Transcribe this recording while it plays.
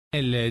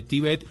el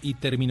Tíbet y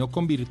terminó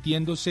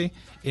convirtiéndose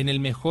en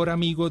el mejor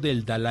amigo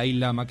del Dalai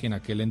Lama, que en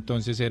aquel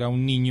entonces era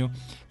un niño,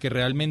 que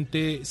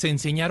realmente se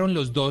enseñaron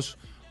los dos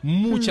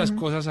muchas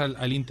cosas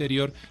al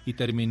interior, y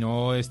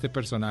terminó este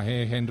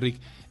personaje, Henrik,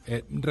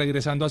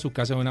 regresando a su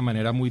casa de una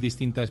manera muy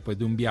distinta después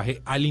de un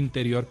viaje al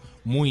interior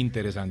muy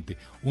interesante.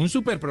 Un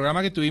super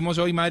programa que tuvimos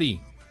hoy,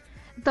 Mari.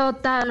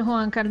 Total,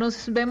 Juanca,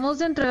 nos vemos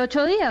dentro de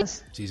 8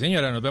 días. Sí,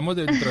 señora, nos vemos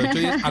dentro de 8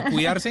 días. A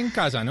cuidarse en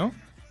casa, ¿no?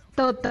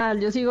 Total,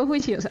 yo sigo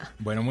juiciosa.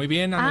 Bueno, muy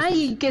bien.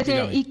 Y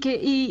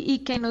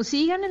que nos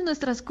sigan en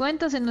nuestras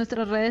cuentas, en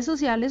nuestras redes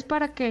sociales,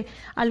 para que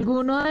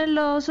alguno de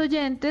los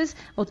oyentes,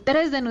 o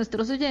 3 de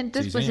nuestros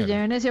oyentes, pues se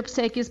lleven ese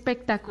obsequio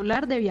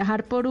espectacular de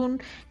viajar por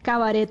un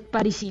cabaret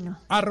parisino.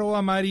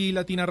 @Mari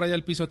Latina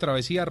 _piso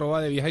travesía,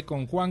 @de viaje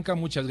con Juanca.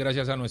 Muchas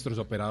gracias a nuestros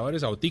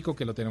operadores, a Otico,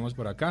 que lo tenemos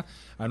por acá,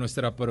 a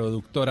nuestra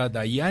productora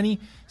Dayani,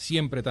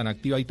 siempre tan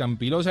activa y tan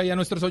pilosa, y a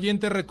nuestros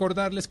oyentes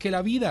recordarles que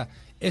la vida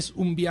es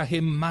un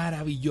viaje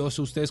maravilloso.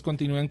 Ustedes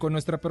continúen con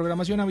nuestra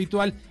programación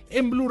habitual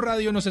en Blue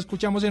Radio. Nos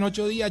escuchamos en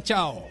 8 días.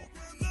 ¡Chao!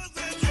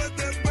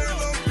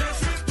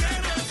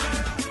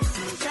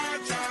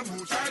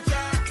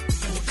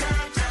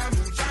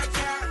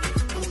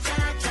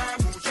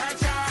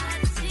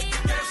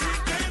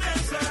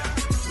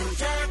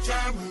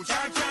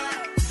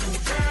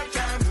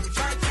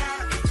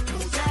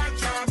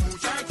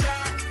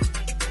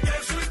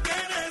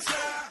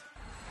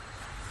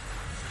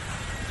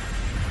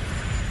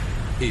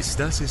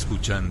 Estás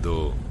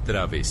escuchando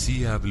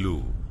Travesía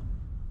Blue.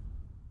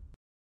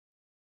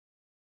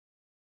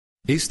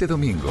 Este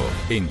domingo,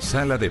 en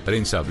Sala de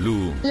Prensa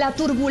Blue. La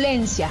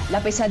turbulencia,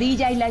 la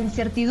pesadilla y la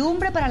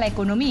incertidumbre para la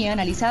economía,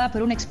 analizada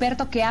por un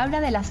experto que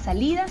habla de las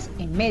salidas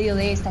en medio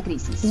de esta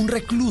crisis. Un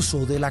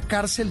recluso de la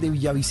cárcel de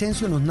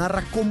Villavicencio nos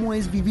narra cómo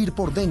es vivir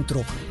por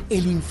dentro,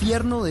 el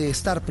infierno de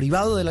estar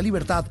privado de la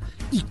libertad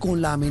y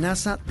con la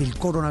amenaza del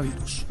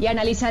coronavirus. Y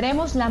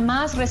analizaremos la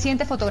más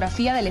reciente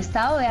fotografía del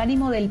estado de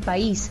ánimo del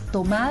país,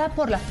 tomada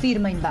por la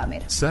firma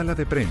Inbamer. Sala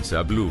de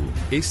Prensa Blue,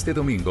 este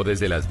domingo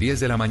desde las 10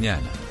 de la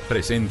mañana.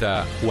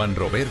 Presenta Juan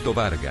Roberto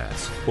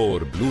Vargas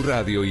por Blue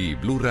Radio y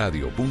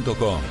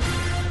bluradio.com.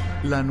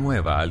 La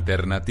nueva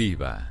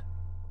alternativa.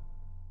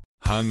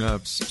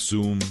 Hangouts,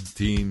 Zoom,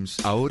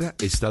 Teams. Ahora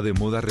está de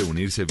moda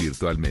reunirse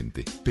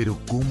virtualmente. Pero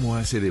 ¿cómo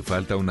hace de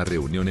falta una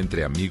reunión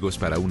entre amigos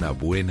para una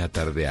buena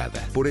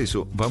tardeada? Por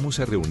eso vamos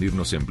a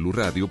reunirnos en Blue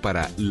Radio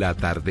para La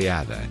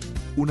Tardeada.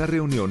 Una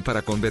reunión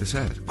para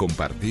conversar,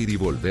 compartir y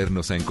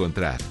volvernos a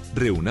encontrar.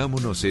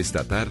 Reunámonos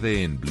esta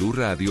tarde en Blue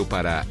Radio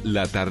para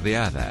La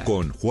Tardeada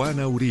con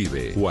Juana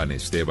Uribe, Juan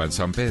Esteban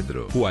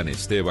Sampedro, Juan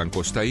Esteban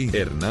Costaín,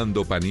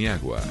 Hernando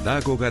Paniagua,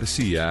 Dago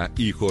García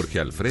y Jorge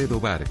Alfredo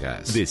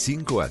Vargas. De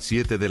 5 a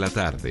 7 de la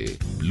tarde,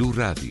 Blue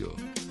Radio,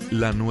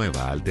 la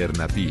nueva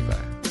alternativa.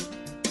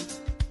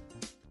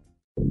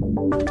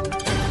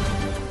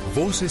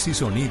 Voces y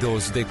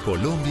sonidos de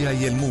Colombia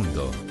y el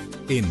mundo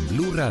en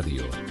Blue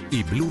Radio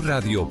y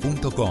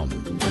bluradio.com,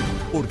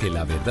 porque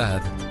la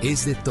verdad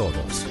es de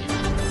todos.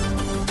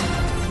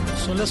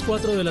 Son las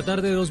 4 de la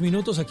tarde, 2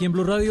 minutos aquí en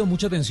Blue Radio.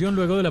 Mucha atención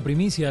luego de la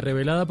primicia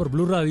revelada por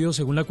Blue Radio,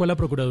 según la cual la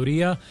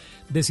Procuraduría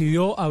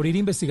decidió abrir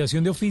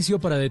investigación de oficio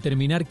para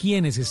determinar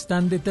quiénes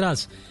están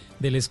detrás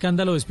del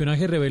escándalo de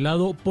espionaje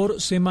revelado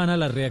por semana.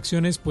 Las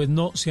reacciones pues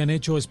no se han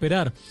hecho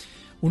esperar.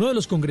 Uno de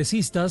los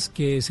congresistas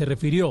que se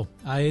refirió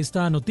a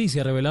esta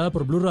noticia revelada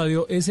por Blue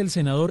Radio es el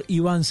senador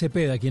Iván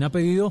Cepeda, quien ha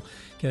pedido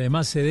que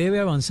además se debe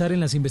avanzar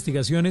en las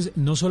investigaciones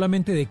no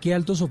solamente de qué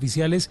altos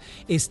oficiales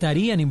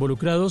estarían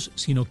involucrados,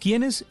 sino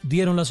quiénes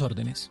dieron las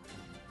órdenes.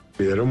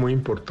 Considero muy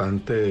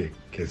importante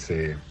que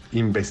se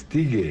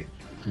investigue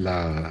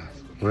las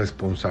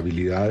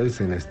responsabilidades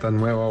en esta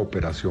nueva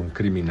operación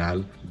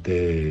criminal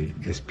de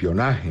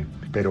espionaje,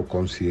 pero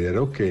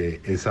considero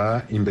que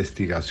esa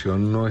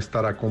investigación no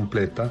estará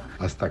completa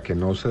hasta que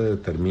no se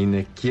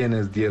determine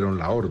quiénes dieron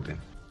la orden.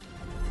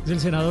 Es el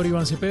senador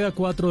Iván Cepeda,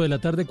 4 de la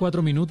tarde,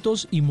 4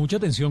 minutos, y mucha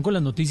atención con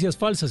las noticias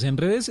falsas. En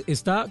redes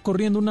está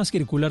corriendo una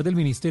circular del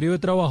Ministerio de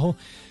Trabajo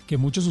que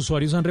muchos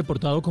usuarios han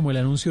reportado como el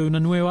anuncio de una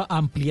nueva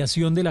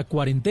ampliación de la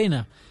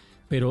cuarentena.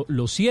 Pero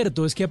lo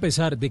cierto es que a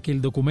pesar de que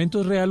el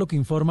documento es real, lo que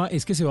informa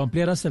es que se va a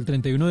ampliar hasta el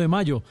 31 de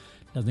mayo.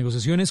 Las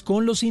negociaciones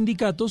con los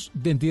sindicatos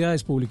de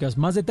entidades públicas.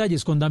 Más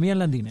detalles con Damián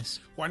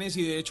Landines. Juanes,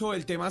 y de hecho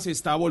el tema se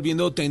está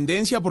volviendo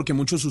tendencia porque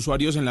muchos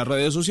usuarios en las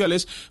redes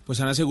sociales pues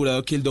han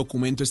asegurado que el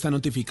documento está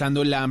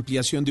notificando la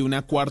ampliación de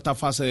una cuarta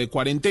fase de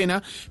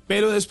cuarentena,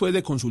 pero después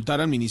de consultar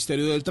al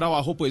Ministerio del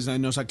Trabajo pues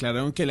nos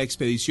aclararon que la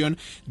expedición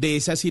de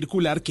esa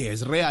circular, que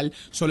es real,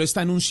 solo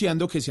está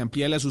anunciando que se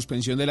amplía la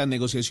suspensión de las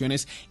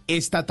negociaciones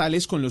estatales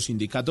bilaterales con los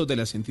sindicatos de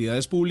las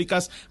entidades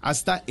públicas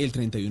hasta el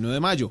 31 de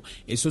mayo.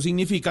 Esto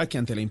significa que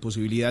ante la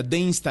imposibilidad de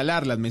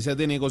instalar las mesas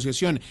de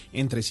negociación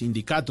entre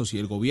sindicatos y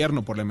el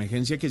gobierno por la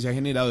emergencia que se ha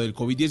generado del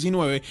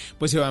COVID-19,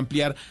 pues se va a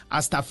ampliar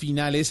hasta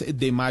finales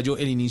de mayo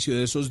el inicio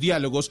de esos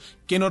diálogos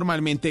que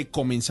normalmente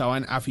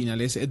comenzaban a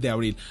finales de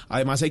abril.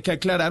 Además hay que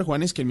aclarar,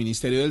 Juanes, que el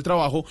Ministerio del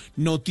Trabajo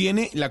no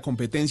tiene la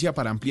competencia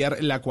para ampliar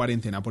la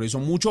cuarentena. Por eso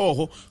mucho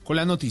ojo con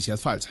las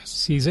noticias falsas.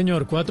 Sí,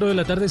 señor.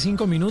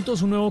 4:05 p.m.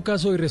 Un nuevo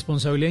caso de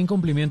irresponsabilidad e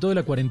incumplimiento de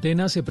la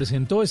cuarentena se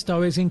presentó esta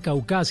vez en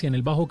Caucasia, en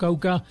el Bajo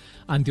Cauca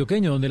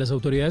antioqueño, donde las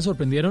autoridades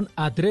sorprendieron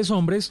a 3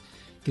 hombres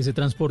que se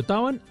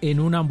transportaban en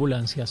una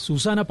ambulancia.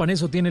 Susana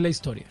Paneso tiene la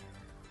historia.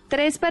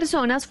 3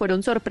 personas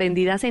fueron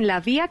sorprendidas en la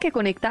vía que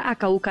conecta a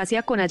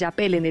Caucasia con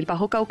Ayapel, en el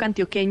Bajo Cauca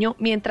antioqueño,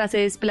 mientras se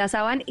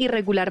desplazaban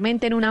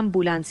irregularmente en una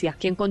ambulancia.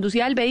 Quien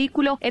conducía el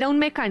vehículo era un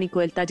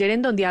mecánico del taller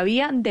en donde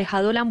habían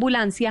dejado la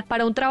ambulancia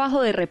para un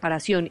trabajo de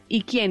reparación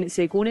y quien,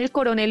 según el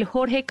coronel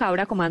Jorge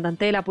Cabra,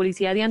 comandante de la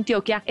Policía de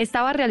Antioquia,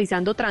 estaba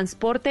realizando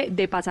transporte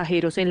de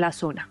pasajeros en la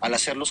zona. Al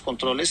hacer los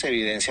controles se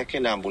evidencia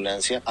que la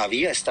ambulancia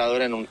había estado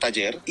en un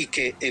taller y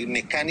que el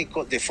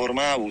mecánico de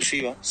forma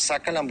abusiva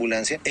saca la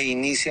ambulancia e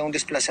inicia un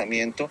desplazamiento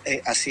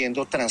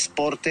haciendo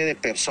transporte de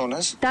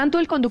personas. Tanto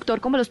el conductor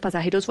como los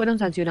pasajeros fueron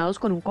sancionados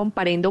con un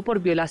comparendo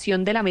por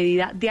violación de la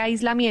medida de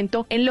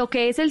aislamiento, en lo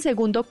que es el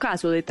segundo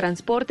caso de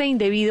transporte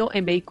indebido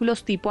en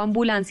vehículos tipo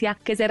ambulancia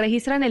que se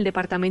registra en el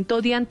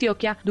departamento de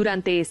Antioquia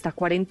durante esta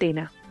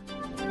cuarentena.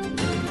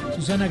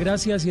 Susana,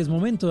 gracias, y es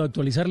momento de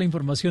actualizar la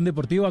información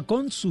deportiva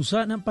con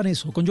Susana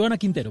Paneso, con Joana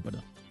Quintero,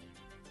 perdón.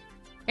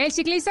 El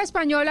ciclista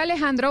español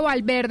Alejandro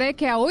Valverde,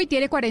 que hoy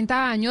tiene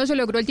 40 años,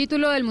 logró el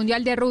título del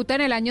Mundial de Ruta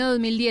en el año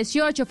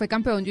 2018, fue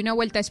campeón de una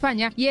Vuelta a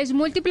España y es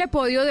múltiple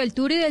podio del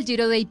Tour y del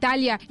Giro de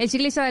Italia. El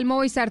ciclista del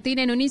Movistar Team,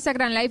 en un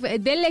Instagram Live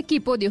del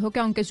equipo, dijo que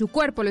aunque su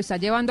cuerpo lo está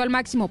llevando al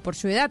máximo por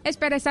su edad,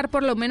 espera estar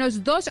por lo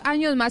menos 2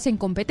 años más en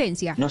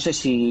competencia. No sé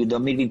si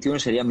 2021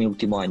 sería mi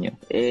último año.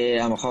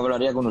 A lo mejor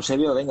hablaría con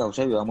Eusebio, venga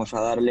Eusebio, vamos a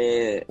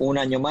darle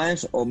 1 año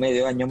más o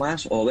medio año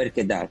más o ver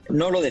qué tal.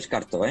 No lo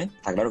descarto,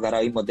 Está claro que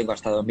ahora mismo tengo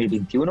hasta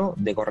 2021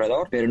 de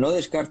corredor, pero no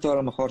descarto a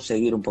lo mejor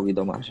seguir un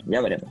poquito más, ya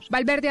veremos.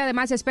 Valverde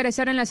además espera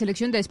estar en la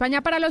selección de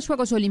España para los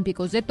Juegos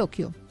Olímpicos de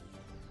Tokio.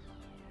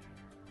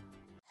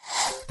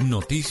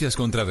 Noticias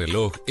contra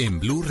reloj en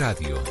Blue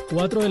Radio.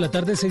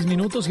 4:06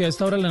 p.m. y a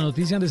esta hora la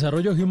noticia en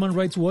desarrollo. Human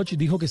Rights Watch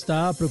dijo que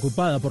está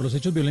preocupada por los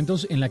hechos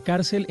violentos en la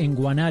cárcel en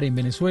Guanare, en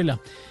Venezuela,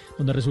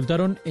 donde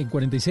resultaron en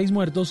 46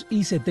 muertos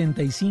y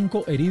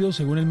 75 heridos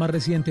según el más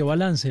reciente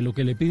balance. Lo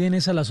que le piden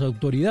es a las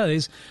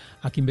autoridades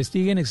a que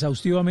investiguen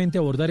exhaustivamente,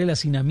 abordar el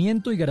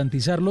hacinamiento y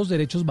garantizar los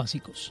derechos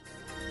básicos.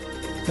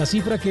 La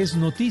cifra que es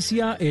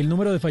noticia, el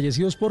número de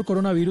fallecidos por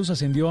coronavirus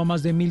ascendió a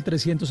más de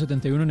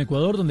 1.371 en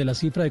Ecuador, donde la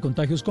cifra de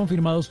contagios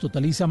confirmados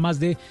totaliza más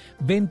de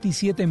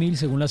 27.000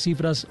 según las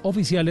cifras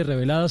oficiales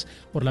reveladas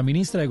por la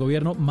ministra de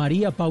Gobierno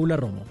María Paula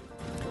Romo.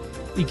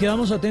 Y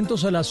quedamos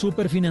atentos a la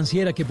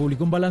Superfinanciera, que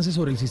publicó un balance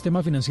sobre el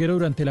sistema financiero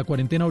durante la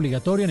cuarentena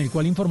obligatoria, en el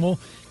cual informó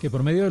que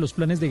por medio de los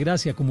planes de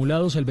gracia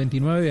acumulados el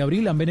 29 de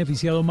abril han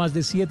beneficiado más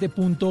de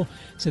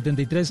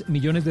 7.73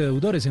 millones de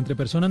deudores, entre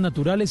personas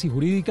naturales y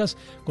jurídicas,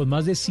 con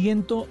más de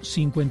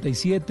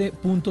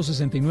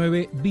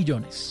 157.69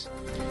 billones.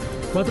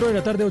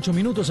 4:08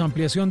 p.m,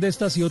 ampliación de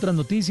estas y otras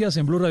noticias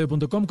en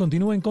blurradio.com.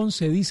 Continúen con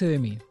Se Dice de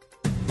Mí.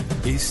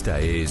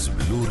 Esta es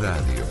Blue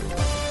Radio.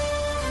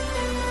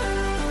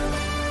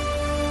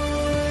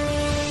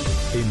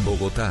 En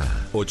Bogotá,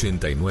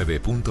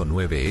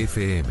 89.9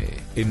 FM.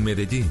 En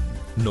Medellín,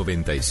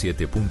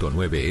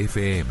 97.9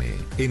 FM.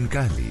 En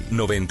Cali,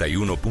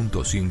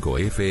 91.5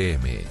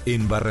 FM.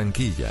 En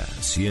Barranquilla,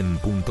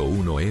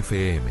 100.1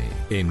 FM.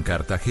 En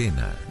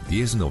Cartagena,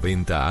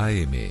 1090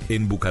 AM.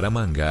 En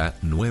Bucaramanga,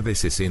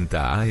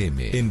 960 AM.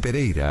 En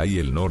Pereira y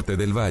el norte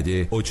del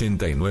Valle,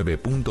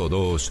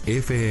 89.2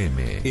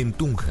 FM. En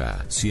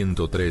Tunja,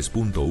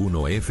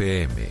 103.1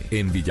 FM.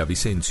 En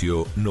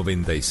Villavicencio,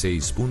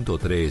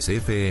 96.3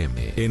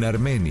 FM. En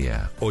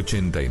Armenia,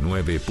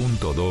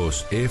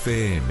 89.2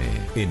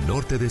 FM. En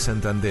Norte de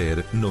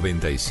Santander,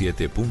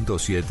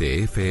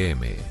 97.7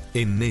 FM.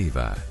 En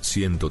Neiva,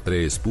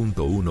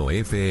 103.1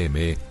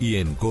 FM. Y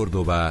en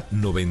Córdoba,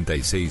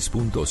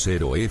 96.0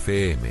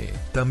 FM.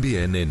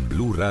 También en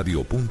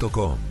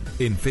bluradio.com.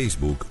 En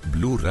Facebook,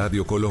 Blue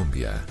Radio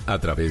Colombia. A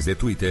través de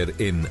Twitter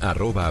en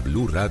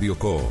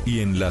 @BlueRadioCo. Y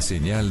en la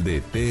señal de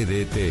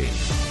TDT.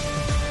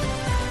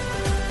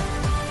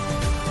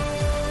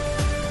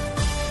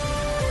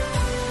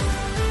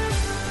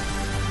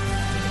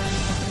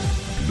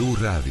 Blue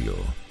Radio,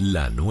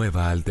 la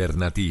nueva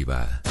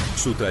alternativa.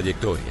 Su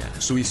trayectoria,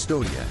 su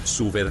historia,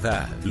 su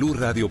verdad. Blue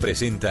Radio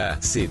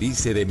presenta Se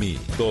Dice de Mí.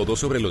 Todo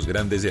sobre los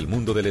grandes del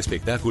mundo del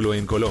espectáculo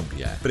en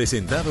Colombia.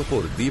 Presentado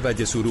por Diva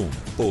Yesurum,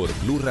 por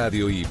Blue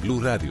Radio y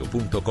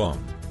bluradio.com.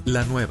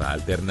 La nueva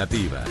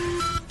alternativa.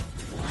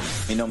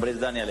 Mi nombre es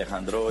Dani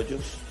Alejandro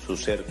Hoyos, su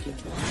Sergio.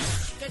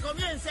 ¡Que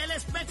comience el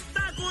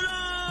espectáculo!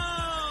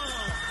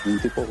 Un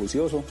tipo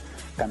juicioso,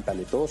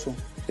 cantaletoso,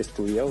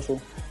 estudioso,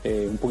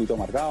 un poquito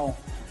amargado,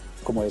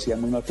 como decía,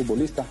 muy mal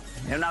futbolista.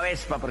 Es una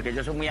vespa porque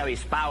yo soy muy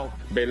avispado.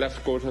 Ve las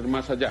cosas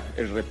más allá.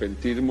 El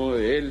repentismo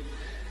de él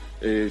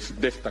es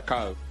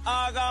destacado.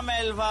 Hágame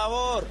el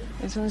favor.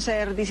 Es un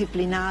ser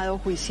disciplinado,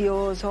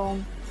 juicioso,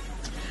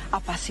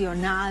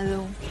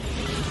 apasionado.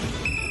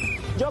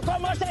 Yo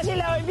cómo sé si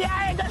le doy bien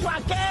a ellos o a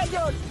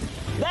aquellos.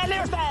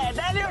 Denle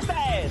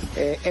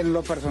ustedes. En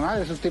lo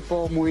personal es un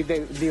tipo muy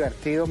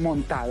divertido,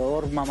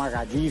 montador,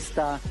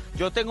 mamagallista.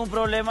 Yo tengo un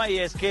problema y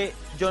es que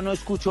yo no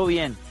escucho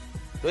bien.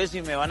 Entonces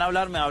si me van a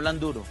hablar, me hablan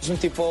duro. Es un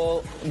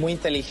tipo muy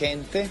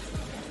inteligente,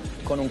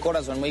 con un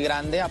corazón muy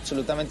grande,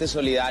 absolutamente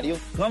solidario.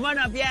 ¿Cómo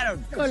nos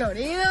vieron?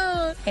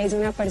 Colorido. Es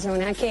una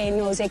persona que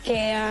no se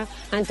queda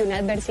ante una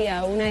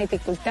adversidad o una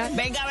dificultad.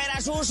 Venga a ver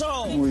a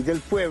Suso. Muy del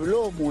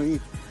pueblo, muy...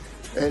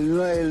 Él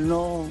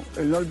no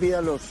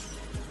olvida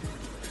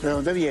de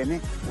dónde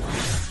viene.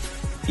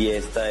 Y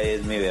esta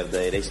es mi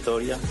verdadera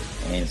historia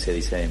en Se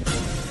dice de mí.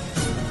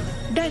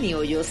 Dani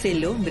Hoyos,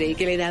 el hombre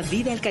que le da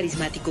vida al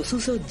carismático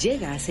Suso,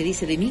 llega a Se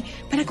dice de mí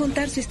para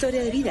contar su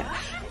historia de vida.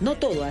 No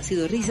todo ha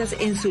sido risas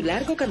en su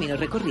largo camino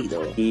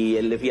recorrido. Y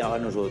él le fiaba a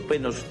nosotros,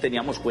 pues nos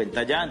teníamos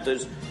cuenta ya,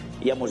 entonces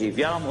íbamos y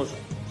fiábamos.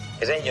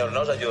 Ese señor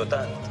nos ayudó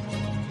tanto.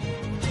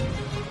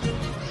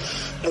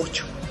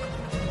 Mucho.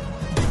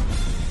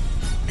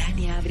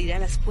 Abrirá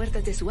las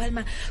puertas de su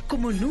alma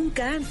como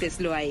nunca antes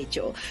lo ha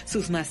hecho.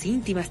 Sus más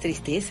íntimas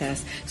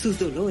tristezas, sus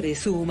dolores,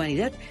 su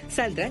humanidad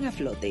saldrán a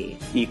flote.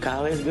 Y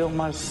cada vez veo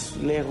más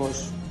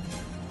lejos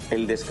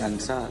el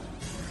descansar,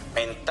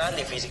 mental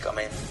y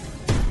físicamente.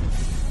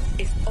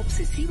 Es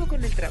obsesivo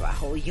con el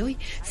trabajo y hoy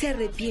se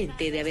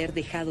arrepiente de haber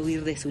dejado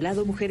ir de su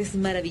lado mujeres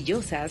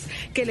maravillosas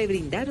que le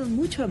brindaron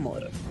mucho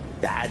amor.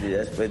 Yo ya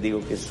después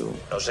digo que eso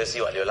no sé si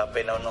valió la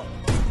pena o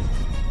no.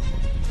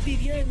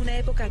 Vivió en una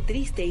época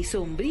triste y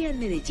sombría en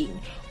Medellín.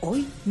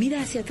 Hoy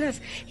mira hacia atrás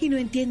y no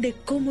entiende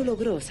cómo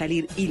logró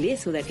salir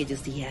ileso de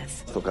aquellos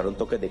días. Tocaron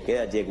toques de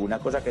queda, llegó una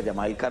cosa que se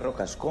llamaba el carro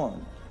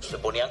cascón. Se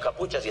ponían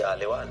capuchas y a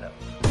darle bala.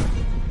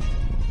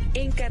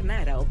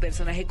 Encarnar a un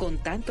personaje con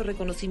tanto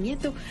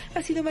reconocimiento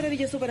ha sido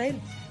maravilloso para él,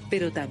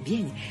 pero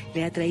también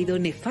le ha traído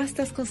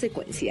nefastas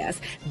consecuencias.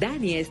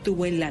 Dani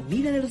estuvo en la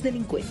mira de los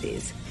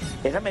delincuentes.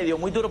 Esa me dio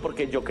muy duro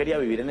porque yo quería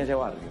vivir en ese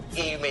barrio.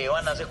 Y me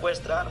iban a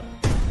secuestrar.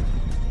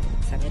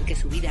 Saber que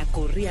su vida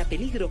corría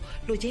peligro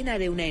lo llena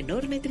de una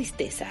enorme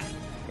tristeza.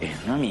 Es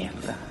una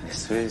mierda,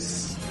 eso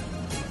es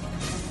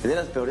de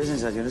las peores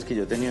sensaciones que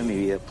yo he tenido en mi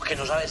vida. Porque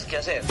no sabes qué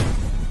hacer.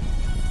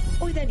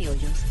 Hoy Dani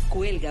Hoyos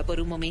cuelga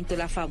por un momento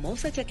la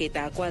famosa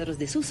chaqueta a cuadros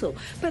de Suso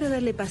para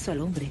darle paso al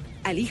hombre,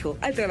 al hijo,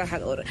 al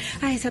trabajador,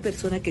 a esa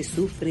persona que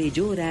sufre,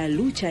 llora,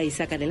 lucha y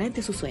saca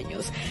adelante sus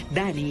sueños.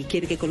 Dani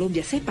quiere que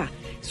Colombia sepa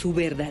su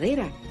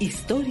verdadera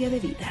historia de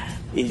vida.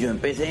 Y yo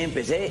empecé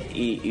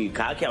y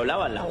cada que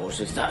hablaba la voz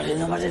estaba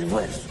haciendo más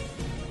esfuerzo.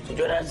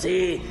 Yo era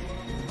así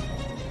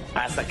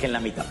hasta que en la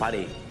mitad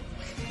paré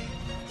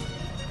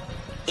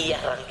y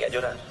arranqué a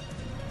llorar.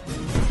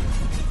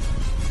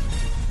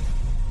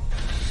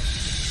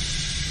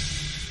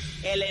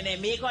 El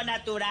enemigo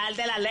natural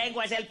de la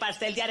lengua es el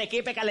pastel de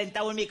arequipe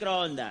calentado en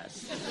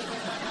microondas.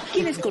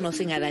 Quienes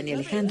conocen a Dani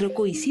Alejandro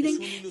coinciden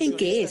en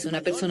que es una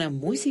persona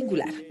muy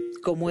singular.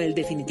 Como él,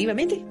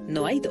 definitivamente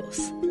no hay dos.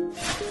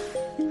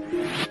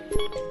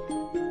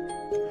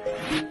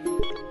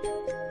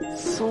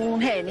 Es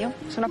un genio,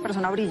 es una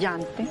persona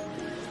brillante,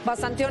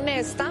 bastante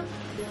honesta,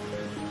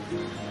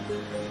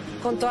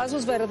 con todas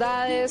sus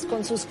verdades,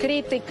 con sus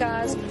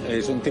críticas.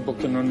 Es un tipo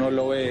que uno no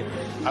lo ve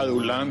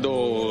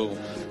adulando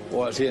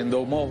o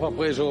haciendo mofa,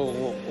 pues,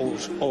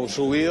 o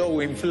subido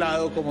o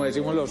inflado, como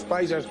decimos los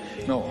paisas.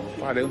 No,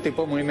 parece un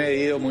tipo muy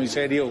medido, muy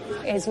serio.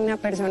 Es una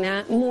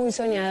persona muy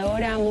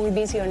soñadora, muy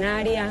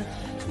visionaria.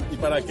 ¿Y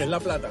para qué es la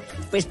plata?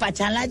 Pues para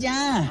echarla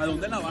ya. ¿A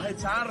dónde la vas a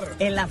echar?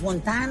 En la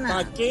fontana.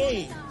 ¿Para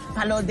qué?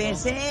 Para los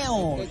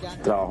deseos.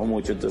 Trabajo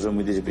mucho, entonces soy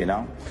muy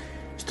disciplinado.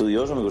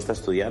 Estudioso, me gusta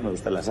estudiar, me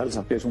gusta la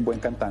salsa. Es un buen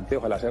cantante,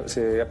 ojalá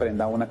se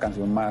aprenda una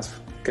canción más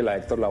que la de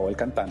Héctor Lavoe, el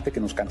cantante,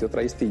 que nos cante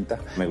otra distinta.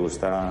 Me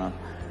gusta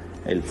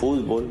el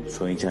fútbol,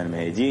 soy hincha del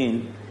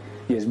Medellín.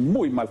 Y es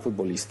muy mal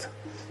futbolista.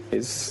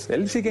 Él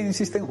sí que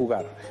insiste en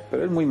jugar,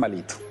 pero es muy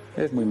malito,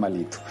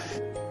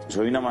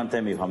 Soy un amante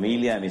de mi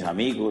familia, de mis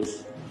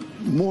amigos.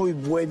 Muy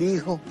buen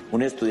hijo.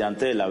 Un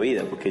estudiante de la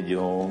vida, porque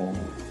yo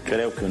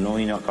creo que uno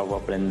vino acá a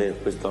aprender,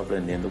 pues estoy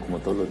aprendiendo como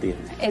todos los días.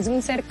 Es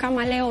un ser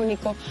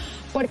camaleónico,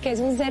 porque es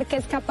un ser que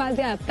es capaz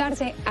de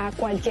adaptarse a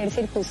cualquier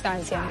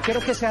circunstancia. Quiero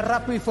que sea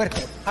rápido y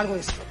fuerte. Algo de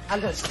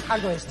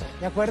esto.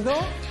 ¿De acuerdo?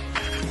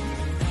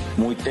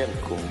 Muy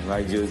terco.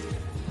 Ay, yo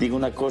digo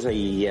una cosa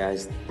y ya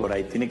por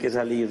ahí tiene que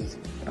salir.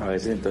 A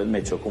veces entonces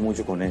me choco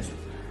mucho con eso.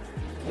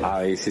 A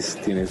veces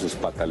tiene sus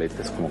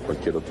pataletas como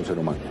cualquier otro ser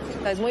humano.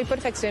 Es muy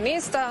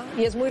perfeccionista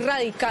y es muy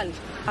radical.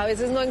 A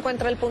veces no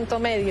encuentra el punto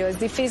medio. Es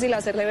difícil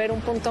hacerle ver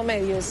un punto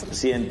medio.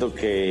 Siento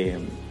que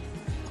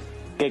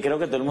creo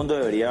que todo el mundo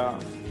debería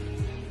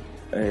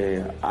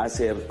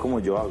hacer como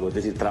yo hago, es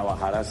decir,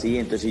 trabajar así.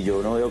 Entonces, si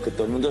yo no veo que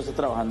todo el mundo está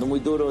trabajando muy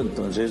duro,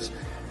 entonces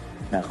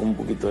me da como un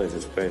poquito de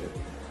desespero.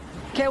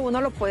 Que uno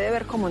lo puede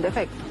ver como un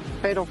defecto,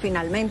 pero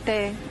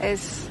finalmente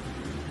es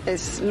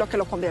es lo que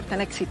lo convierte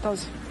en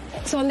exitoso.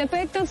 Son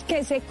defectos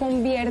que se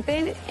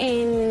convierten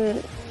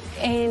en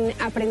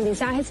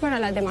aprendizajes para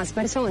las demás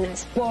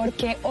personas,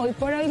 porque hoy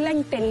por hoy la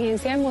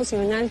inteligencia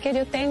emocional que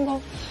yo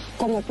tengo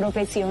como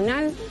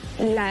profesional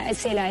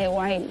se la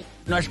debo a él.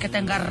 No es que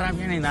tenga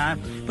rabia ni nada,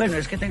 pues no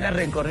es que tenga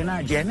rencor ni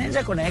nada.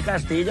 Llénense con ese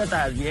castillo,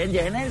 también,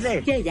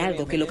 llénense. Y hay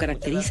algo que lo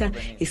caracteriza,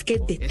 es que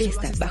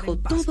detesta, bajo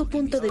todo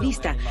punto de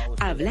vista,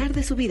 hablar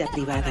de su vida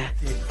privada.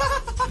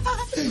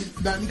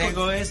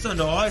 Tengo esto,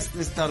 no,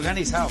 está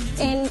organizado.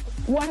 Él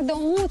guardó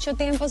mucho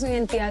tiempo su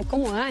identidad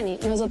como Dani.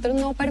 Nosotros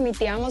no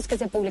permitíamos que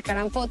se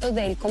publicaran fotos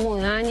de él como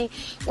Dani.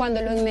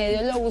 Cuando los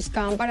medios lo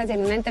buscaban para hacer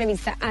una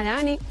entrevista a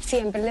Dani,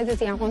 siempre les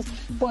decíamos,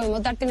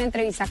 podemos darte una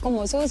entrevista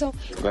como Suso.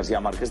 García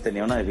Márquez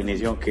tenía una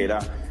definición que era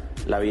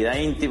la vida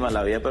íntima,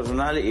 la vida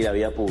personal y la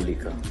vida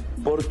pública.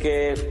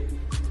 Porque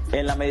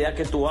en la medida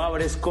que tú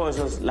abres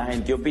cosas, la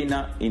gente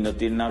opina y no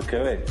tiene nada que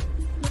ver.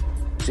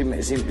 Si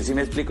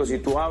me explico, si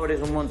tú abres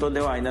un montón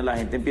de vainas, la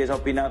gente empieza a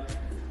opinar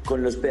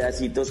con los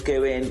pedacitos que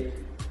ven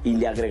y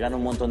le agregan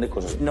un montón de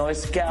cosas. No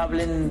es que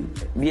hablen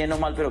bien o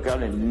mal, pero que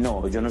hablen.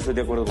 No, yo no estoy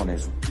de acuerdo con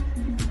eso.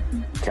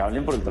 Que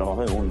hablen por el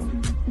trabajo de uno.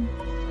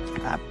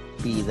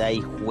 Pida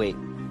y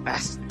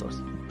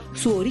juegastos.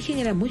 Su origen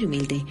era muy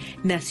humilde.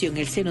 Nació en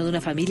el seno de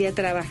una familia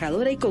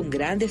trabajadora y con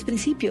grandes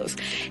principios.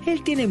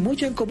 Él tiene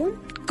mucho en común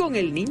con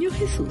el niño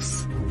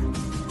Jesús.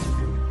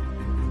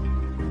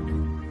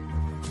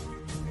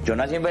 Yo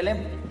nací en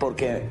Belén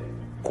porque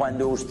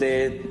cuando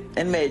usted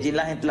en Medellín,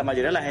 la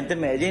mayoría de la gente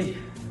en Medellín,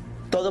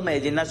 todo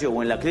Medellín nació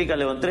o en la Clínica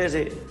León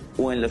 13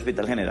 o en el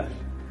Hospital General.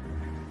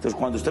 Entonces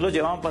cuando usted lo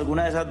llevaban para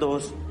alguna de esas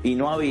dos y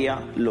no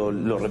había,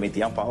 lo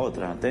remitían para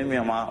otra. Entonces mi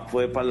mamá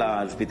fue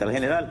para el Hospital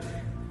General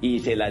y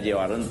se la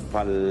llevaron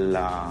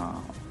para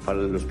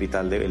el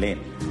Hospital de Belén.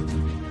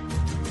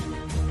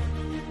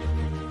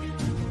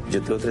 Yo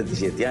tengo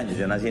 37 años,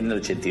 yo nací en el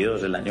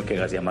 82, el año que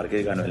García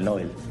Márquez ganó el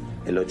Nobel,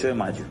 el 8 de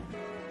mayo.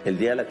 El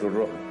día de la Cruz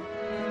Roja.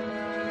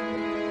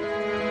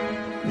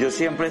 Yo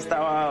siempre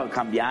estaba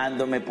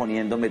cambiándome,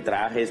 poniéndome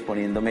trajes,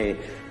 poniéndome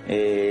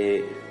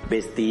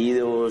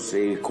vestidos,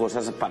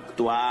 cosas para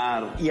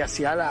actuar. Y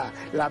hacía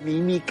la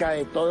mímica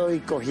de todo y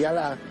cogía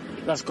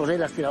las cosas y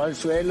las tiraba al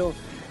suelo.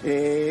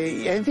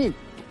 En fin,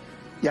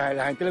 y a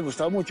la gente le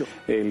gustaba mucho.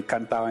 Él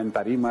cantaba en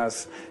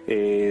tarimas,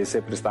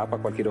 se prestaba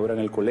para cualquier obra en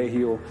el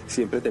colegio,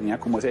 siempre tenía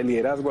como ese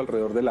liderazgo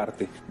alrededor del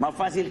arte. Más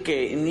fácil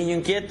que un niño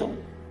inquieto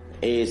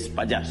es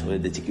payaso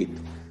desde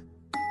chiquito.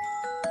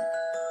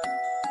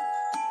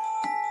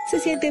 Se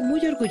siente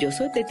muy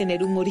orgulloso de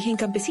tener un origen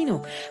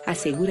campesino.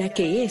 Asegura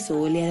que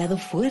eso le ha dado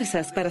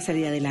fuerzas para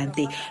salir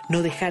adelante,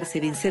 no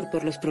dejarse vencer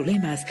por los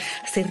problemas,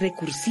 ser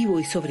recursivo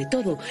y sobre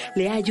todo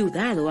le ha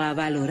ayudado a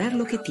valorar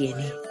lo que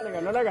tiene. Le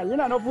ganó la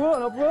gallina, no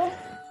pudo.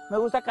 Me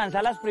gusta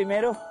cansarlas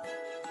primero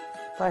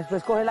para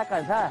después coger la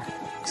cansada.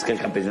 Es que el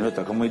campesino le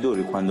toca muy duro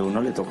y cuando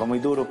uno le toca muy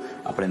duro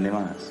aprende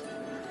más.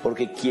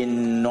 Porque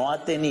quien no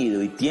ha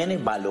tenido y tiene,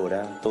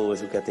 valora todo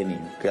eso que ha tenido,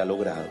 que ha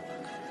logrado.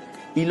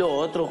 Y lo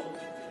otro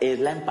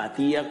es la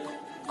empatía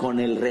con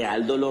el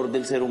real dolor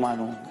del ser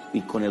humano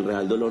y con el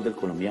real dolor del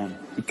colombiano.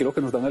 Y creo que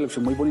nos da una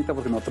lección muy bonita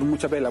porque nosotros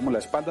muchas veces le damos la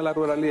espalda a la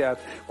ruralidad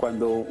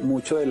cuando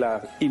mucho de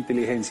la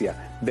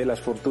inteligencia, de las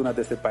fortunas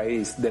de este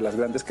país, de las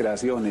grandes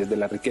creaciones, de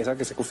la riqueza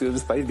que se construye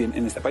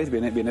en este país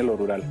viene lo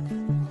rural.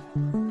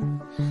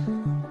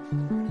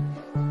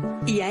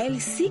 Y a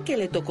él sí que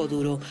le tocó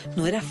duro.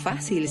 No era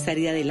fácil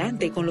salir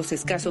adelante con los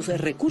escasos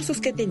recursos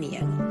que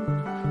tenían.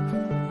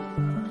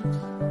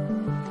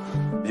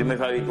 Yo me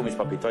fui a vivir con mis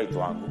papitos a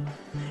Ituango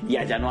y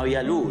allá no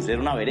había luz,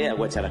 era una vereda,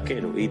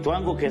 Guacharaquero.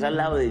 Ituango, que es al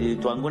lado de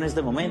Ituango en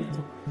este momento,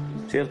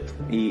 ¿cierto?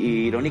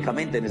 Y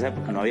irónicamente en esa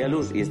época no había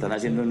luz y están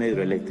haciendo una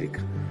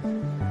hidroeléctrica.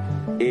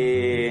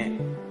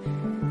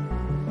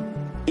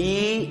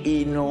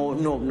 Y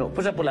no,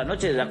 pues por la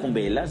noche era con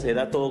velas,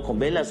 era todo con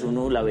velas,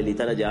 uno la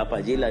velita la llevaba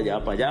para allí, la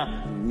llevaba para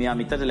allá. Mi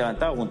mamita se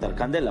levantaba a juntar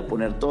candela,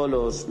 poner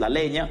la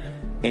leña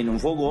en un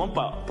fogón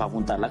para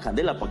juntar la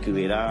candela, para que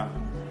hubiera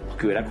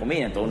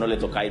comida. Entonces uno le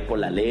toca ir por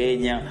la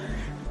leña,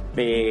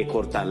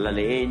 cortar la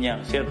leña,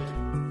 ¿cierto?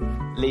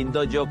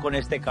 Lindo yo con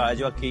este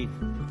caballo aquí.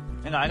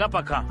 Venga para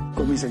acá.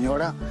 Con mi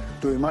señora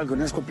tuvimos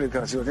algunas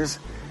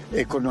complicaciones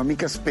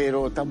económicas,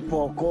 pero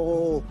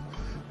tampoco,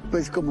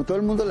 pues como todo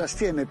el mundo las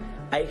tiene.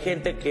 Hay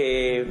gente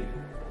que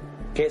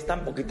es tan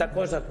poquita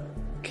cosa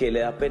que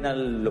le da pena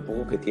lo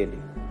poco que tiene.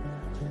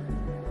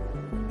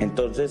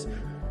 Entonces,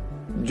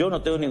 yo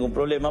no tengo ningún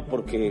problema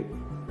porque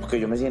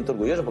yo me siento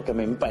orgulloso, porque a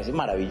mí me parece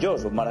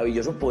maravilloso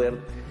poder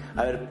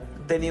haber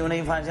tenido una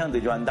infancia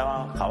donde yo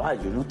andaba a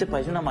caballo. ¿No te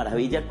parece una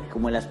maravilla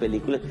como en las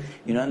películas?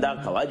 Y uno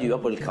andaba a caballo,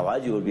 iba por el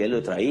caballo, volvía y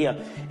lo traía.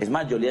 Es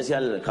más, yo le hacía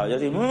al caballo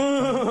así,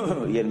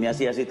 y él me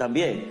hacía así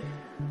también.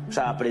 O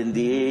sea,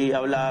 aprendí a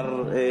hablar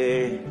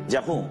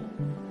Yahoo,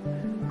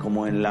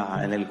 como en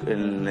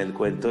el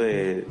cuento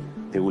de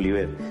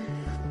Gulliver.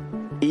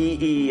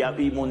 Y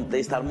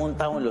estar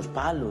montado en los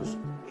palos.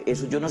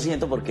 Eso yo no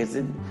siento porque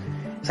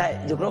o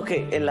sea, yo creo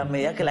que en la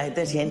medida que la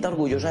gente se sienta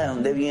orgullosa de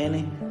dónde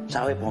viene,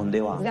 sabe para dónde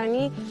va.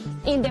 Dani,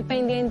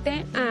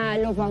 independiente a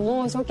lo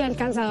famoso que ha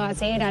alcanzado a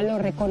hacer, a lo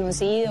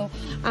reconocido,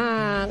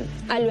 a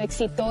lo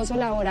exitoso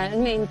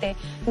laboralmente,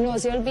 no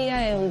se olvida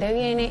de dónde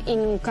viene y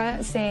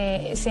nunca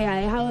se ha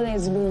dejado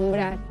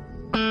deslumbrar.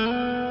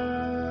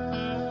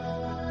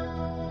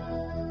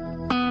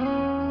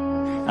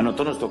 A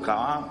nosotros nos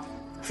tocaba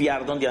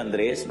fiar donde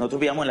Andrés,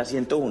 nosotros vivíamos en la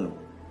 101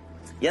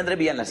 y Andrés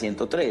vivía en la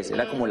 103,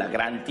 era como la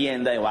gran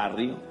tienda de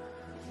barrio,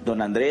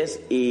 don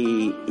Andrés,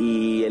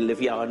 y él le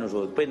fiaba a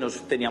nosotros, pues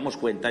nos teníamos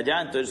cuenta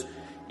ya, entonces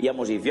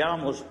íbamos y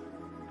fiábamos,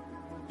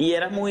 y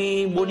era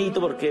muy bonito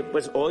porque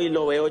pues hoy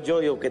lo veo yo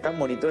y digo, qué tan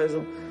bonito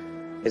eso,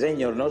 ese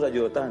señor nos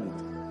ayudó tanto,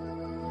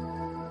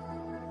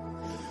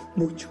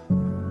 mucho.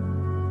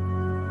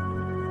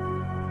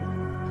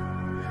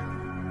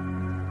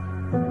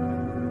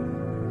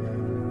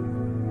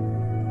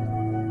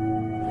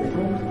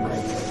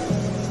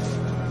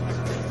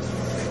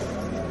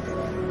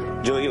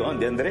 Yo iba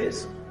donde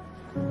Andrés,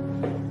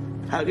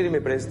 alguien me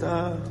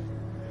presta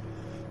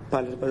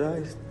para los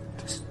pasajes.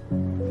 Entonces,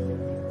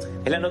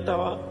 él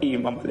anotaba y mi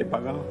mamá le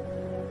pagaba.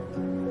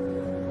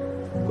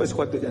 Pues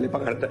cuando ya le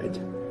pagaron a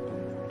ella.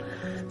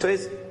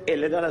 Entonces,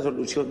 él era la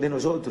solución de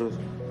nosotros.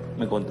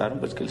 Me contaron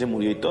pues que él se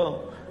murió y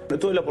todo. No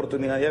tuve la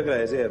oportunidad de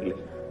agradecerle.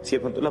 Si de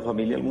pronto la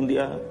familia algún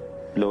día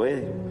lo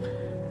ve,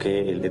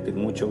 que le tengo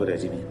mucho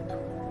agradecimiento.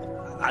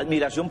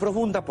 Admiración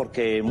profunda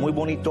porque muy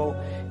bonito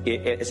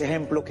ese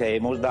ejemplo que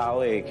hemos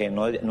dado de que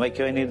no hay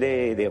que venir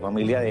de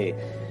familia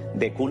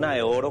de cuna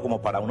de oro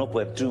como para uno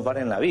poder triunfar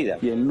en la vida.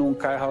 Y él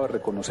nunca ha dejado de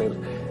reconocer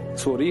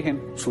su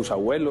origen, sus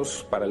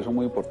abuelos para él son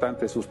muy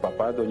importantes, sus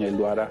papás, doña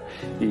Elduara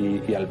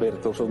y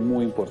Alberto son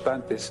muy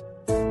importantes.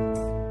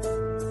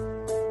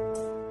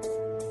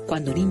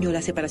 Cuando niño,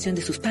 la separación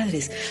de sus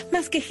padres,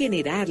 más que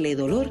generarle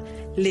dolor,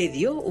 le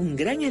dio un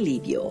gran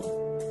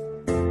alivio.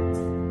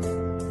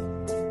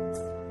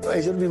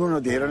 Ellos mismos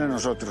nos dijeron a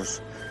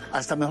nosotros,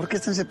 hasta mejor que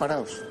estén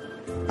separados,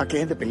 ¿para qué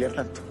dejen de pelear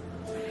tanto?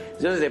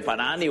 Ellos se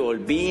separaban y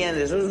volvían,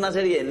 eso es una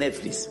serie de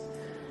Netflix.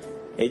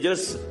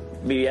 Ellos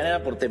vivían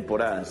era por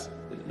temporadas,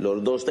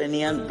 los dos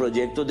tenían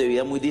proyectos de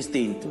vida muy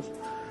distintos.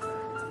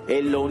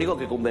 Lo único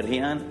que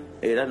convergían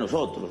era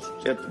nosotros,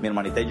 ¿cierto? Mi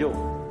hermanita y yo.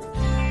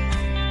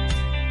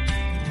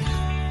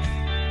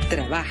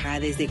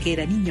 Trabaja desde que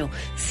era niño,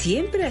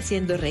 siempre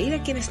haciendo reír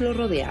a quienes lo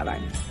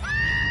rodeaban.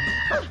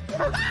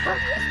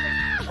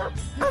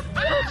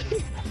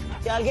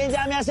 Que alguien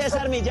llame a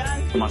César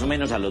Millán. Más o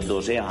menos a los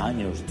 12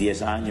 años,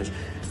 10 años,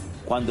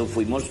 cuando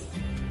fuimos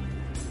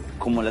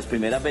como las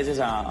primeras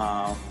veces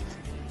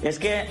Es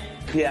que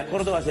Ciudad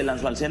Córdoba se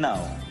lanzó al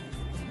Senado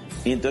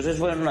y entonces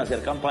fueron a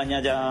hacer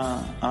campaña ya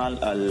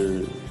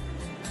al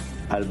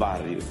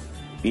barrio.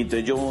 Y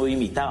entonces yo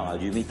imitaba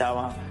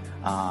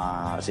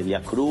a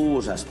Celia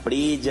Cruz, a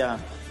Asprilla,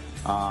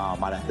 a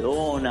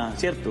Maradona,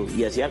 ¿cierto?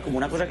 Y hacía como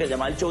una cosa que se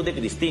llamaba el show de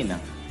Cristina.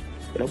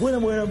 Pero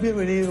bueno,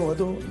 bienvenido a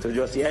todos. Entonces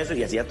yo hacía eso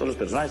y hacía a todos los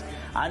personajes.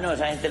 No, a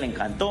esa gente le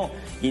encantó.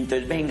 Y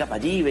entonces venga para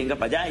allí, venga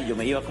para allá. Y yo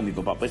me iba con mi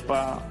papá pues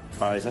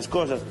para esas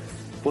cosas.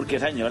 Porque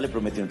esa señora le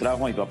prometió un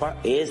trabajo a mi papá.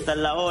 Esta es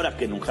la hora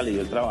que nunca le dio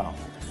el trabajo.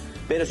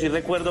 Pero sí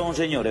recuerdo a un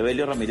señor,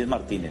 Evelio Ramírez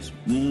Martínez,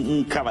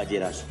 un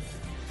caballerazo.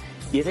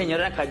 Y ese señor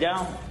era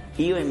callado,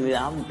 iba y me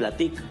daba un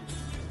platica.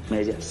 Me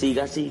decía,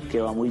 siga así, que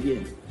va muy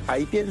bien.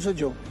 Ahí pienso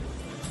yo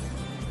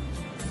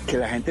que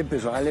la gente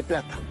empezó a darle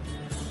plata.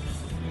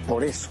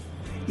 Por eso.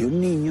 Y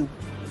un niño,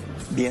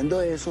 viendo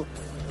eso,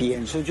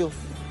 pienso yo,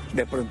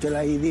 de pronto él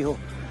ahí dijo,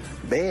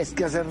 ves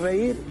que hacer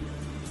reír,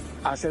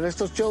 hacer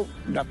estos shows,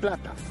 da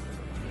plata.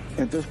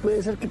 Entonces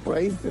puede ser que por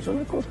ahí empezó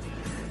la cosa.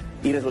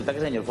 Y resulta que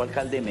el señor fue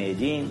alcalde de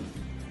Medellín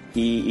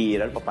y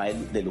era el papá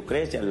de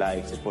Lucrecia, la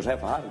ex esposa de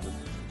Fajardo.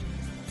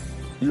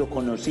 Lo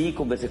conocí,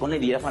 conversé con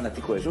él y era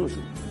fanático de Susi.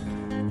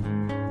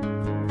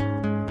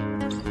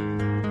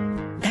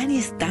 Dani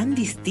es tan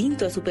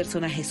distinto a su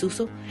personaje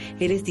Suso.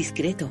 Él es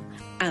discreto,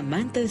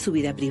 amante de su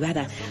vida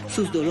privada.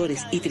 Sus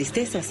dolores y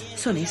tristezas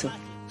son eso,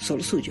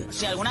 solo suyos.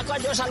 Si alguna cosa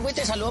yo salgo y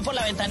te saludo por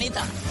la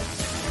ventanita.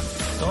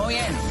 ¿Todo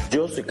bien?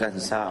 Yo estoy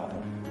cansado.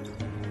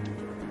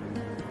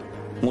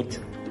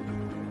 Mucho.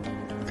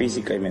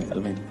 Física y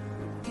mentalmente.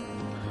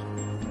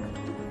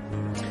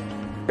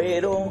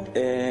 Pero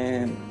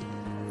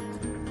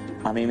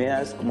a mí me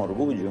da como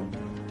orgullo.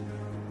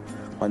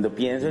 Cuando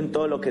pienso en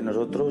todo lo que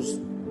nosotros,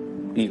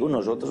 digo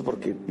nosotros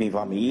porque mi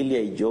familia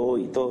y yo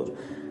y todos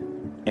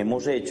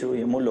hemos hecho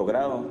y hemos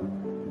logrado,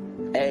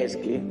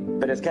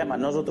 pero es que además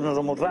nosotros no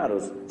somos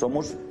raros,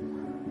 somos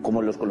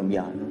como los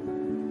colombianos.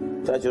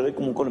 O sea, yo soy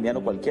como un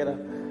colombiano cualquiera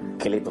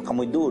que le toca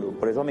muy duro.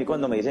 Por eso a mí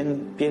cuando me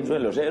dicen pienso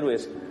en los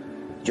héroes,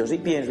 yo sí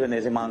pienso en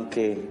ese man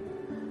que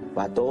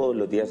va todos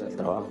los días al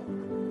trabajo,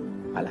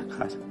 a la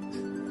casa.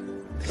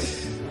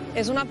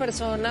 Es una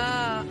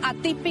persona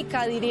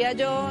atípica, diría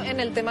yo,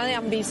 en el tema de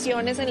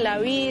ambiciones en la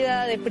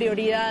vida, de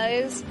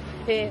prioridades,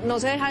 no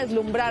se deja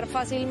deslumbrar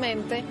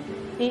fácilmente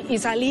y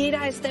salir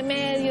a este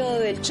medio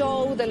del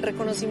show, del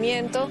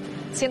reconocimiento,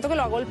 siento que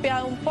lo ha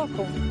golpeado un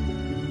poco.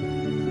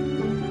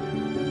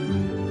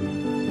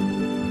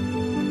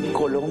 En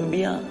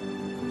Colombia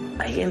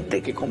hay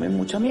gente que come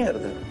mucha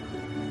mierda.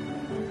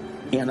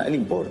 y a nadie le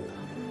importa.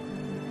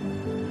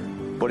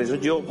 Por eso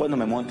yo cuando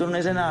me monto en un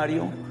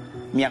escenario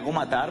me hago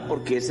matar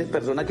porque esa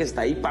persona que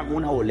está ahí paga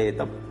una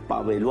boleta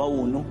para verlo a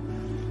uno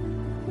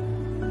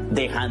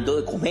dejando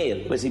de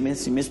comer, pues sí me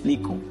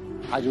explico.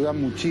 Ayuda a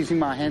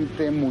muchísima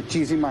gente,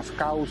 muchísimas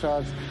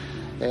causas.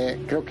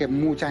 Creo que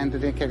mucha gente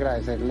tiene que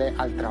agradecerle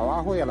al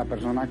trabajo y a la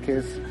persona que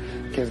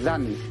es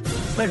Dani.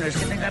 Bueno, es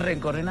que tenga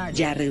rencor en nadie.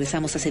 Ya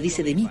regresamos a Se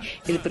Dice de Mí,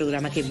 el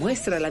programa que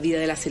muestra la vida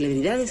de las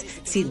celebridades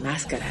sin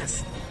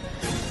máscaras.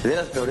 Es de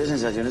las peores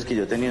sensaciones que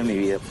yo he tenido en mi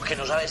vida. Porque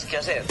no sabes qué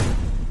hacer.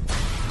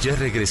 Ya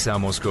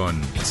regresamos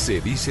con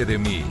Se Dice de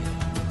Mí.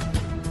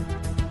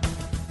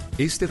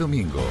 Este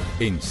domingo,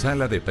 en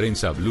Sala de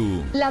Prensa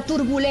Blue. La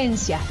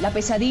turbulencia, la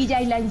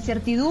pesadilla y la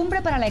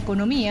incertidumbre para la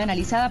economía,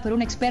 analizada por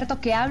un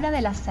experto que habla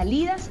de las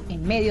salidas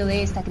en medio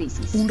de esta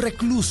crisis. Un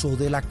recluso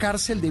de la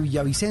cárcel de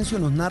Villavicencio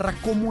nos narra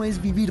cómo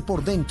es vivir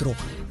por dentro,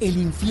 el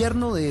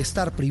infierno de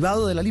estar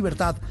privado de la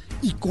libertad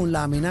y con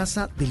la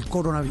amenaza del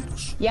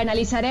coronavirus. Y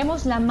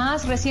analizaremos la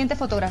más reciente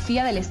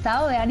fotografía del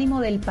estado de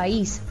ánimo del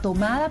país,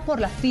 tomada por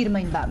la firma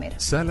Inbamer.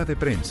 Sala de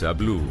Prensa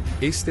Blue,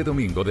 este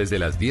domingo desde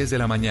las 10 de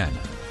la mañana.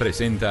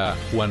 Presenta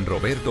Juan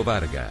Roberto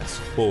Vargas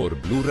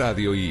por Blue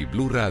Radio y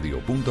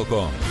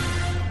bluradio.com.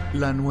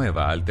 La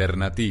nueva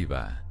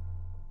alternativa.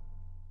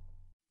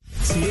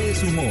 Si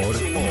es humor.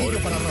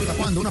 Para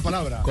Ratacuando, una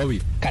palabra.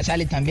 COVID.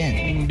 Casale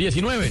también.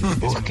 19.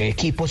 ¿Qué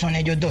equipos son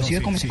ellos dos? ¿Sí?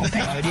 ¿Cómo se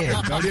compra?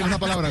 Gabriel, una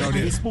palabra,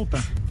 Gabriel.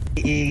 Disputa.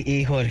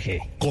 Y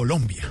Jorge.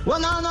 Colombia.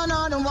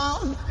 No,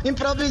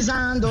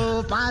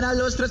 improvisando para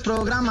los 3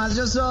 programas.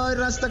 Yo soy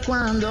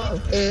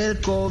Rastacuando. El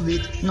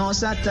COVID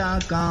nos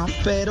ataca,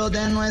 pero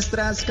de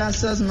nuestras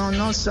casas no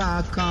nos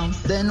sacan,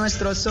 de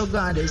nuestros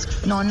hogares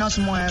no nos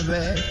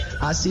mueve.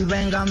 Así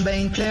vengan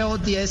 20 o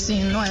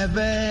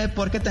 19,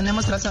 porque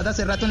tenemos trazada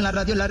hace rato en la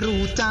radio la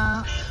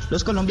ruta.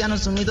 Los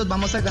colombianos unidos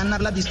vamos a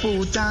ganar la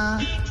disputa,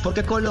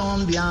 porque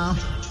Colombia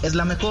es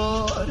la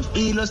mejor.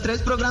 Y los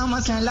 3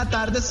 programas en la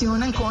tarde se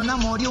unen con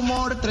amor y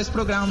humor. 3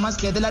 programas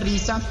que de la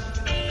risa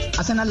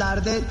hacen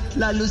alarde.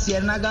 La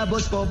Luciérnaga,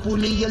 Voz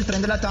Populi y el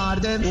Tren de la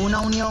Tarde.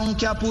 Una unión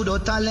que a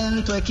puro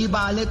talento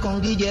equivale,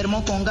 con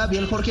Guillermo, con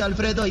Gabriel, Jorge,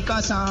 Alfredo y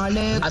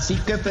Casale. Así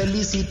que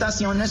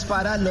felicitaciones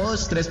para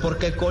los 3,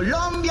 porque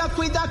Colombia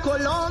cuida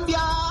Colombia.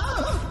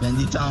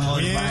 Bendito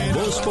amor.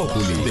 Voz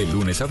Populi, de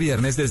lunes a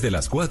viernes desde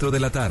las 4 de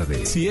la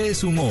tarde. Si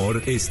es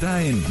humor,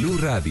 está en Blue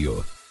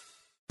Radio.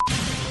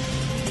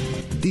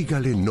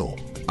 Dígale no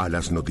a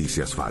las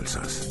noticias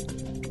falsas.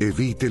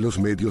 Evite los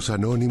medios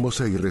anónimos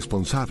e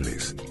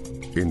irresponsables.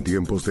 En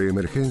tiempos de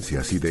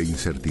emergencias y de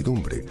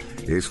incertidumbre,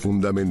 es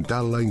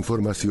fundamental la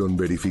información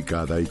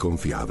verificada y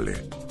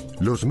confiable.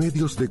 Los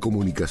medios de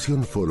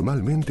comunicación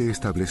formalmente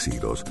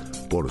establecidos,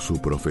 por su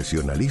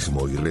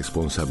profesionalismo y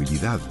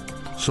responsabilidad,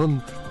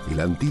 son el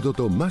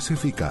antídoto más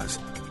eficaz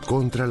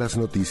contra las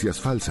noticias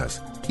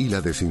falsas y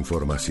la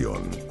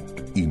desinformación.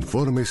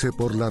 Infórmese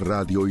por la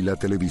radio y la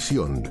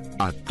televisión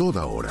a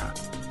toda hora,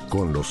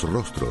 con los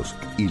rostros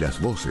y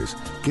las voces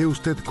que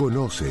usted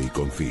conoce y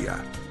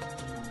confía.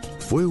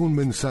 Fue un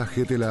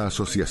mensaje de la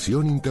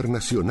Asociación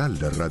Internacional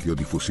de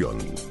Radiodifusión,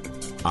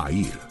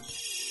 AIR.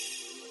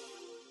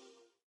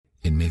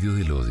 En medio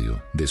del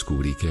odio,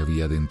 descubrí que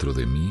había dentro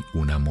de mí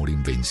un amor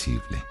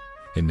invencible.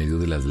 En medio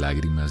de las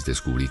lágrimas,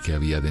 descubrí que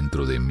había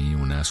dentro de mí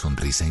una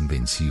sonrisa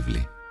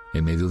invencible.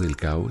 En medio del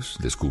caos,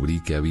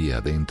 descubrí que había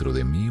dentro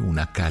de mí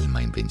una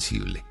calma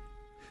invencible.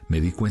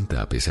 Me di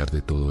cuenta a pesar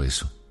de todo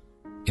eso.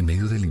 En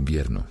medio del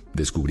invierno,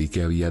 descubrí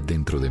que había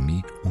dentro de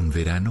mí un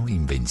verano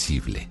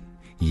invencible.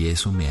 Y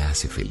eso me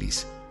hace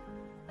feliz.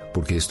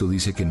 Porque esto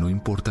dice que no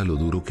importa lo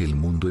duro que el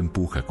mundo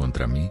empuja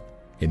contra mí,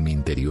 en mi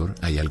interior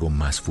hay algo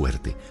más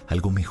fuerte,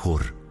 algo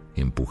mejor,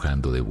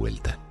 empujando de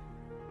vuelta.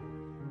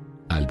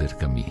 Albert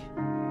Camus.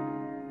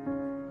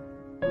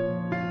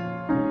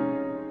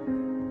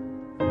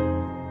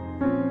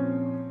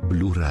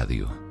 Blue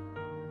Radio,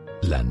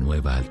 la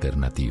nueva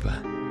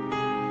alternativa.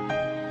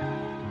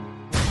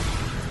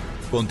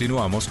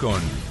 Continuamos con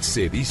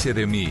Se Dice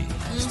de Mí.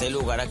 Este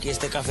lugar aquí,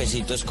 este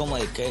cafecito es como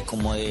de qué,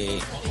 como de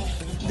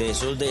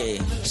esos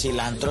de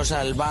cilantro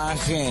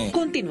salvaje.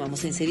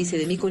 Continuamos en Se Dice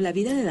de Mí con la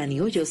vida de Dani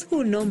Hoyos,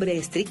 un hombre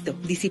estricto,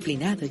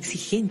 disciplinado,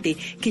 exigente,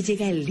 que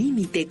llega al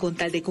límite con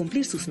tal de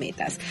cumplir sus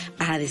metas.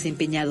 Ha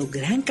desempeñado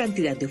gran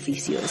cantidad de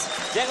oficios.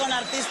 Llega un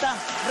artista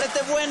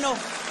rete bueno.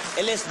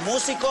 Él es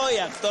músico y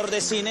actor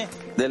de cine.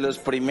 De los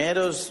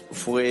primeros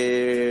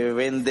fue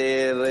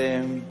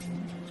vender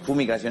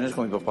fumigaciones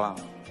con mi papá.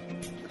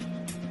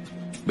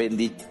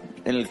 Vendí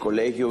en el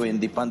colegio,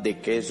 vendí pan de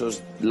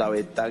quesos,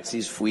 lavé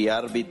taxis, fui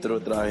árbitro,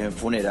 trabajé en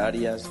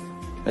funerarias.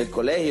 En el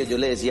colegio yo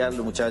le decía a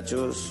los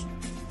muchachos,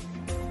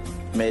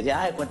 me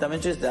decía, ay, cuéntame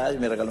chistes, y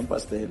me regaló un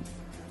pastel.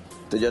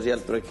 Entonces yo hacía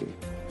el trueque.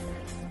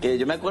 Que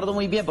yo me acuerdo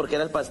muy bien porque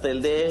era el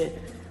pastel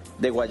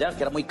de guayaba,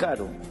 que era muy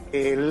caro.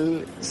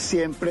 Él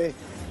siempre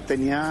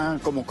tenía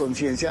como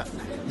conciencia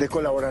de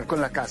colaborar con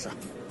la casa,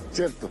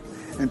 ¿cierto?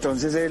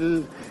 Entonces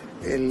él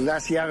Él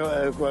hacía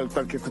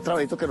cualquier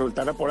trabajito que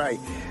resultara por ahí.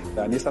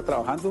 Dani está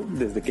trabajando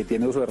desde que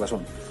tiene uso de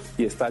razón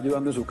y está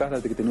ayudando en su casa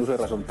desde que tiene uso de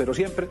razón, pero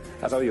siempre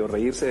ha sabido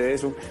reírse de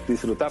eso,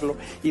 disfrutarlo,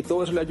 y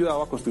todo eso le ha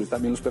ayudado a construir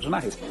también los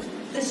personajes.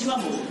 Entonces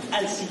vamos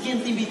al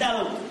siguiente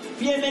invitado.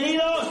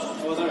 ¡Bienvenidos!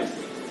 Otra vez.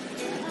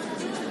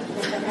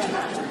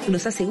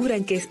 Nos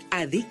aseguran que es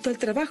adicto al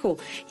trabajo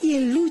y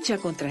él lucha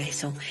contra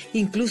eso.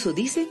 Incluso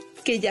dice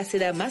que ya se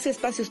da más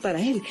espacios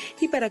para él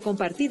y para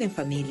compartir en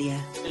familia.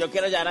 Yo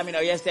quiero llevar a mi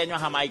novia este año a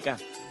Jamaica.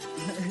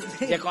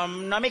 Si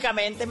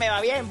económicamente me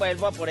va bien,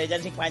 vuelvo por ella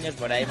en 5 años,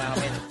 por ahí más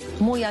o menos.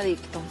 Muy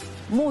adicto,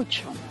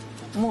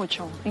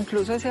 mucho.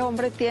 Incluso ese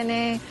hombre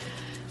tiene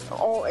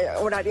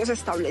horarios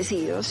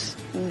establecidos.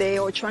 De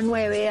 8 a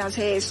 9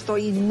 hace esto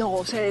y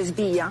no se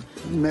desvía.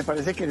 Me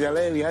parece que ya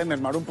le debía de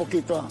mermar un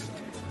poquito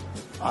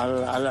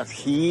a las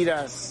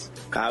giras.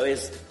 Cada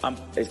vez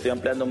estoy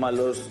ampliando más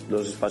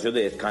los espacios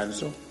de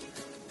descanso.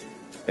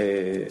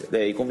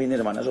 Dedico un fin de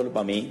semana solo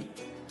para mí.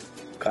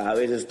 Cada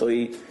vez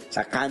estoy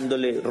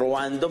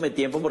robándome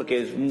tiempo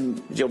porque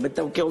yo me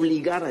tengo que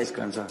obligar a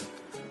descansar.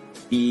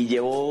 Y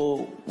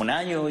llevo 1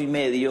 año y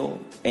medio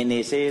en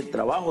ese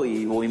trabajo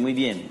y voy muy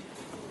bien.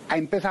 Ha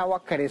empezado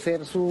a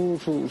crecer su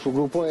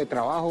grupo de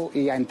trabajo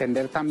y a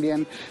entender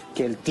también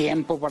que el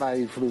tiempo para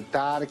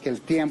disfrutar, que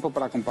el tiempo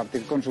para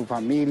compartir con su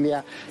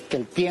familia, que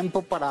el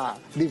tiempo para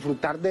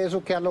disfrutar de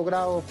eso que ha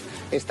logrado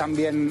es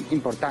también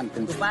importante.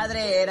 ¿Tu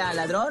padre era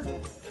ladrón?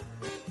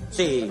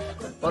 Sí.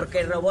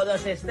 Porque robó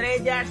 2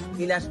 estrellas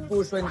y las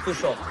puso en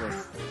tus ojos.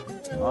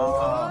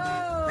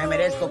 Me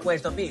merezco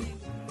puesto, Pi.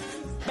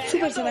 Su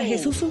personaje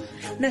Suso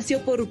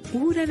nació por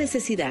pura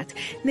necesidad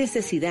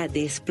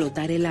de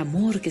explotar el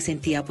amor que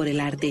sentía por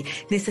el arte,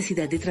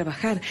 necesidad de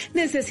trabajar,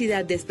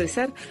 necesidad de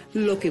expresar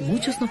lo que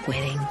muchos no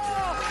pueden.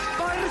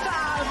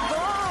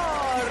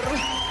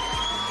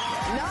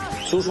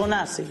 Suso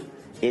nace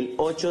el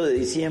 8 de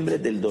diciembre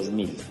del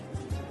 2000.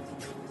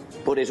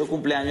 Por eso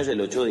cumpleaños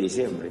el 8 de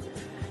diciembre,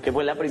 que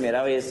fue la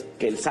primera vez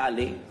que él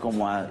sale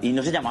y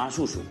no se llamaba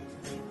Suso.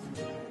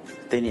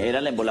 Era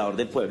el embolador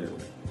del pueblo.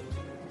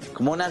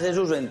 ¿Cómo nace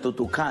Suso? En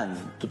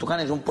Tutucán. Tutucán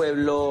es un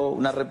pueblo,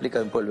 una réplica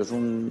de un pueblo, es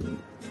un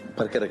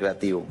parque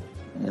recreativo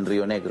en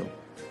Río Negro.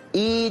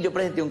 Y yo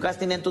presenté un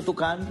casting en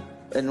Tutucán,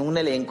 en un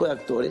elenco de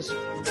actores.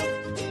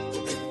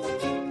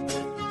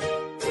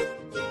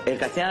 El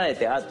casting era de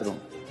teatro.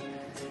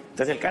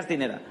 Entonces el casting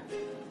era,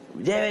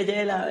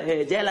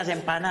 lleve las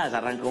empanadas.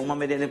 Arrancó un man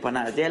vendiendo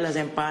empanadas, lleve las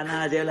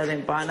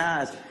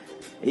empanadas.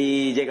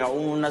 Y llegaba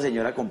una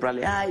señora a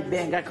comprarle, ay,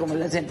 venga a comer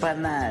las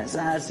empanadas,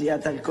 hacía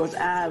tal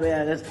cosa,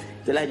 vea. Entonces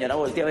la señora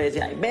volteaba y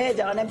decía, ay, ve,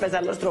 ya van a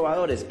empezar los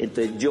trovadores.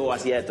 Entonces yo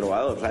hacía de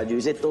trovador, o sea, yo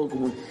hice todo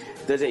como...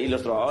 Entonces, y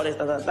los trovadores,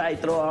 y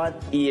trovaban,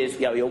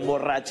 y había un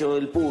borracho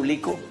del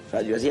público, o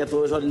sea, yo hacía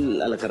todo eso a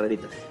la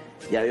carrerita.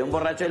 Y había un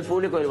borracho del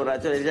público, y el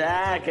borracho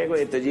decía, qué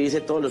güey. Entonces yo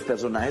hice todos los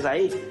personajes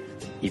ahí,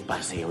 y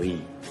pasé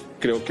hoy.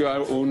 Creo que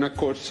una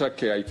cosa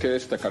que hay que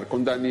destacar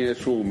con Dani es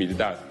su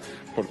humildad,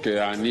 porque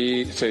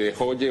Dani se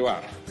dejó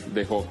llevar,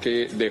 dejó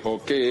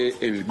que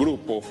el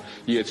grupo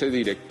y ese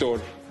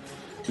director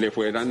le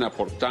fueran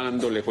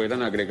aportando, le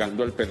fueran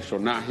agregando al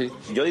personaje.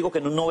 Yo digo que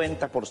en un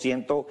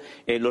 90%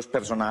 los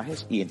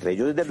personajes, y entre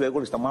ellos desde luego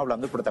le estamos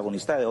hablando del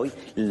protagonista de hoy,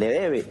 le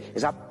debe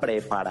esa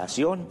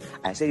preparación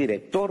a ese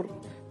director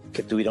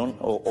que tuvieron,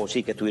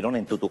 que tuvieron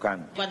en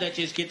Tutucán. Cuando de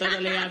chisquito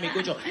yo le dije a mi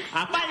cucho,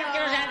 papá, yo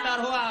quiero ser el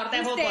mejor jugador de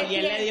fútbol, y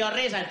él le dio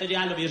risa, entonces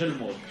ya lo mío es el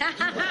humor.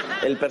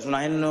 El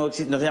personaje no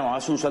se llamaba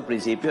Suso al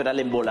principio, era el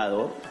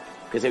embolador,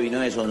 que se vino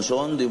de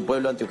Sonsón, de un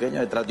pueblo antioqueño,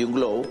 detrás de un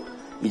globo,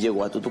 y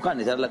llegó a Tutucán.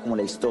 Esa era como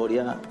la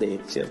historia de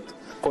él, ¿cierto?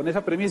 Con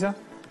esa premisa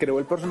creó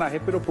el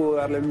personaje, pero pudo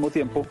darle al mismo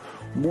tiempo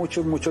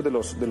muchos de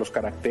los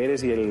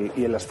caracteres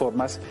y las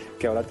formas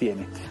que ahora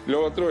tiene.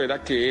 Lo otro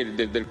era que él,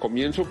 desde el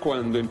comienzo,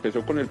 cuando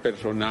empezó con el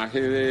personaje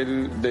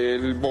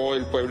del bobo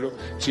del pueblo,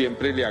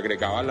 siempre le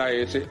agregaba la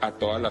S a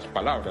todas las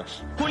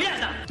palabras.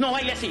 Juliana, no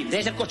baile así,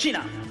 debe ser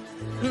cochina.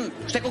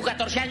 Usted con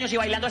 14 años y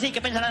bailando así, ¿qué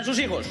pensarán sus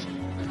hijos?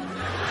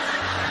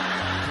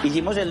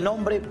 Hicimos el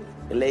nombre,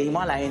 le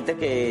dijimos a la gente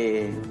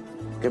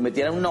que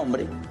metiera un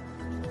nombre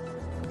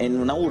en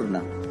una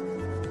urna.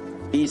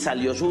 Y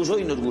salió Suso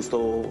y nos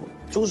gustó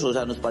Suso, o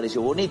sea, nos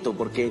pareció bonito,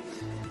 porque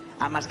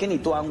además que en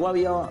Ituango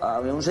había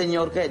un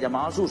señor que se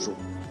llamaba Suso,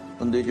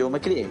 donde yo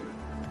me crié,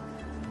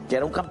 que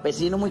era un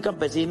campesino, muy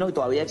campesino, y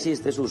todavía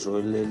existe Suso.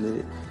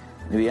 Él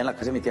vivía en la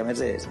casa de mi tía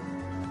Mercedes.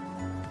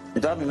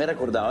 Entonces a mí me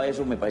recordaba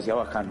eso, me parecía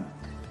bacano.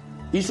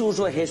 Y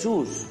Suso es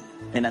Jesús,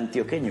 en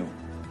antioqueño.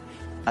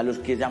 A los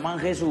que llaman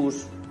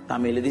Jesús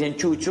también les dicen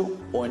Chucho,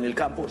 o en el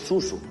campo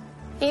Suso.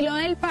 Y lo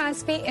del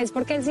Paspi es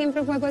porque él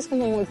siempre fue pues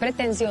como muy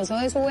pretencioso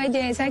de su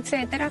belleza,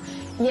 etcétera,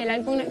 y él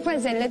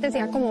él les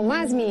decía como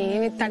más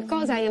mi tal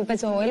cosa, y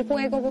empezó el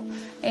juego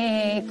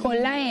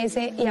con la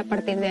S, y a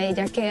partir de ahí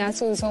ya queda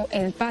Suso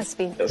el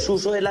Paspi.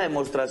 Suso es la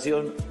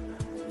demostración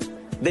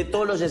de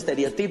todos los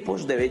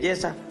estereotipos de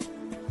belleza,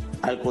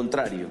 al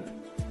contrario,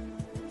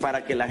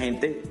 para que la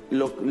gente,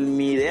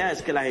 mi idea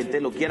es que la gente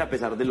lo quiera a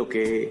pesar de lo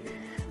que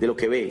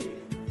ve,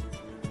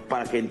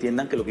 para que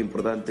entiendan que lo que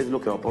importante es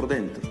lo que va por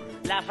dentro.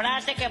 La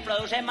frase que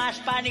produce más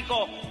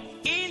pánico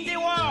in the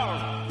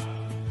world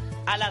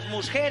a las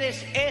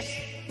mujeres es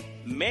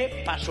me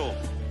pasó.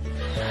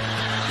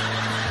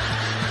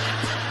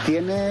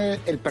 Tiene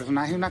el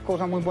personaje una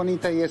cosa muy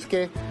bonita y es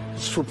que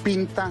su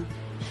pinta,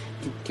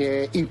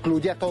 que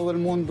incluye a todo el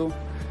mundo,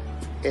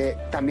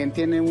 también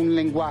tiene un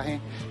lenguaje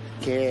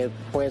que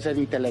puede ser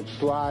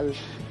intelectual,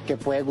 que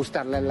puede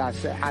gustarle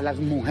a las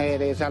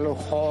mujeres, a los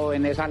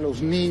jóvenes, a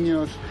los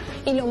niños.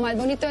 Y lo más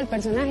bonito del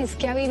personaje es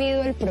que ha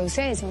vivido el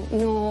proceso,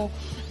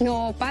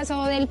 no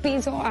pasó del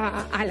piso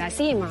a la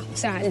cima, o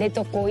sea, le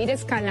tocó ir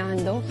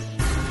escalando.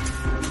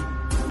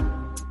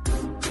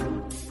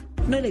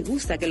 No le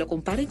gusta que lo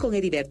comparen con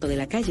Heriberto de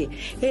la Calle,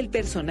 el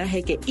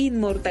personaje que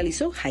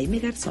inmortalizó Jaime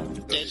Garzón.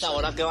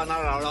 Ahora que va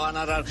a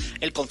narrar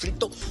el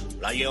conflicto,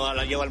 la lleva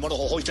el mono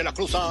Jojo y se la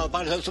cruza,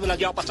 se la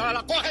lleva a pasar a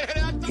la coge.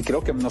 Y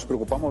creo que nos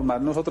preocupamos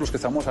más nosotros que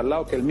estamos al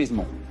lado que él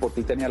mismo,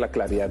 porque él tenía la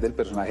claridad del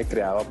personaje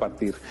creado a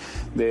partir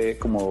de,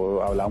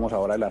 como hablábamos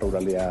ahora, de la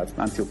ruralidad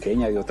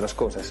antioqueña y otras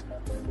cosas.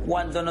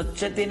 Cuando no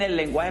se tiene el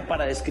lenguaje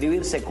para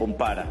describir, se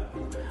compara.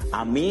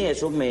 A mí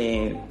eso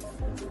me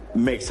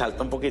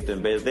exalta un poquito,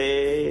 en vez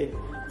de...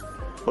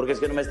 Porque es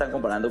que no me están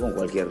comparando con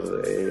cualquier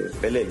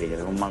pelele,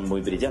 es un man muy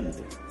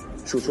brillante.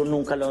 Suso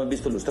nunca lo hemos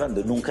visto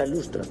ilustrando, nunca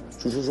ilustra.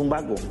 Suso es un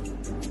vago.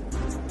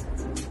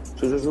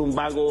 Suso es un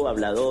vago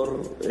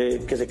hablador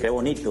que se cree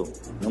bonito.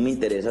 No me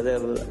interesa hacer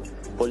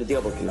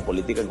política porque la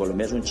política en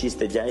Colombia es un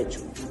chiste ya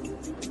hecho.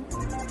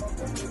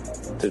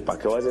 Entonces, ¿para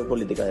qué voy a hacer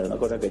política de una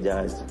cosa que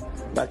ya es?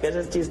 ¿Para qué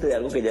hacer chiste de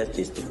algo que ya es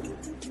chiste?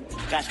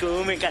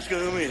 Cascume.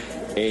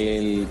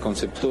 El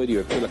concepto de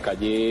Heriberto de la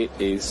Calle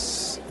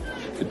es...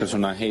 El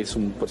personaje es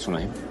un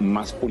personaje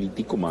más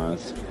político,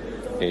 más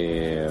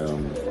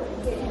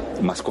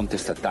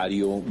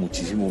contestatario,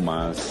 muchísimo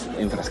más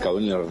enfrascado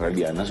en la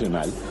realidad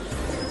nacional.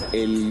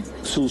 El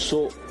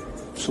Suso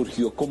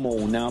surgió como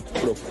una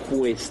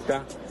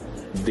propuesta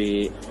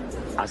de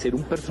hacer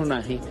un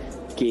personaje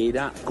que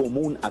era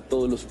común a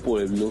todos los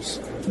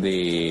pueblos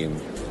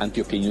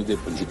antioqueños de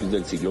principios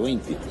del siglo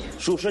XX.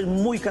 Suso es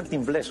muy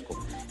cantinflesco,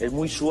 es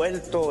muy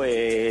suelto,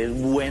 es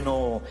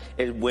bueno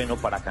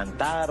para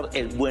cantar,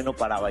 es bueno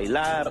para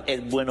bailar,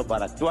 es bueno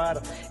para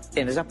actuar.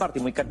 En esa parte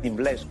muy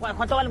cantinflesco.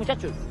 ¿Cuánto vale,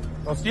 muchachos?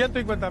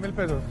 250.000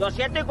 pesos.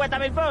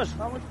 250.000 pesos.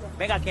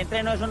 Venga, aquí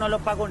entreno, eso no lo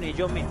pago ni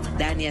yo mismo.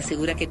 Dani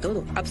asegura que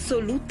todo,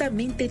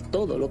 absolutamente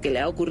todo lo que le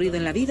ha ocurrido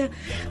en la vida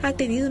ha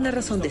tenido una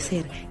razón de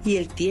ser y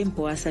el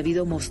tiempo ha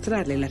sabido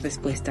mostrarle las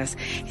respuestas.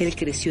 Él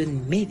creció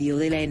en medio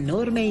de la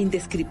enorme e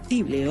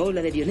indescriptible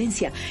ola de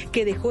violencia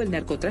que dejó el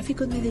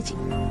narcotráfico en Medellín.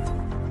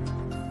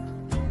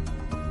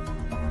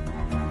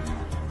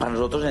 Para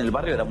nosotros en el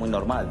barrio era muy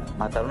normal.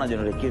 Mataron a yo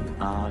no sé quién.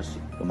 Ah, sí,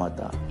 lo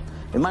mataron.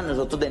 Es más,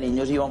 nosotros de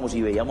niños íbamos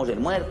y veíamos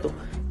el muerto,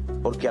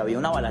 porque había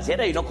una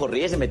balacera y uno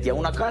corría y se metía a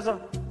una casa.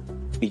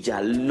 Y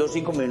ya los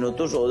 5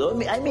 minutos o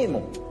 2, ahí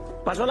mismo,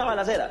 pasó la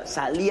balacera.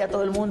 Salía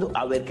todo el mundo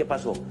a ver qué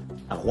pasó.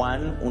 A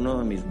Juan, uno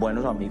de mis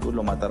buenos amigos,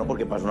 lo mataron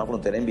porque pasó una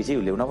frontera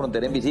invisible. Una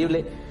frontera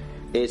invisible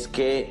es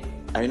que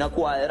hay una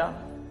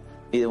cuadra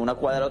y de una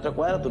cuadra a otra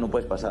cuadra tú no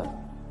puedes pasar.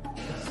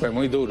 Fue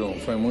muy duro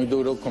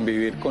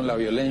convivir con la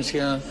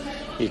violencia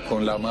y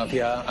con la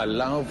mafia al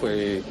lado,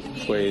 fue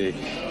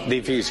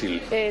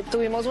difícil.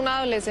 Tuvimos una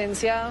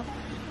adolescencia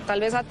tal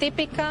vez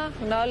atípica,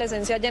 una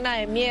adolescencia llena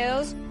de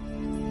miedos.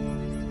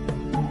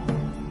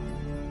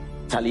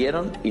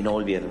 Salieron y no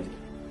volvieron,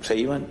 se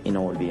iban y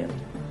no volvían.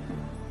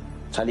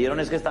 Salieron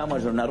es que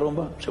estábamos en una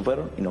rumba, se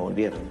fueron y no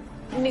volvieron.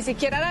 Ni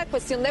siquiera era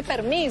cuestión de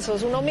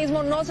permisos, uno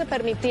mismo no se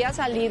permitía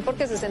salir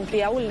porque se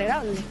sentía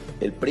vulnerable.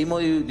 El primo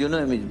de uno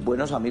de mis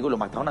buenos amigos lo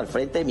mataron al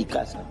frente de mi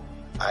casa,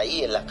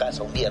 ahí en la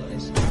casa, un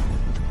viernes.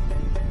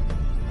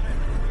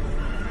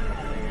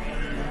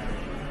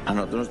 A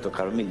nosotros nos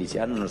tocaron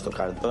milicianos, nos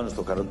tocaron todos, nos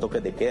tocaron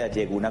toques de queda.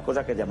 Llegó una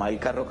cosa que se llamaba el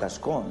carro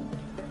cascón.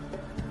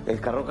 El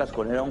carro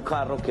cascón era un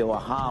carro que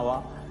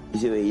bajaba y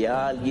se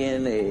veía a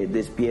alguien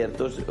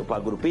despiertos,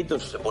 para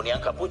grupitos, se ponían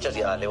capuchas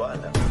y a darle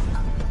bala.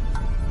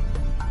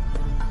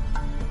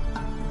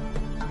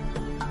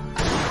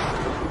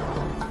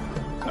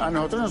 A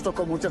nosotros nos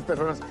tocó muchas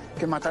personas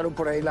que mataron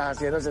por ahí las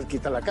haciendas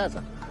cerquita a la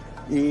casa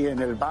y en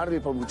el barrio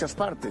y por muchas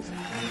partes.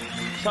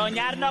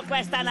 Soñar no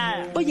cuesta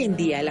nada. Hoy en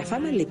día la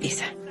fama le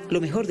pesa. Lo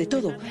mejor de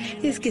todo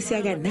es que se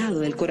ha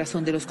ganado el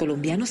corazón de los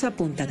colombianos a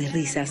punta de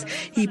risas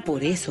y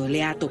por eso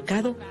le ha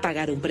tocado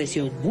pagar un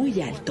precio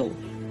muy alto.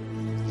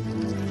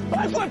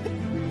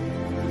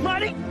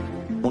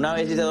 Una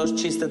vez hice 2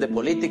 chistes de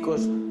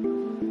políticos.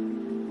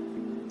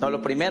 No,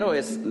 lo primero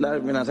es la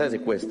amenaza de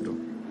secuestro,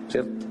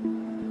 ¿cierto?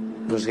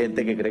 Pues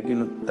gente que cree que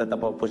uno está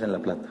tapado pues en la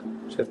plata,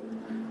 ¿cierto?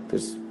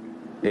 Entonces,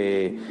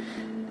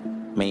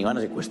 me iban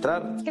a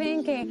secuestrar.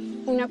 Creen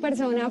que una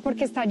persona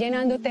porque está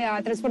llenando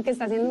teatros, porque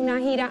está haciendo una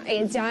gira,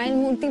 es ya el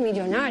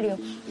multimillonario,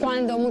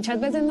 cuando muchas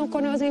veces no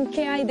conocen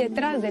qué hay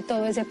detrás de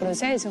todo ese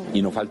proceso.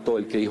 Y no faltó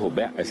el que dijo,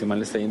 vea, a ese man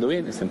le está yendo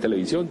bien, está en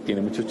televisión,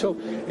 tiene mucho show,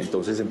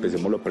 entonces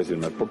empecémoslo a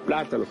presionar por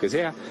plata, lo que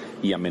sea,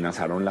 y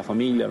amenazaron la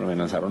familia, lo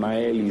amenazaron a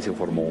él y se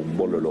formó un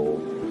bololo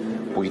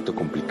un poquito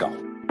complicado.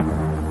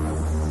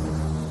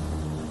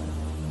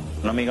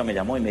 Una amiga me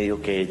llamó y me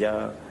dijo que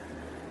ella,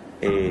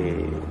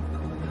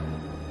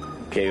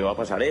 que iba a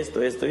pasar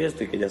esto y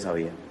que ella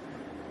sabía.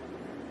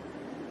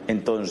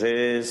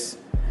 Entonces,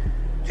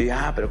 yo dije,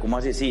 pero ¿cómo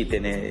así? Sí,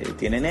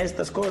 tienen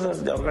estas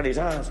cosas ya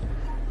organizadas,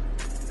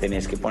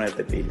 tenés que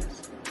ponerte pilas.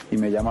 Y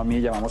me llama a mí,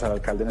 llamamos al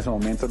alcalde en ese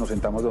momento, nos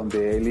sentamos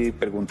donde él y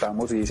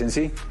preguntamos y dicen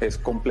sí, es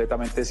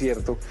completamente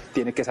cierto,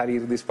 tiene que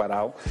salir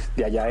disparado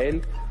de allá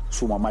él,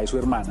 su mamá y su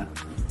hermana,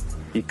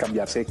 y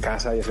cambiarse de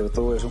casa y hacer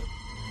todo eso.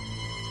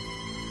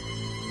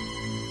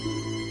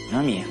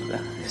 Una mierda,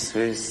 eso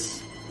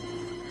es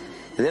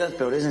de las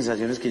peores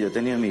sensaciones que yo he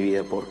tenido en mi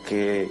vida,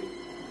 porque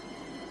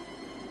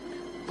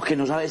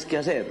no sabes qué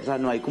hacer, o sea,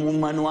 no hay como un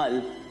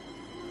manual.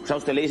 O sea,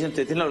 usted le dice,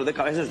 usted tiene dolor de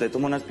cabeza, usted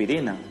toma una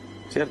aspirina,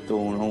 ¿cierto?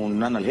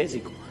 Un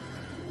analgésico.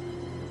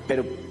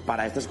 Pero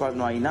para estas cosas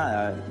no hay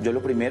nada. Yo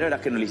lo primero era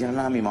que no le hicieran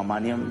nada a mi mamá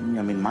ni a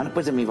mi hermana,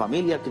 pues de mi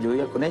familia, que yo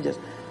vivía con ellas,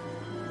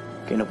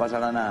 que no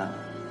pasara nada.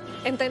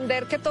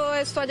 Entender que todo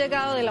esto ha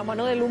llegado de la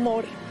mano del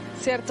humor,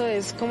 ¿cierto?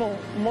 Es como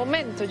un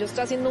momento, yo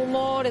estoy haciendo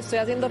humor, estoy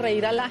haciendo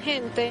reír a la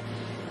gente,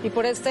 y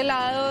por este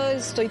lado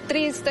estoy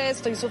triste,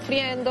 estoy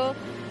sufriendo,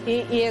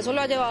 y eso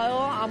lo ha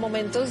llevado a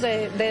momentos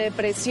de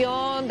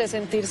depresión, de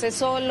sentirse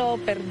solo,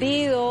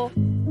 perdido.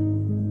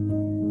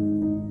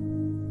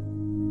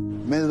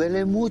 Me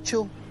duele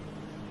mucho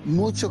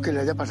que le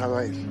haya pasado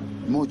a él,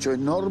 mucho,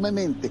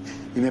 enormemente,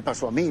 y me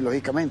pasó a mí,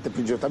 lógicamente,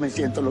 pues yo también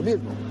siento lo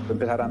mismo.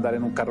 Empezar a andar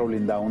en un carro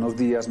blindado unos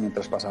días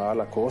mientras pasaba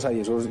la cosa, y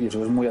eso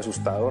es muy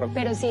asustador.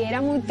 Pero sí era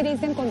muy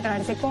triste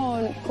encontrarse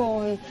con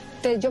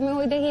entonces yo me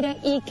voy de gira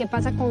y ¿qué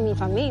pasa con mi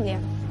familia?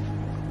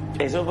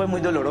 Eso fue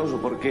muy doloroso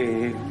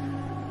porque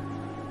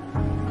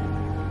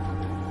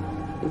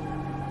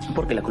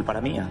la culpa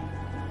era mía.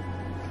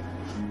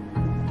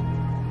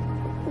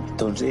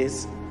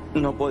 Entonces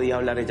no podía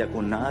hablar ella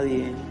con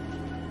nadie,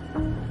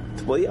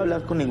 no podía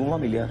hablar con ningún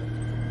familiar,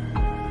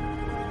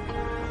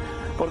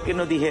 porque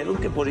nos dijeron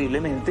que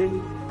posiblemente,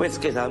 pues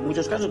que saben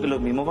muchos casos que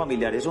los mismos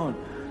familiares son,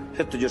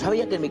 ¿cierto? Yo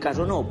sabía que en mi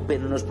caso no,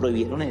 pero nos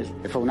prohibieron eso.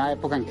 Fue una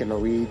época en que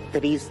lo vi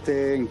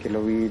triste, en que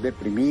lo vi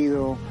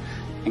deprimido,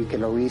 en que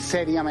lo vi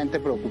seriamente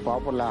preocupado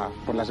por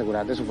la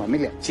seguridad de su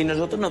familia. Si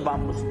nosotros nos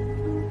vamos,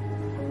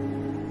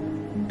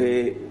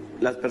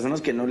 las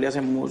personas que no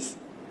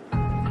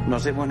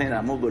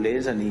generamos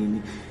violencia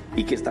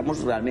y que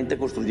estamos realmente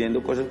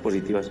construyendo cosas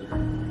positivas,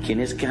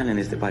 ¿quiénes quedan en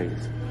este país?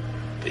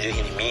 Pues yo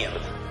dije, ni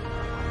mierda,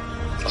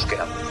 nos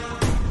quedamos.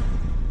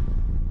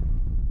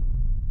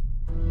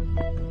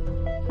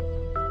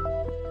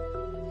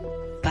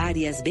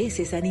 Varias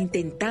veces han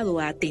intentado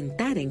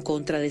atentar en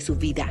contra de su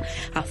vida.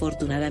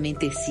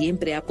 Afortunadamente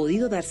siempre ha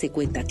podido darse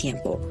cuenta a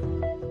tiempo.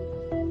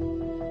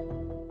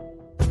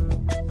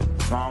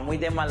 No, muy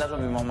de malas,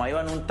 mi mamá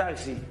iba en un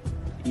taxi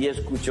y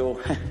escuchó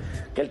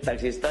que el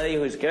taxista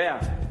dijo, es que vea,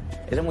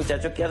 ese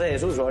muchacho que hace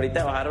desuso,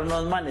 ahorita bajaron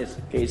unos manes,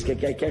 que es que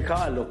hay que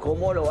acabarlo.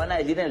 ¿Cómo lo van a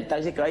decir en el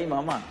taxi que va mi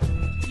mamá?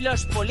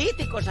 Los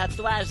políticos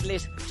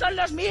actuales son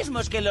los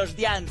mismos que los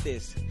de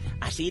antes.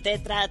 Así te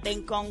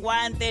traten con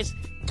guantes,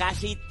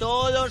 casi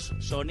todos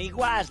son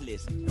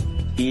iguales.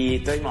 Y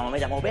entonces mi mamá me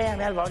llamó, vea,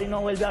 al favor, y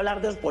no vuelve a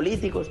hablar de los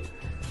políticos.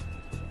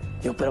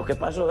 Yo, pero ¿qué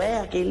pasó?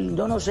 Vea, que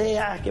yo no sé,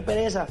 qué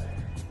pereza.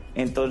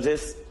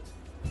 Entonces,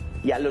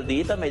 y a los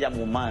días me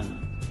llamó un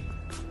man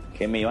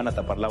que me iban a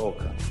tapar la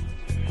boca.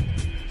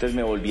 Entonces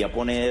me volví a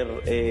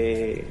poner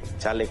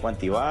chaleco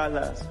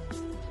antibalas.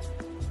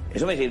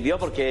 Eso me sirvió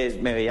porque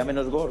me veía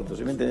menos gordo,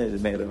 ¿sí me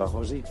entiendes? Me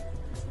rebajó así.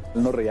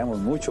 Nos reíamos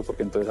mucho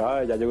porque entonces,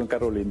 ya llegó en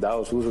carro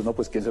blindado, suso, no,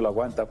 pues ¿quién se lo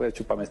aguanta? Pues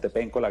chúpame este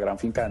penco, la gran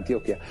finca de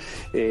Antioquia.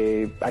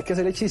 Hay que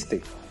hacerle chiste,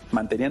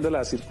 manteniendo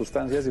las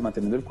circunstancias y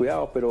manteniendo el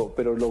cuidado,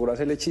 pero logró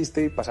hacerle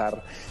chiste y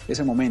pasar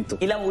ese momento.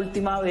 Y la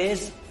última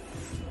vez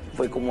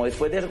fue como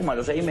después de eso, como a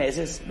los 6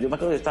 meses, yo me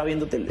acuerdo que estaba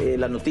viendo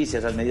las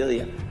noticias al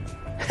mediodía,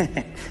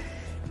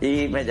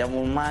 y me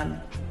llamó un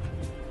man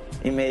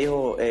y me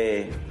dijo,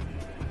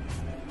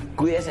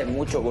 cuídese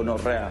mucho,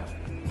 gonorrea.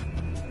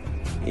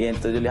 Y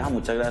entonces yo le dije,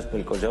 muchas gracias por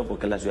el consejo,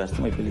 porque la ciudad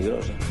está muy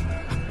peligrosa.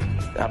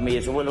 A mí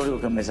eso fue lo único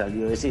que me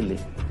salió decirle.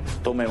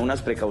 Tomé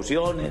unas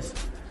precauciones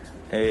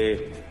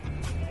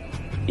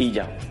y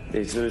ya,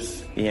 eso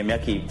es, y heme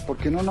aquí.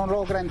 Porque uno no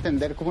logra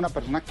entender como una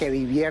persona que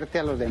divierte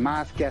a los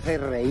demás, que hace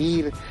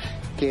reír,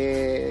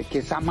 que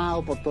es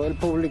amado por todo el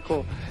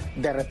público,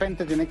 de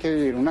repente tiene que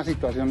vivir una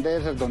situación de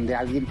esas donde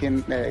alguien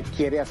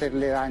quiere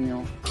hacerle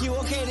daño. ¿Qué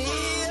hubo, queridos?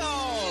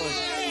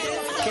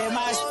 ¿Qué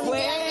más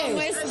pues?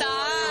 ¿Cómo estás?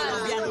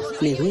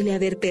 Le duele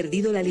haber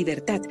perdido la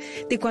libertad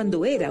de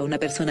cuando era una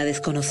persona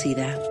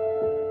desconocida.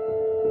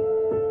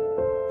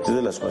 Es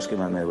de las cosas que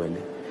más me duele.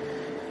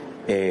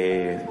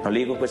 No le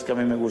digo pues que a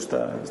mí me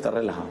gusta estar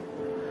relajado.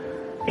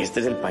 Este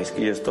es el país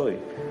que yo estoy,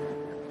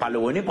 para lo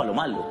bueno y para lo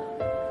malo.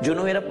 Yo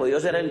no hubiera podido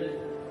ser el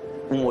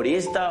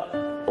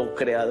humorista o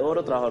creador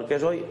o trabajador que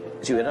soy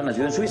si hubiera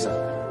nacido en Suiza.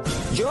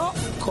 Yo,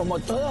 como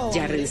todo...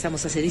 Ya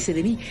regresamos a Se Dice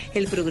de Mí,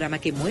 el programa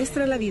que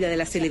muestra la vida de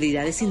las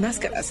celebridades sin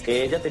máscaras.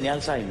 Que ella tenía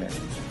Alzheimer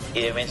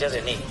y demencia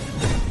senil.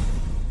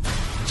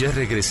 Ya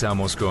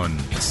regresamos con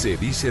Se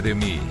Dice de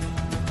Mí.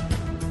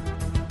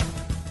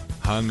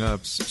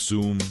 Hangouts,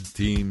 Zoom,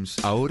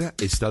 Teams. Ahora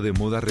está de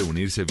moda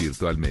reunirse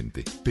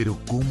virtualmente. Pero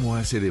 ¿cómo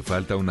hace de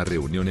falta una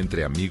reunión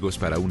entre amigos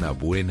para una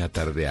buena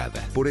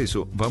tardeada? Por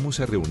eso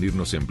vamos a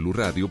reunirnos en Blue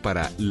Radio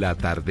para La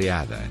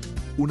Tardeada.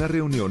 Una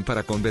reunión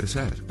para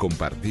conversar,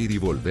 compartir y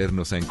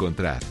volvernos a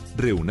encontrar.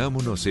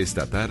 Reunámonos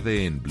esta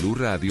tarde en Blue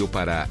Radio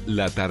para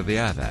La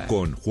Tardeada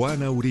con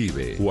Juana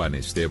Uribe, Juan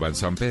Esteban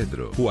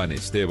Sampedro, Juan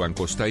Esteban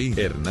Costaín,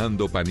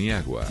 Hernando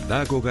Paniagua,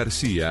 Dago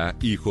García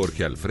y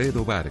Jorge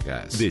Alfredo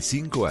Vargas. De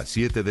 5 a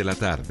 7 de la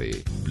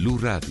tarde, Blue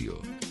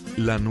Radio,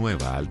 la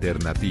nueva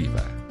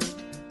alternativa.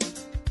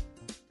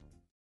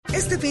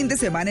 Este fin de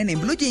semana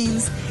en Blue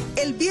Jeans,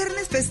 el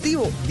viernes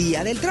festivo,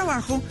 Día del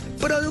Trabajo,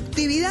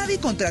 productividad y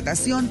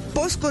contratación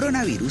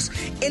post-coronavirus.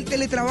 El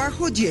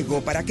teletrabajo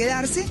llegó para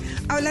quedarse.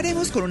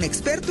 Hablaremos con un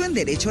experto en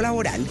derecho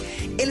laboral.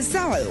 El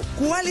sábado,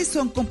 ¿cuáles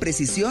son con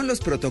precisión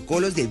los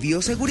protocolos de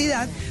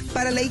bioseguridad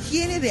para la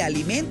higiene de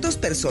alimentos,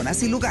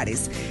 personas y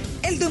lugares?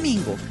 El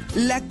domingo,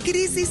 la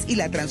crisis y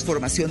la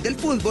transformación del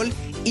fútbol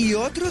y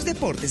otros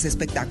deportes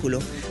espectáculo.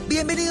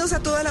 Bienvenidos a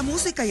toda la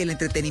música y el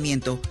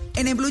entretenimiento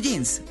en Blue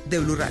Jeans de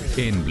Blue Radio.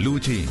 En Blue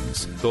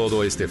Jeans,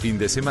 todo este fin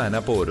de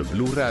semana por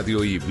Blue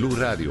Radio y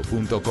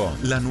BlueRadio.com,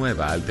 la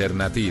nueva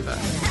alternativa.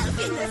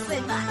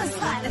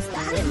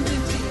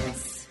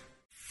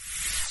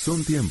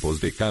 Son tiempos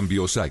de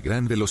cambios a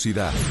gran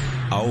velocidad.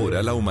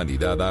 Ahora la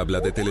humanidad habla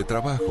de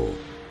teletrabajo,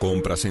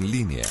 compras en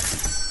línea,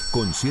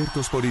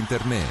 conciertos por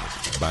internet,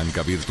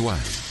 banca virtual,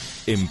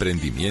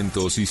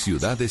 emprendimientos y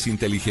ciudades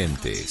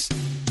inteligentes.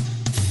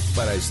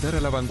 Para estar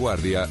a la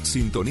vanguardia,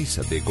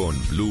 sintonízate con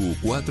Blue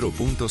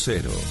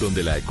 4.0,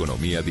 donde la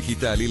economía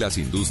digital y las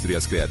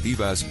industrias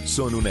creativas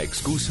son una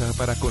excusa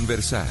para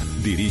conversar.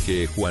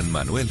 Dirige Juan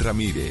Manuel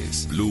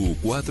Ramírez. Blue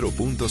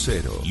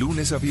 4.0,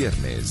 lunes a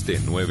viernes de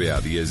 9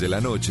 a 10 de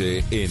la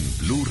noche en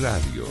Blue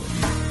Radio.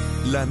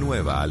 La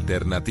nueva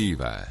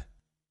alternativa.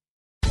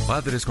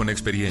 Padres con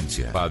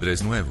experiencia,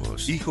 padres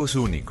nuevos, hijos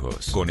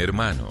únicos, con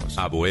hermanos,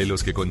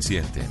 abuelos que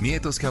consienten,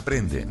 nietos que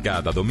aprenden.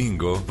 Cada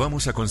domingo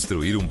vamos a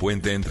construir un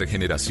puente entre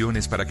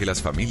generaciones para que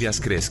las familias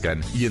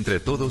crezcan y entre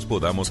todos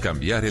podamos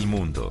cambiar el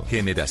mundo.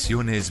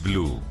 Generaciones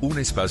Blue, un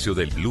espacio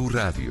del Blue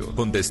Radio,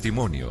 con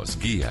testimonios,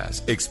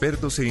 guías,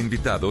 expertos e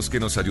invitados que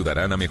nos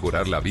ayudarán a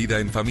mejorar la vida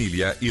en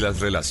familia y las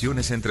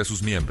relaciones entre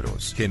sus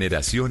miembros.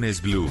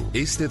 Generaciones Blue,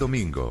 este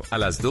domingo a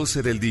las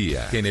 12 del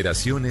día.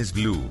 Generaciones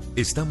Blue,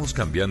 estamos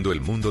cambiando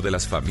el mundo de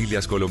las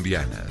familias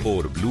colombianas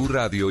por Blue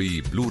Radio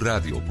y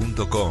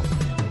BlueRadio.com.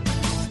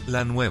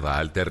 La nueva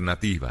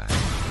alternativa.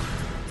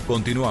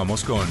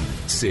 Continuamos con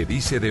Se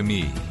dice de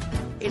mí.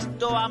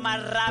 Esto va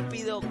más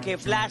rápido que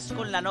Flash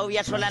con la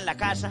novia sola en la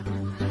casa.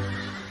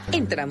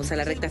 Entramos a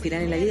la recta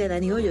final en la vida de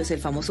Dani Hoyos, el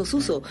famoso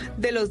Suso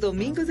de los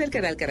domingos del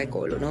canal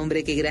Caracol. Un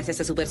hombre que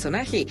gracias a su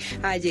personaje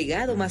ha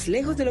llegado más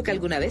lejos de lo que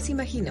alguna vez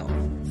imaginó.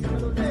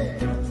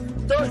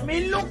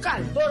 2.000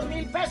 lucas,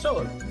 2.000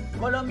 pesos.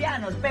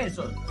 Colombianos,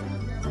 pesos.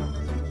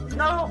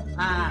 No.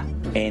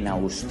 En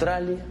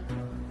Australia,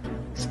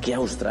 es que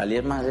Australia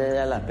es más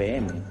allá de la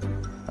PM.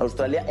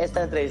 Australia,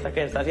 esta entrevista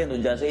que está haciendo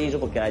ya se hizo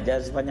porque allá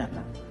es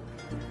mañana.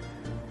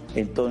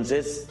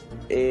 Entonces,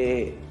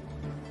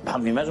 a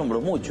mí me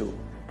asombró mucho.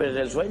 Pero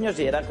el sueño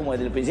sí era como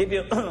desde el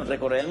principio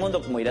recorrer el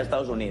mundo como ir a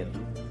Estados Unidos.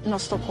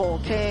 Nos tocó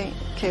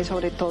que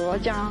sobre todo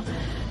allá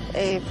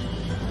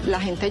la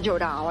gente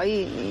lloraba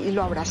y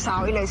lo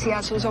abrazaba y le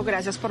decía: Suso,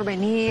 gracias por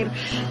venir.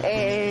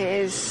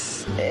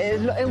 Es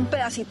un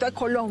pedacito de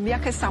Colombia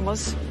que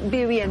estamos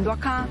viviendo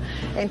acá.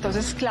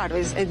 Entonces, claro,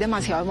 es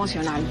demasiado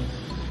emocional.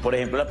 Por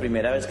ejemplo, la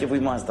primera vez que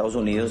fuimos a Estados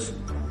Unidos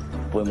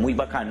fue muy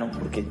bacano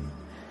porque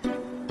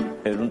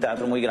era un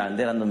teatro muy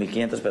grande, eran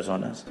 2.500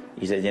 personas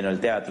y se llenó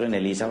el teatro en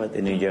Elizabeth,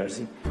 en New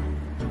Jersey,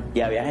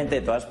 y había gente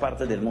de todas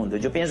partes del mundo.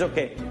 Yo pienso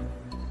que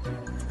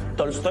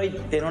Tolstoy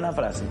tiene una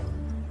frase: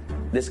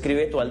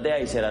 describe tu aldea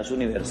y serás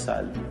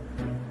universal.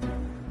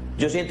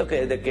 Yo siento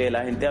que desde que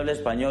la gente habla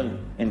español,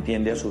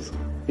 entiende a Suso.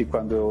 Y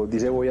cuando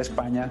dice voy a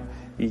España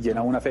y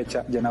llena una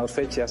fecha, llena 2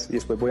 fechas, y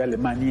después voy a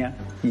Alemania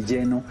y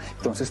lleno,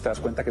 entonces te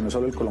das cuenta que no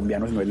solo el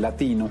colombiano, sino el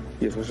latino,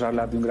 y eso es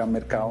hablar de un gran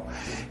mercado.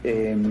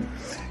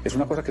 Es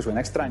una cosa que suena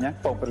extraña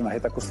para un personaje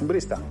tan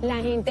costumbrista. La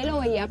gente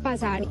lo veía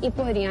pasar y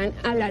podrían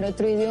hablar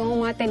otro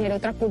idioma, tener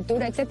otra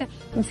cultura, etc.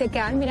 Y se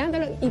quedaban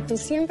mirándolo y tú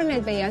siempre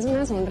les veías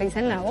una sonrisa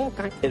en la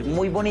boca. Es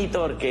muy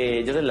bonito porque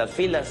ellos en las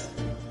filas,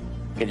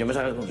 que yo me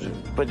salgo,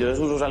 pues yo de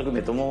Suso salgo y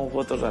me tomo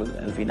fotos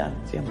al final,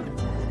 siempre.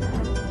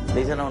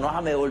 Le dicen: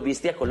 no, me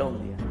devolviste a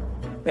Colombia.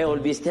 Me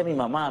devolviste a mi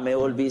mamá, me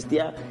devolviste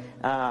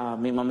a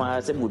mi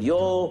mamá se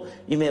murió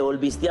y me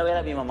devolviste a ver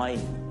a mi mamá ahí.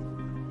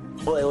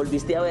 O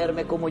devolviste a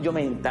verme cómo yo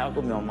me sentaba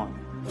con mi mamá.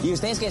 ¿Y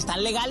ustedes que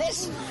están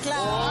legales?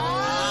 ¡Claro!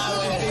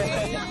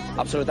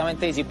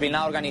 Absolutamente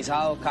disciplinado,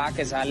 organizado. Cada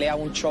que sale a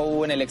un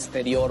show en el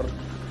exterior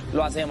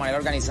lo hace de manera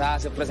organizada,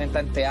 se presenta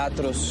en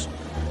teatros.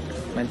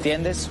 ¿Me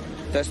entiendes?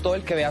 Entonces todo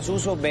el que ve a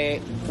Suso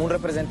ve un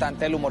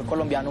representante del humor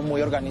colombiano muy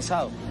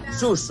organizado.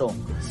 Suso,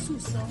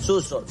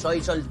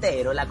 soy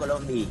soltero, la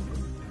Colombia.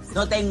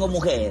 No tengo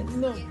mujer.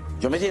 No.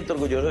 Yo me siento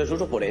orgulloso de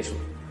Suso por eso.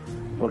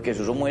 Porque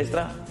Suso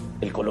muestra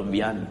el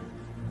colombiano.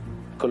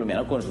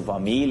 colombiano con su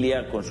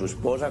familia, con su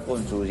esposa,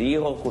 con sus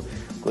hijos,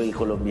 con el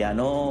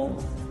colombiano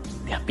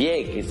de a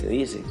pie, que se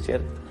dice,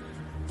 ¿cierto?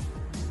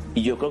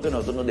 Y yo creo que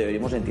nosotros nos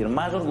deberíamos sentir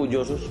más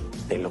orgullosos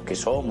de lo que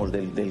somos,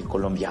 del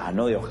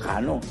colombiano, de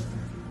Ojano.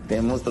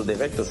 Tenemos nuestros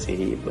defectos,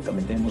 sí, pero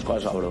también tenemos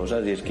cosas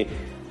sabrosas, y es que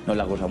nos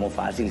la gozamos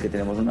fácil, que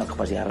tenemos una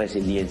capacidad de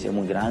resiliencia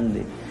muy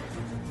grande,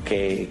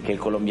 que el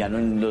colombiano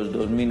en los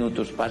 2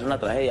 minutos pasa una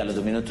tragedia, a los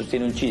 2 minutos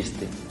tiene un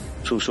chiste.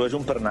 Suso es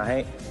un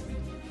personaje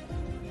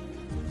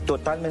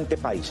totalmente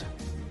paisa,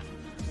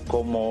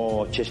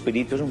 como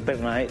Chespirito es un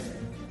personaje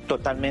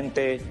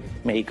totalmente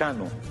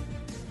mexicano,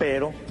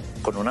 pero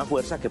con una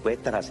fuerza que puede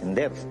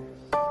trascender.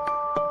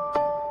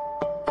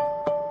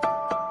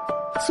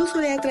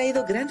 Suso le ha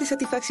traído grandes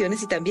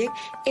satisfacciones y también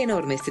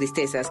enormes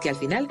tristezas que al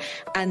final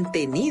han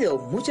tenido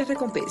muchas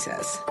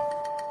recompensas.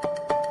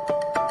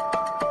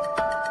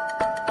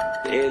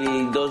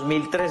 El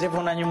 2013 fue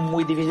un año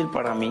muy difícil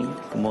para mí,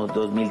 como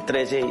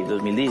 2013 y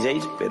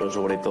 2016, pero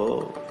sobre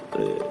todo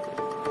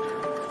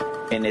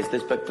en este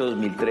aspecto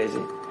 2013,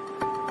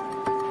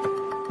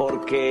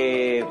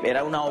 porque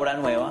era una obra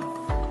nueva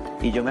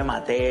y yo me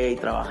maté y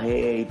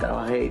trabajé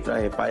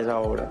para esa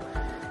obra.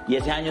 Y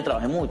ese año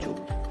trabajé mucho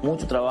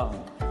trabajo.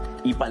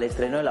 Y para el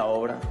estreno de la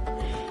obra,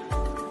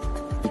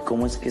 ¿y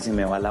cómo es que se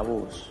me va la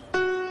voz?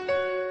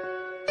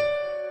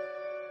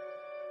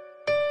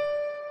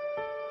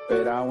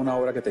 Era una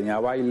obra que tenía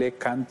baile,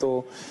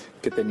 canto,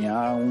 que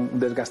tenía un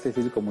desgaste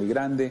físico muy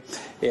grande.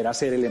 Era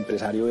ser el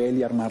empresario él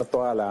y armar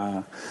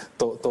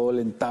todo el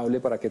entable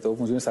para que todo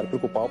funcione, estar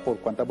preocupado por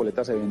cuántas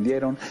boletas se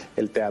vendieron,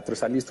 el teatro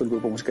está listo, el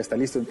grupo de música está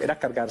listo. Era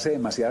cargarse de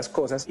demasiadas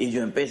cosas. Y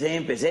yo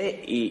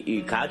empecé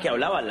y cada que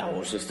hablaba la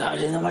voz estaba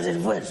haciendo más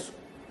esfuerzo.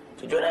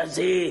 Yo era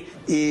así.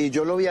 Y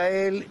yo lo vi a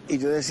él y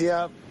yo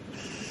decía,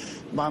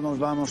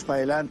 vamos para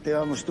adelante,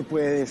 vamos, tú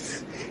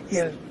puedes. Y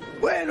él,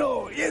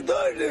 bueno, y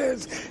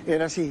entonces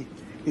era así.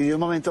 Y de un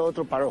momento a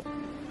otro paró.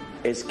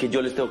 Es que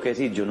yo les tengo que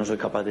decir, yo no soy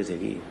capaz de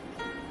seguir.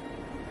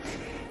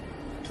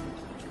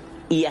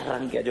 Y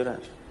arranqué a llorar.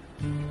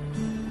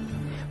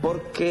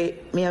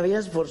 Porque me había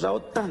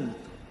esforzado tanto.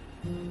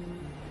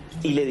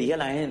 Y le dije a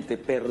la gente,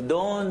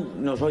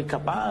 perdón, no soy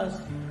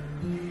capaz.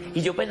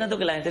 Y yo pensando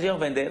que la gente se iba a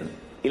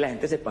ofender. Y la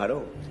gente se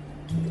paró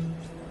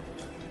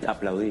a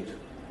aplaudir.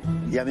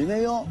 Y a mí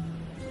me dio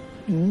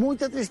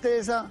mucha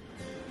tristeza,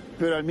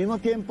 pero al mismo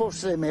tiempo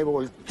se me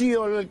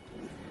volteó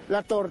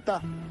la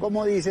torta,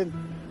 como dicen,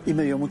 y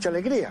me dio mucha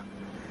alegría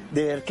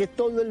de ver que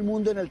todo el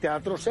mundo en el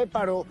teatro se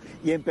paró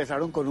y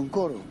empezaron con un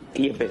coro.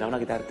 Y empezaron a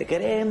gritar, te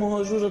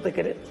queremos, Suso, te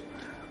queremos.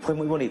 Fue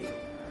muy bonito.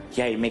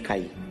 Y ahí me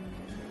caí.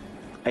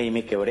 Ahí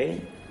me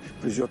quebré.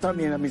 Pues yo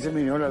también, a mí se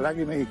me vino la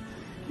lágrima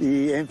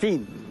y en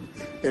fin,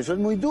 eso es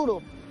muy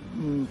duro.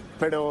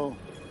 Pero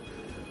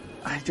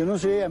yo no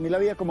sé, a mí la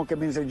vida como que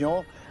me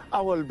enseñó a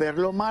volver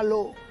lo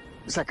malo,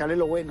 sacarle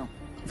lo bueno.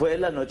 Fue de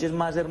las noches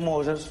más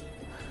hermosas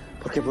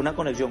porque fue una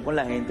conexión con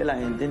la gente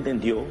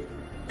entendió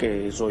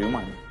que soy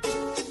humano.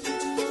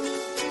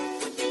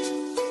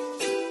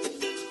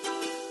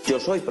 Yo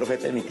soy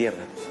profeta de mi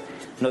tierra,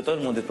 no todo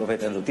el mundo es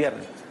profeta en su tierra,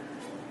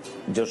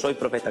 yo soy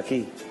profeta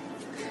aquí.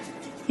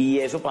 Y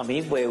eso para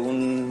mí fue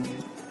un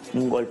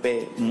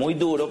golpe muy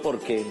duro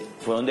porque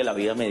fue donde la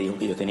vida me dijo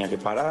que yo tenía que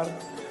parar,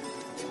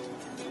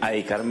 a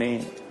dedicarme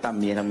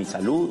también a mi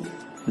salud,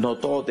 no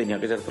todo tenía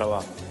que ser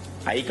trabajo.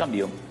 Ahí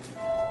cambió.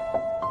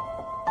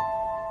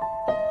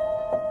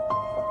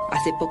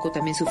 Hace poco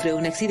también sufrió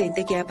un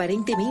accidente que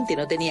aparentemente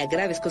no tenía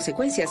graves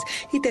consecuencias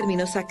y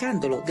terminó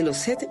sacándolo de los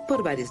sets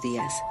por varios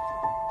días.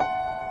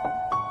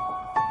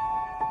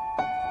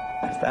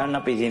 Estaba en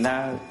una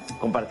piscina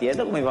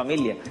compartiendo con mi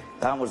familia,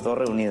 estábamos todos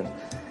reunidos.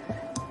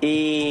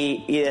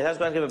 Y de esas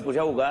cosas que me puse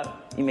a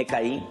jugar y me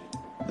caí.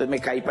 Entonces me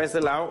caí para este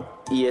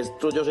lado y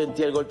esto yo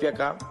sentí el golpe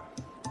acá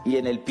y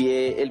en el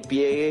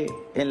pie,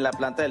 en la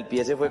planta del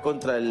pie se fue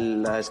contra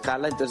la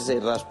escala, entonces se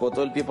raspó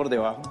todo el pie por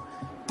debajo.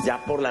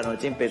 Ya por la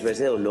noche empezó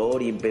ese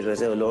dolor,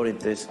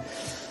 entonces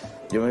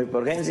yo me fui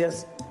por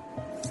urgencias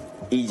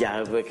y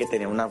ya fue que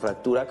tenía una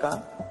fractura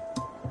acá,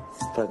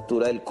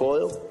 fractura del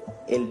codo.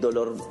 El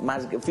dolor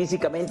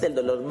físicamente el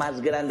dolor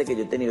más grande que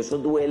yo he tenido, eso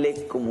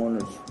duele como,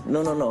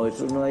 no,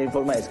 eso no hay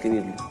forma de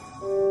describirlo.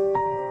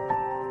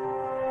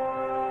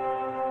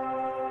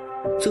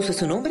 Suso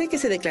es un hombre que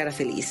se declara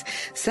feliz.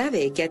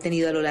 Sabe que ha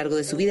tenido a lo largo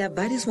de su vida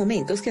varios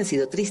momentos que han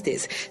sido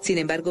tristes. Sin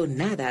embargo,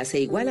 nada se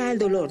iguala al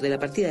dolor de la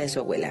partida de su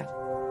abuela.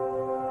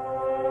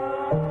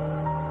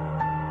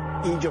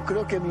 Y yo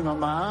creo que mi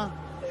mamá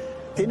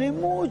tiene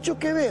mucho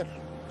que ver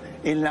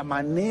en la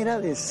manera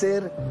de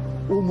ser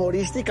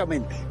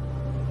humorísticamente.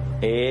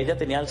 Ella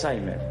tenía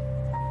Alzheimer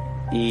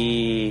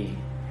y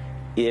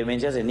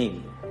demencia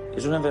senil.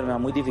 Es una enfermedad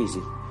muy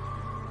difícil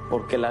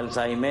porque el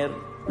Alzheimer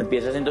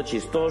empieza siendo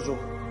chistoso,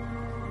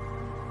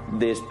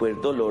 después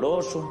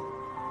doloroso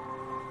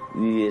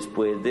y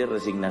después de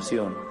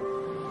resignación.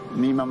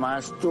 Mi mamá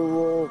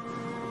estuvo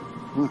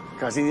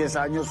casi 10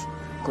 años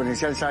con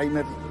ese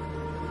Alzheimer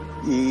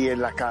y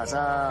en la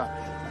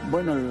casa,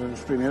 bueno, en los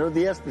primeros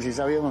días pues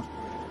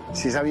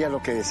sí sabía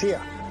lo que decía.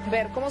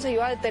 ver cómo se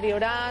iba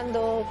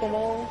deteriorando,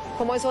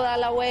 cómo eso da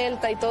la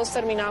vuelta y todos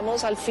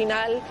terminamos al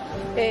final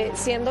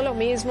siendo lo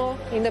mismo,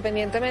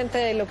 independientemente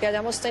de lo que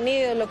hayamos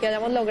tenido, de lo que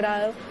hayamos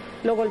logrado,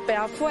 lo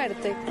golpea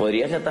fuerte.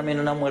 Podría ser también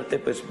una muerte,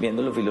 pues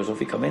viéndolo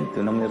filosóficamente,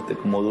 una muerte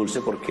como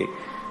dulce porque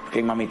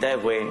mi mamita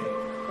fue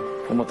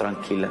como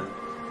tranquila,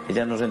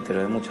 ella no se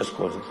enteró de muchas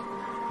cosas.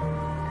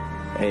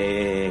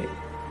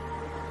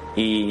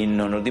 Y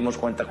no nos dimos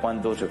cuenta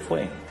cuando se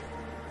fue.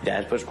 Ya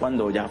después,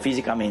 cuando ya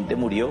físicamente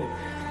murió,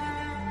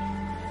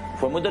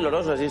 fue muy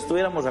doloroso. Así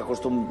estuviéramos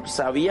acostumbrados,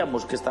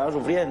 sabíamos que estaba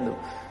sufriendo.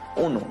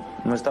 Uno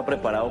no está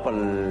preparado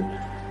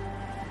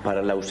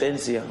para la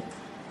ausencia,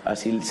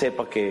 así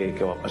sepa que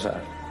va a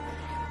pasar.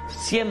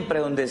 Siempre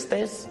donde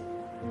estés,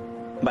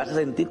 vas a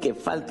sentir que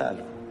falta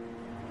algo.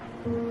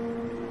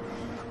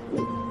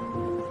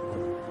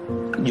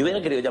 Yo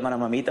hubiera querido llamar a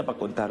mamita para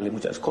contarle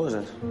muchas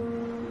cosas.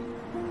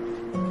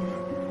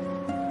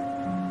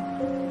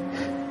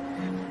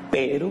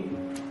 Pero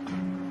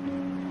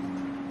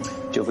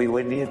yo fui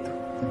buen nieto.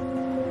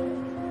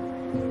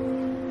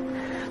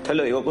 Te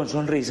lo digo con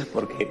sonrisa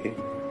porque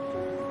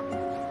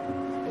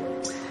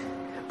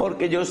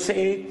yo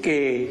sé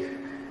que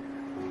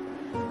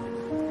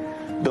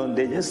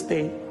donde ella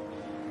esté,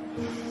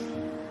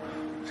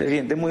 se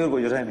siente muy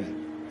orgullosa de mí.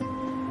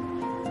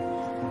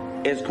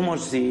 Es como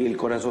si el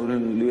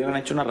corazón le hubieran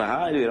hecho una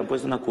rajada y le hubieran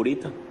puesto una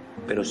curita,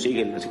 pero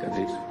sigue la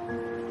cicatriz.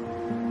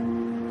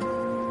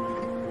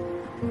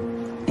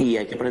 Y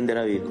hay que aprender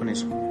a vivir con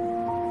eso.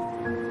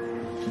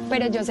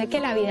 Pero yo sé que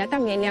la vida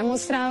también le ha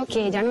mostrado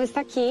que ella no está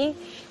aquí,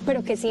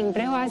 pero que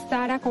siempre va a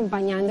estar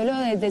acompañándolo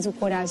desde su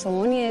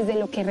corazón y desde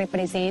lo que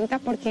representa,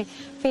 porque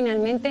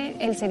finalmente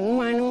el ser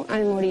humano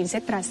al morir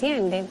se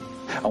trasciende.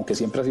 Aunque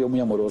siempre ha sido muy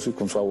amoroso y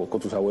con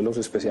sus abuelos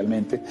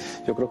especialmente,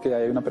 yo creo que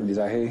hay un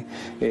aprendizaje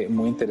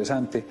muy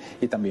interesante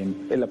y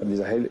también el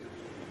aprendizaje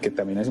que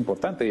también es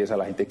importante y es a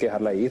la gente hay que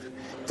dejarla ir.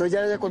 Entonces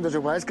ya ella cuando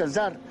se fue a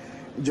descansar,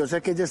 yo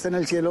sé que ella está en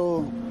el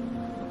cielo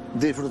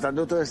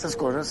disfrutando de todas estas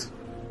cosas.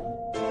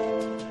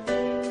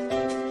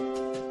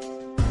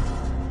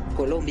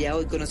 Colombia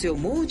hoy conoció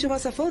mucho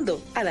más a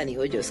fondo a Dani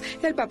Hoyos,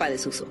 el papá de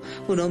Suso,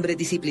 un hombre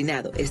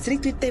disciplinado,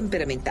 estricto y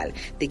temperamental,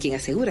 de quien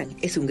aseguran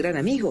es un gran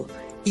amigo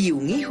y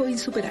un hijo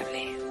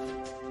insuperable.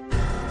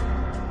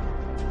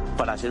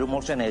 Para hacer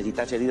humor se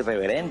necesita ser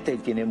irreverente,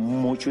 tiene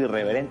mucho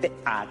irreverente,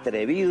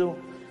 atrevido,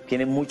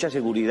 tiene mucha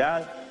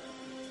seguridad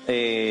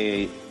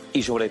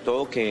y sobre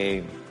todo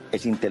que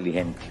es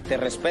inteligente. Te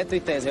respeto y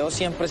te deseo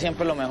siempre,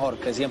 siempre lo mejor,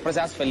 que siempre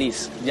seas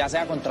feliz, ya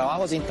sea con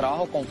trabajo, sin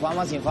trabajo, con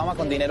fama, sin fama,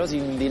 con dinero,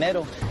 sin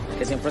dinero,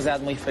 que siempre seas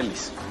muy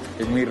feliz.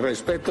 Es mi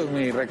respeto, es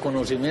mi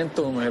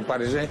reconocimiento, me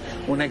parece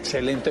una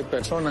excelente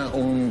persona,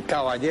 un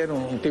caballero,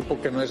 un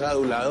tipo que no es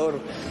adulador,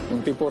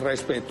 un tipo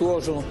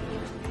respetuoso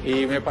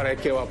y me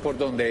parece que va por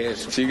donde es.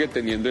 Sigue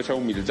teniendo esa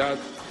humildad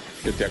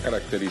que te ha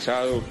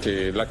caracterizado,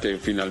 que es la que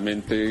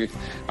finalmente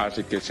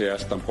hace que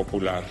seas tan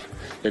popular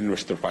en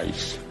nuestro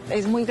país.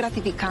 Es muy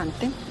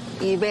gratificante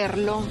y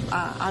verlo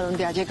a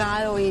donde ha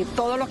llegado y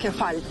todo lo que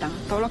falta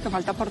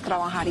por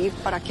trabajar y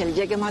para que él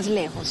llegue más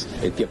lejos.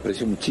 Te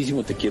aprecio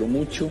muchísimo, te quiero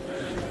mucho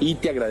y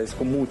te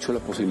agradezco mucho la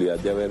posibilidad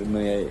de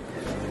haberme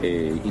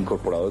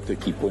incorporado a tu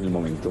equipo en el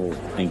momento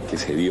en que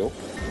se dio.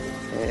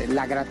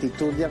 La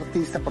gratitud de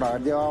artista por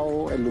haber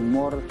llevado el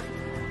humor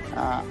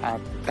a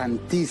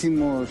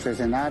tantísimos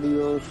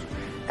escenarios,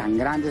 tan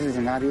grandes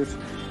escenarios,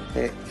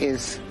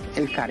 es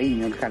el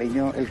cariño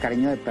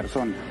de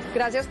persona.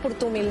 Gracias por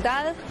tu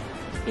humildad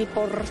y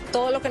por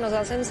todo lo que nos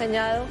has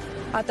enseñado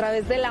a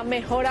través de la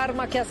mejor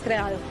arma que has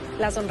creado,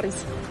 la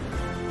sonrisa.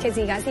 Que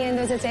siga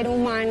siendo ese ser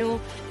humano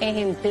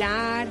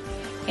ejemplar,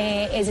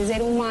 ese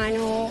ser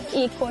humano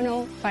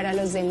ícono para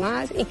los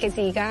demás y que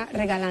siga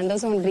regalando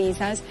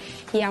sonrisas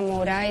y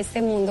amor a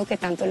este mundo que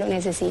tanto lo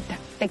necesita.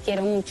 Te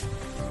quiero mucho.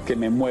 Que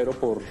me muero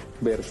por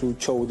ver su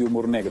show de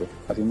humor negro,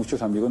 así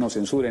muchos amigos nos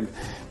censuren,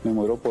 me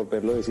muero por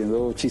verlo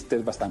diciendo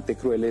chistes bastante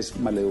crueles,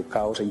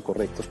 maleducados e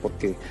incorrectos,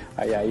 porque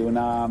ahí hay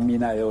una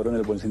mina de oro en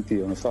el buen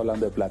sentido, no estoy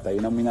hablando de plata, hay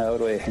una mina de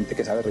oro de gente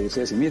que sabe reírse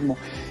de sí mismo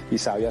y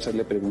sabe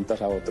hacerle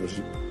preguntas a otros.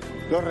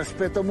 Lo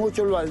respeto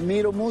mucho, lo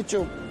admiro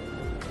mucho,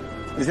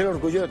 es el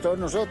orgullo de todos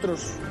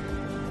nosotros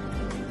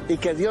y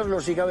que Dios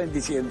lo siga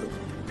bendiciendo,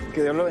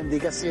 que Dios lo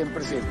bendiga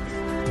siempre, siempre.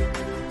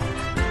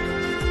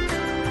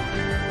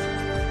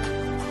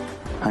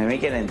 A mí me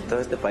quieren en todo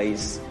este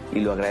país y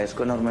lo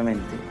agradezco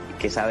enormemente,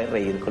 que sabe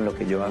reír con lo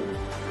que yo hago.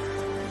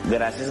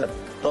 Gracias a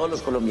todos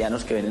los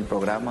colombianos que ven el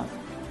programa,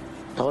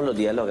 todos los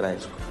días lo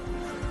agradezco.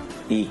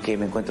 Y que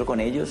me encuentro con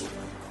ellos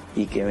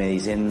y que me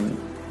dicen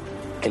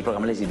que el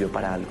programa les sirvió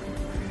para algo.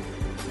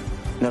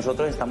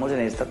 Nosotros estamos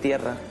en esta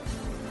tierra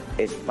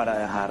es para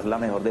dejarla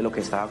mejor de lo que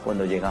estaba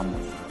cuando llegamos.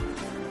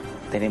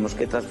 Tenemos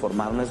que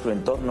transformar nuestro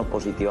entorno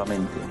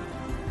positivamente.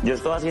 Yo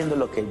estoy haciendo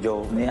lo que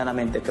yo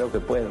medianamente creo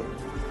que puedo.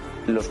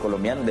 Los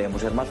colombianos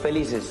debemos ser más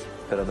felices,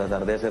 pero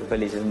tratar de ser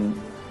felices,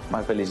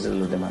 más felices de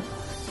los demás.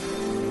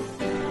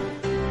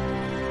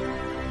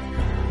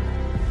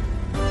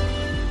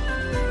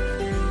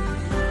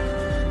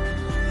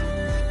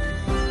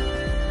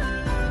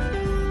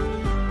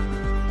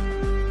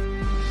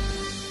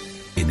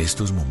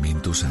 estos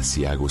momentos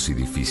aciagos y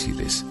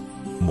difíciles,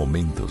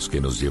 momentos que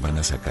nos llevan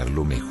a sacar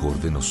lo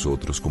mejor de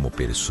nosotros como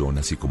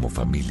personas y como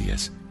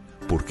familias,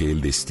 porque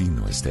el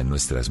destino está en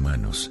nuestras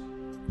manos,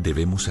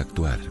 debemos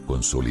actuar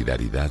con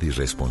solidaridad y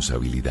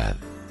responsabilidad,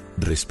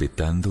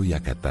 respetando y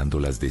acatando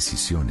las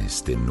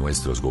decisiones de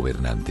nuestros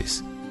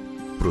gobernantes,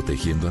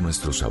 protegiendo a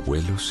nuestros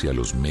abuelos y a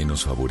los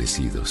menos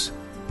favorecidos,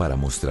 para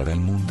mostrar al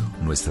mundo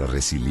nuestra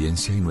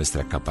resiliencia y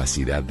nuestra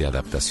capacidad de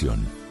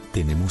adaptación.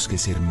 Tenemos que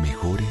ser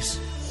mejores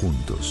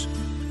juntos.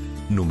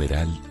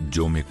 Numeral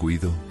Yo me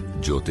cuido,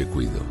 yo te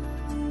cuido.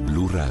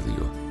 Blue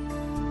Radio,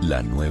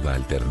 la nueva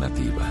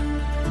alternativa.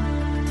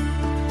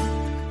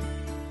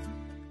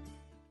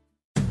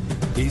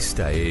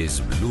 Esta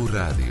es Blue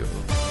Radio.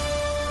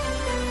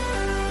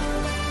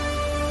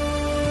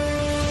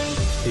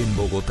 En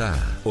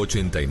Bogotá,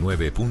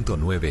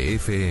 89.9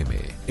 FM.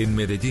 En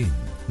Medellín,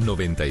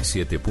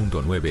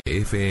 97.9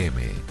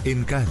 FM.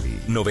 En Cali,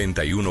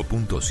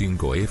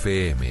 91.5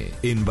 FM.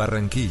 En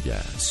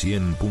Barranquilla,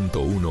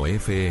 100.1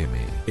 FM.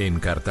 En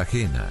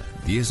Cartagena,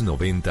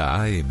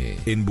 1090 AM.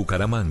 En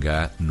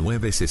Bucaramanga,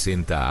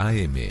 960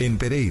 AM. En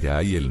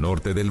Pereira y el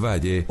norte del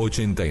Valle,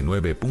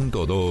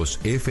 89.2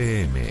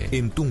 FM.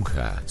 En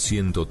Tunja,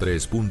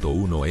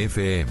 103.1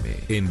 FM.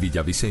 En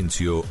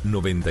Villavicencio,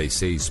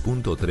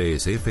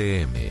 96.3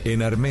 FM.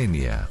 En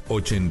Armenia,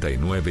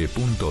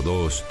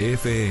 89.2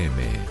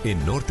 FM.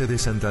 En norte de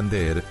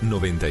Santander,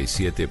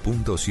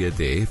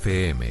 97.7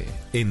 FM.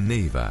 En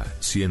Neiva,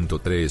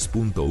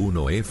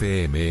 103.1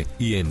 FM.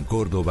 Y en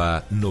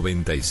Córdoba,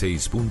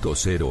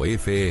 96.0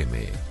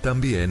 FM.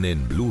 También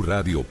en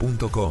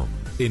bluradio.com.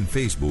 En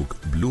Facebook,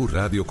 Blue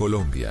Radio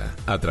Colombia.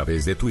 A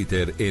través de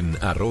Twitter en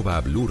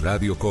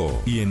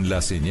 @BlueRadioCo. Y en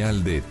la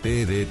señal de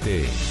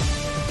TDT.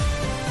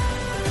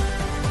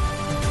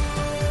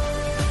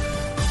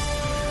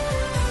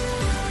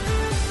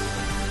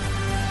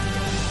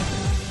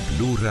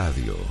 Blue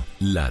Radio,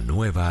 la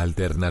nueva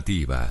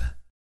alternativa.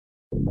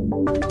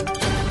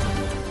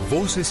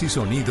 Voces y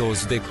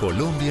sonidos de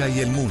Colombia y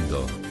el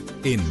mundo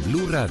en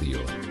Blue Radio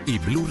y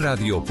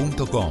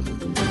bluradio.com,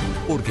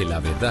 porque la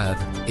verdad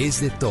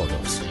es de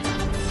todos.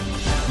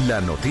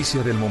 La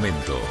noticia del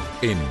momento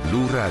en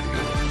Blue Radio.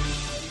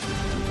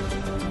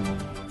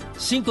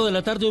 5 de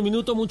la tarde, 1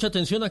 minuto, mucha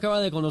atención, acaba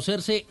de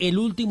conocerse el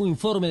último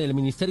informe del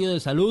Ministerio de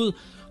Salud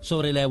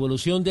sobre la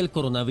evolución del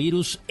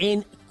coronavirus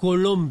en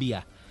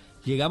Colombia.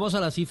 Llegamos a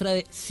la cifra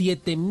de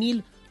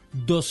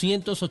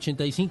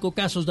 7.285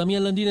 casos.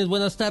 Damián Landines,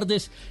 buenas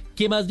tardes.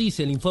 ¿Qué más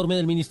dice el informe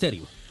del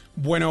Ministerio?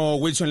 Bueno,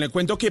 Wilson, le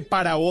cuento que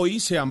para hoy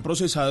se han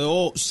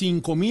procesado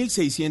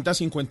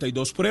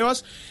 5.652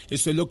 pruebas.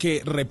 Esto es lo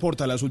que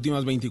reporta las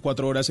últimas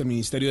 24 horas el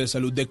Ministerio de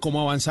Salud de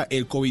cómo avanza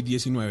el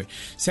COVID-19.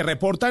 Se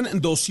reportan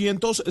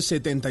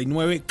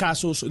 279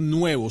 casos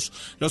nuevos.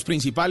 Los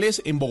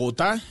principales en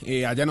Bogotá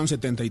hallaron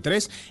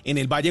 73, en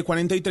el Valle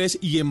 43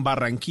 y en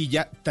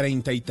Barranquilla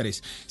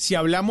 33. Si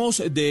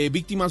hablamos de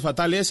víctimas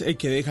fatales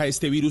que deja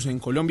este virus en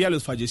Colombia,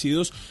 los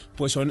fallecidos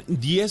pues son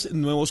 10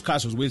 nuevos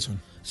casos, Wilson.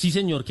 Sí,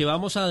 señor, que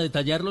vamos a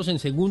detallarlos en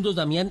segundos,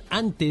 Damián.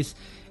 Antes,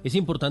 es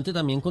importante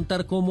también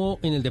contar cómo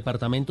en el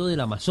departamento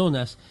del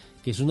Amazonas,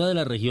 que es una de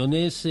las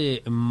regiones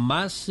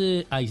más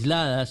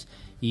aisladas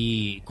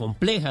y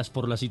complejas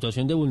por la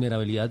situación de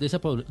vulnerabilidad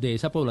de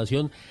esa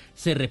población,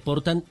 se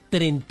reportan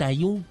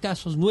 31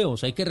 casos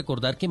nuevos. Hay que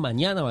recordar que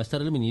mañana va a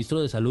estar el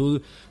ministro de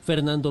Salud,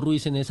 Fernando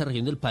Ruiz, en esa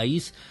región del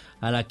país,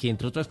 a la que,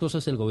 entre otras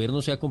cosas, el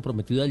gobierno se ha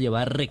comprometido a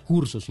llevar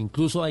recursos.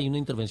 Incluso hay una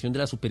intervención de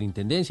la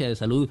Superintendencia de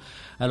Salud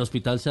al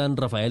Hospital San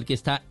Rafael, que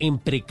está en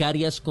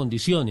precarias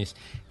condiciones.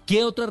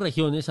 ¿Qué otras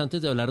regiones,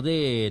 antes de hablar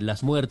de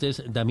las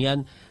muertes,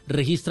 Damián,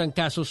 registran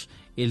casos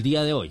el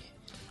día de hoy?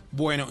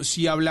 Bueno,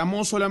 si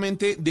hablamos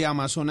solamente de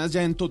Amazonas,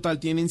 ya en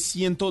total tienen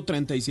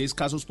 136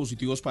 casos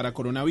positivos para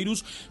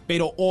coronavirus,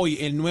 pero hoy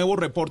el nuevo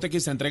reporte que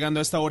está entregando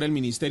a esta hora el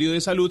Ministerio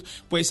de Salud,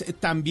 pues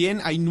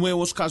también hay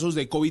nuevos casos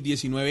de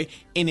COVID-19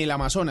 en el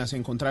Amazonas. Se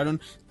encontraron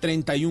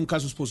 31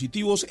 casos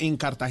positivos, en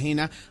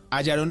Cartagena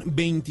hallaron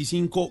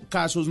 25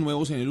 casos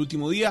nuevos en el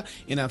último día,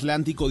 en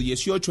Atlántico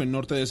 18, en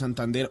Norte de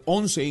Santander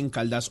 11, en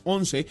Caldas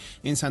 11,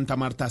 en Santa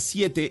Marta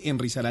 7, en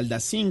Risaralda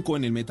 5,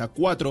 en el Meta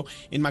 4,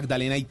 en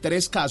Magdalena hay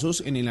 3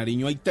 casos, en el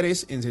Nariño hay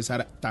 3, en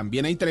Cesar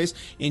también hay 3,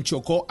 en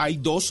Chocó hay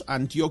 2,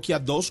 Antioquia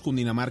 2,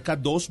 Cundinamarca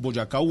 2,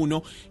 Boyacá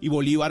 1 y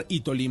Bolívar y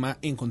Tolima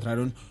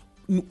encontraron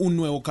un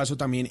nuevo caso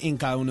también en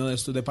cada uno de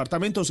estos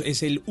departamentos.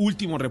 Es el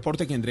último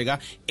reporte que entrega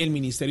el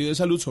Ministerio de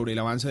Salud sobre el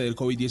avance del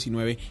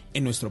COVID-19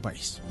 en nuestro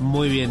país.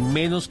 Muy bien,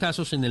 menos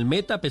casos en el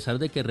Meta, a pesar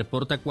de que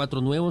reporta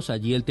 4 nuevos.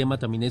 Allí el tema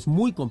también es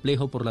muy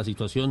complejo por la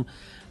situación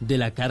de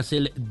la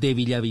cárcel de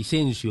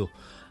Villavicencio.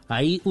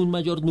 Hay un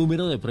mayor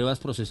número de pruebas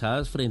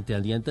procesadas frente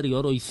al día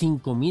anterior, hoy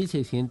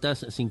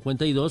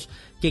 5.652,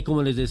 que,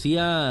 como les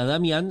decía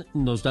Damián,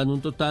 nos dan un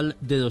total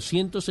de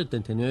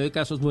 279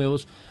 casos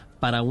nuevos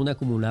para un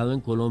acumulado en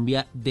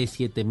Colombia de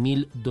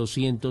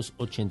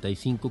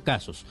 7.285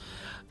 casos.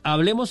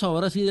 Hablemos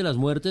ahora sí de las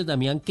muertes,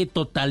 Damián, que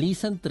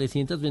totalizan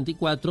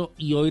 324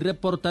 y hoy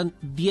reportan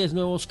 10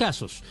 nuevos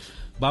casos.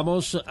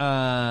 Vamos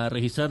a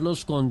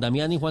registrarlos con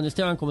Damián y Juan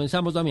Esteban.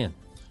 Comenzamos, Damián.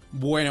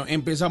 Bueno,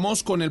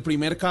 empezamos con el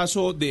primer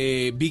caso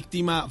de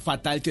víctima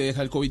fatal que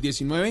deja el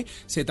COVID-19.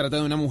 Se trata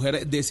de una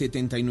mujer de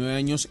 79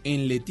 años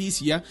en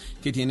Leticia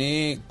que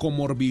tiene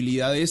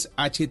comorbilidades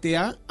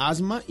HTA,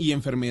 asma y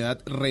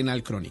enfermedad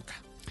renal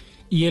crónica.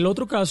 Y el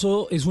otro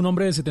caso es un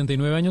hombre de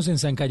 79 años en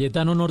San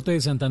Cayetano, norte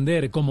de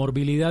Santander,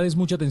 comorbilidades,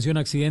 mucha tensión,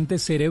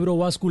 accidentes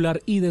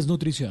cerebrovascular y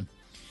desnutrición.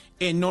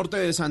 En norte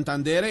de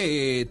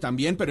Santander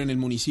también, pero en el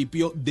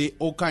municipio de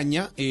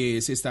Ocaña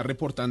se está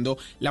reportando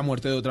la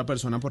muerte de otra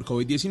persona por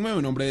COVID-19,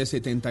 un hombre de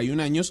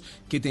 71 años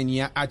que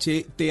tenía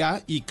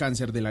HTA y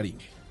cáncer de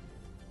laringe.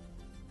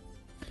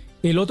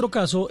 El otro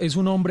caso es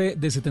un hombre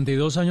de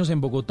 72 años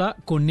en Bogotá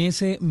con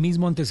ese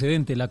mismo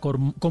antecedente. La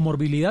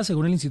comorbilidad,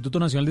 según el Instituto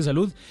Nacional de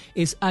Salud,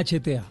 es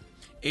HTA.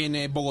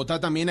 En Bogotá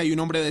también hay un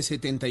hombre de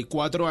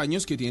 74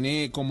 años que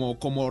tiene como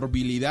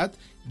comorbilidad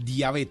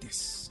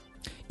diabetes.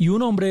 Y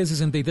un hombre de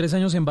 63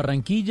 años en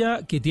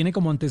Barranquilla que tiene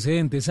como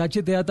antecedentes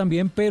HTA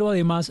también, pero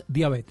además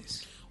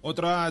diabetes.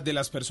 Otra de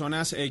las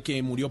personas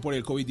que murió por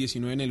el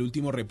COVID-19 en el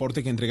último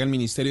reporte que entrega el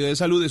Ministerio de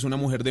Salud es una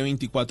mujer de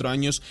 24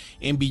 años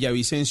en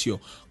Villavicencio,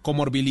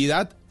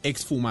 comorbilidad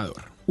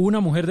exfumador. Una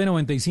mujer de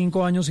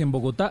 95 años en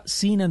Bogotá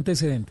sin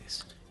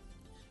antecedentes.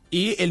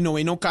 Y el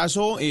noveno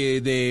caso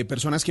de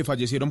personas que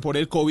fallecieron por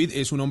el COVID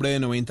es un hombre de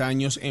 90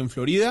 años en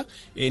Florida,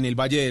 en el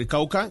Valle del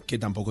Cauca, que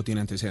tampoco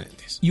tiene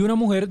antecedentes. Y una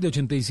mujer de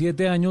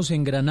 87 años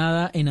en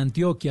Granada, en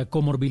Antioquia,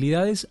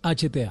 comorbilidades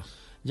HTA.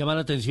 Llama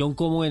la atención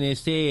cómo en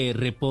este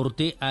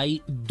reporte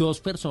hay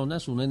dos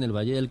personas, una en el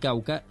Valle del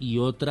Cauca y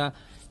otra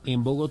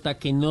en Bogotá,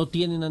 que no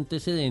tienen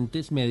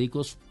antecedentes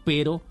médicos,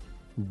 pero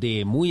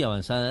de muy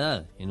avanzada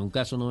edad. En un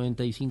caso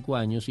 95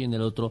 años y en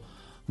el otro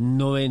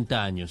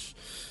 90 años.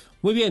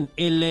 Muy bien,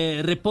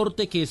 el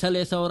reporte que sale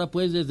a esta hora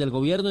pues desde el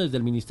gobierno, desde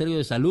el Ministerio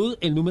de Salud,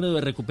 el número de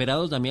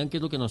recuperados, Damián, ¿qué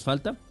es lo que nos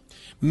falta?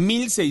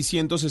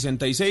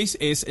 1.666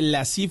 es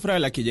la cifra a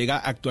la que llega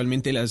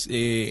actualmente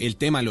el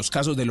tema, los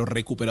casos de los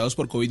recuperados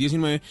por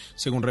COVID-19,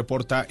 según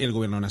reporta el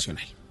gobierno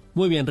nacional.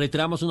 Muy bien,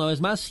 reiteramos una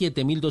vez más,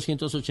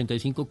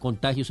 7.285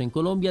 contagios en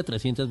Colombia,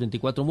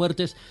 324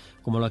 muertes,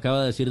 como lo acaba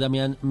de decir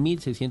Damián,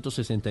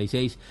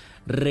 1.666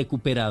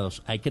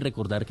 recuperados. Hay que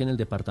recordar que en el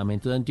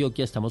departamento de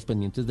Antioquia estamos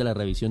pendientes de la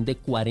revisión de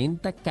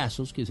 40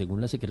 casos que según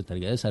la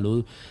Secretaría de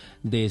Salud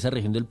de esa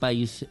región del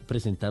país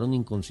presentaron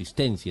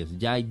inconsistencias.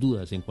 Ya hay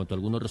dudas en cuanto a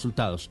algunos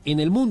resultados.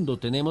 En el mundo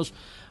tenemos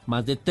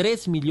más de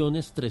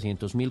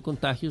 3.300.000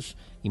 contagios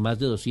y más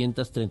de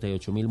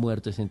 238.000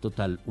 muertes en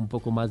total, un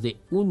poco más de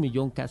 1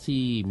 millón,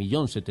 casi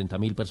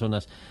 1.070.000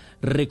 personas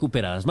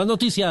recuperadas. Más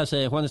noticias,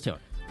 Juan Esteban.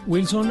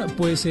 Wilson,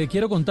 pues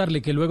quiero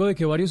contarle que luego de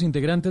que varios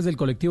integrantes del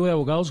colectivo de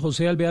abogados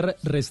José Alvear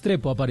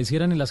Restrepo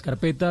aparecieran en las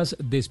carpetas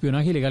de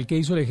espionaje ilegal que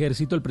hizo el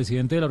ejército, el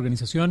presidente de la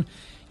organización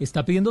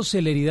está pidiendo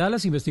celeridad a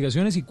las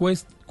investigaciones y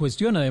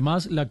cuestiona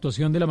además la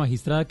actuación de la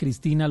magistrada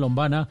Cristina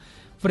Lombana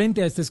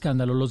frente a este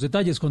escándalo. Los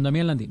detalles con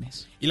Damián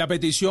Landines. Y la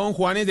petición,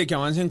 Juan, es de que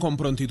avancen con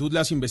prontitud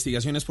las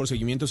investigaciones por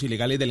seguimientos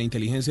ilegales de la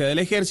inteligencia del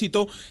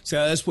ejército. Se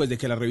da después de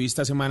que la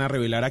revista Semana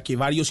revelara que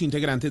varios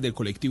integrantes del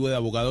colectivo de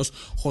abogados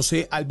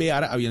José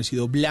Alvear habían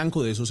sido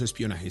blanco de esos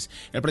espionajes.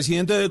 El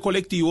presidente del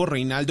colectivo,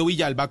 Reinaldo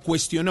Villalba,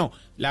 cuestionó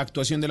la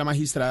actuación de la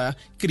magistrada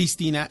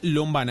Cristina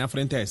Lombana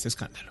frente a este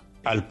escándalo.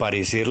 Al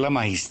parecer la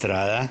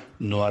magistrada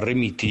no ha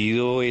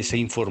remitido esa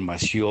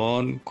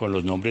información con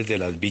los nombres de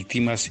las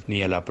víctimas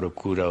ni a la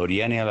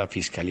Procuraduría ni a la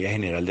Fiscalía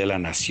General de la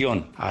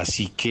Nación.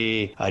 Así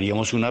que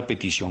haríamos una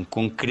petición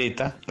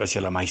concreta hacia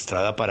la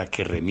magistrada para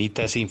que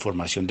remita esa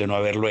información de no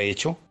haberlo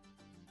hecho.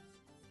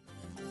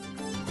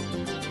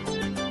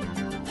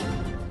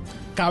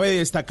 Cabe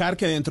destacar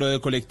que dentro del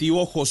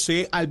colectivo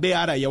José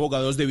Alvear hay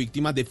abogados de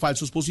víctimas de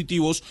falsos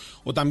positivos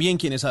o también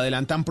quienes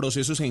adelantan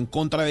procesos en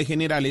contra de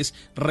generales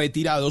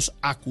retirados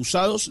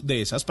acusados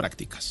de esas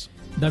prácticas.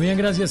 Damián,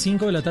 gracias.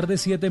 5 de la tarde,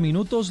 7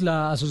 minutos.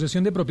 La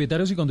Asociación de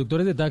Propietarios y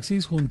Conductores de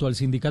Taxis junto al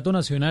Sindicato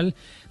Nacional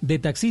de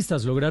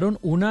Taxistas lograron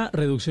una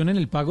reducción en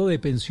el pago de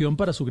pensión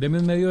para su gremio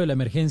en medio de la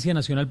emergencia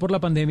nacional por la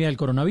pandemia del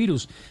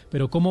coronavirus.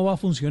 Pero ¿cómo va a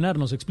funcionar?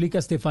 Nos explica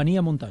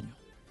Estefanía Montaño.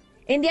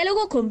 En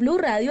diálogo con Blue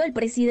Radio, el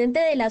presidente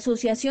de la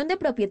Asociación de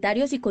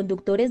Propietarios y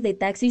Conductores de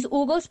Taxis,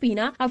 Hugo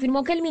Ospina,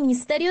 afirmó que el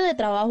Ministerio de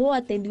Trabajo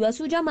atendió a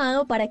su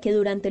llamado para que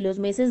durante los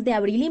meses de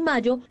abril y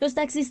mayo los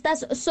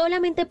taxistas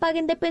solamente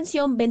paguen de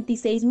pensión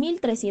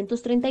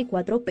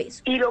 26.334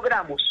 pesos. Y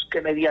logramos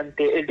que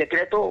mediante el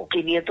decreto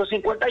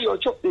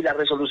 558 y la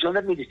resolución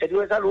del Ministerio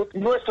de Salud,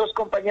 nuestros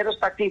compañeros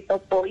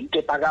taxistas hoy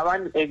que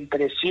pagaban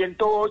entre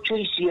 108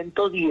 y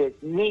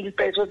 110 mil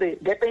pesos de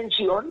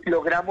pensión,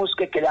 logramos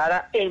que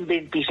quedara en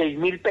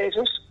 26.000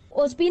 pesos.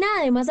 Ospina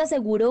además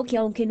aseguró que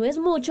aunque no es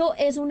mucho,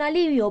 es un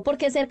alivio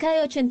porque cerca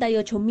de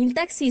 88.000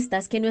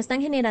 taxistas que no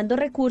están generando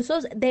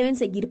recursos deben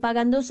seguir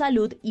pagando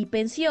salud y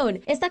pensión.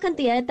 Esta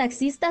cantidad de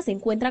taxistas se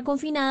encuentra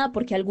confinada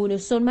porque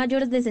algunos son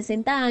mayores de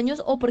 60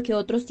 años o porque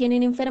otros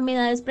tienen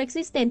enfermedades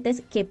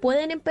preexistentes que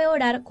pueden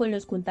empeorar con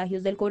los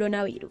contagios del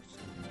coronavirus.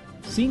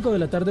 5 de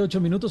la tarde,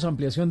 8 minutos.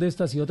 Ampliación de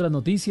estas y otras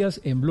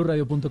noticias en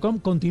bluradio.com.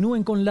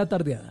 Continúen con La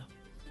Tardeada.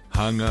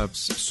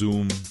 Hangouts,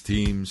 Zoom,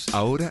 Teams.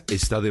 Ahora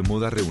está de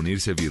moda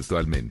reunirse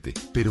virtualmente.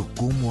 Pero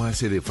 ¿cómo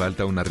hace de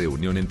falta una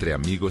reunión entre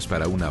amigos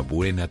para una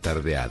buena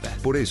tardeada?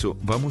 Por eso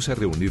vamos a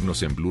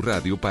reunirnos en Blue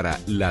Radio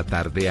para La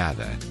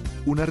Tardeada.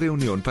 Una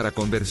reunión para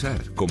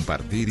conversar,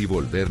 compartir y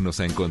volvernos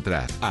a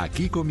encontrar.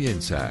 Aquí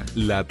comienza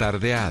La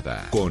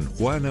Tardeada con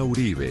Juana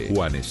Uribe,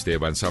 Juan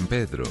Esteban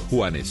Sampedro,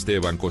 Juan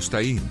Esteban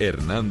Costaín,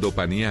 Hernando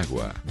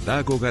Paniagua,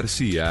 Dago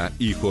García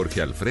y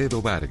Jorge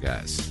Alfredo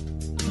Vargas.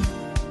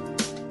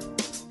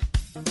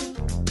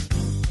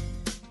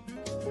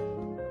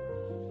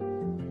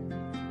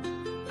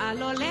 A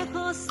lo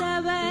lejos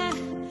se ve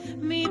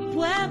mi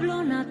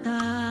pueblo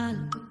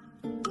natal.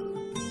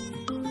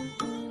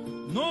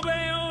 No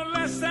veo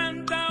la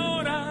santa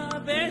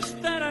hora de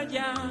estar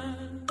allá.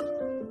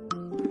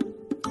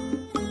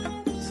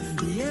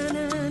 Se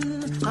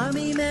vienen a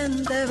mi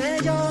mente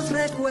bellos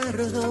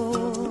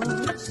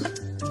recuerdos.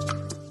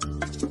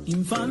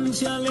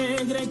 Infancia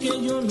alegre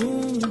que yo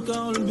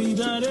nunca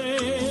olvidaré.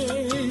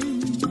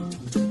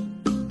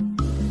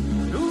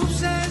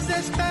 Luces de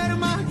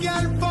esperma que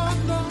al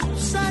fondo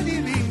se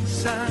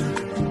divisan.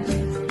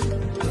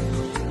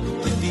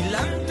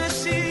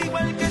 Tilantes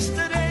igual que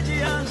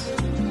estrellas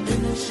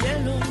en el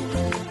cielo.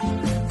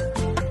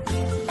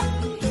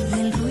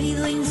 El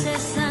ruido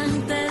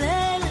incesante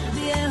del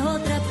viejo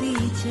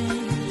trapiche.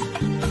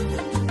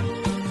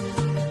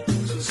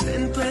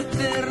 Sustento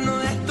eterno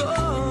de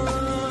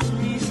todos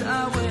mis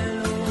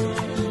abuelos.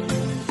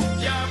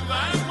 Ya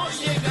vamos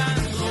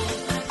llegando,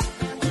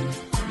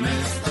 me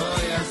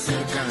estoy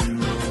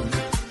acercando.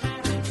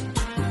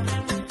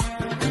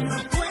 No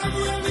puedo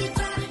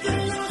evitar que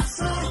los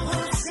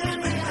ojos se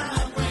me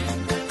abren.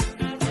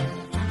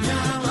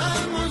 Ya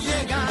vamos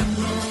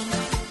llegando,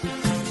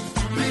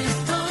 me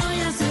estoy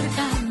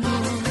acercando.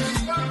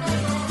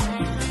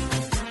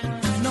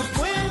 No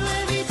puedo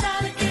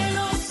evitar que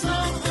los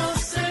ojos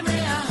se me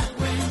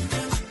abren.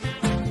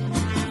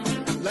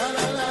 La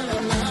la la la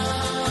la.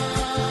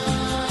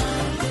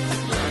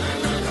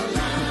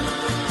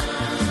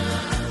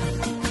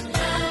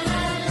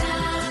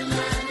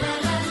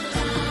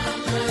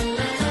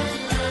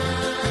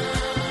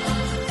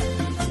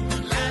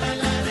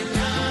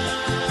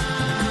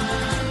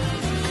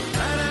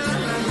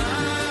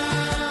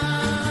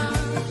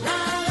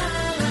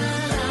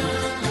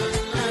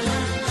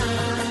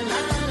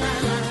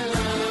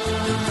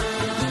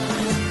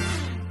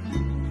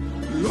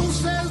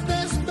 Luces de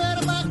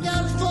esperma que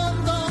al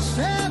fondo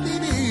se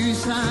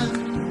divisan.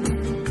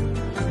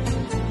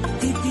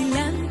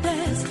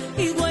 Titilantes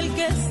igual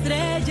que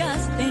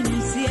estrellas en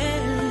el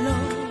cielo.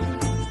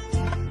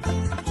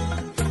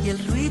 Y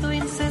el ruido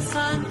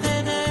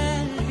incesante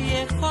del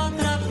viejo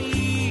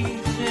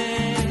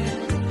trapiche.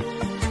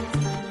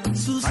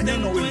 Año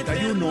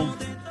 91,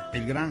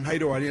 el gran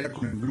Jairo Varela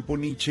con el grupo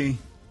Nietzsche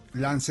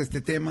lanza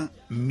este tema,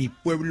 Mi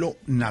Pueblo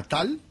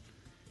Natal,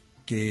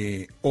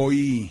 que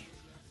hoy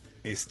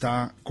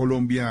está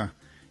Colombia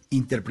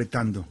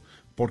interpretando,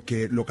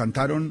 porque lo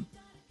cantaron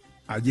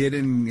ayer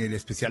en el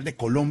especial de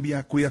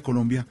Colombia, Cuida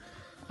Colombia,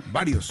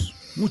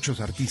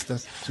 muchos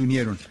artistas se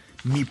unieron.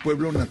 Mi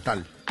Pueblo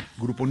Natal,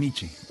 grupo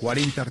Nietzsche,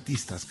 40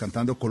 artistas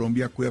cantando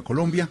Colombia, Cuida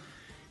Colombia,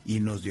 y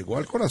nos llegó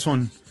al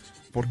corazón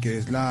porque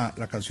es la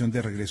canción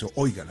de regreso.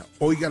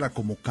 Óigala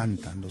como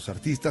cantan los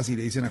artistas y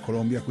le dicen a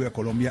Colombia, Cuida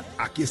Colombia,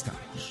 aquí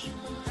estamos.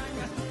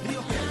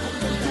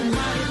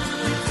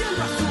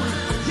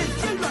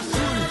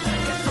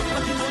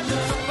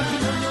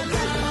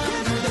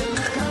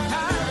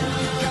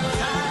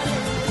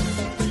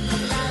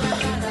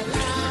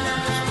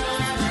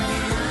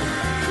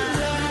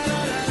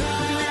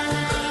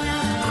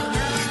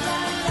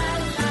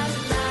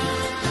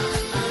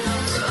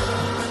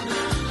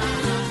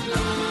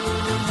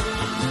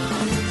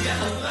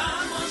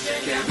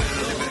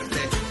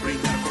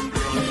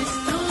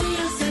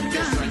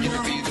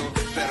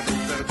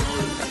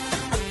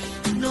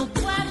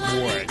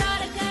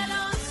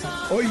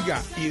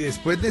 Oiga, y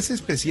después de ese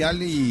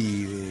especial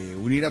y de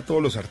unir a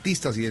todos los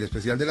artistas y el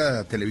especial de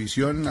la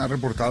televisión, ha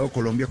reportado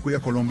Colombia Cuida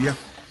Colombia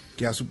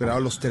que ha superado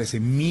los 13.000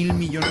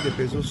 millones de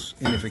pesos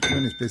en efectivo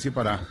en especie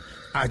para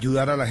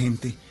ayudar a la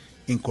gente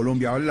en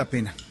Colombia. Vale la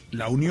pena.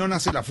 La unión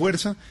hace la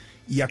fuerza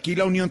y aquí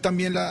la unión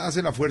también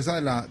hace la fuerza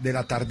de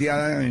la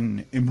tardeada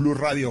en Blue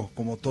Radio,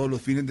 como todos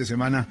los fines de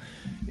semana,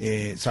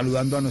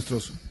 saludando a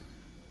nuestros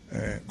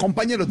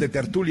compañeros de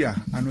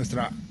tertulia, a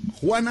nuestra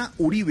Juana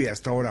Uribe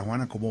hasta ahora.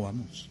 Juana, ¿cómo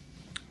vamos?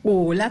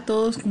 Hola a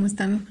todos, ¿cómo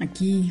están?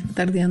 Aquí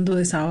tardeando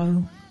de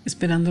sábado,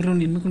 esperando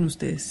reunirme con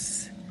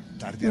ustedes.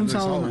 Tardeando de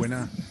sábado,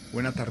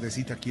 buena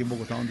tardecita aquí en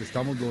Bogotá, donde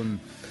estamos, don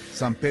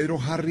San Pedro,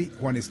 Harry,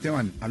 Juan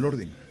Esteban, al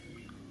orden.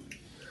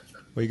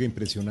 Oiga,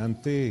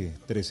 impresionante,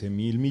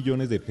 13.000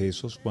 millones de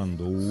pesos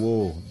cuando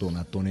hubo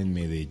donatón en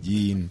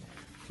Medellín,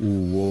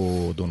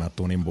 hubo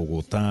donatón en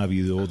Bogotá, ha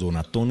habido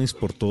donatones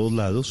por todos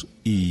lados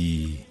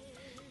y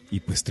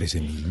pues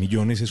 13.000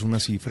 millones es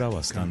una cifra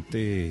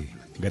bastante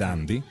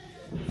grande.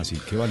 Así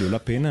que valió la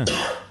pena.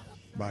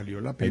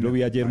 Valió la pena. Ahí lo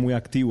vi ayer muy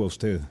activo a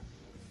usted.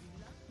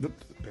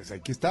 Pues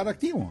hay que estar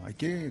activo, hay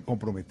que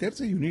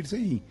comprometerse y unirse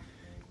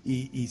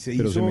y se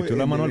 ¿Pero hizo... se metió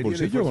la mano al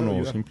bolsillo o no?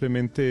 Ayudar.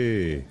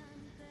 Simplemente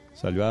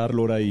salió a dar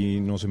lora y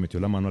no se metió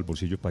la mano al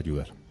bolsillo para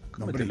ayudar.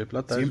 No, hombre,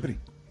 plata siempre.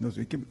 No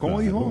sé, ¿cómo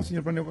dijo,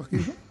 señor Paneco? ¿Qué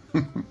dijo?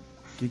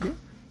 ¿Qué?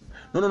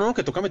 No,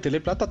 que toca meterle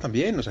plata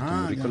también, o sea, que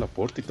muy rico ya. el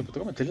aporte y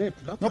toca meterle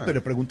plata. No,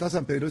 pero pregunta a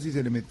San Pedro si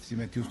si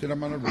metió usted la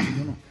mano al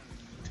bolsillo o no.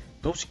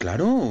 No, sí,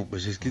 claro,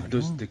 pues es que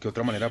entonces, ¿de qué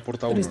otra manera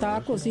aporta uno? Pero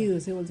estaba cosido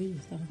ese bolsillo.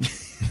 Estaba.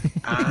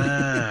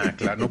 Ah,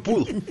 claro, no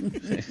pudo.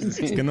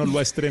 Es que no lo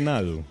ha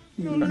estrenado.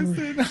 No lo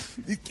estrena.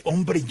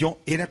 Hombre,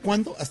 ¿era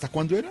cuándo? ¿Hasta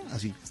cuándo era?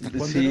 Así, ¿hasta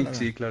cuándo Sí, era?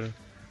 sí, claro.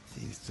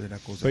 Sí, esto era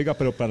cosa. Oiga,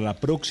 pero para la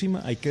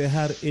próxima hay que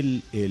dejar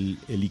el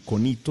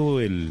iconito,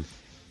 el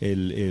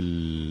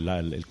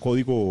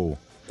código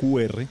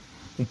QR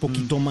un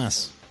poquito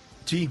más.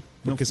 Sí.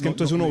 Porque es que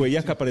entonces uno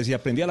veía que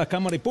aparecía, prendía la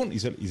cámara y ¡pum! Y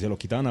se lo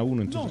quitaban a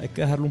uno. Entonces hay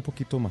que dejarlo un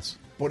poquito más.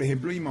 Por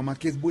ejemplo, mi mamá,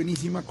 que es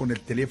buenísima con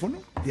el teléfono,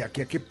 de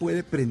aquí a que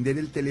puede prender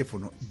el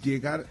teléfono,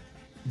 llegar,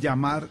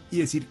 llamar y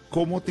decir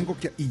cómo tengo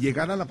que... Y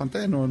llegar a la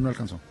pantalla no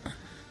alcanzó.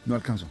 No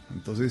alcanzó.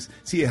 Entonces,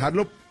 sí,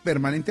 dejarlo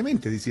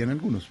permanentemente, decían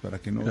algunos, para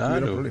que no hubiera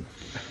problema.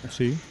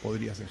 Sí.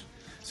 Podría ser.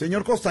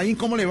 Señor Costaín,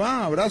 ¿cómo le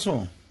va?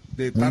 Abrazo.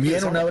 Muy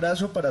bien, un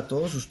abrazo para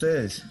todos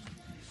ustedes.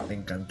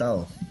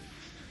 Encantado.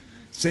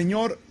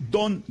 Señor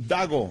Don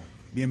Dago,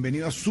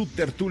 bienvenido a su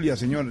tertulia,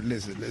 señor. Le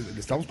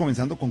estamos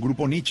comenzando con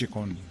Grupo Nietzsche,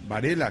 con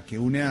Varela, que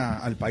une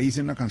al país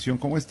en una canción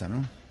como esta,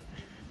 ¿no?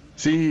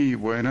 Sí,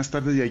 buenas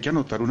tardes. Y hay que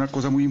anotar una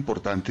cosa muy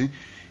importante,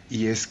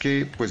 y es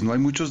que pues no hay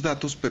muchos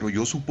datos, pero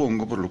yo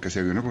supongo, por lo que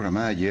se vio en el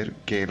programa de ayer,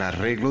 que el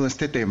arreglo de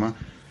este tema,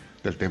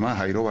 del tema de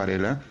Jairo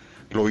Varela,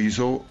 lo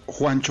hizo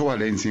Juancho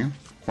Valencia.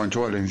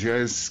 Juancho Valencia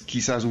es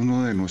quizás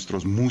uno de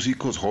nuestros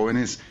músicos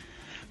jóvenes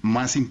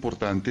más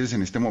importantes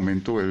en este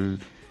momento. Él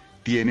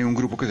tiene un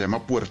grupo que se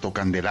llama Puerto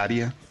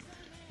Candelaria,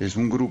 es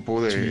un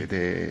grupo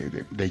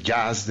de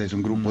jazz, es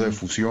un grupo de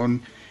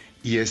fusión,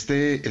 y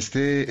este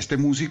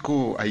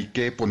músico hay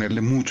que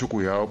ponerle mucho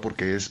cuidado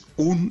porque es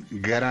un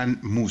gran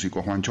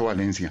músico, Juancho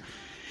Valencia.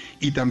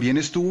 Y también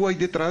estuvo ahí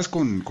detrás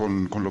con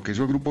lo que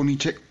hizo el Grupo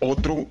Nietzsche,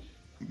 otro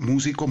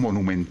músico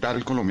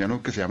monumental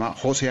colombiano que se llama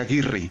José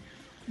Aguirre.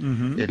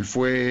 Él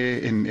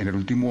fue en el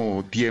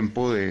último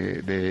tiempo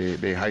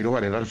de Jairo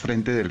Varela al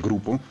frente del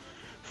grupo,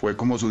 fue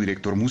como su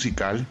director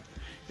musical.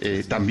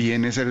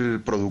 También es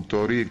el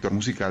productor y director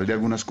musical de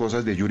algunas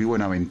cosas de Yuri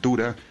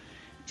Buenaventura,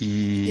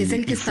 y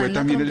fue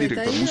también el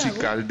director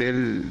musical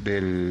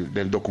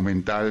del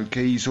documental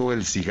que hizo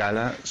el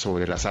Cigala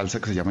sobre la salsa,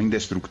 que se llama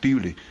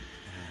Indestructible.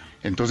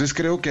 Entonces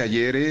creo que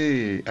ayer,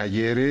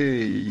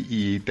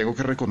 y tengo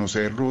que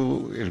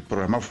reconocerlo, el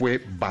programa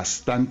fue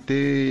bastante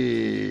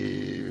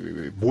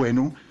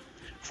bueno,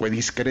 fue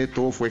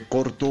discreto, fue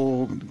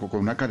corto, con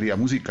una calidad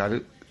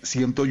musical,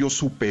 siento yo,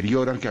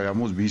 superior al que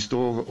habíamos visto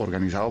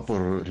organizado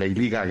por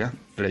Lady Gaga,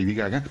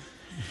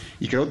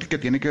 y creo que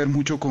tiene que ver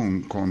mucho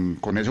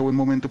con ese buen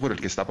momento por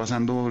el que está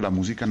pasando la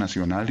música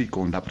nacional y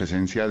con la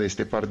presencia de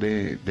este par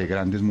de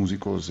grandes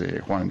músicos,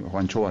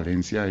 Juancho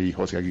Valencia y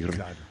José Aguirre.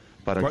 Claro.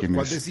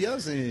 ¿Cuál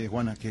decías,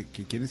 Juana?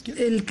 ¿Quiénes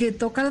quieren? El que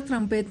toca la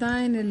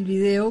trompeta en el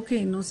video,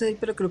 que no sé,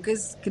 pero creo que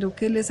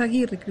él es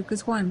Aguirre, creo que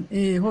es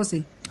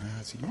José.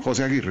 Ah, ¿sí, no?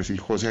 José Aguirre, sí,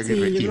 José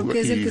Aguirre. Sí, yo creo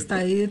que es el que está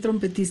ahí de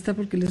trompetista,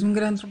 porque él es un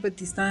gran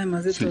trompetista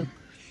además de todo.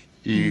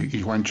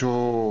 Y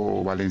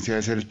Juancho Valencia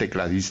es el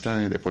tecladista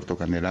de Puerto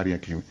Candelaria,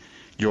 que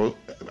yo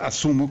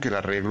asumo que el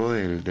arreglo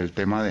del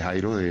tema de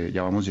Jairo, de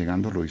Ya Vamos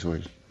Llegando, lo hizo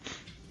él.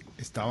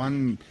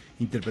 Estaban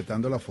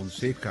interpretando a La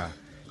Fonseca,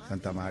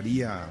 Santa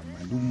María,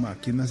 Maluma,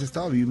 ¿quién más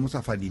estaba? Vimos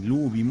a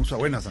Fanilú, vimos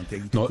a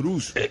Santiago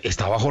Cruz.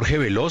 Estaba Jorge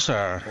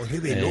Velosa.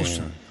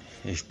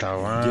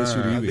 Estaba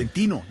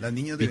Ventino, las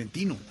niñas de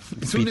Ventino.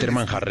 Peter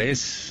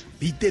Manjarres.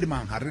 Peter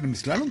Manjarres,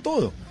 mezclaron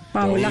todo.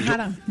 Paola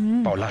Jara.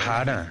 Paola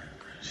Jara.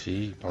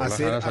 Sí, Paola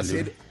Jara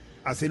salió.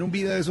 Hacer un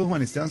video de esos,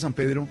 Juan Esteban San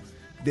Pedro,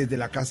 desde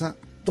la casa,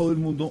 todo el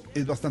mundo,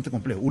 es bastante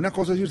complejo. Una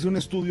cosa es irse a un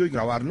estudio y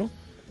grabarlo,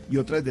 y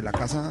otra desde la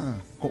casa,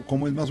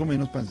 ¿cómo es más o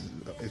menos para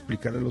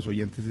explicarle a los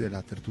oyentes de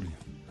la tertulia?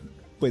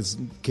 Pues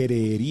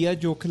creería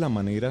yo que la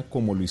manera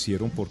como lo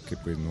hicieron, porque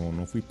pues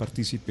no fui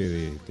partícipe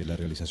de la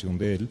realización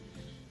de él,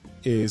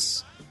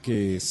 es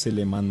que se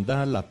le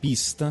manda la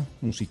pista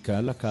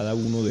musical a cada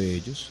uno de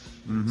ellos,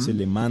 se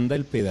le manda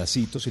el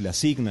pedacito, se le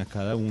asigna a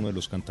cada uno de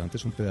los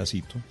cantantes un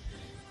pedacito,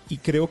 y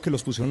creo que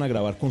los pusieron a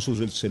grabar con su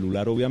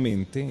celular,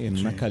 obviamente, en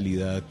una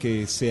calidad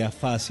que sea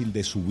fácil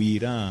de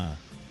subir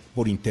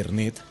por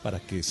internet,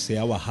 para que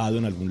sea bajado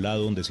en algún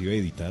lado donde se iba a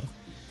editar.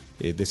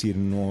 Es decir,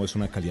 no es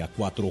una calidad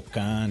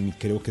 4K, ni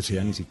creo que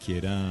sea ni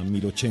siquiera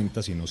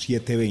 1080, sino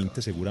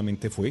 720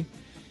 seguramente fue.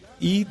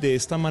 Y de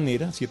esta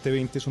manera,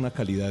 720 es una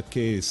calidad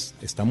que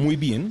está muy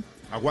bien.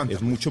 Aguanta.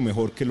 Es mucho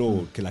mejor que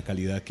la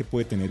calidad que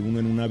puede tener uno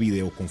en una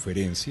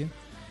videoconferencia.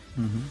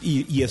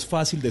 Y es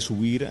fácil de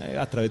subir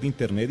a través de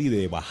internet y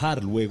de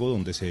bajar luego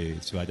donde se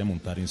vaya a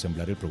montar y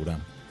ensamblar el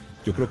programa.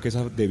 Yo creo que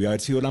esa debió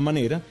haber sido la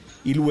manera.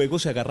 Y luego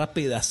se agarra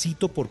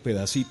pedacito por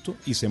pedacito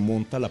y se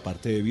monta la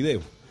parte de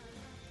video.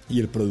 Y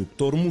el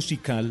productor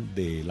musical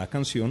de la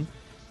canción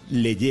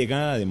le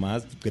llega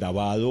además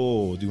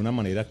grabado de una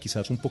manera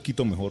quizás un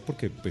poquito mejor,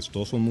 porque pues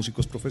todos son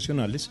músicos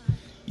profesionales,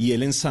 y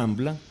él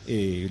ensambla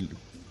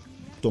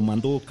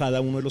tomando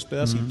cada uno de los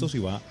pedacitos y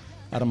va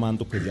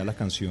armando pues ya la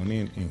canción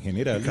en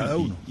general. Cada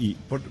uno.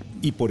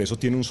 Y por eso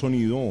tiene un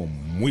sonido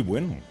muy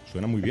bueno,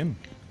 suena muy bien.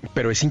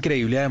 Pero es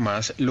increíble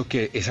además lo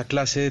que esa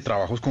clase de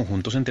trabajos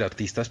conjuntos entre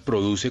artistas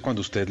produce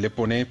cuando usted le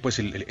pone pues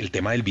el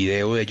tema del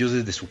video de ellos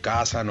desde su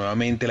casa,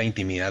 nuevamente la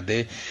intimidad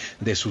de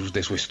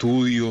su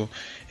estudio.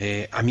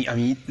 A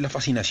mí la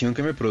fascinación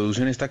que me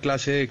produce en esta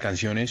clase de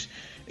canciones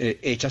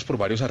hechas por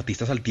varios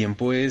artistas al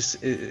tiempo es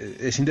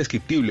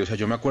indescriptible. O sea,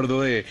 yo me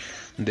acuerdo de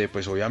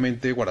pues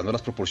obviamente guardando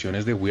las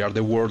proporciones de We Are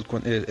the World.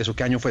 ¿Eso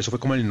qué año fue? ¿Eso fue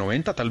como en el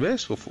 90 tal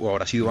vez? ¿O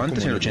habrá sido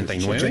antes, en el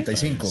 89?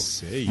 85.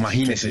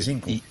 Imagínese.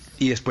 85.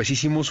 Y después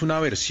hicimos una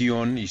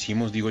versión, se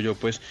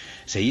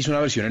hizo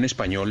una versión en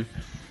español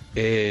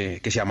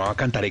que se llamaba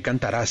Cantaré,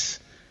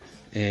 Cantarás.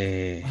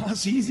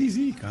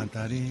 Sí,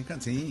 cantaré,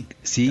 sí.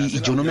 Sí,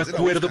 y yo no me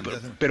acuerdo,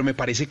 pero me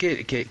parece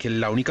que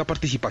la única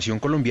participación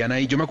colombiana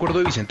ahí, yo me acuerdo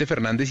de Vicente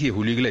Fernández y de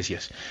Julio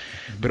Iglesias,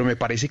 pero me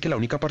parece que la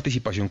única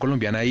participación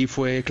colombiana ahí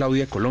fue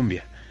Claudia de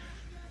Colombia.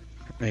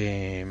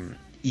 La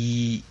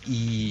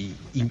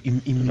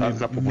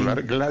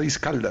popular Gladys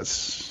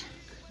Caldas.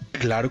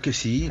 Claro que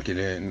sí,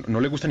 no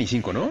le gusta ni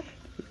 5, ¿no?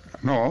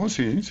 No,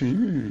 sí,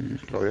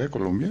 Claudia de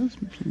Colombia.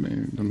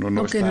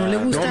 Porque no le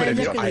gusta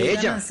a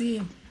ella. Así.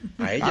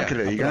 A ella. Que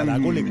le digan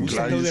algo le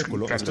gusta Claudia de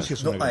Colombia.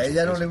 A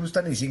ella no le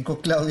gusta ni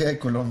 5 Claudia de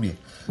Colombia.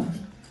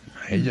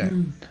 A ella.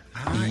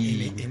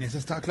 ¿En esa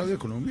estaba Claudia de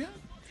Colombia?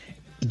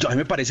 A mí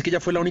me parece que ella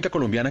fue la única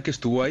colombiana que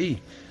estuvo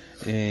ahí.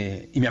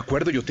 Y me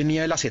acuerdo, yo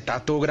tenía el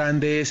acetato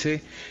grande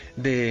ese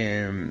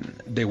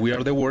de We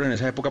Are the World. En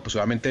esa época, pues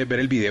obviamente ver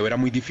el video era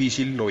muy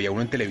difícil, lo veía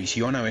uno en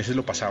televisión, a veces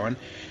lo pasaban,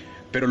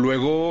 pero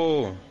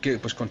luego que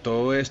pues con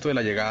todo esto de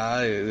la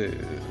llegada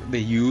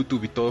de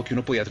YouTube y todo, que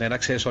uno podía tener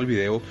acceso al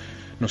video,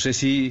 no sé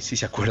si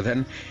se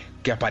acuerdan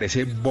que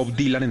aparece Bob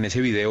Dylan en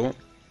ese video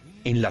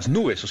en las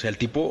nubes. O sea, el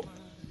tipo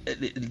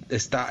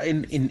está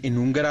en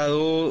un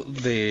grado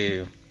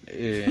de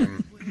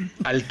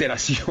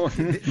alteración,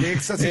 de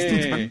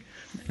éxtasis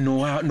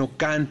no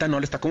canta, no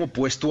le está como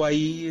puesto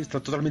ahí, está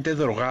totalmente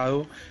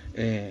drogado,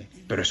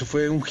 pero eso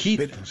fue un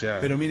hit.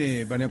 Pero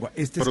mire, Vaniagua,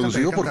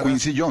 producido por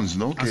Quincy Jones,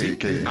 ¿no?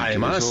 Que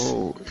además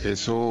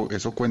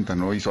eso cuenta,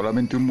 ¿no? Y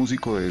solamente un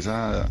músico de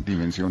esa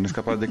dimensión es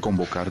capaz de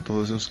convocar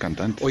todos esos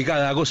cantantes. Oiga,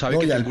 Dago, ¿sabe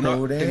que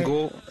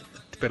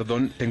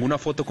tengo una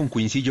foto con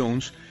Quincy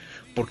Jones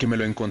porque me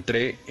lo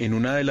encontré en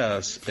una de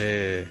las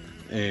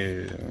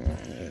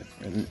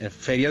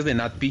ferias de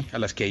NATPI a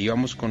las que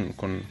íbamos con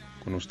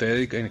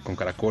usted, con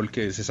Caracol,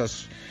 que es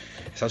esas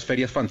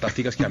ferias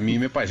fantásticas que a mí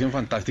me parecen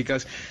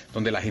fantásticas,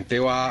 donde la gente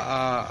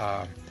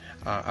va a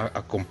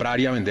comprar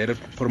y a vender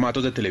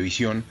formatos de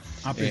televisión.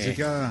 Pensé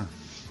que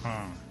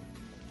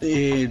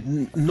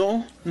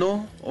no,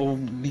 o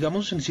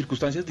digamos en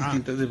circunstancias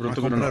distintas de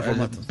pronto, pero no,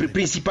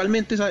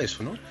 principalmente es a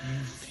eso, ¿no?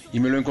 Y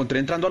me lo encontré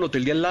entrando al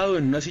hotel de al lado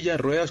en una silla de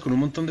ruedas con un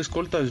montón de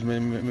escoltas.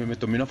 Me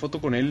tomé una foto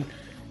con él,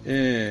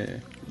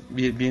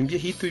 bien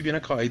viejito y bien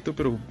acabadito,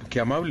 pero qué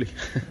amable.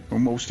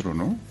 Un monstruo,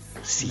 ¿no?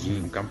 Sí,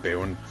 un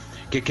campeón.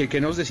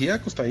 ¿Qué nos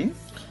decía, Costaín?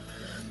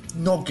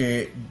 No,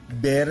 que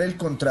ver el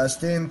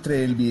contraste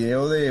entre el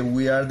video de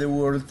We Are the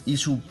World y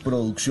su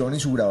producción y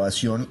su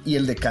grabación y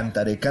el de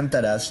Cantaré,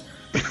 Cantarás,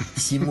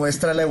 sí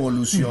muestra la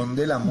evolución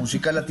de la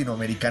música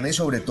latinoamericana y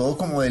sobre todo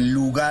como del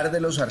lugar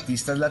de los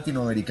artistas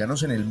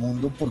latinoamericanos en el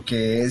mundo,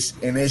 porque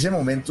en ese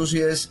momento sí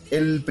es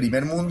el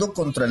primer mundo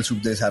contra el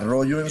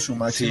subdesarrollo en su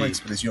máxima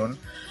expresión,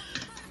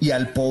 y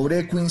al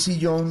pobre Quincy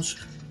Jones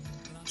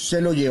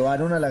se lo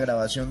llevaron a la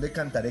grabación de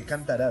Cantaré,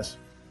 Cantarás.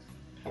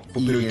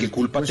 Pero ¿y qué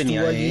culpa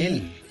tenía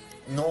él?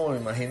 No,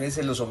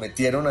 imagínense, lo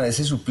sometieron a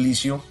ese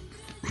suplicio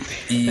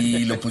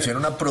y lo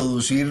pusieron a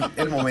producir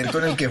el momento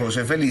en el que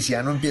José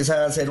Feliciano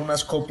empieza a hacer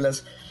unas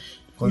coplas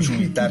con su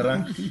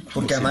guitarra,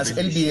 porque además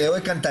el video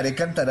de Cantaré,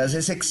 Cantarás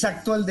es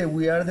exacto al de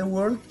We Are the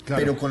World,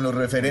 pero con los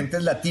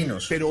referentes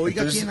latinos. Pero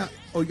oiga,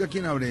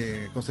 quién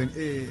abre,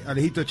 José,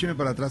 Alejito, écheme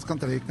para atrás,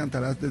 Cantaré,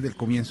 Cantarás desde el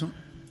comienzo.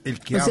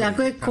 El que o sea,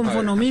 con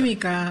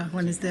fonomímica,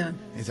 Juan Esteban.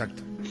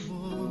 Exacto.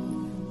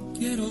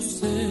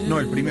 No,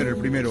 el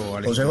primero,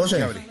 Alejito.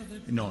 José.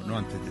 No,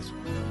 antes de eso.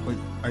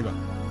 Ahí va.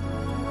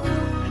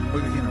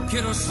 Oiga, ¿quién habla?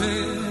 Quiero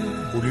ser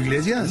Julio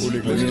Iglesias.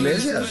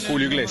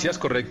 Julio Iglesias,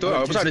 correcto.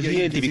 Vamos a ver si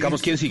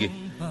identificamos quién sigue.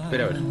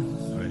 Espera, a ver.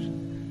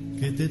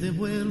 Que te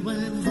devuelva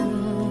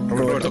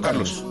Roberto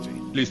Carlos. Sí.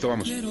 Listo,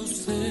 vamos. Quiero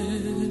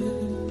ser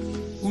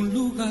un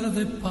lugar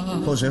de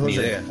paz. José. Ni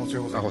idea. José.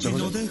 Y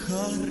no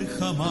dejar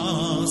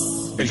jamás.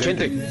 El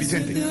Chente.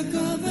 Vicente.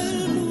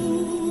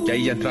 Y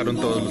ahí ya entraron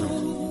todos los...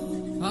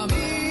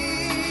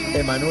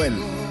 Emanuel. Sí.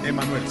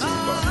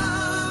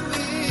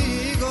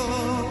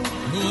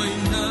 No hay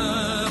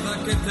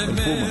nada que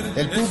temer.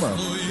 El Puma.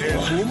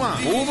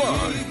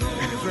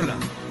 Venezuela.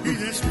 Y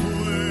después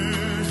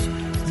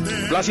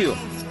de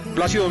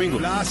Plácido Domingo.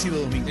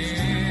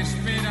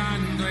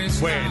 esperando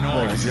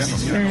Bueno,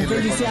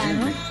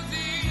 Feliciano.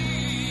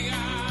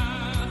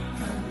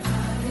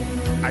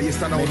 Ahí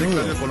está la voz de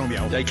Claudio de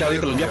Colombia. Y ahí Claudio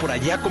de Colombia por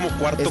allá como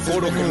cuarto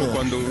coro, como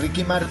cuando...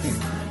 Ricky Martin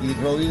y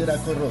Robbie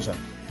Draco Rosa.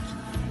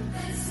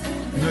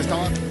 ¿No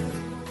estaba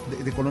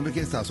de Colombia?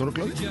 ¿Quién estaba? ¿Solo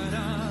Claudio? Sí,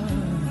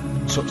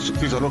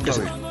 solo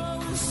Claudio.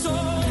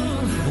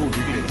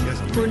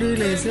 Julio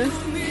Iglesias.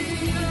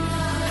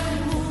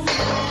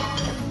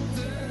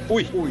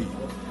 Uy.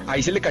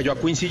 Ahí se le cayó a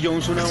Quincy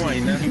Jones una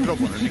vaina. El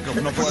micrófono.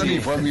 No fue a mí,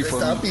 fue a mí.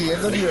 Estaba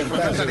pidiendo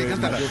libertad.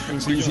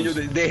 Quincy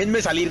Jones,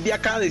 déjenme salir de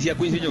acá, decía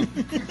Quincy Jones.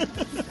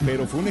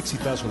 Pero fue un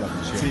exitazo la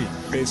canción. Sí,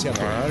 pese a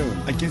todo. Claro.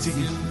 ¿A quién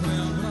sigue?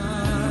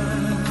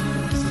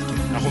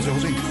 A José.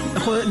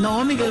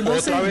 No, Miguel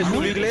Bosé. Otra vez ¿no?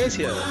 Julio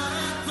Iglesias.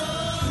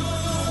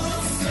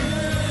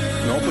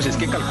 No, pues es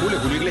que calcule,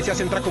 Julio Iglesias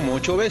entra como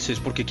 8 veces,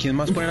 porque ¿quién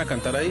más ponen a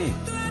cantar ahí?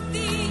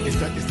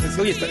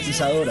 Oye, está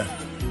Isadora.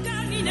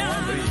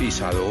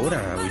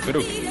 Isadora, uy,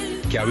 pero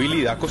qué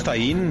habilidad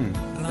Costaín.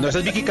 No, esa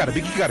es Vicky Carr. ¿Y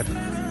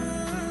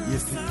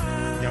este?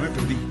 Ya me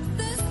perdí.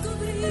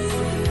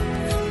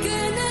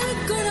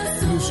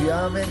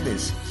 Lucía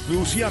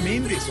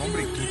Méndez.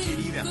 Hombre, qué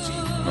querida. Sí.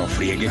 No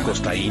friegue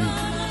Costaín. A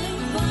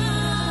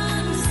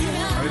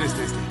ver,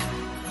 este.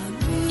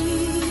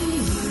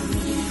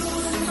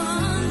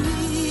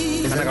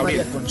 Es Ana María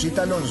Gabriel.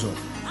 Conchita Alonso.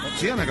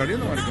 Sí, Ana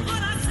Gabriel o María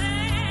Conchita.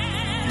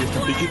 Y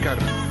está Vicky Carr.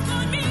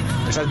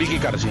 Esa es Vicky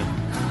Carr, sí.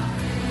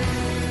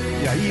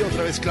 Y ahí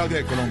otra vez Claudia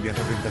de Colombia,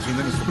 representación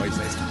de nuestro país.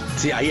 Ahí está.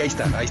 Sí, ahí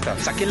está.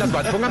 Saquen las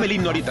balas. Póngame el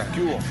himno ahorita.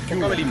 ¿Qué hubo?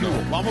 Póngame el himno.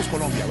 Vamos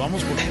Colombia.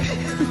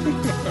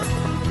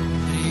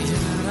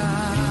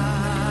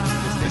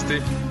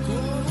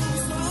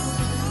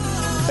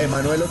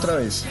 Emanuel otra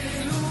vez.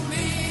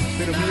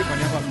 Pero mire,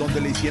 Pañapa,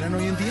 donde le hicieran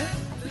hoy en día,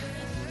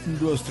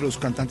 nuestros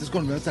cantantes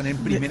colombianos están en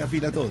primera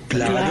fila todos.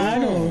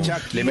 Claro.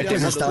 Le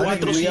metemos estaban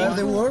en We Are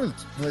the World.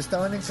 No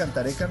estaban en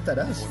Cantaré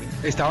Cantarás.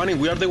 Estaban en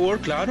We Are the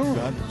World, claro.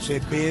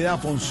 Cepeda,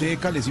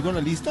 Fonseca, ¿le sigo en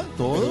la lista?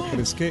 ¿Todo?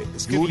 Pero es que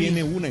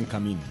viene una en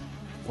camino.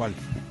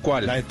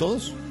 ¿Cuál? ¿La de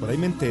todos? Por ahí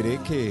me enteré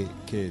que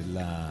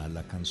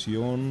la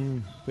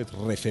canción pues,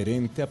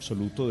 referente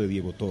absoluto de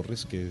Diego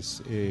Torres, que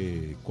es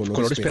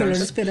Color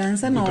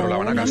Esperanza, no. Pero la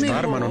van a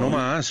gastar, mano, no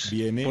más.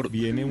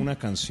 Viene una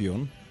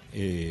canción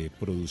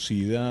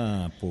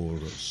producida por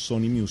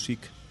Sony Music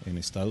en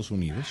Estados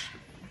Unidos,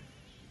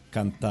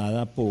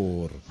 cantada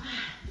por,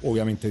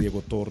 obviamente,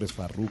 Diego Torres,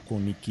 Farruko,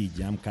 Nicky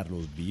Jam,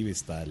 Carlos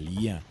Vives,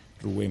 Thalía,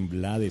 Rubén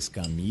Blades,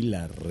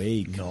 Camila,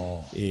 Reik,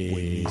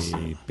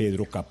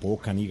 Pedro Capó,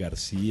 Cani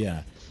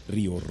García,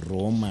 Río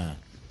Roma,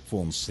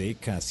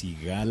 Fonseca,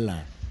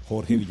 Sigala,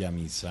 Jorge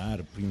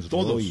Villamizar, Prince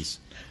Royce,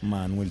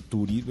 Manuel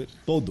Turibe,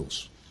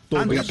 todos.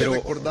 Antes de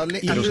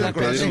recordarle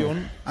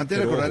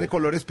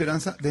Color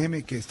Esperanza,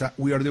 déjeme que está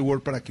We Are the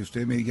World para que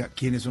usted me diga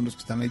quiénes son los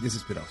que están ahí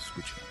desesperados.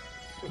 Escuche.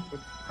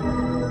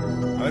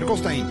 A ver,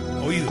 Costaín,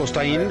 oído.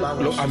 Costaín,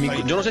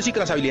 yo no sé si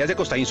las habilidades de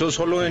Costaín son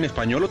solo en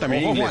español o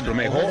también en inglés, pero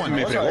me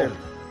fregó.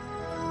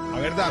 A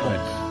ver, Dago,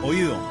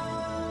 oído.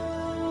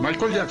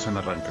 Michael Jackson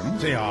arranca, ¿no?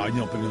 Sí, ay,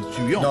 no, pero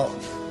subió. No.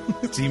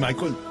 Sí,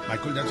 Michael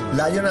Jackson.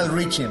 Lionel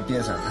Richie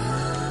empieza.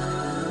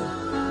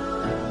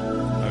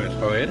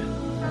 A ver.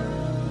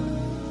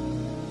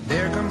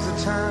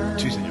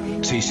 Sí,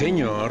 señor. Sí,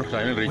 señor,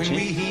 Lionel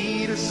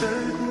Richie.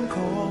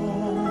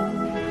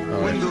 A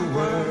ver.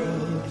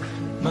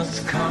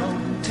 Must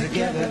come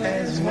together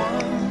as one.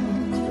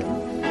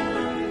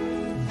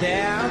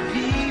 There are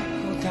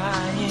people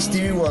dying.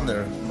 Stevie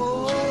Wonder.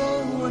 Oh,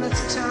 when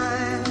it's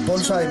time Paul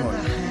Simon.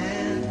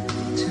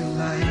 to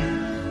light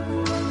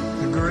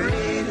the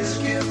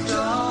greatest gift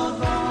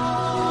of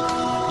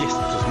all. Y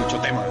esto es mucho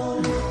tema.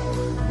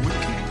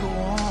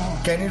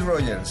 Kenny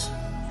Rogers.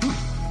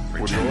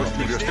 Pues luego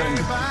escribió este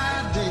año.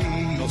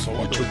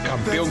 Mucho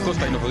campeón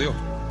Costaín, lo jodió.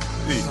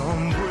 Sí.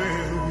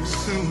 Somewhere we'll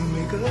soon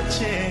make a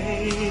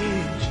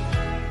change.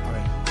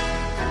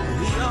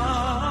 We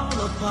all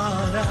a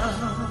part of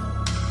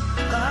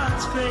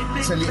God's great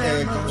big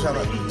 ¿Cómo se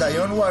llama?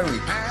 Dionne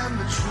Warwick.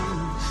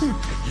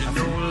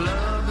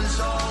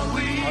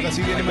 Ahora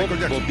sí viene Michael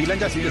Jackson. Bob Dylan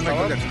ya sí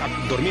estaba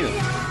dormido.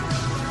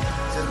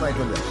 Ese es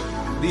Michael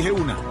Jackson. Dije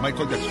una,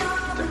 Michael Jackson.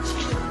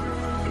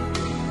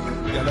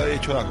 Ya la he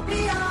hecho, Dago.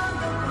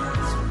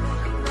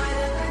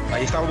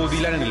 Ahí estaba Bob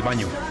Dylan en el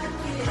baño.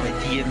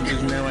 Metiendo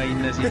una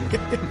vaina así.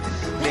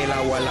 Del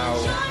agua al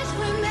lado.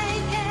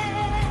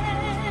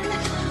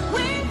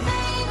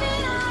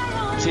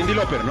 Cyndi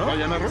Lauper, ¿no?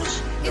 Diana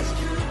Ross.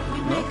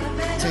 ¿No?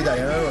 Sí,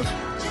 Diana Ross.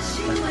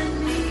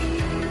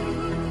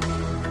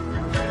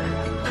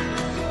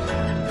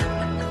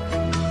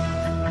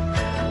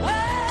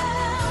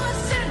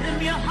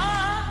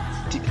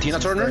 Tina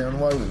Turner. Dionne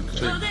Warwick.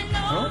 Sí.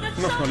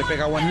 No le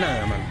pegaba a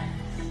nada, man.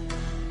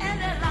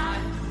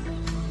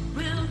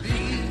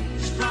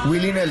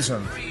 Willie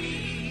Nelson.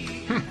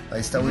 Ahí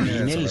está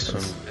Willie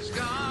Nelson.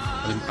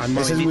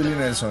 Ese es Willie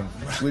Nelson.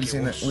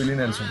 Willie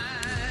Nelson.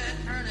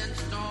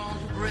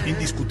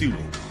 Indiscutible.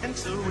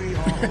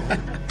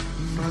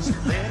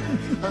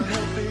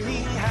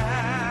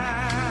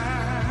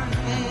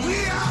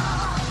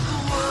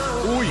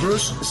 Uy,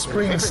 Bruce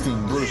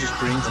Springsteen.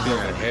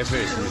 El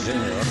jefe, sí,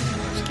 señor.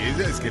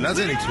 Es que la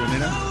selección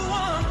era...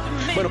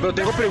 Bueno, pero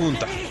tengo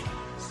pregunta.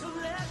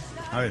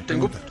 A ver,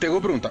 tengo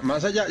pregunta.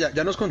 Más allá,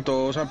 ya nos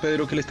contó San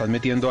Pedro que le estás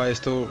metiendo a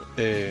esto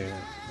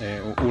una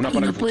 ¿Y para no el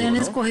futuro, podían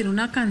 ¿no? escoger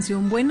una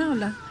canción buena o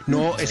la?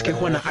 No, es que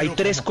Juana, hay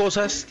tres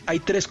cosas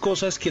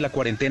que la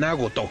cuarentena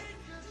agotó.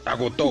 La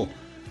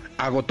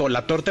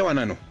torta de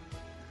banano.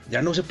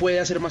 Ya no se puede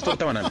hacer más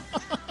torta de banano.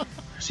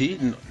 ¿Sí?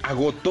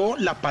 Agotó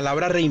la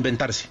palabra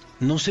reinventarse.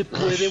 No se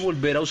puede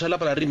volver a usar la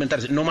palabra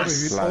reinventarse. No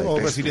más. O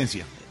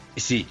resiliencia.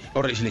 Sí,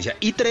 o resiliencia.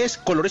 Y tres,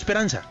 color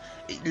esperanza.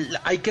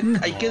 Hay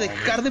que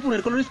dejar de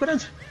poner color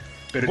esperanza.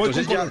 Pero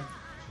entonces ya...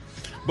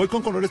 Voy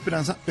con color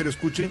esperanza, pero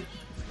escuchen,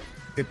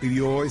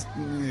 pidió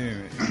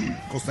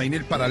Costaín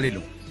el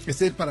paralelo.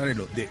 Este es el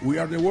paralelo de We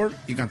Are the World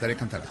y Cantaré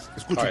Cantarás.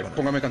 Escuchen. A ver,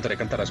 póngame Cantaré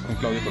Cantarás con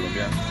Claudia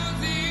Colombia.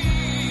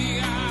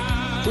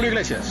 Julio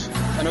Iglesias.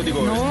 No, ese es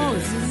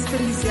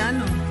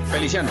Feliciano.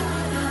 Feliciano.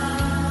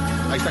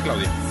 Ahí está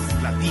Claudia.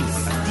 Latino.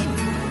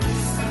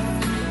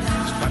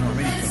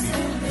 Hispanoamericano.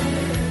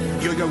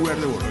 Y oiga We Are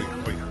the World,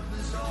 oiga.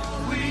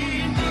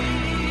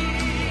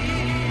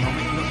 No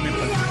me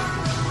parece.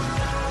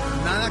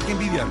 Nada que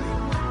envidiarle.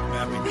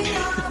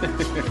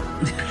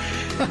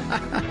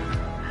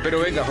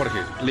 Pero venga, Jorge,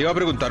 le iba a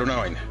preguntar una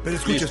vaina. Pero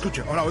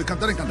escucha. Ahora voy a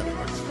cantar. Oiga.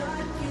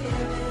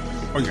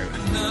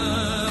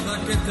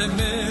 Nada que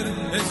temer,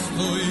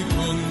 estoy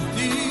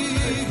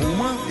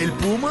contigo. El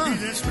Puma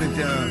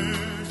frente a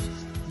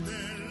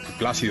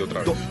Plácido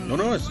otra vez.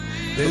 No, es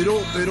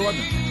Pedro Bata.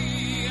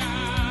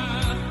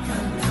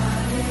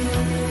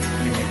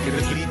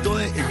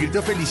 El grito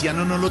de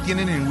Feliciano no lo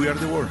tienen en We Are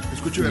the World.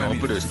 Escuche, no,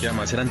 pero es que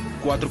además eran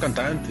 4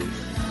 cantantes.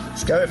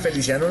 Es que a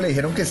Feliciano le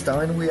dijeron que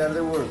estaba en We Are the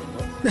World,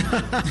 ¿no?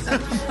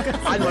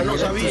 Ay, no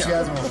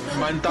sabía.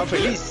 Manta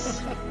feliz.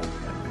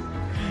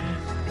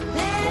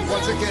 ¿Con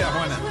cuál se queda,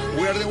 Juana?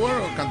 ¿We Are the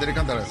World o Cantaré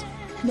Cantarás?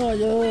 No,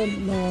 yo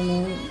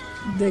no.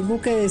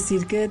 Tengo que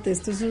decir que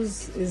detesto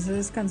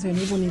esas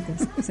canciones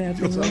bonitas. O sea,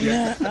 tengo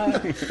una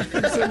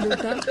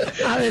absoluta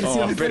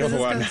aversión por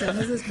esas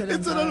canciones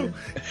esperanzadoras.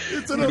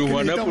 Esto no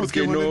Juana, ¿por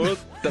qué no?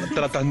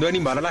 Tratando de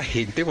animar a la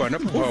gente, Juana,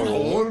 por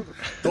favor.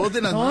 Todos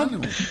de las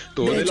manos.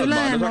 De hecho,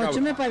 la de anoche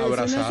me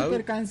parece una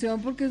super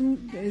canción porque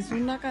es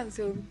una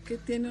canción que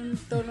tiene un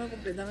tono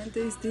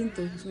completamente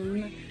distinto.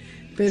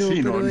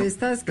 Pero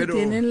estas que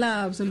tienen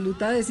la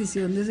absoluta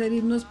decisión de ser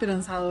himno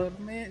esperanzador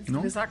me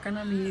sacan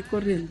a mí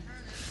corriendo.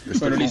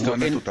 Bueno, listo.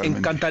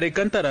 En Cantaré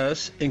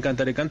Cantarás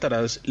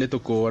le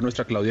tocó a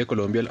nuestra Claudia de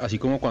Colombia, así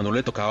como cuando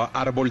le tocaba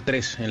Árbol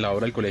 3 en la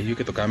obra del colegio,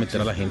 que tocaba meter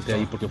a la gente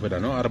ahí porque fuera,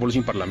 ¿no? Árbol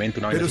sin parlamento,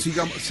 una pero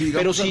vaina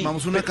sigamos,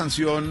 armamos una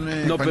canción,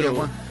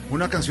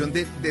 una canción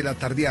de la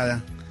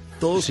tardeada,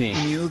 todos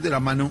unidos de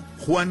la mano.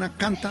 Juana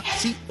canta,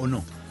 ¿sí o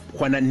no?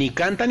 Juana ni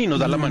canta ni nos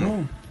da la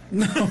mano.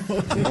 No,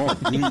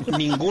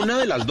 ninguna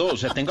de las dos, o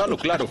sea, téngalo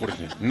claro,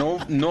 Jorge. No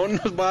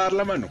nos va a dar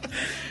la mano.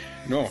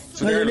 No,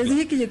 yo les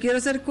dije que yo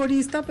quiero ser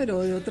corista, pero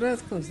de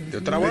otras cosas. De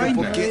otra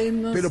vaina.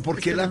 Pero ¿por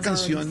qué la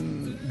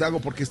canción, Dago,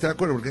 por qué está de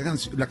acuerdo? ¿Por qué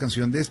la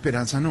canción de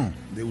Esperanza no?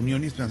 De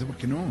Unión y Esperanza, ¿por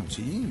qué no?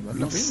 Sí,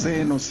 vale la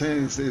pena. No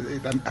sé.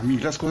 A mí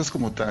las cosas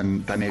como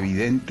tan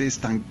evidentes,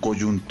 tan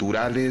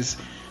coyunturales,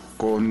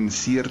 con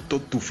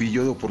cierto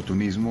tufillo de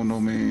oportunismo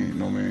no me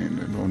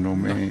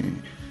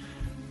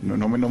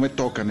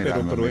tocan el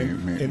alma.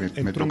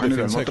 Me tocan el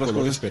alma otras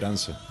cosas.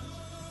 Esperanza.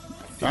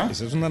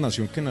 Esa es una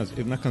canción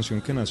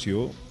que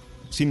nació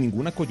sin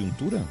ninguna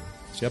coyuntura.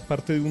 O sea,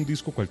 parte de un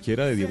disco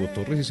cualquiera de Diego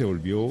Torres y se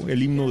volvió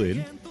el himno de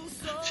él.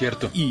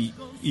 Cierto. Y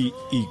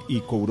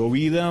cobró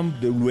vida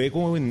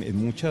luego en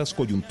muchas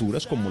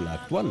coyunturas como la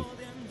actual.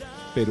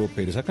 Pero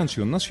esa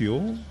canción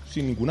nació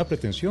sin ninguna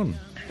pretensión.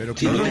 Pero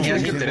que no tenía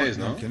interés,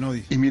 ¿no?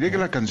 Y mire que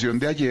la canción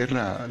de ayer,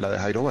 la de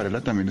Jairo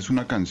Varela, también es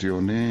una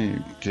canción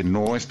que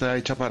no está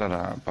hecha para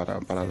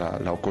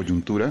la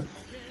coyuntura,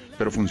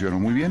 pero funcionó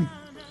muy bien.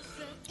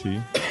 Sí.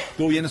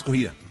 Estuvo bien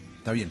escogida.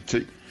 Está bien.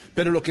 Sí.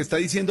 Pero lo que está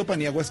diciendo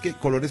Paniagua es que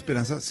Color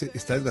Esperanza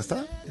está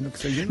desgastada. ¿Es lo que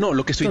está diciendo? No,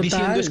 lo que estoy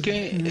diciendo es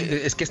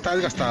que está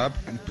desgastada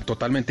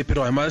totalmente,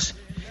 pero además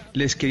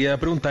les quería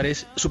preguntar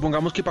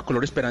supongamos que para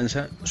Color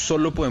Esperanza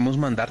solo podemos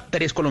mandar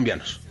 3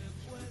 colombianos.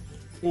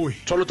 Uy.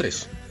 Solo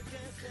 3.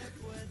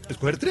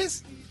 ¿Escoger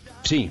 3?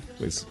 Sí.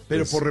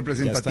 Pero por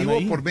representativo,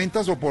 por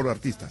ventas o por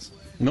artistas.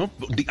 No,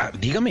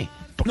 dígame.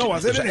 No, va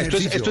a ser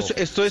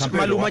 ¿Esto es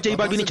Maluma, J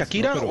Balvin y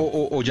Shakira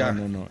o ya?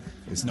 No,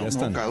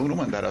 cada uno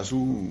mandará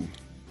su...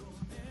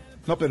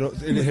 No, pero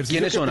el ejercicio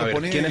 ¿Quiénes son?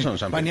 propone ¿Quiénes son,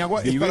 Sam?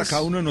 Paniagua es para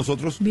cada uno de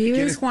nosotros.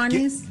 Vives,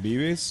 Juanes.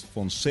 Vives,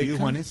 Fonseca,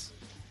 Juanes,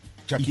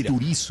 Shakira. Y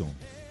Turizo.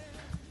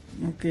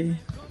 Ok.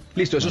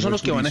 Listo, esos son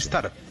los que van a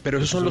estar. Pero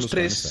esos son los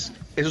 3.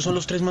 ¿Esos son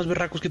los 3 más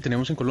berracos que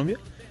tenemos en Colombia?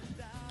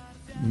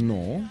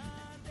 No.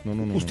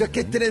 ¿Usted a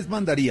qué 3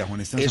 mandaría, Juan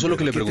Esteban? Eso es lo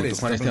que le pregunto,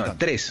 Juan Esteban.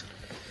 3.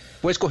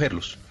 Puedes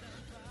cogerlos.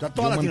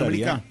 Toda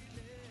Latinoamérica.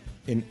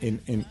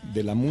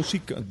 De la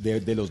música,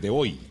 de los de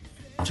hoy,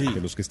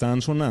 de los que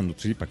estaban sonando,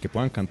 sí, para que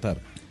puedan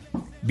cantar.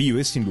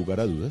 Vives, sin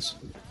lugar a dudas.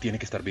 Tiene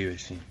que estar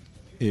Vives,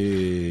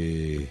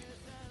 sí.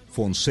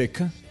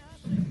 Fonseca.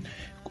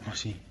 ¿Cómo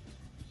así?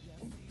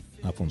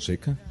 a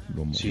Fonseca,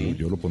 Sí.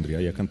 yo lo pondría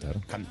ahí a cantar.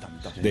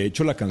 Cantando. De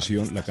hecho, la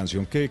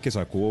canción que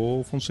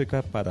sacó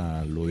Fonseca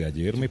para lo de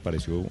ayer me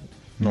pareció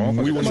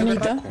muy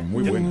bonita.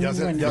 Muy buena.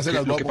 Ya se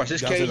las Lo que pasa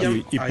es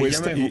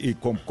que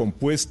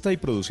compuesta y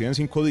producida en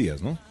 5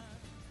 días, ¿no?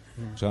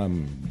 O sea,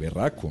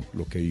 berraco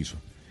lo que hizo.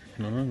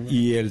 No.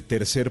 Y el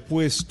tercer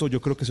puesto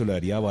yo creo que se lo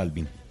daría a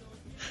Balvin.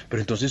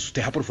 Pero entonces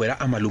usted deja por fuera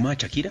a Maluma de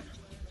Shakira.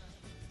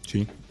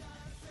 Sí.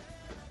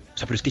 O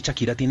sea, pero es que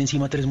Shakira tiene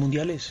encima 3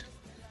 mundiales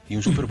y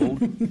un Super Bowl.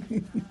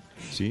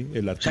 Sí,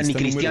 el artista o sea, ni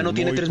Cristiano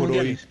tiene 3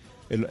 mundiales.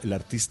 El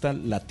artista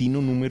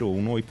latino número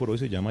 1 hoy por hoy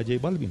se llama J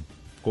Balvin.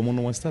 ¿Cómo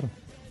no va a estar?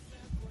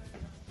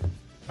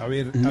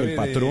 El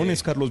patrón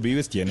es Carlos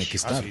Vives, tiene que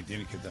estar. Sí,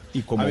 tiene que estar.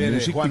 Y como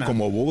músico Juana, y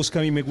como voz que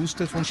a mí me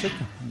gusta es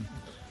Fonseca.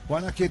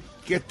 Juana,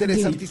 ¿qué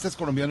 3 artistas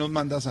colombianos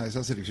mandas a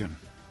esa selección?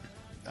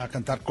 A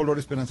cantar Color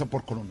Esperanza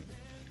por Colombia.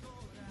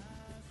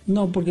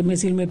 No, porque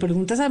si me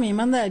preguntas a mí,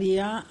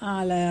 mandaría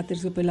a la de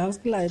Aterciopelados,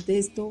 que la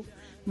detesto.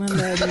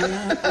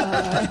 Mandaría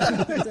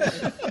a...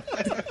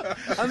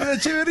 Andrea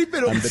Echeverry,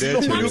 pero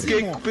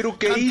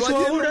 ¿qué hizo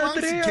ahora,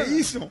 Andrea? ¿Qué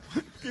hizo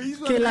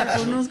que la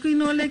conozco y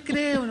no le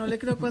creo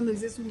cuando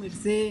dice su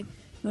merced,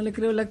 no le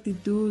creo la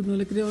actitud, no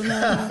le creo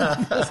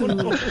nada.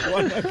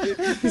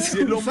 Si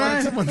es lo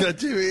máximo, Andrea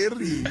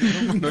Echeverry.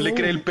 No le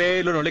cree el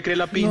pelo, no le cree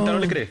la pinta, no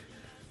le cree.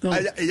 No.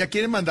 Ella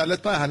quiere mandarlas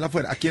para dejarla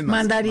afuera. ¿A quién más?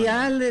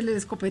 Mandaría al de la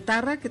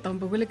escopetarra, que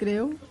tampoco le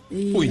creo.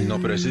 Y... Uy,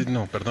 no, pero ese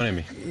no,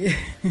 perdóneme.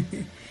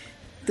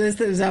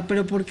 Entonces, o sea,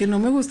 pero porque no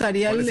me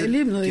gustaría el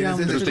himno,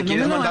 digamos. Pero usted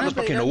quiere mandarlos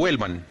para que no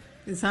vuelvan.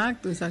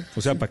 Exacto.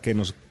 O sea, para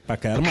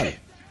quedar mal.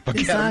 Para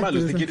quedar mal,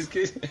 usted quiere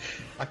que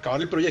acabar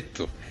el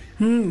proyecto.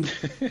 Que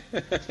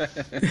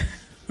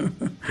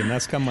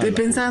nazca mal.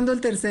 Estoy pensando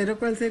el tercero,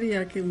 ¿cuál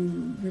sería? Que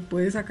me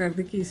puede sacar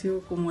de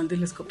quicio, como el de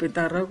la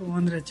escopetarra o como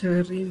Andrea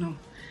Echeverry, ¿no?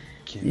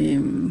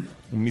 Un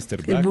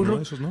Mr. Black,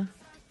 ¿no? Esos, ¿no?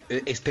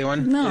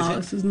 Esteban. No,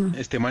 esos no.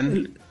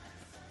 Esteban.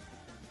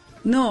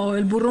 No,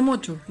 el burro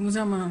mocho, ¿cómo se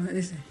llama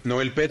ese?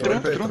 Noel Petro.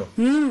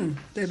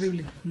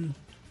 Terrible.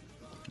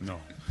 No.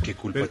 ¿Qué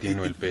culpa tiene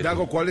Noel Petro?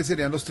 Dago, ¿cuáles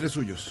serían los 3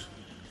 suyos?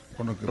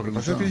 Lo que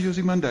pasa es que yo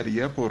sí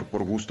mandaría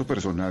por gusto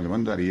personal,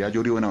 mandaría a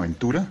Yuri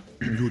Buenaventura.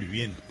 Yuri,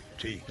 bien.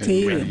 Sí.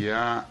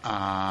 Enviaría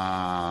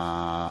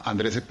a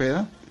Andrés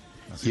Cepeda.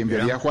 Y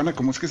enviaría a Juana,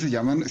 ¿cómo es que se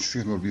llaman?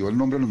 Se me olvidó el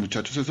nombre de los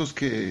muchachos esos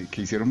que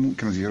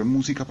nos hicieron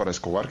música para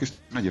Escobar, que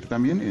estuvieron ayer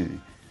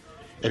también.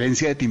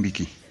 Herencia de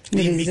Timbiquí.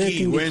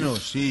 Timbiquí, bueno,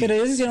 sí. Pero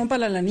ellos hicieron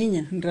para la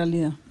niña, en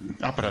realidad.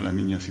 Para la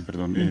niña, sí,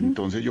 perdón.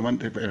 Entonces yo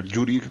mandé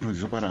Yuri, que nos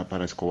hizo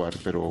para Escobar,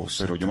 pero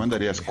yo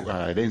mandaría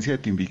a Herencia de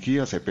Timbiquí,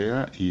 a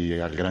Cepeda y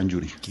al gran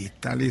Yuri. ¿Qué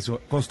tal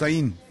eso?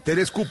 Costaín,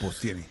 3 cupos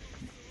tiene.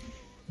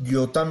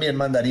 Yo también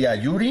mandaría a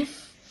Yuri,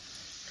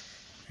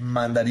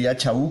 mandaría a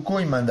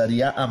Chabuco y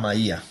mandaría a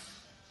Maía.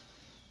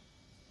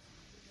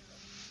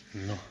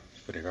 No,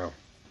 fregado.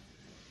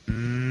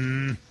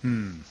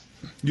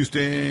 ¿Y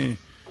usted,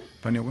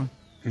 Paniagua?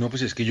 No,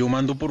 pues es que yo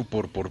mando por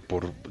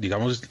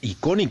digamos,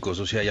 icónicos.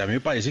 O sea, ya me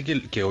parece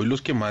que hoy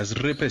los que más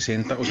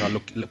representan, o sea,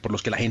 por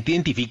los que la gente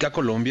identifica a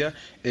Colombia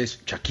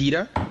es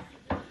Shakira,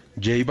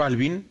 J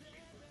Balvin,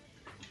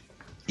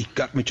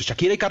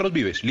 Shakira y Carlos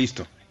Vives,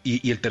 listo.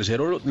 Y el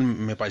tercero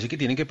me parece que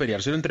tienen que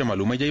peleárselo entre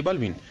Maluma y J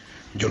Balvin.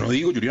 Yo no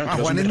digo, Julián,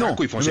 que es un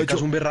berraco, y Fonseca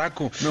es un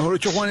berraco. Mejor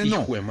dicho, Juanes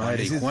no. Hijo de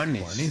madre,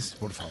 Juanes,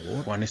 por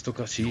favor. Juanes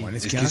toca, sí.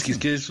 Juanes, es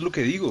que es lo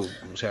que digo.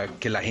 O sea,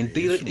 que la gente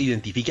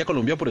identifique a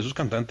Colombia por esos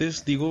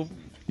cantantes, digo...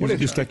 ¿Y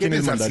usted a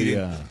quiénes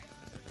mandaría,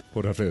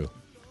 por Alfredo?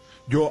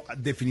 Yo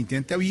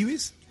definitivamente a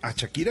Vives, a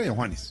Shakira y a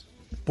Juanes,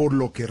 por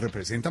lo que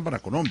representan para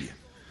Colombia.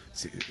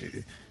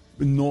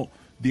 No,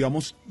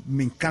 digamos,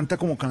 me encanta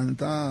como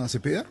canta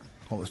Cepeda,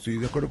 estoy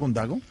de acuerdo con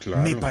Dago.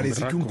 Claro, me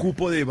parece que un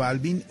cupo de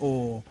Balvin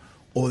o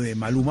de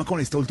Maluma con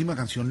esta última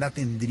canción la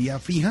tendría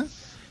fija,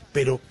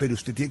 pero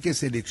usted tiene que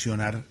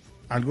seleccionar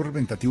algo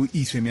representativo,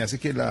 y se me hace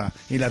que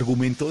el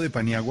argumento de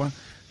Paniagua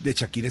de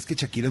Shakira es que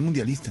Shakira es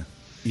mundialista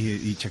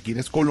y Shakira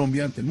es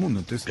Colombia ante el mundo.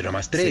 Entonces, pero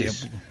más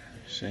 3.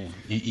 Sí.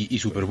 Y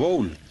Super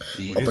Bowl.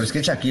 Pero es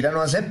que Shakira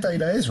no acepta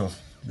ir a eso.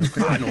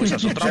 No, esa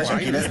es otra vaina.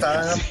 Shakira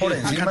está por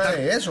encima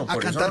de eso. A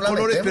por cantar eso no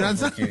Color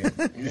metemos, Esperanza.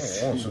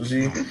 No, eso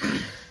sí.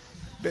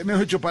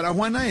 Mejor dicho, para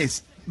Juana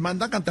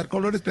manda a cantar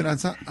Color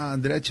Esperanza a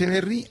Andrea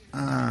Echeverry,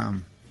 a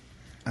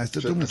este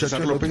otro muchacho.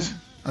 César López.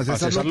 A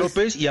César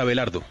López y a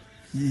Abelardo.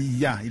 Y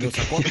ya, y lo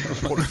sacó.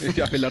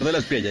 Y a Abelardo de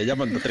las Piellas, ya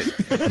mandó 3.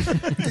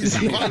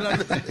 Sí.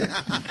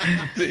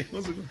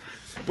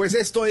 Pues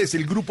esto es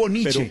el grupo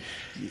Nietzsche.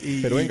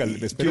 Pero venga,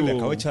 espero, le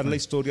acabo de echar la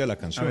historia de la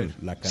canción.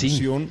 La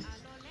canción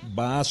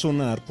va a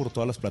sonar por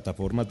todas las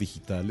plataformas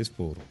digitales,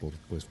 por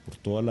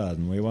todas las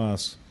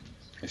nuevas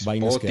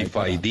vainas que hay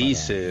Spotify,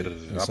 Deezer,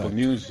 Apple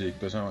Music,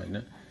 toda esa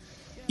vaina.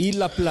 Y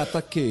la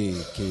plata que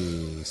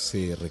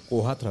se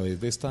recoja a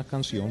través de esta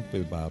canción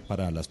pues va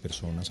para las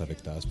personas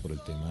afectadas por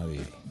el tema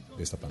de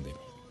esta pandemia.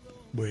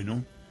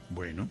 Bueno.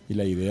 Y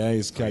la idea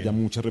es que haya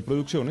muchas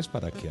reproducciones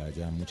para que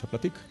haya mucha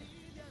platica.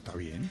 Está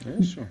bien.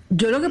 Eso.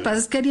 Yo lo que pasa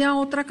es que haría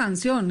otra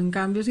canción. En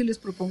cambio, si les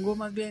propongo,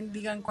 más bien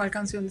digan cuál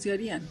canción se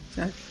harían. O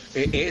sea,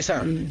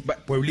 esa.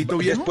 ¿Pueblito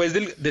Viejo? Después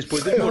del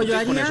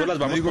norte, con eso las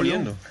vamos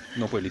poniendo.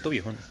 No, Pueblito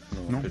Viejo.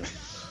 No. Pero...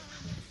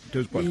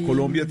 Entonces, ¿cuál?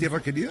 ¿Colombia,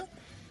 Tierra Querida?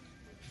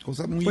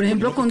 Cosa muy por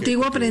ejemplo,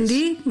 Contigo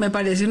Aprendí, me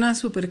parece una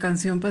super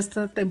canción para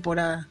esta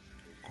temporada.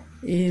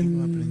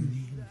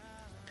 Un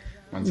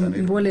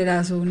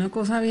bolerazo, una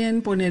cosa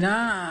bien, poner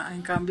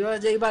en cambio a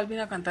J Balvin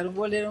a cantar un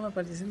bolero me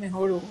parece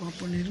mejor, o a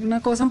poner una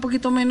cosa un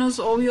poquito menos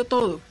obvio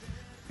todo.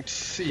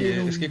 Sí,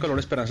 pero... es que Color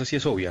Esperanza sí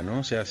es obvia, ¿no?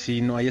 O sea,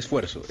 sí no hay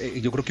esfuerzo.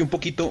 Yo creo que un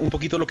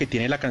poquito lo que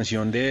tiene la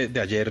canción de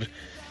ayer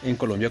en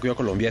Colombia, Cuida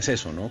Colombia, es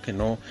eso, ¿no? Que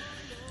no...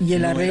 Y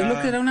el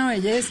arreglo que era una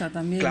belleza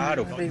también.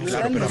 Claro, pero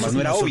además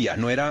no era obvia,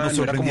 no era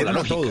como la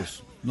lógica.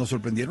 Nos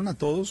sorprendieron a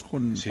todos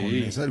con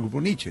esa del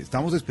grupo Nietzsche.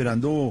 Estábamos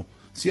esperando,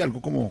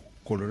 algo como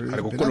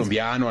algo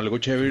colombiano, algo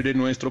chévere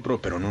nuestro,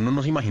 pero no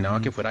nos imaginaba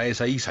que fuera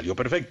esa y salió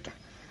perfecto.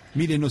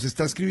 Mire, nos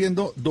está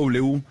escribiendo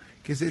W,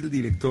 que es el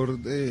director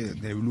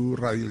de Blue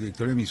Radio, el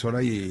director de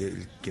emisora y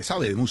el que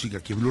sabe de música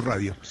aquí en Blue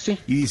Radio. Sí.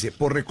 Y dice,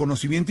 por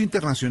reconocimiento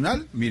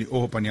internacional, mire,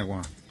 ojo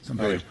Paniagua,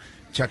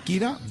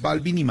 Shakira,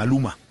 Balvin y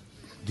Maluma,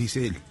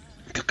 dice él.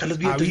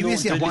 A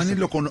Vives y a Juanes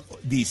lo conocen,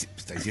 dice,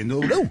 está diciendo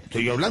W,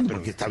 estoy hablando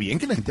porque está bien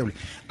que la gente hable.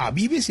 A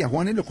Vives y a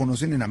Juanes lo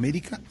conocen en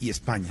América y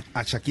España.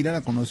 A Shakira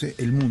la conoce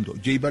el mundo.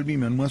 J Balvin y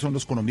Maluma son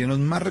los colombianos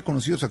más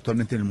reconocidos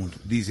actualmente en el mundo,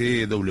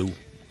 dice W.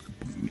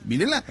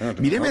 Mírenme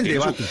el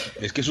debate.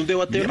 Es que es un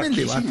debate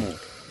raquísimo.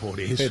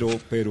 Por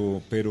eso.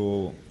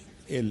 Pero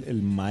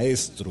el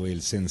maestro,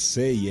 el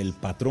sensei, el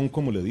patrón,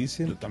 como le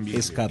dicen,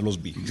 es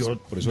Carlos Vives.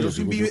 Por eso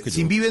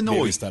sin Vives no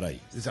voy. Estar ahí.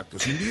 Exacto,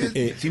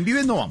 sin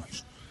Vives no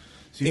vamos.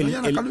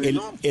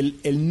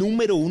 El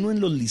número uno en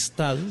los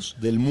listados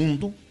del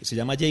mundo se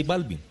llama J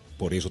Balvin,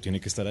 por eso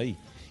tiene que estar ahí.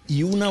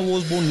 Y una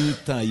voz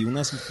bonita y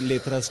unas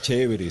letras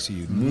chéveres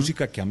y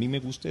música que a mí me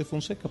gusta de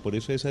Fonseca, por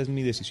eso esa es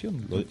mi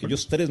decisión.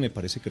 Ellos tres me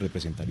parece que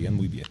representarían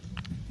muy bien.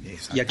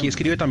 Y aquí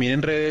escribe también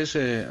en redes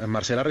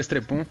Marcela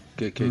Restrepo,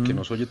 que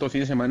nos oye todo el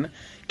fin de semana,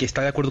 que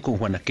está de acuerdo con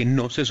Juana, que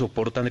no se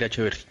soporta a Andrea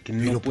Echeverry, que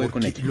no puede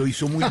con ella. Lo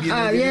hizo muy bien.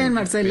 Bien,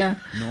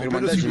 Marcela. Pero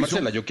manda decir,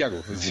 Marcela, ¿yo qué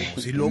hago?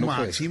 Lo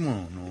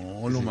máximo.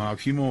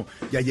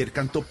 Y ayer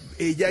cantó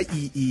ella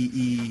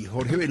y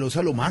Jorge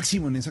Velosa lo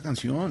máximo en esa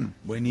canción.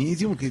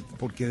 Buenísimo,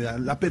 porque da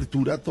la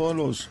apertura a todos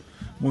los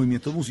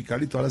movimientos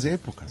musicales y todas las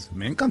épocas.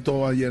 Me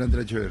encantó ayer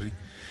Andrea Echeverry.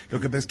 Lo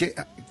que pasa es que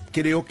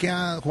creo que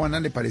a Juana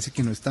le parece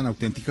que no es tan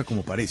auténtica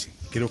como parece.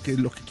 Creo que es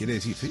lo que quiere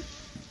decir, ¿sí?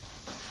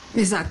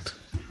 Exacto.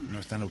 No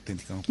es tan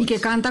auténtica como parece. Y que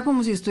canta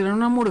como si estuviera en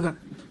una murga.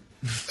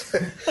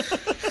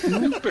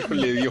 Pero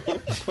le dio.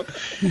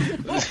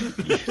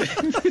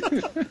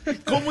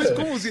 ¿Cómo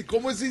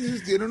es si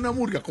estuviera en una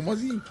murga? ¿Cómo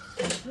así?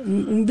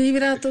 Un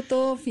vibrato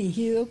todo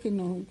fingido que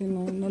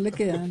no le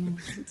queda. ¿No?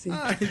 Sí.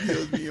 Ay,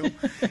 Dios mío.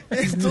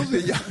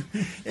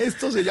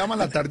 Esto se llama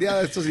La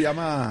Tardeada, esto se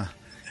llama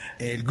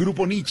el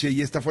grupo Nietzsche,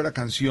 y esta fue la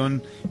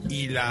canción.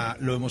 Y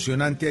lo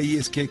emocionante ahí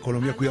es que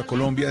Colombia Cuida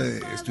Colombia,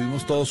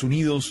 estuvimos todos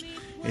unidos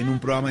en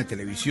un programa de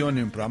televisión,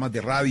 en programas de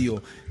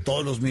radio,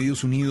 todos los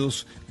medios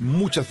unidos,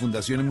 muchas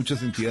fundaciones,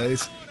 muchas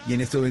entidades, y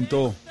en este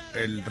evento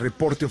el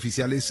reporte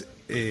oficial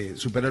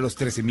supera los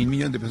 13.000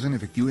 millones de pesos en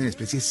efectivo y en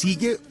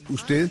especie.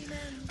 Usted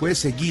puede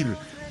seguir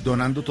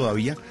donando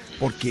todavía,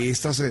 porque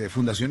estas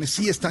fundaciones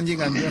sí están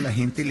llegando a la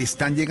gente, le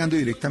están llegando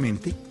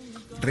directamente.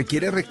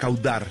 Requiere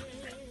recaudar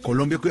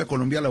Colombia Cuida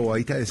Colombia la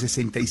bobadita de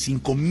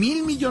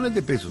 65.000 millones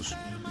de pesos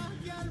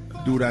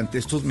durante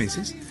estos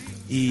meses.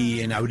 Y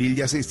en abril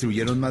ya se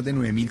distribuyeron más de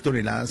 9.000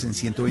 toneladas en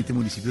 120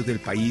 municipios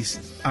del país.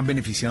 Han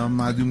beneficiado a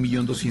más de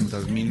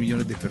 1.200.000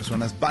 millones de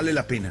personas. Vale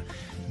la pena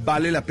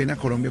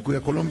Colombia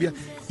Cuida Colombia,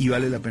 y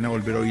vale la pena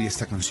volver a oír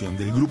esta canción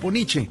del grupo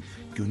Nietzsche,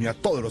 que unió a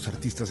todos los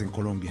artistas en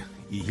Colombia.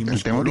 Y dijimos,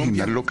 el tema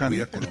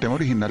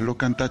original lo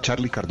canta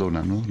Charly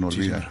Cardona, ¿no? No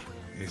olvidar.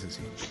 Sí, ese sí,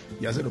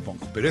 ya se lo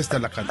pongo. Pero esta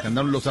es la que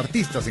cantaron los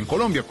artistas en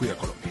Colombia Cuida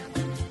Colombia.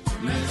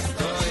 Me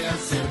estoy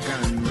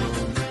acercando.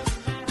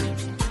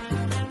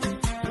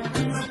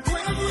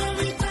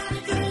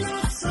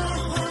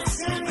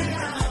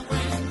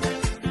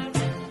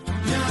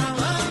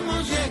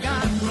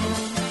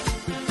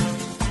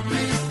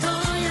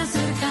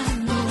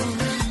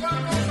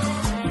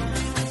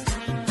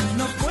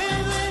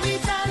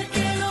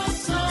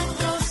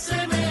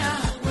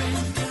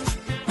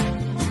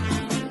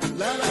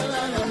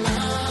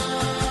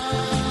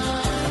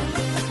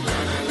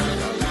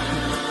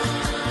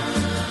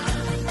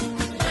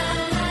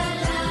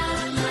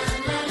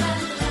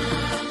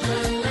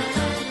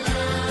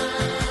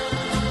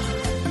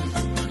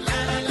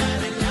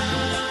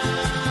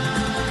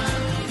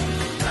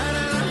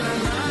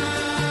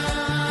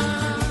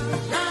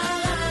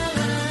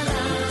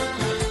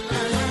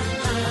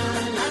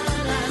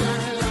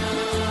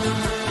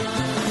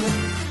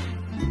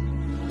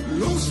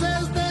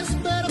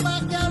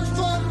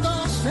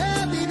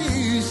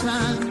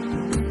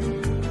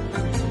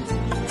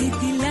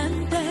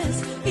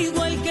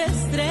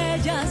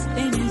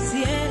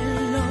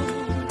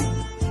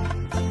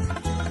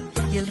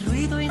 Y el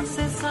ruido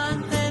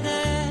incesante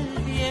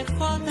del viejo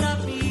poco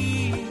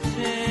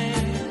trapiche,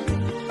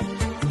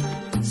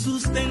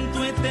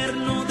 sustento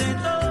eterno de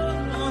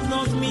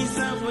todos mis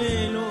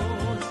abuelos.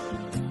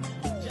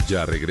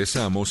 Ya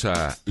regresamos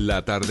a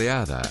La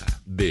Tardeada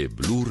de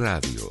Blue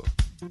Radio.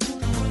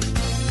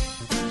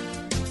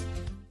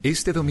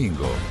 Este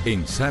domingo,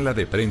 en Sala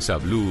de Prensa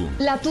Blue.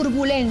 La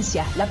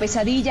turbulencia, la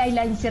pesadilla y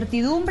la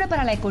incertidumbre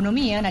para la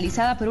economía,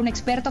 analizada por un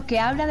experto que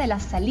habla de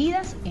las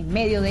salidas en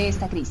medio de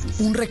esta crisis.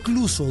 Un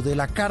recluso de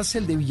la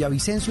cárcel de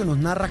Villavicencio nos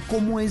narra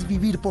cómo es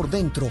vivir por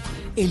dentro,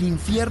 el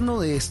infierno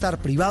de estar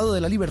privado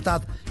de la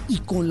libertad y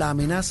con la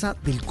amenaza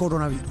del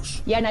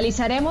coronavirus. Y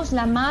analizaremos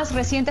la más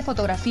reciente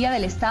fotografía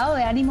del estado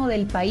de ánimo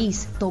del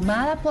país,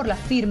 tomada por la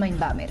firma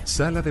Inbamer.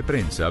 Sala de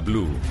Prensa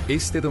Blue,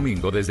 este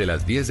domingo desde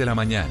las 10 de la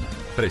mañana.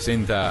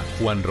 Presenta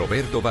Juan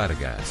Roberto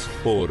Vargas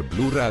por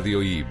Blue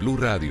Radio y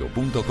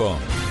bluradio.com.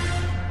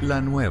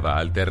 La nueva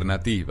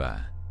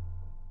alternativa.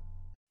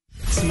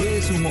 Si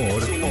es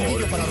humor.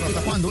 Para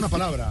 ¿cuándo? Una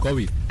palabra.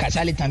 COVID.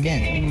 Casale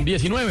también.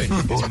 19.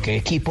 ¿Qué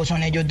equipos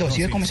son ellos dos?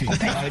 ¿Sí? ¿Cómo se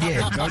comporta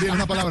Gabriel? Gabriel,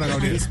 una palabra,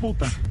 Gabriel.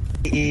 Disputa.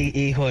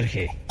 Y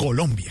Jorge.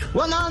 Colombia.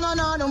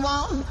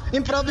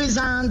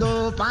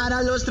 Improvisando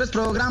para los 3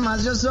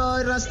 programas. Yo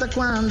soy Rasta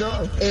cuando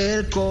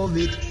el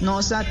COVID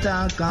nos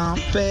ataca,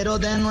 pero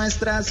de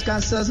nuestras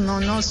casas no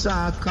nos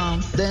sacan,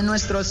 de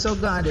nuestros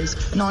hogares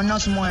no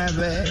nos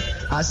mueve.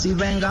 Así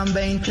vengan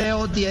 20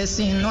 o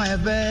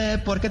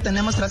 19, porque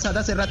tenemos trazada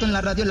hace rato en la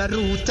radio la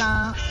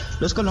ruta.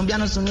 Los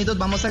colombianos unidos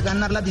vamos a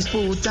ganar la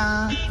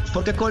disputa,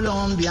 porque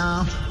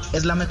Colombia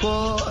es la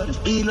mejor.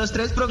 Y los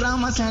 3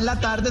 programas en la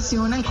tarde se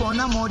unen con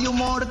amor y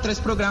humor. 3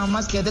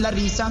 programas que de la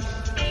risa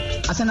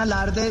hacen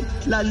alarde.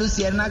 La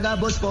Luciérnaga,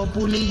 Voz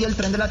Populi y el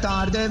Tren de la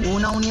Tarde.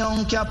 Una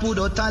unión que a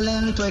puro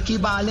talento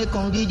equivale,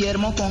 con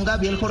Guillermo, con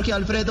Gabriel, Jorge,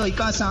 Alfredo y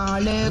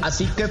Casale.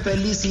 Así que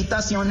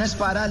felicitaciones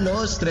para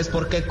los 3,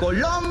 porque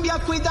Colombia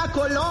cuida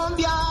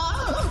Colombia.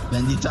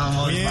 Bendito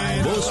amor.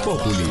 Voz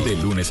Populi, de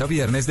lunes a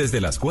viernes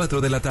desde las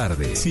 4 de la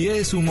tarde. Si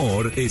es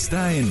humor,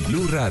 está en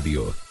Blue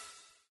Radio.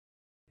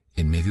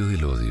 En medio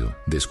del odio,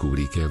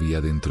 descubrí que había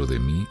dentro de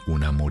mí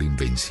un amor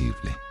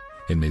invencible.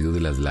 En medio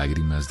de las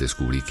lágrimas,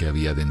 descubrí que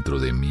había dentro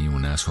de mí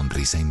una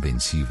sonrisa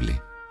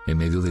invencible. En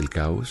medio del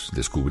caos,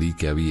 descubrí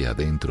que había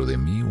dentro de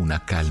mí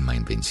una calma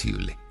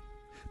invencible.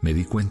 Me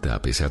di cuenta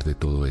a pesar de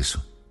todo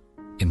eso.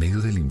 En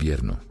medio del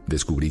invierno,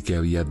 descubrí que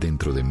había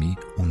dentro de mí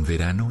un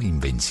verano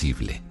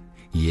invencible.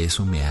 Y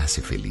eso me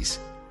hace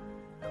feliz.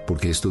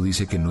 Porque esto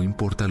dice que no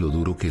importa lo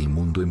duro que el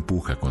mundo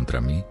empuja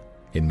contra mí,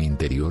 en mi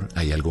interior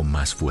hay algo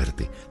más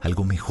fuerte,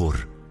 algo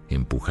mejor,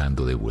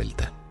 empujando de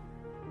vuelta.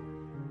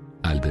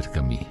 Albert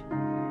Camus.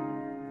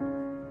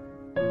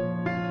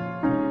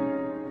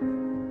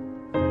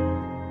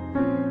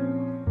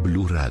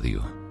 Blue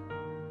Radio,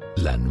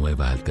 la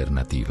nueva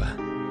alternativa.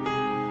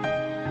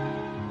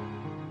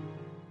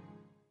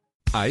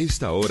 A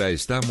esta hora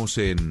estamos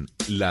en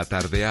La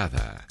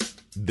Tardeada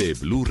de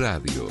Blue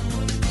Radio.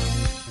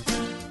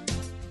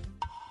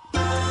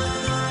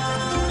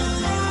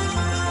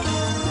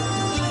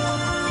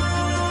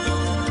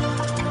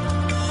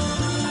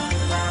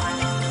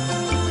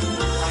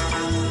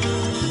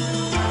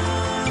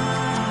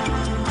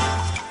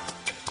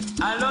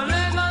 A lo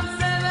lejos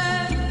se ve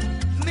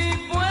mi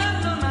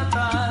pueblo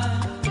natal.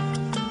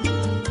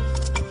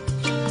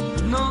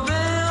 No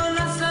veo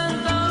la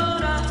santa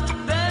hora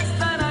de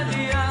estar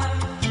allá.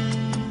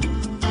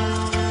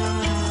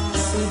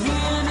 Se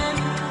vienen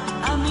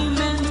a mi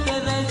mente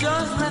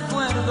bellos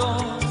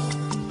recuerdos,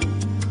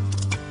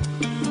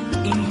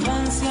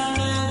 infancia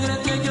alegre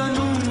que yo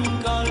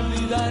nunca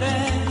olvidaré.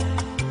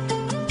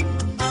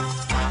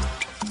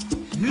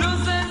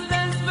 Luces de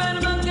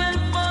esperma que al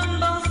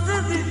fondo se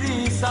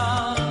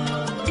divisan,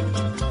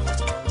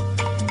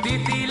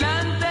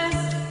 titilantes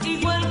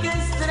igual que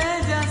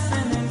estrellas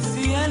en el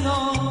cielo,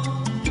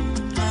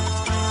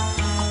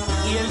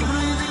 y el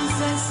ruido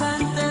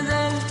incesante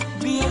del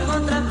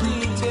viejo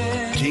trapiche.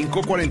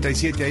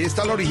 5:47, ahí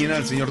está la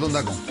original, señor Don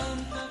Dago.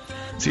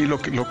 Sí, lo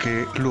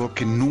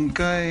que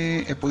nunca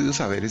he podido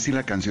saber es si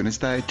la canción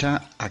está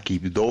hecha a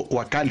Quibdó o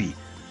a Cali.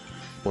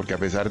 Porque a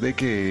pesar de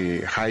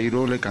que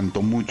Jairo le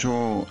cantó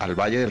mucho al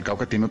Valle del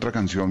Cauca, tiene otra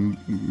canción,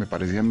 me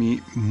parece a mí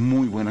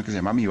muy buena, que se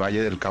llama Mi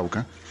Valle del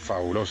Cauca.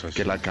 Fabulosa.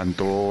 Que la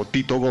cantó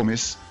Tito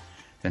Gómez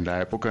en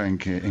la época en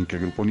que el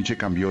grupo Nietzsche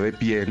cambió de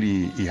piel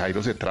y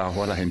Jairo se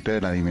trajo a la gente de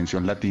la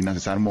Dimensión Latina,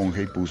 César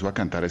Monge, y puso a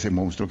cantar ese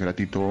monstruo que era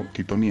Tito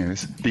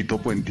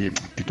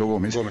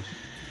Gómez.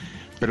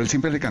 Pero él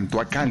siempre le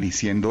cantó a Cali,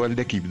 siendo él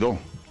de Quibdó.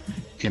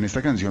 Y en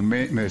esta canción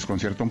me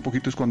desconcierta un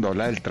poquito es cuando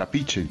habla del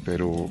trapiche,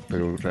 pero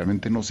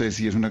realmente no sé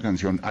si es una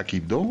canción a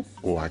Quibdó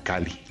o a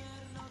Cali.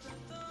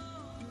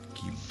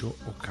 Quibdó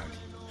o Cali.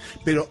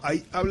 Pero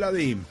ahí habla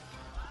de...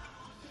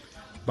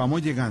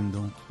 Vamos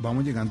llegando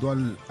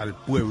al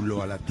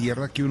pueblo, a la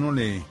tierra que a uno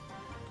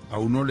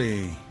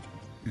le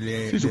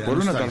sí, su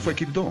pueblo natal fue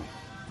Quibdó,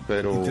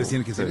 pero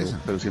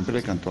siempre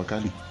le cantó a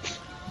Cali.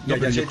 ¿Y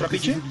allá hay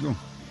trapiche?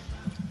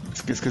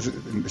 Es que es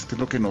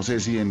lo que no sé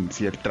si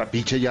el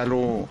trapiche ya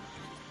lo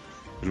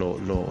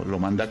lo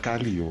manda a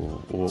Cali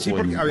Sí,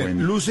 porque,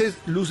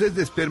 luces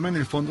de esperma en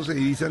el fondo se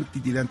divisan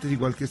titilantes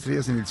igual que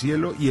estrellas en el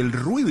cielo, y el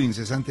ruido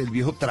incesante del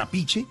viejo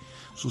trapiche,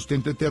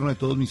 sustento eterno de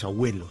todos mis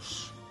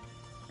abuelos.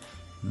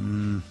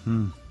 No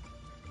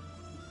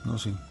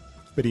sé.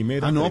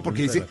 Primera no,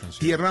 porque dice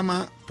Tierra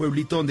Ma,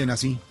 pueblito donde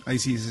nací. Ahí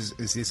sí,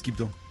 se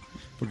esquiptó.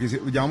 Porque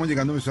ya vamos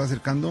llegando, me estoy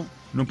acercando,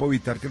 no puedo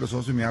evitar que los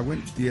ojos se me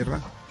agüen. Tierra,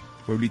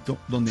 pueblito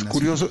donde nací.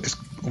 Curioso, es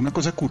una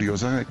cosa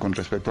curiosa con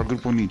respecto al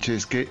grupo Nietzsche,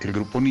 es que el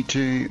grupo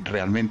Nietzsche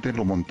realmente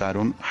lo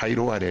montaron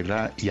Jairo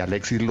Varela y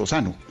Alexis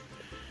Lozano.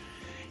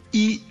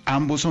 Y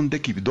ambos son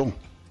de Quibdó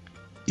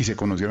y se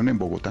conocieron en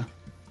Bogotá.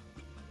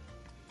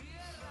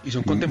 ¿Y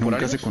son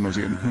contemporáneos?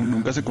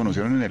 Nunca se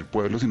conocieron en el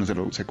pueblo, sino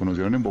se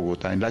conocieron en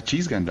Bogotá, en La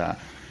Chisga, en la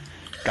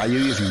calle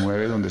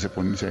 19, donde se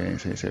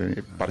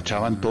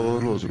parchaban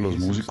todos los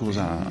músicos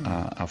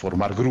a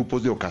formar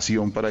grupos de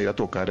ocasión para ir a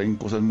tocar en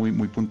cosas muy,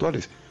 muy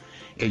puntuales.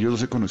 Ellos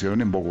se conocieron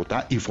en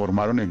Bogotá y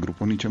formaron el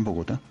grupo Nietzsche en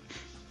Bogotá.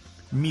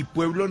 Mi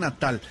pueblo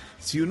natal.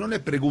 Si uno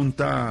le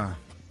pregunta,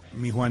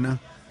 mi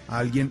Juana, a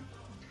alguien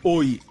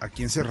hoy,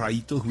 aquí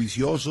encerraditos,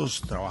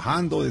 juiciosos,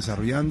 trabajando,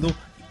 desarrollando,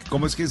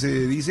 ¿cómo es que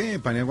se dice,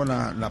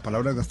 Paniagua, la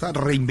palabra gastada?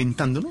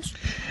 ¿Reinventándonos?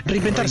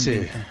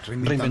 Reinventarse.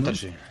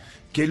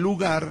 ¿Qué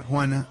lugar,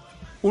 Juana?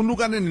 Un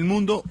lugar en el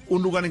mundo,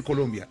 un lugar en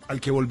Colombia,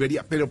 al que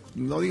volvería, pero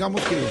no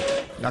digamos que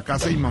la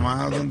casa de mi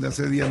mamá, donde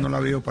hace días no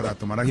la veo para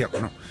tomar ajiaco,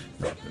 no,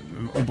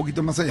 un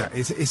poquito más allá.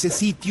 Ese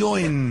sitio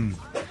en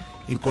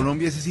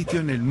Colombia, ese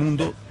sitio en el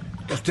mundo,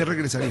 usted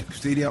regresaría,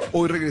 usted diría,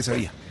 hoy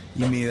regresaría,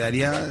 y me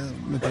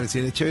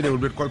parecería chévere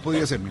volver. ¿Cuál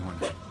podría ser, mi Juana?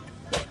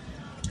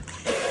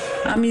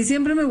 A mí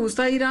siempre me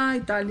gusta ir a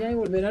Italia y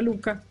volver a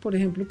Lucca, por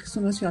ejemplo, que es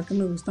una ciudad que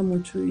me gusta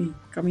mucho, y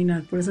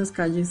caminar por esas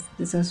calles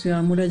de esa ciudad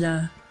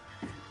amurallada.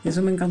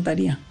 Eso me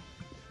encantaría.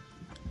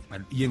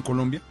 ¿Y en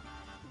Colombia?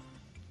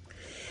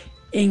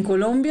 En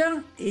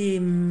Colombia,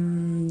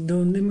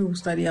 ¿dónde me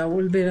gustaría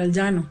volver? Al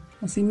llano.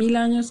 Hace 1000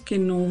 años que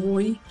no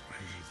voy,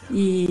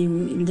 y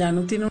el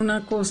llano tiene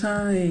una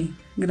cosa de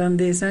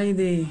grandeza y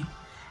de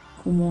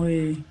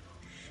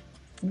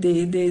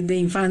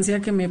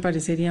infancia que me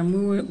parecería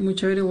muy, muy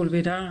chévere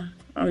volver a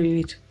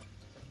vivir.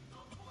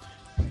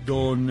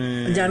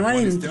 Llano Juan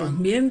adentro,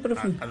 Esteban, bien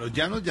profundo. A los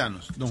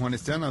llanos. Don Juan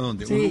Esteban, ¿a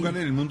dónde? Sí. Un lugar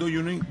en el mundo y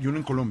uno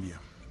en Colombia.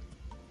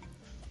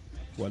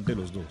 ¿Cuál de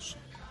los dos?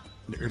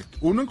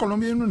 Uno en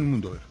Colombia y uno en el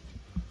mundo. A ver.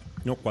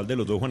 No, ¿cuál de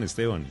los dos, Juan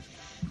Esteban?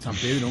 San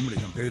Pedro, hombre,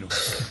 San Pedro.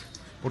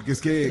 Porque es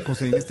que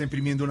Constantín está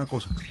imprimiendo una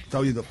cosa. Está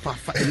viendo.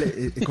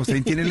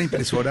 Constantín tiene la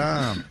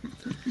impresora.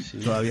 Sí.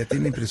 Todavía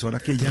tiene la impresora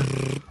aquella.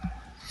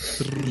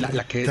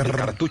 La que el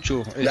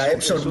cartucho. La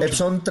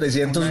Epson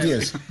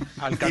 310.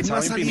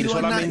 Alcanzaba a imprimir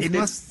solamente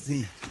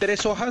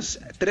 3 hojas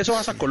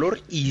a color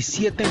y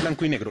 7 en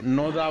blanco y negro.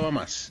 No daba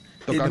más.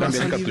 Tocaba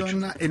cambiar el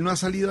cartucho. Él no ha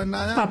salido a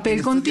nada.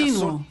 Papel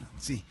continuo.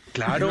 Sí,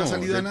 claro. No ha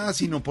salido a nada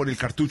sino por el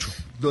cartucho.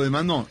 Lo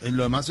demás no.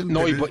 Lo demás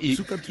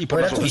y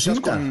por las hojitas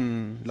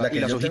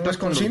las hojitas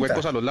con los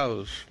huecos a los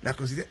lados. La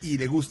cosita, y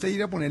le gusta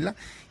ir a ponerla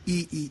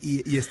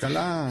y está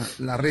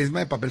la resma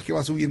de papel que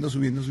va subiendo.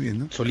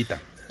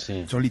 Solita.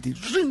 Sí. Solita.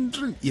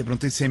 Y de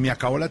pronto se me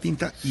acabó la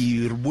tinta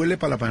y vuele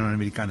para la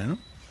Panamericana, ¿no?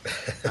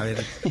 A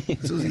ver,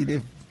 eso sí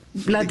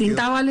La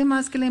tinta vale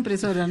más que la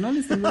impresora, ¿no?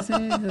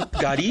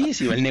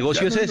 Carísimo, el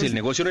negocio es ese, el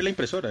negocio no es la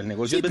impresora, el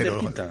negocio es vender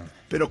tinta.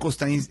 Pero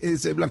Constantín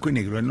es blanco y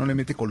negro, él no le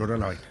mete color a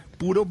la vaina.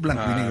 Puro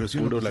blanco y negro. ¿Sí?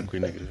 Puro blanco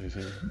y negro,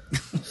 sí.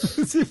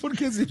 Sí,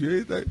 porque así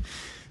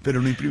pero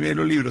no imprime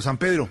los libros. San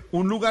Pedro,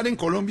 un lugar en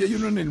Colombia y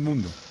uno en el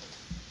mundo.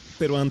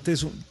 Pero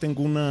antes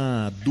tengo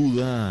una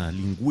duda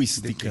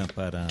lingüística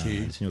para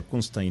el señor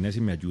Constaína,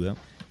 si me ayuda.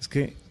 Es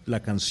que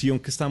la canción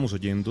que estamos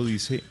oyendo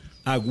dice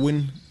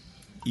Agüen,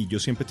 y yo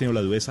siempre he tenido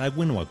la duda, ¿es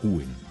Agüen o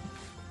Agüen?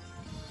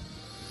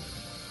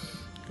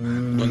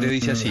 ¿Dónde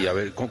dice así? A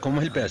ver,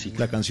 ¿cómo es el pedacito?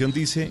 La canción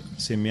dice,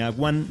 se me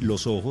aguan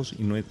los ojos,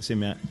 y no es, se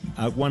me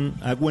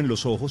agüen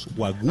los ojos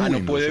o agüen.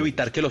 No puedo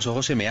evitar que los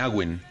ojos se me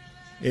agüen.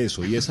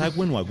 Eso, ¿y es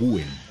Agüen o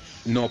Agüen?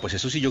 No, pues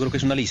eso sí, yo creo que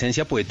es una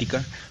licencia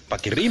poética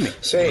para que rime.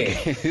 Sí.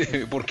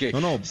 Porque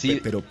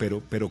sí. Pero,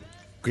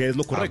 ¿qué es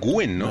lo correcto?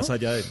 Agüen, ¿no? Más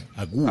allá de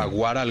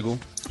aguar algo.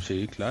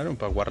 Sí, claro,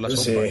 para aguar la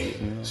sopa.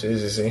 Sí.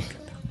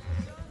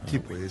 Sí,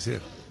 puede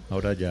ser.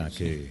 Ahora ya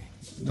que...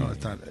 No,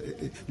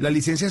 la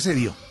licencia se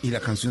dio y la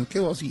canción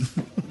quedó así.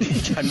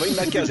 Ya no hay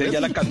nada que hacer, ya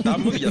la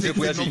cantamos y ya se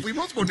fue así. Nos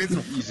fuimos con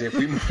eso.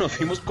 Nos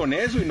fuimos con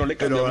eso y no le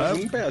cambiamos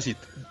un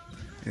pedacito.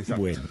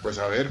 Exacto. Bueno. Pues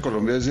a ver,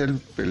 Colombia es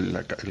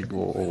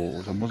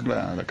somos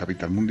la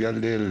capital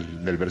mundial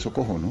del verso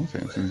cojo, ¿no?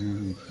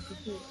 Sí.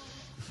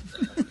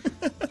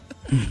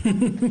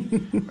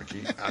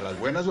 Aquí, a las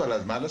buenas o a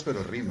las malas,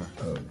 pero rima.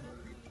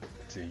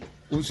 Sí.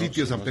 Un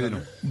sitio, San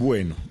Pedro.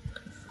 Bueno,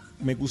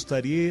 me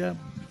gustaría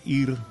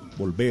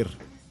volver,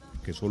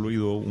 que solo he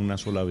ido una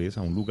sola vez,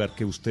 a un lugar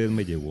que usted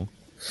me llevó,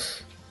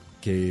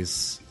 que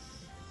es...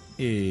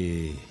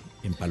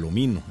 en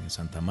Palomino, en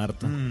Santa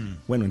Marta,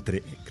 bueno,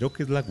 creo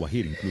que es La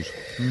Guajira incluso,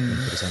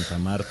 entre Santa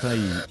Marta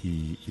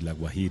y La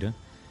Guajira,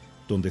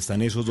 donde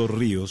están esos dos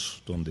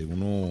ríos, donde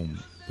uno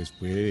pues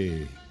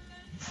puede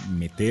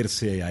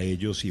meterse a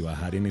ellos y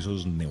bajar en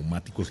esos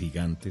neumáticos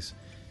gigantes.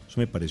 Eso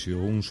me pareció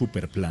un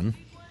super plan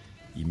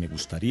y me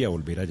gustaría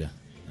volver allá,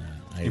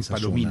 a esa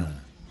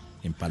zona.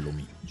 En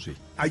Palomino, sí.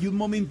 Hay un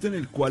momento en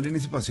el cual en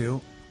ese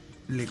paseo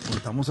le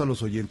contamos a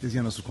los oyentes y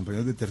a nuestros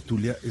compañeros de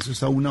tertulia, eso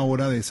está a 1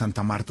 hora de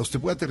Santa Marta. Usted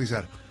puede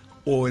aterrizar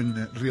o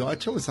en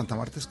Riohacha o en Santa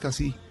Marta, es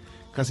casi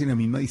en la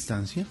misma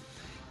distancia.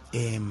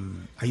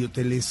 Hay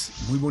hoteles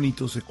muy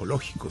bonitos,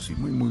 ecológicos y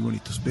muy, muy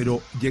bonitos,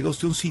 pero llega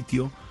usted a un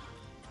sitio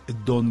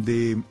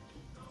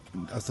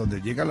hasta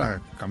donde llega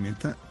la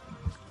camioneta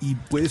y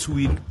puede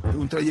subir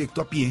un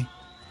trayecto a pie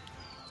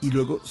y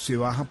luego se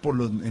baja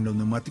en los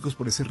neumáticos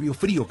por ese río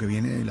frío que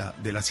viene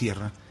de la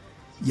sierra.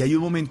 Y hay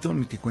un momento en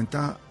el que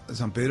cuenta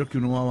San Pedro que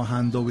uno va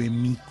bajando, ve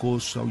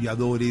micos,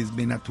 aulladores,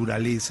 ve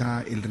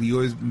naturaleza, el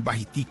río es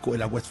bajitico,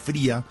 el agua es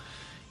fría,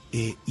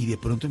 y de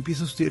pronto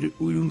empieza usted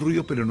a oír un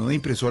ruido, pero no de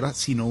impresora,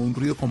 sino un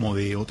ruido como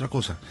de otra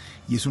cosa,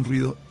 y es un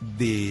ruido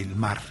del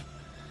mar.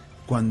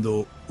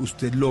 Cuando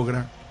usted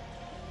logra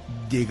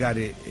llegar,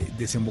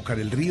 desembocar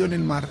el río en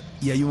el mar,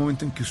 y hay un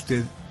momento en que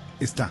usted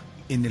está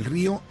en el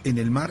río, en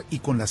el mar y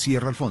con la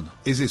sierra al fondo.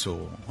 Es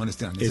eso, Juan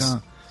Esteban,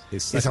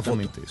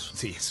 exactamente eso.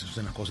 Sí, eso es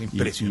una cosa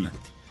impresionante.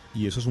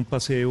 Y eso es un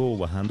paseo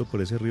bajando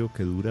por ese río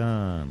que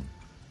dura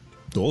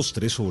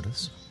 2-3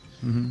 horas.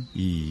 Uh-huh.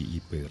 Y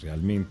pues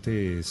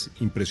realmente es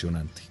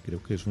impresionante.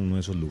 Creo que es uno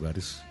de esos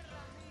lugares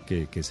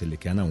que se le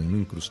quedan a uno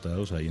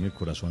incrustados ahí en el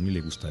corazón y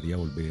le gustaría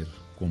volver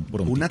con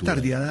prontitud. Una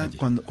tardeada,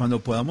 cuando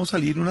podamos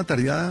salir, una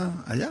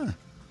tardeada allá.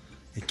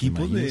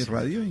 Equipos de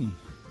radio y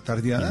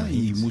tardeada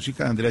y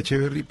música de Andrea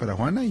Echeverry para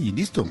Juana y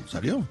listo,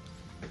 salió.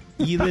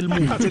 Y del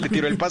mundo. Se le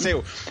tiró el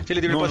paseo.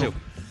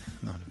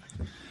 No.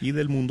 Y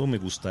del mundo me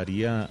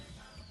gustaría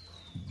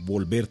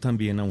volver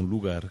también a un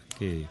lugar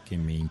que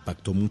me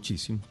impactó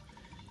muchísimo,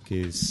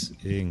 que es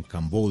en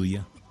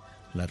Camboya,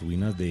 las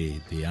ruinas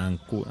de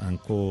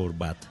Angkor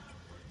Wat,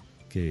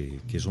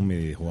 que eso me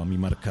dejó a mí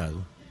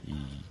marcado y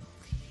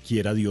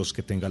quiera Dios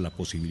que tenga la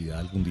posibilidad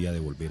algún día de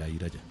volver a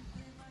ir allá.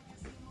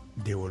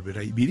 De volver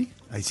ahí, mire,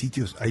 hay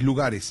sitios, hay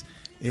lugares.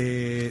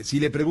 Si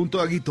le pregunto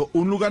a Guito,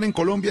 un lugar en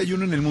Colombia y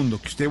uno en el mundo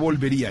que usted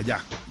volvería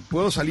ya.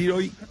 ¿Puedo salir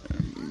hoy?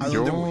 ¿A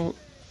dónde voy?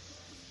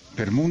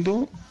 Del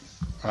mundo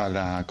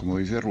como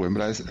dice Rubén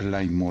Blades,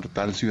 la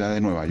inmortal ciudad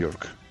de Nueva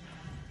York.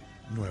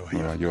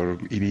 Nueva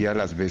York iría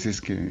las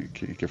veces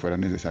que fuera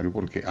necesario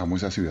porque amo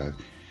esa ciudad.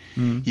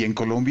 Y en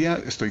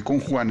Colombia estoy con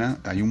Juana,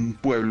 hay un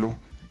pueblo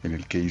en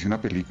el que hice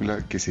una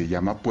película que se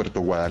llama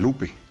Puerto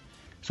Guadalupe.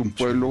 Es un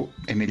pueblo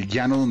en el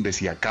llano donde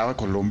se acaba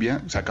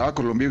Colombia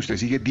y usted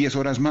sigue 10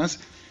 horas más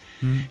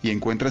y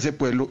encuentra ese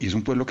pueblo, y es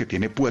un pueblo que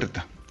tiene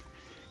puerta.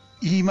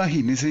 Y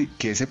imagínese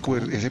que ese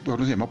pueblo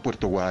se llama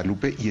Puerto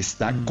Guadalupe y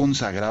está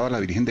consagrado a la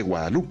Virgen de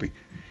Guadalupe.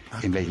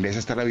 En la iglesia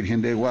está la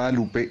Virgen de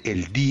Guadalupe,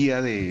 el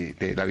día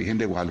de la Virgen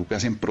de Guadalupe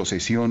hacen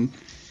procesión,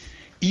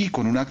 y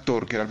con un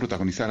actor que era el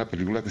protagonista de la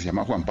película que se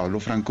llama Juan Pablo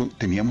Franco,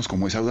 teníamos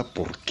como esa duda,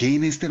 ¿por qué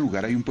en este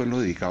lugar hay un pueblo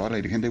dedicado a la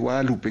Virgen de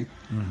Guadalupe?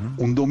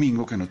 Un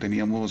domingo que no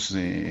teníamos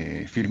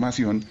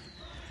filmación,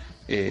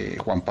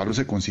 Juan Pablo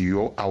se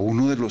consiguió a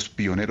uno de los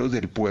pioneros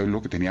del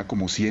pueblo que tenía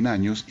como 100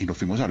 años y nos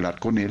fuimos a hablar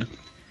con él.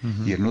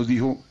 Y él nos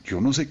dijo,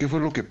 yo no sé qué fue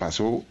lo que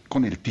pasó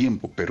con el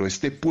tiempo, pero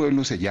este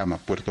pueblo se llama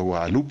Puerto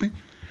Guadalupe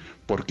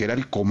porque era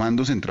el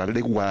comando central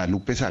de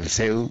Guadalupe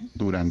Salcedo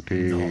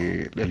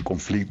durante el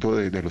conflicto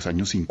de los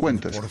años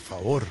 50. Por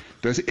favor.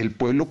 Entonces el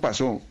pueblo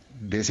pasó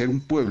de ser un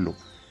pueblo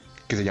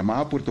que se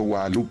llamaba Puerto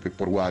Guadalupe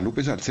por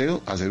Guadalupe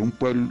Salcedo a ser un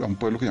pueblo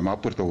que se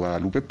llamaba Puerto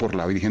Guadalupe por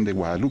la Virgen de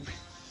Guadalupe.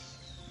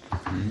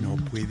 No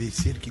puede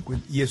ser que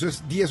y eso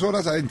es 10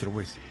 horas adentro,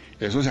 pues.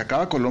 Eso se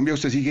acaba Colombia,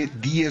 usted sigue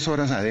 10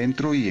 horas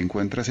adentro y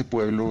encuentra ese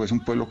pueblo, es un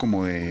pueblo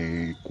como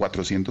de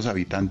 400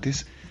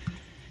 habitantes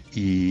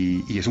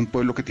y es un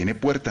pueblo que tiene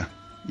puerta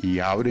y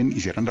abren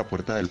y cierran la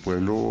puerta del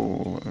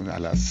pueblo a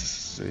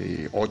las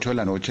 8 de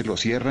la noche, lo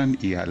cierran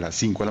y a las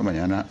 5 de la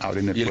mañana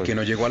abren el pueblo. ¿Y el que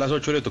no llegó a las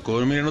 8 le tocó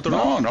dormir en otro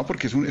lado? No,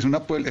 porque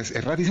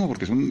es rarísimo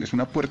porque es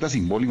una puerta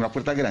simbólica, una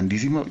puerta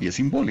grandísima y es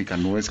simbólica,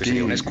 no es que...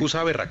 Sería una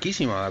excusa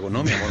berraquísima, Dago,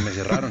 no, mi amor, me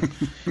cerraron.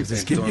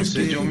 Entonces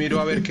yo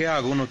miro a ver qué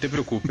hago, no te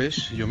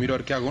preocupes, yo miro a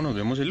ver qué hago, nos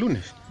vemos el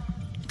lunes.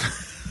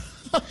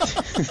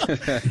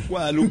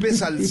 Guadalupe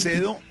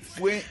Salcedo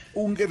fue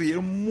un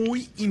guerrillero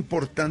muy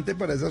importante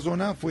para esa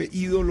zona, fue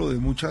ídolo de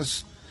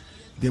muchas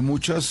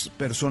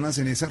personas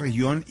en esa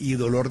región y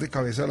dolor de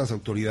cabeza de las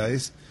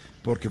autoridades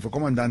porque fue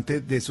comandante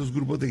de esos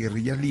grupos de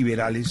guerrillas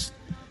liberales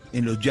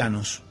en los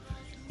llanos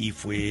y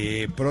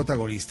fue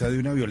protagonista de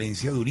una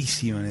violencia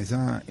durísima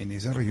en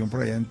esa región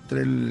por allá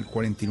entre el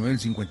 49 y el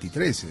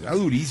 53, era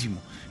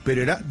durísimo,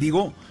 pero era,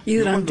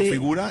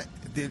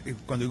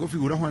 cuando digo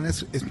figura, Juan,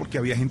 es porque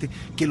había gente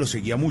que lo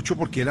seguía mucho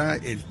porque era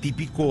el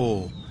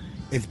típico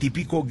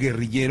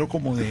guerrillero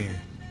como de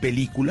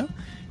película,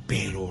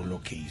 pero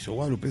lo que hizo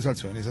Guadalupe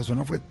Salcedo en esa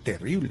zona fue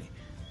terrible.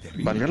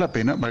 Valga la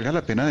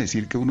pena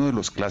decir que uno de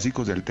los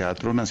clásicos del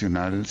Teatro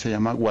Nacional se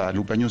llama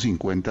Guadalupe años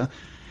 50,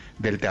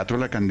 del Teatro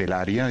La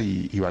Candelaria,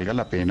 y valga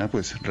la pena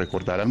pues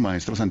recordar al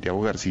maestro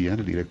Santiago García,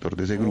 el director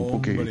de ese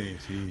grupo, que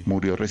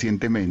murió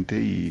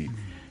recientemente, y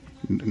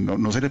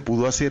no se le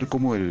pudo hacer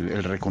como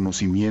el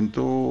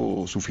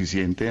reconocimiento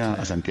suficiente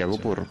a Santiago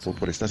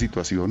por esta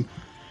situación,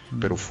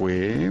 pero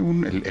fue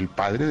el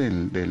padre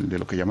de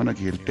lo que llaman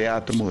aquí el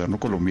teatro moderno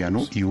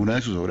colombiano, y una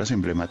de sus obras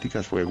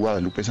emblemáticas fue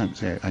Guadalupe,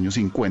 años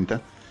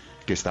 50,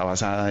 que está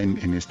basada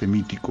en este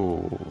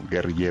mítico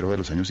guerrillero de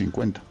los años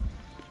 50.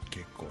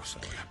 Qué cosa.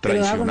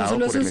 Traicionado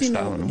por el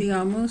Estado, ¿no?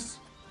 Digamos,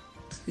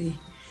 sí.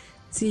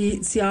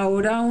 Si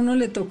ahora a uno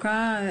le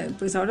toca,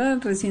 pues ahora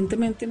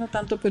recientemente no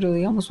tanto, pero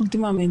digamos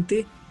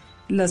últimamente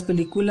las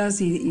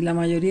películas y la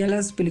mayoría de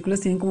las películas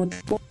tienen como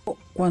tipo,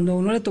 cuando a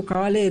uno le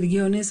tocaba leer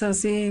guiones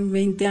hace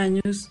 20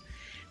 años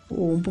o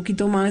un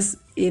poquito más,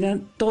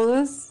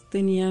 todas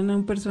tenían a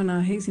un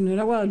personaje, si no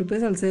era Guadalupe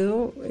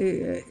Salcedo,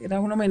 era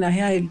un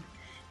homenaje a él.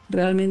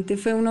 Realmente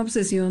fue una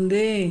obsesión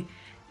de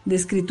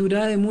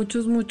escritura de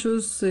muchos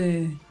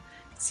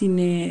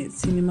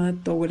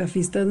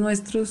cinematografistas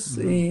nuestros,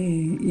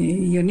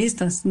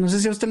 guionistas. No sé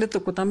si a usted le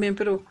tocó también,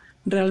 pero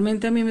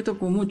realmente a mí me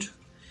tocó mucho.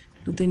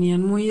 Lo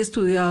tenían muy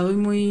estudiado y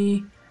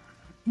muy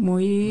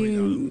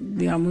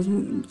digamos,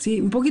 sí,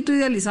 un poquito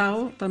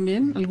idealizado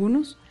también,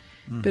 algunos,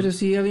 pero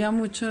sí había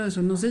mucho de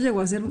eso. No se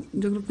llegó a hacer,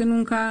 yo creo que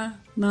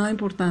nunca nada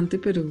importante,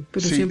 pero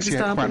sí, siempre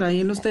estaba por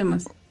ahí en los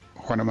temas.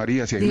 Juana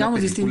María, si hay digamos,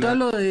 una película, distinto a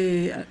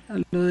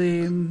lo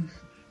de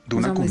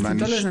Duna Kuzmanish,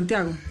 distinto a lo de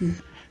Santiago.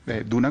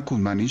 Duna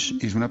Kuzmanish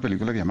hizo una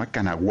película que se llama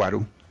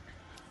Canaguaro,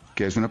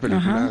 que es una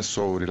película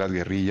sobre las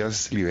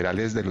guerrillas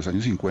liberales de los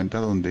años 50,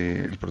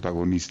 donde el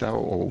protagonista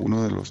o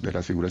uno de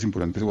las figuras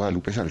importantes es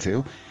Guadalupe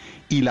Salcedo,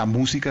 y la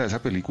música de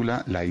esa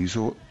película la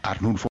hizo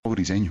Arnulfo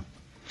Briceño.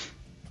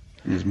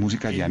 Y es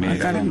música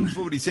llanera.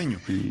 Arnulfo Briceño.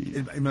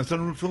 El maestro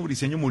Arnulfo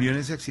Briceño murió en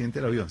ese accidente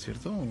del avión,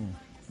 ¿cierto?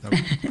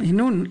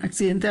 En un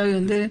accidente de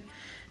avión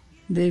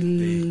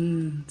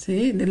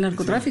del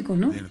narcotráfico,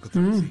 ¿no? Del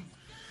narcotráfico, sí.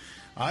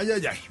 Ay,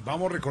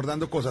 vamos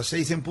recordando cosas.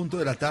 6 en punto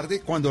de la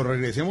tarde. Cuando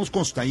regresemos,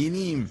 Constaín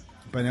y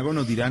Paniagua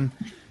nos dirán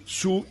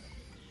su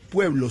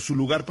pueblo, su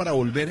lugar para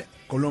volver.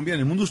 Colombia en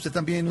el mundo, usted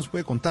también nos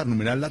puede contar,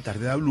 numeral La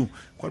Tardeada Blue,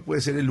 ¿cuál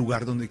puede ser el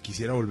lugar donde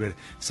quisiera volver?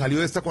 Salió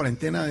de esta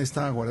cuarentena, de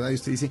esta guardada, y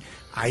usted dice,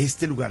 a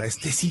este lugar, a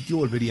este sitio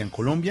volvería en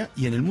Colombia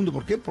y en el mundo.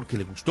 ¿Por qué? Porque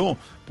le gustó,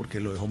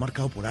 porque lo dejó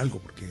marcado por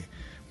algo,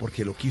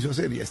 porque lo quiso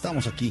hacer. Ya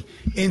estamos aquí,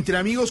 entre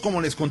amigos,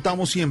 como les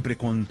contamos siempre,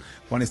 con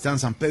Juan Esteban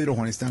San Pedro,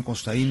 Juan Esteban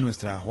Constaín,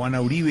 nuestra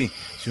Juana Uribe,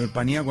 señor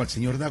Paniagua, el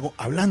señor Dago,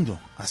 hablando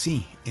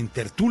así, en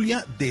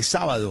tertulia de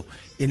sábado,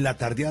 en La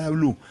Tardeada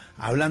Blue,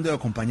 hablando y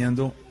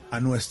acompañando a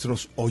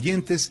nuestros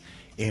oyentes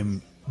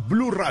en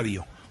Blue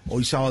Radio,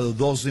 hoy sábado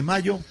 2 de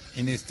mayo,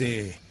 en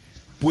este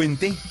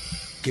puente,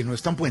 que no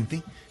es tan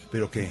puente,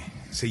 pero que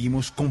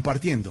seguimos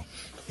compartiendo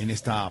en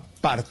esta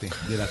parte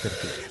de la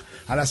tertulia.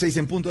 A las 6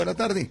 en punto de la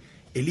tarde,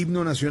 el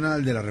himno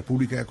nacional de la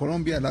República de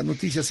Colombia, las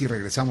noticias, y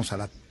regresamos a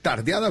La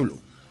Tardeada Blue.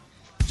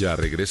 Ya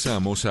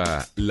regresamos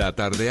a La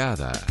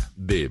Tardeada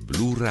de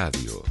Blue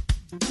Radio.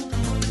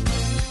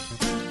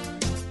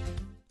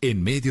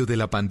 En medio de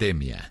la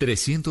pandemia,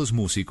 300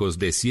 músicos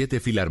de 7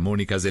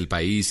 filarmónicas del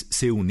país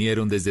se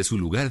unieron desde su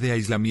lugar de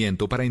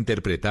aislamiento para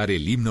interpretar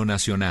el himno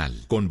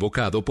nacional,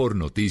 convocado por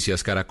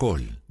Noticias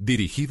Caracol,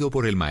 dirigido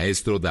por el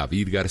maestro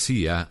David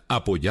García,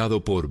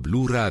 apoyado por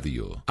Blue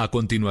Radio. A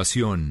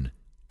continuación,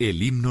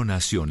 el himno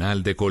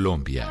nacional de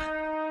Colombia.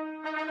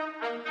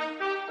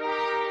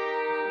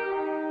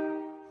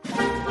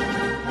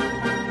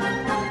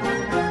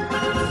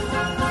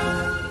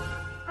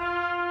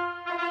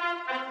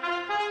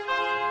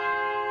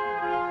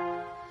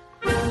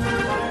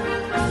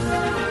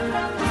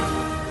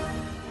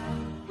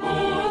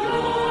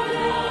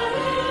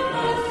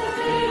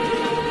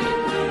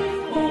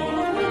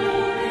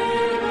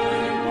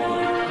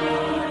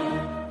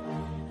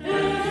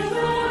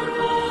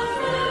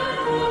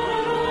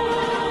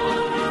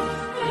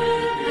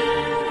 Yeah.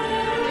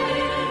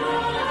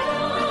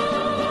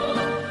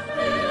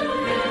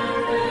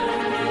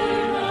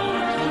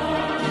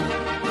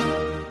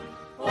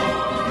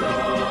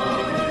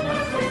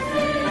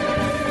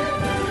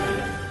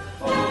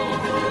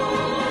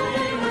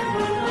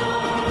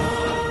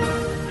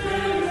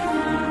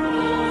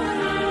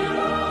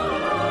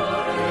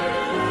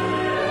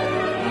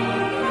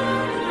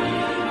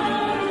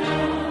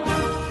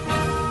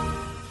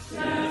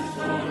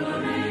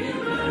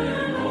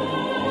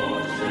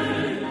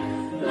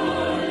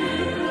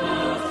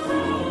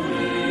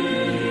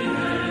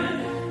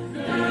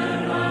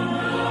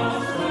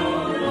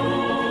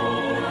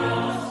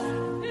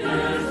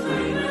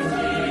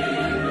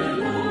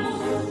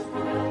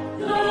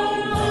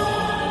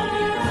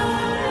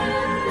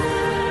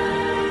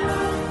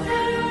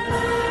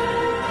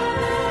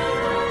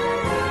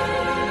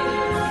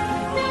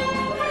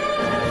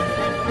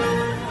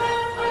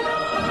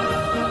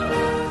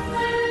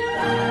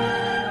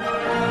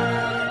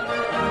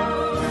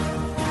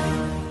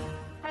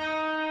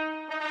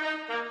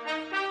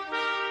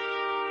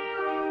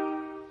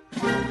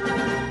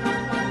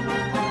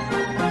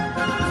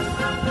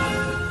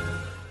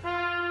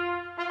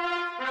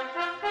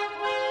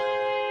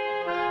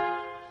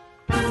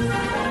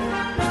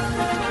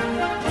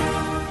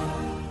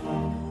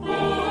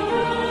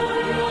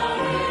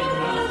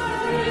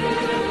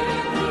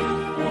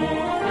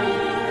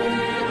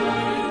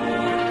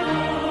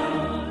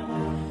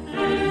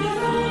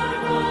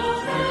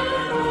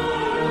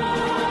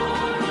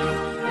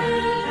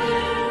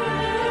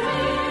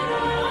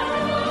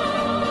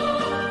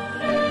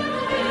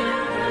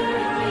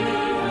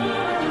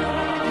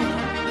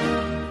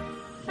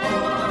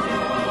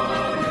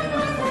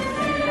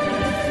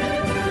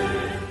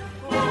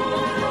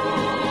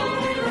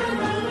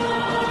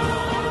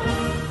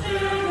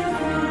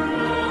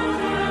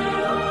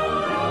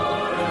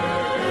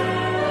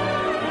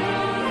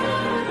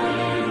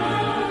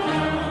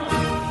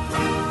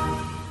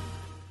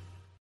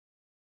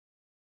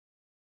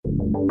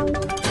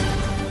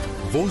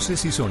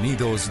 Voces y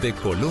sonidos de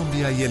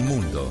Colombia y el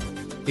mundo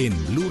en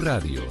Blue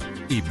Radio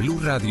y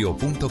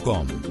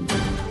bluradio.com,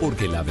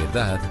 porque la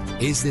verdad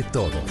es de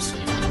todos.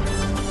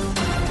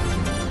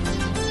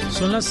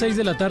 Son las 6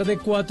 de la tarde,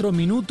 4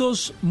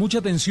 minutos. Mucha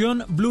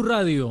atención. Blue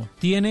Radio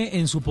tiene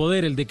en su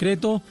poder el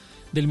decreto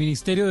del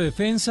Ministerio de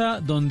Defensa,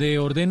 donde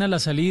ordena la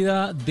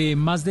salida de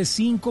más de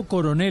 5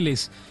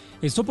 coroneles.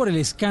 Esto por el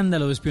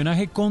escándalo de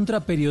espionaje contra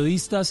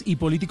periodistas y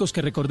políticos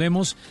que,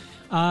 recordemos,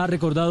 ha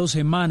recordado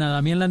Semana.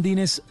 Damián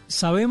Landines,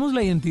 ¿sabemos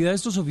la identidad de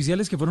estos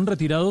oficiales que fueron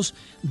retirados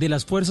de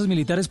las fuerzas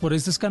militares por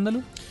este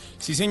escándalo?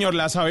 Sí, señor,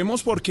 la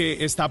sabemos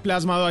porque está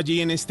plasmado allí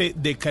en este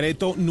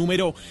decreto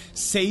número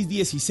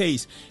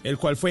 616, el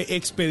cual fue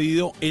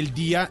expedido el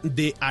día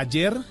de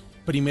ayer,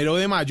 1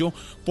 de mayo,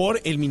 por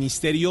el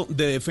Ministerio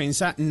de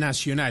Defensa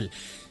Nacional.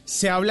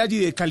 Se habla allí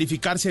de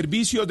calificar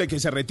servicios, de que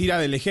se retira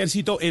del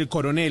ejército el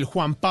coronel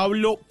Juan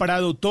Pablo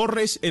Prado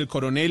Torres, el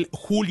coronel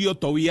Julio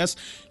Tobías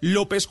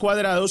López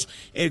Cuadrados,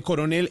 el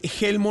coronel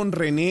Helmond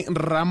René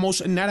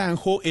Ramos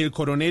Naranjo, el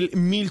coronel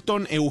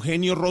Milton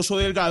Eugenio Rosso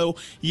Delgado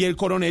y el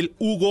coronel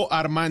Hugo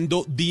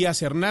Armando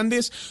Díaz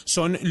Hernández.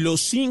 Son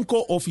los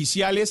 5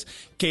 oficiales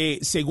que,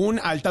 según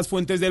altas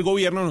fuentes del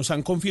gobierno, nos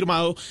han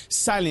confirmado,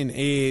 salen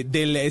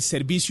del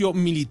servicio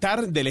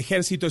militar, del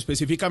ejército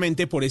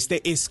específicamente, por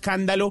este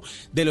escándalo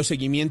de los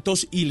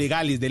seguimientos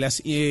ilegales, de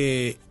las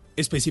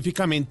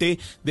específicamente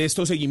de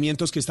estos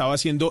seguimientos que estaba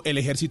haciendo el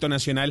Ejército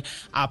Nacional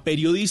a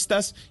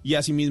periodistas y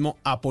asimismo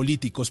a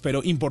políticos.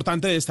 Pero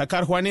importante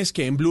destacar, Juanes,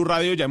 que en Blue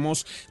Radio ya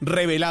hemos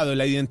revelado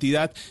la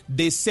identidad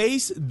de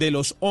 6 de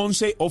los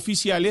 11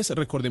 oficiales.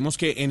 Recordemos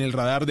que en el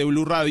radar de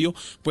Blue Radio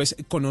pues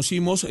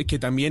conocimos que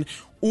también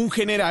un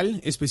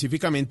general,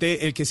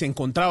 específicamente el que se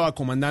encontraba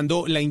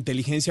comandando la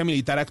inteligencia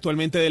militar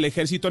actualmente del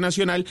Ejército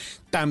Nacional,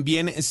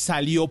 también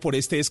salió por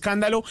este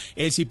escándalo.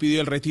 Él sí pidió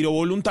el retiro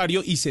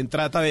voluntario y se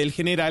trata del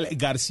general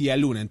García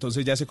Luna.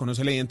 Entonces ya se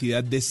conoce la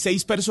identidad de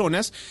 6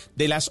 personas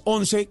de las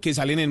 11 que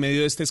salen en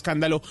medio de este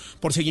escándalo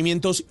por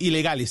seguimientos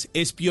ilegales,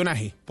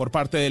 espionaje por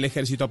parte del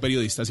Ejército a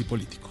periodistas y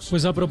políticos.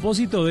 Pues a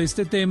propósito de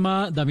este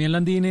tema, Damián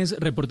Landines,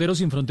 Reporteros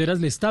Sin Fronteras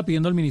le está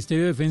pidiendo al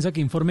Ministerio de Defensa que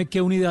informe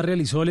qué unidad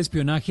realizó el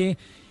espionaje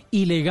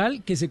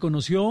ilegal que se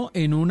conoció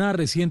en una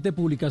reciente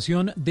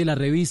publicación de la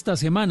revista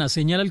Semana.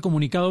 Señala el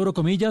comunicado, abro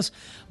comillas: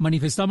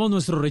 manifestamos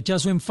nuestro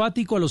rechazo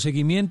enfático a los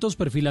seguimientos,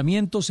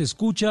 perfilamientos,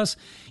 escuchas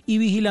y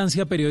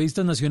vigilancia a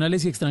periodistas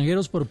nacionales y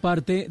extranjeros por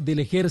parte del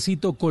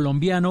ejército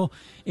colombiano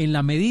en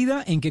la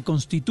medida en que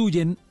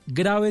constituyen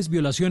graves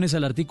violaciones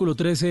al artículo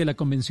 13 de la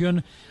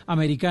Convención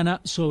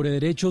Americana sobre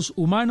Derechos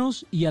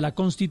Humanos y a la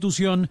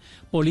Constitución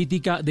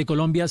Política de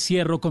Colombia,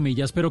 cierro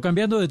comillas. Pero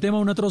cambiando de tema,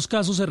 un atroz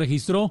caso se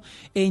registró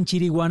en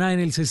Chiriguaná, en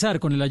el Cesar,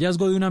 con el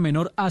hallazgo de una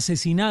menor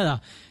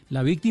asesinada.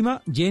 La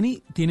víctima,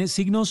 Jenny, tiene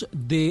signos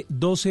de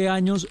 12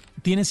 años,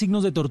 tiene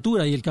signos de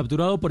tortura, y el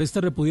capturado por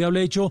este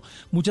repudiable hecho,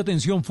 mucha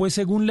atención, fue,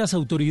 según las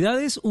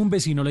autoridades, un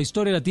vecino. La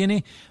historia la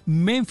tiene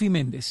Menfi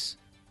Méndez.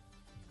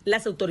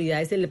 Las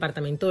autoridades del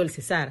departamento del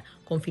Cesar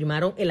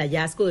confirmaron el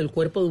hallazgo del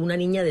cuerpo de una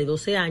niña de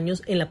 12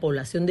 años en la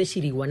población de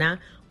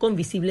Chiriguaná con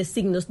visibles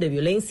signos de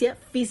violencia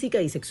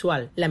física y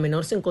sexual. La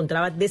menor se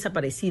encontraba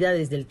desaparecida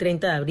desde el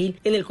 30 de abril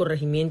en el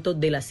corregimiento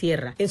de La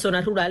Sierra, en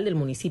zona rural del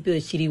municipio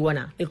de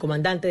Chiriguaná. El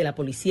comandante de la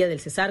policía del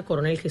Cesar,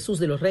 coronel Jesús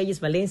de los Reyes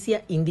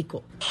Valencia,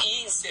 indicó: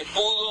 y se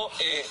pudo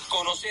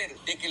conocer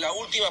de que la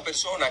última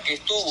persona que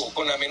estuvo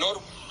con la menor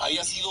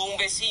había sido un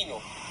vecino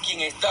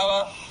quien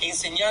estaba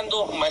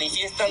enseñando,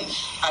 manifiestan,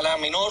 a la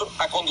menor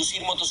a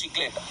conducir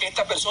motocicleta.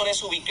 Esta persona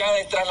es ubicada,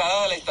 es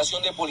trasladada a la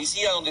estación de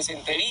policía donde se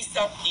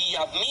entrevista y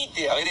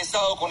admite haber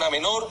estado con la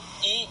menor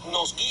y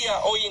nos guía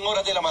hoy en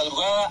horas de la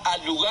madrugada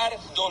al lugar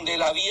donde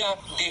la había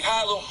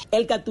dejado.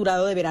 El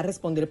capturado deberá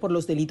responder por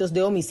los delitos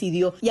de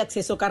homicidio y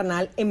acceso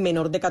carnal en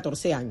menor de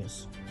 14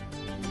 años.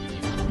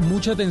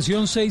 Mucha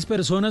atención, 6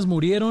 personas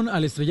murieron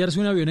al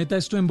estrellarse una avioneta,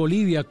 esto en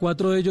Bolivia,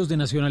 4 de ellos de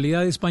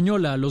nacionalidad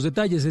española. Los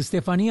detalles,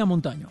 Estefanía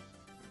Montaño.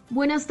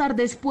 Buenas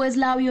tardes, pues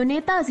la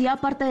avioneta hacía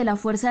parte de la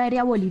Fuerza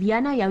Aérea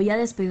Boliviana y había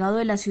despegado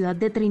de la ciudad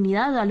de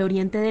Trinidad, al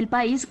oriente del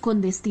país,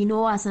 con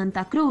destino a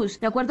Santa Cruz.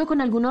 De acuerdo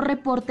con algunos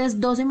reportes,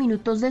 12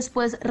 minutos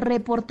después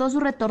reportó su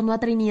retorno a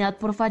Trinidad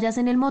por fallas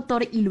en el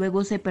motor y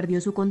luego se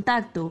perdió su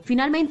contacto.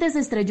 Finalmente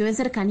se estrelló en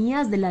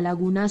cercanías de la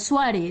Laguna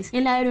Suárez.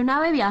 En la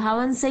aeronave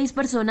viajaban 6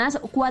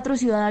 personas, 4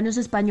 ciudadanos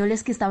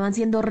españoles que estaban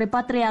siendo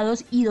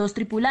repatriados y 2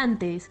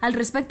 tripulantes. Al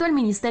respecto, el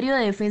Ministerio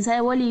de Defensa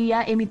de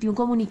Bolivia emitió un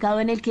comunicado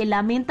en el que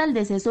lamenta el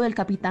deceso del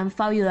capitán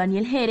Fabio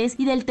Daniel Jerez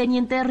y del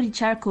teniente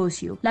Richard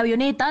Cosio. La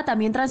avioneta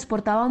también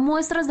transportaba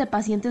muestras de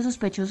pacientes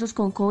sospechosos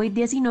con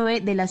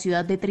COVID-19 de la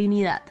ciudad de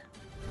Trinidad.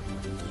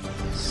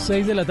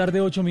 6 de la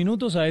tarde, 8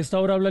 minutos. A esta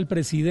hora habla el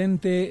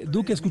presidente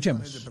Duque.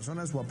 Escuchemos. De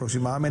personas, o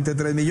aproximadamente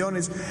 3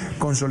 millones,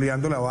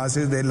 consolidando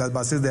las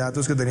bases de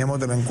datos que teníamos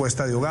de la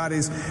encuesta de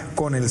hogares,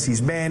 con el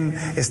CISBEN.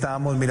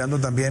 Estábamos mirando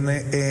también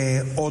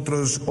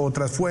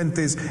otras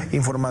fuentes,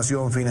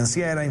 información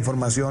financiera,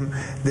 información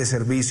de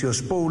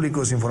servicios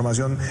públicos,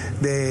 información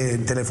de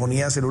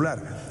telefonía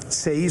celular.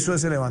 Se hizo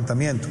ese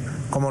levantamiento.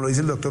 Como lo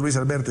dice el doctor Luis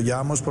Alberto, ya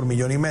vamos por 1,5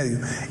 millones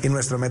y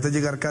nuestra meta es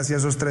llegar casi a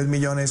esos 3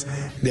 millones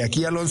de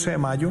aquí al 11 de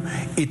mayo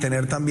y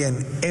tener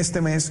también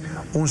este mes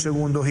un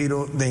segundo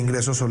giro de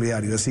ingresos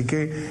solidarios. Así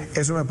que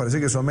eso me parece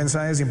que son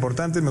mensajes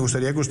importantes. Me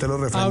gustaría que usted los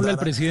refrendara. Habla el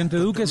presidente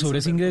Duque sobre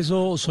ese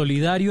ingreso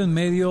solidario en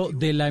medio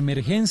de la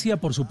emergencia.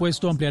 Por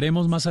supuesto,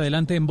 ampliaremos más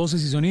adelante en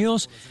Voces y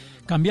Sonidos.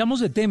 Cambiamos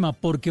de tema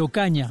porque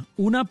Ocaña,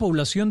 una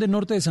población del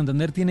norte de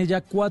Santander, tiene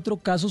ya 4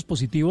 casos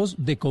positivos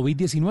de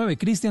COVID-19.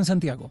 Cristian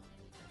Santiago.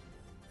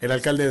 El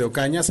alcalde de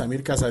Ocaña,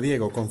 Samir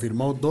Casadiego,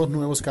 confirmó 2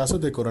 nuevos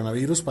casos de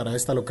coronavirus para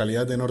esta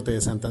localidad de norte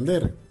de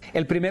Santander.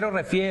 El primero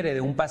refiere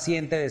de un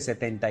paciente de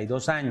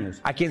 72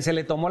 años, a quien se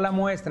le tomó la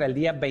muestra el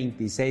día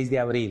 26 de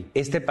abril.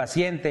 Este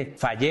paciente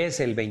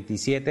fallece el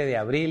 27 de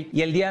abril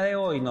y el día de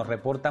hoy nos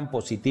reportan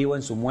positivo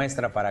en su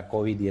muestra para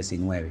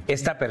COVID-19.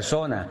 Esta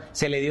persona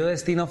se le dio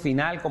destino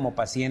final como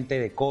paciente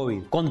de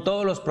COVID, con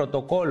todos los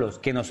protocolos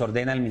que nos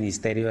ordena el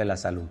Ministerio de la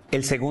Salud.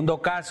 El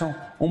segundo caso,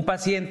 un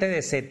paciente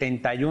de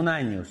 71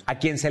 años, a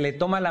quien se le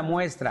toma la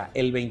muestra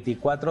el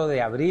 24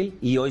 de abril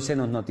y hoy se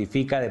nos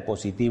notifica de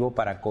positivo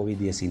para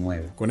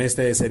COVID-19. Con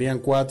este serían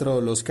 4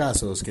 los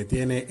casos que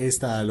tiene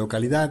esta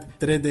localidad,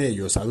 3 de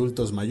ellos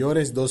adultos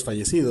mayores, 2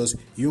 fallecidos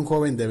y un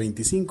joven de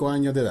 25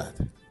 años de edad.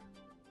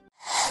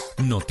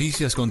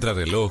 Noticias contra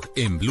reloj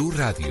en Blue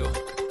Radio.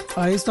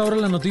 A esta hora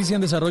la noticia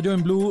en desarrollo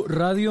en Blue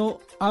Radio.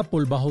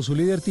 Apple, bajo su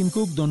líder Tim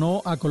Cook,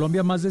 donó a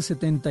Colombia más de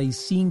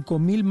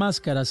 75,000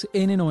 máscaras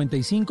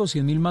N95,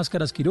 100,000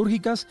 máscaras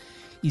quirúrgicas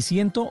y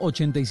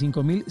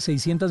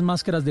 185,600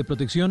 máscaras de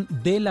protección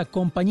de la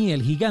compañía,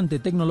 el gigante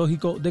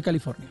tecnológico de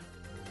California.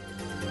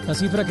 La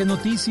cifra que es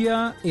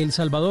noticia: El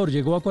Salvador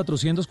llegó a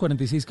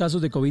 446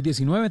 casos de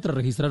COVID-19 tras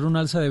registrar un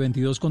alza de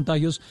 22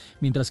 contagios,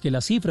 mientras que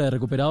la cifra de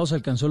recuperados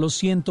alcanzó los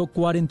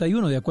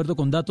 141, de acuerdo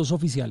con datos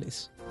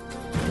oficiales.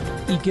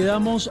 Y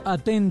quedamos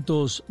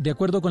atentos. De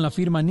acuerdo con la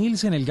firma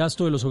Nielsen, el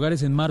gasto de los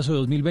hogares en marzo de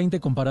 2020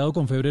 comparado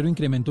con febrero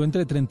incrementó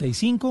entre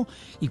 35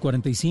 y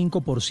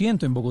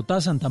 45%. En Bogotá,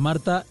 Santa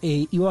Marta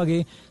e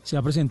Ibagué se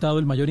ha presentado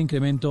el mayor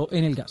incremento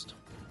en el gasto.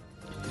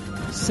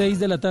 6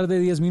 de la tarde,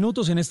 10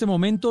 minutos. En este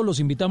momento los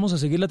invitamos a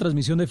seguir la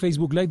transmisión de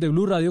Facebook Live de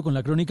Blue Radio con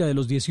la crónica de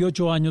los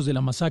 18 años de la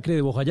masacre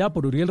de Bojayá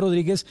por Uriel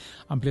Rodríguez.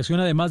 Ampliación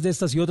además de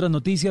estas y otras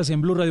noticias en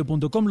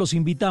bluradio.com. Los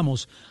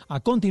invitamos a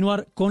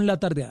continuar con La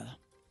Tardeada.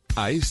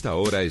 A esta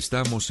hora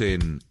estamos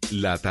en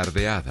La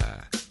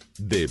Tardeada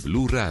de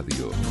Blue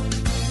Radio.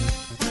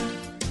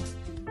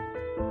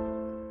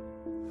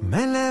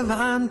 Me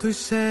levanto y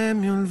se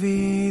me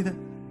olvida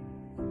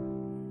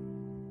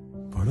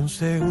por un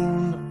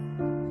segundo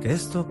que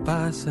esto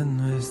pasa en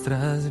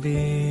nuestras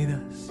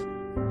vidas.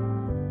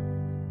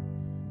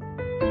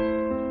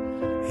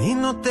 Y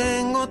no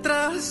tengo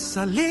otra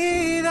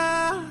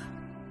salida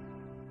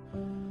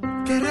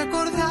que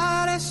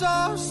recordar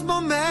esos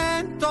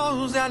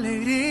momentos de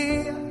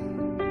alegría.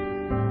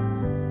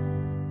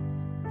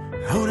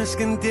 Ahora es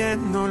que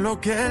entiendo lo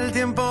que el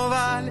tiempo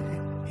vale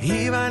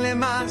y vale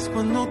más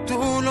cuando tú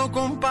lo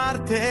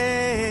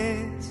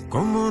compartes.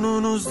 Como no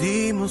nos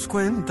dimos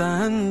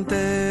cuenta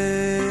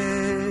antes.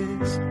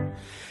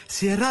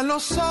 Cierra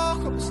los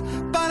ojos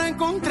para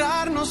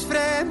encontrarnos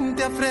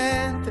frente a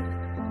frente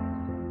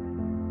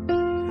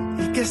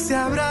y que este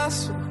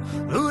abrazo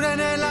dura en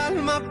el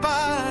alma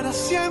para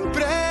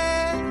siempre.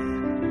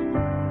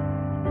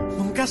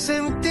 Nunca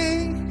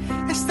sentí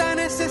esta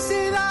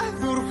necesidad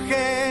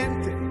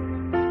urgente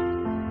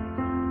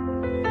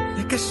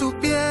de que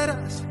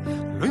supieras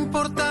lo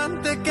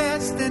importante que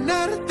es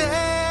tenerte.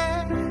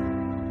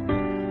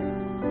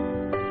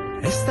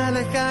 Esta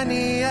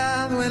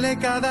lejanía duele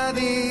cada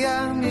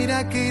día,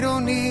 mira qué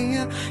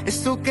ironía,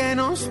 esto que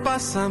nos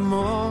pasa,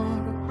 amor.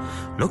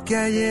 Lo que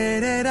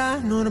ayer era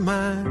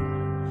normal,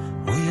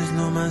 hoy es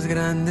lo más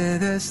grande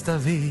de esta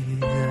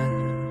vida.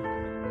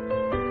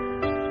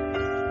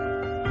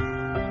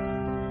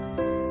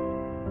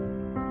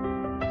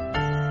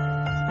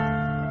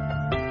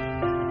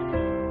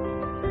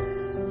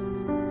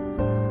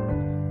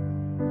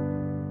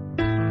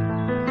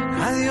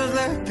 A Dios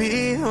le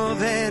pido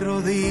de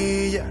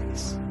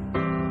rodillas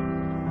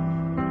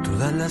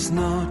todas las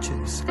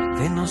noches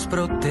que nos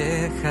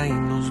proteja y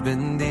nos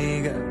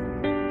bendiga.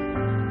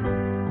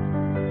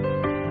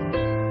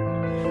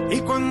 Y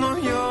cuando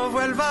yo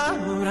vuelva a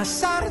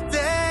abrazarte,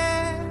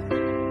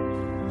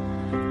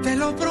 te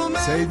lo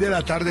prometo. 6 de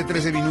la tarde,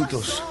 13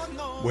 minutos.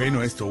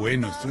 Bueno, esto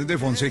es de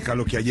Fonseca,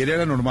 lo que ayer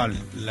era normal.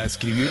 La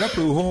escribió y la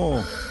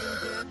produjo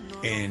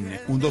en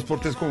un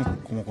 2x3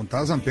 como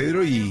contaba San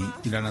Pedro y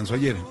la lanzó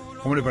ayer.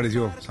 ¿Cómo le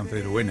pareció, San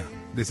Pedro? Buena,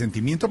 de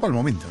sentimiento para el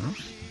momento, ¿no?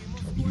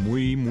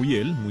 Muy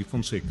él, muy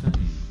Fonseca.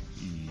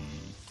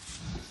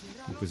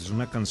 Y pues es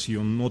una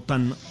canción no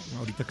tan,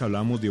 ahorita que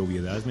hablábamos de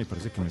obviedades, me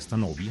parece que no es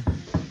tan obvia.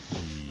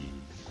 Y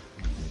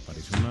me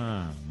parece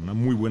una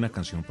muy buena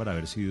canción para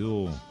haber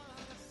sido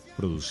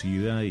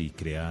producida y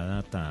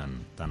creada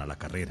tan a la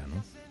carrera,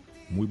 ¿no?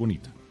 Muy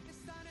bonita.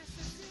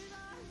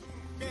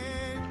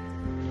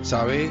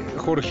 ¿Sabe,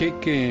 Jorge,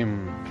 que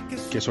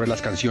sobre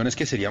las canciones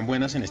que serían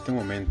buenas en este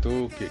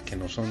momento, que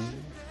no son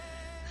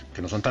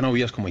tan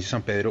obvias como dice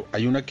San Pedro,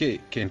 hay una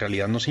que en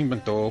realidad no se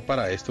inventó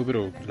para esto,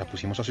 pero la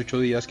pusimos hace 8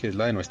 días, que es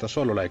la de No Estás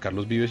Solo, la de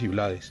Carlos Vives y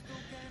Blades.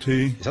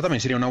 Sí. Esa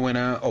también sería una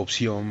buena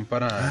opción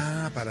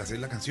para hacer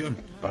la canción.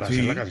 Para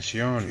hacer la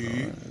canción, sí.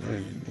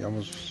 ¿no?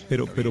 Digamos.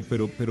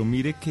 Pero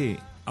mire que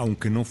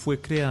aunque no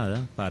fue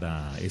creada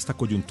para esta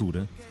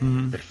coyuntura,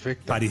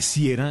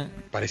 pareciera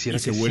y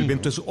se vuelve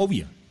entonces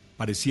obvia,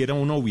 pareciera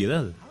una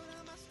obviedad.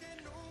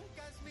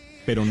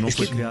 Pero no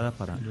fue creada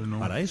para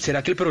eso.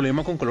 ¿Será que el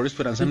problema con Color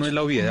Esperanza no es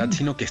la obviedad,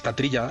 sino que está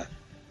trillada?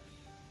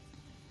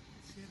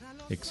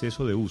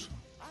 Exceso de uso.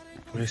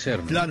 Puede ser,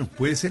 ¿no? Claro,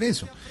 puede ser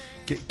eso.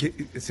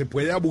 Que se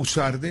puede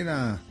abusar de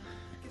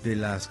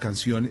las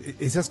canciones,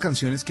 esas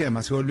canciones que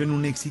además se vuelven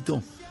un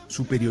éxito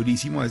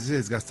superiorísimo, a veces se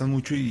desgastan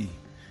mucho y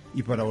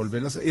para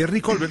volverlas, es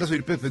rico volverlas a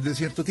oír después de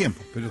cierto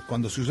tiempo, pero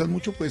cuando se usan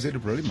mucho puede ser el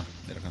problema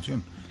de la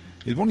canción.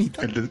 Es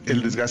bonita.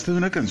 El desgaste de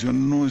una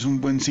canción no es un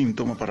buen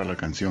síntoma para la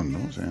canción, ¿no?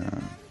 O sea,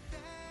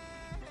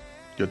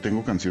 yo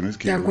tengo canciones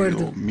que he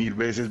oído 1000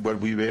 veces,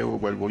 vuelvo y veo,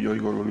 vuelvo y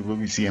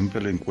oigo y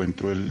siempre le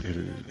encuentro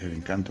el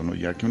encanto, ¿no?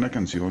 Ya que una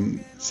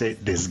canción se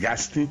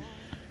desgaste,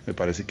 me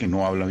parece que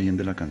no habla bien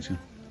de la canción.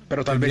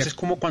 Pero tal vez es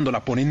como cuando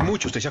la ponen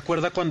mucho. ¿Usted se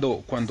acuerda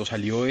cuando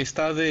salió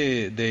esta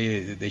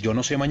de Yo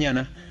No Sé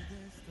Mañana?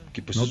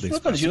 Que pues es una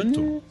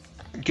canción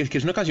que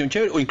es una canción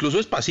chévere, o incluso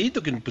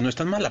Despacito, que pues no es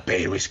tan mala,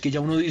 pero es que ya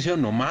uno dice,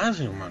 no más,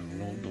 hermano,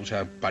 no, o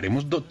sea,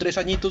 paremos 3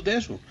 añitos de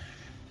eso.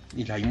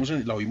 Y la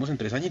oímos en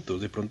 3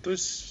 añitos. De pronto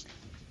es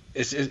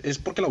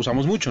porque la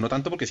usamos mucho, no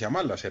tanto porque sea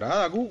mala. ¿Será,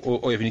 Dagu?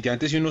 O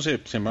definitivamente si uno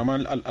se mama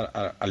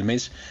al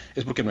mes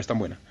es porque no es tan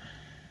buena.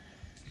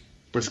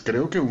 Pues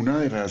creo que una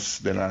de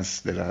las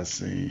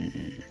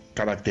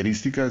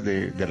características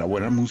de la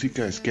buena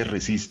música es que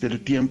resiste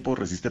el tiempo,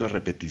 resiste la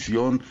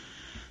repetición,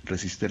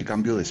 resiste el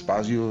cambio de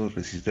espacio,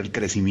 resiste el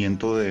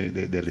crecimiento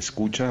de la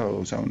escucha.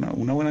 O sea,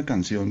 una buena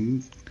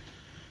canción,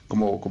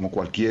 como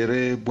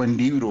cualquier buen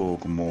libro,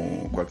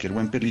 como cualquier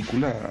buena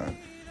película,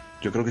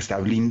 yo creo que está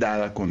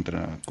blindada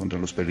contra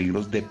los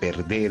peligros de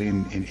perder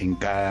en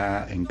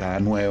cada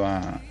nuevo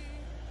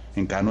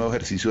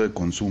ejercicio de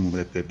consumo,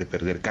 de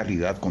perder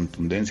calidad,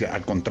 contundencia.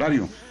 Al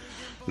contrario,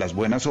 las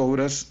buenas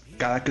obras,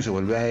 cada que se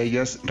vuelve a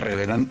ellas,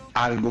 revelan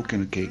algo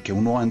que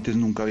uno antes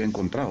nunca había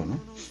encontrado, ¿no?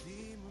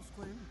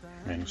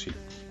 Bueno, sí.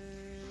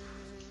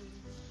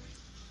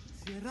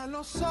 Cierra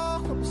los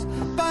ojos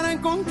para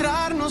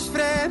encontrarnos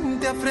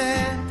frente a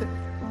frente,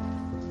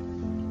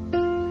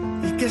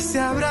 y que ese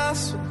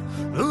abrazo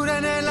dure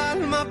en el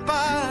alma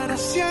para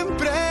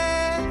siempre.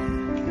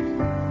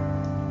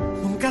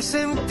 Nunca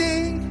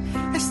sentí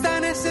esta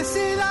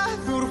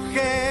necesidad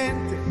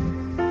urgente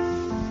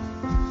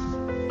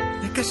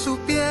de que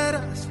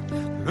supieras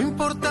lo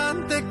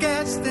importante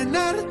que es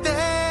tenerte.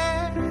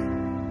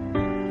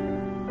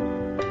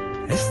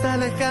 Esta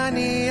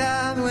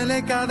lejanía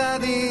duele cada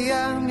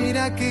día,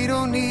 mira qué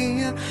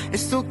ironía,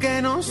 esto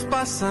que nos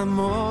pasa,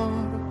 amor.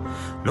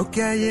 Lo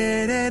que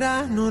ayer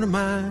era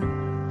normal,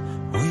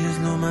 hoy es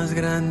lo más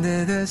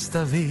grande de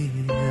esta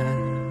vida.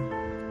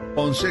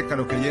 Fonseca,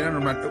 lo que ayer era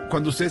normal.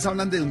 Cuando ustedes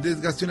hablan de un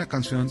desgaste de una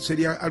canción,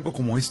 ¿sería algo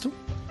como esto?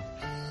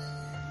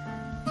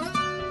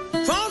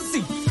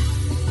 Fonsi,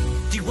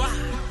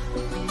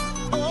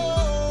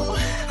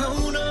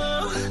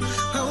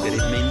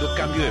 Tremendo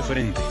cambio de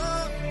frente.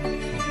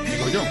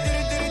 Digo yo.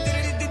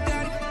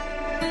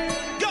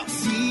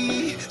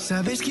 Sí,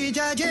 sabes que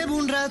ya llevo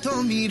un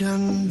rato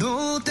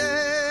mirándote.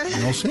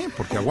 No sé,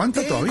 porque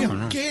aguanta todavía, ¿no?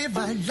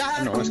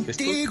 No, es que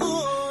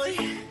esto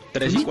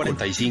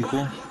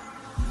 3:45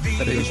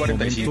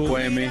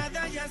 AM.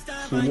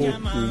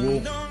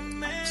 Hubo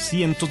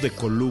cientos de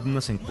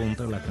columnas en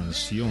contra de la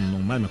canción, no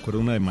más, me acuerdo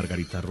una de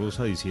Margarita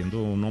Rosa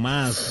diciendo no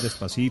más,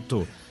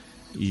 Despacito,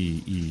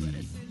 y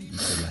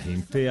pues la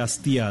gente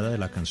hastiada de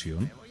la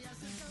canción,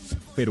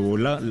 pero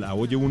la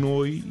oye uno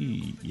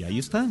hoy y ahí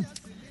está.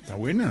 Está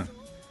buena.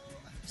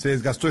 ¿Se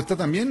desgastó esta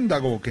también,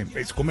 Dago? Que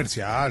es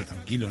comercial,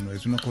 tranquilo, no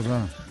es una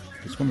cosa...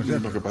 Es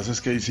comercial. Lo que pasa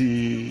es que ahí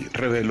sí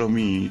revelo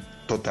mi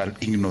total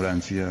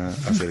ignorancia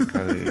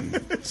acerca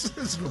de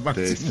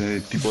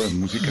este tipo de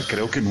música.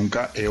 Creo que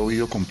nunca he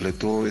oído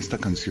completo esta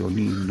canción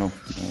y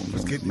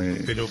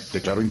pero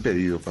declaro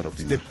impedido para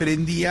opinar. Te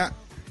prendía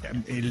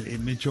el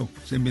mecho,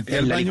 se metía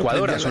en la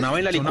licuadora, sonaba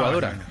en la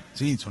licuadora.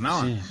 Sí,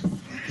 sonaba.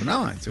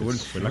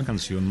 Fue la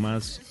canción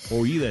más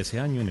oída ese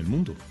año en el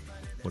mundo,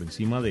 por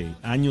encima de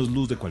años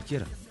luz de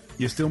cualquiera.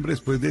 ¿Y este hombre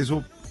después de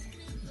eso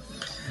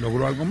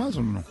logró algo más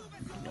o no?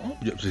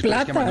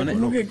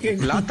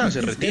 Plata,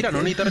 se retira,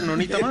 no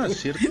necesita más,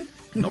 ¿cierto?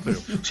 No, pero...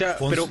 O sea,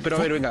 pero a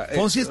ver, venga.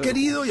 Fonsi es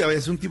querido y a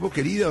veces un tipo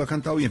querido, ha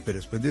cantado bien, pero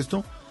después de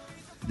esto,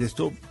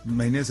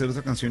 imagínese hacer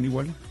esa canción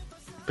igual.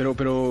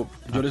 Pero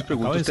yo les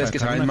pregunto a ustedes que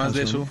saben más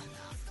de eso.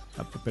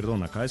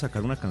 Perdón, acaba de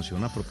sacar una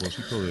canción a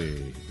propósito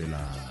de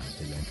la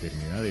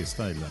enfermedad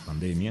de la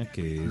pandemia,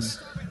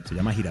 se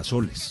llama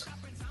Girasoles.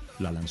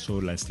 La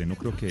estrenó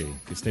creo que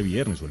este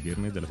viernes o el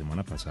viernes de la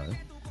semana pasada.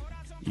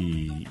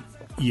 Y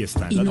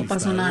está en no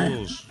pasó nada.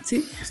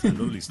 ¿Sí? Está en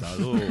los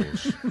listados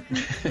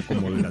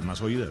como de las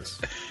más oídas.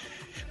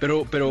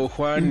 Pero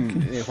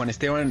Juan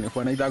Esteban,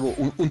 Juan Aidago,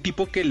 un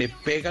tipo que le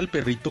pega al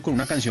perrito con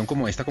una canción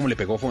como esta, como le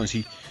pegó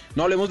Fonsi.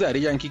 No hablemos de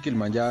Daddy Yankee, que el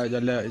man ya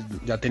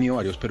ha tenido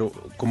varios, pero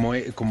como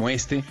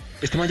este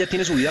man ya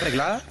tiene su vida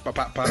arreglada. ¿De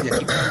aquí para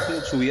adelante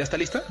su vida está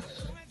lista?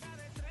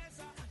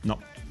 No.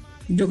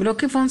 Yo creo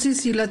que Fonsi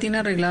sí la tiene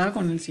arreglada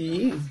con el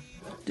sí.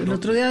 El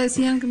otro día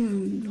decían que,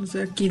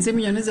 $15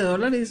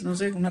 millones, no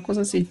sé, una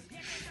cosa así.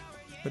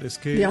 Pero es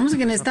que digamos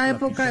que en esta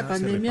época de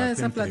pandemia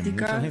esa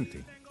plática...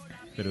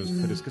 Pero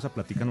es que esa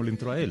plática no le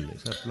entró a él,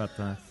 esa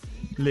plata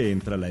le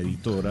entra a la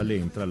editora, le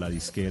entra a la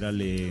disquera,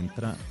 le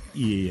entra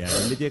y a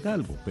él le llega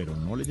algo, pero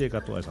no le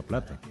llega toda esa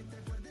plata.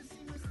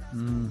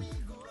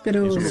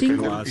 Pero eso sí.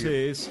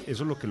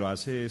 Lo que lo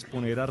hace es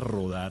poner a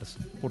rodar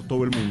por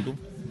todo el mundo,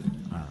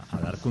 a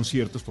dar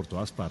conciertos por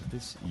todas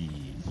partes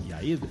y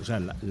ahí, o sea,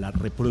 la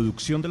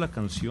reproducción de la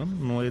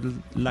canción no es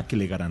la que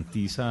le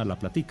garantiza la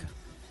platica,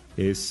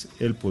 es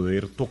el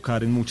poder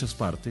tocar en muchas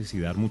partes y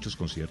dar muchos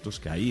conciertos,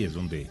 que ahí es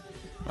donde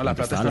la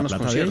plata está en los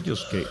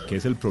conciertos. De ellos, que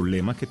es el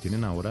problema que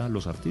tienen ahora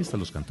los artistas,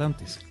 los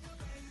cantantes.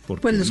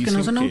 Pues los que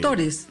no son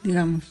autores,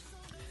 digamos.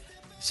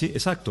 Sí,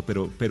 exacto,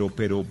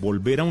 pero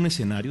volver a un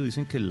escenario,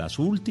 dicen que las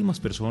últimas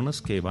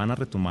personas que van a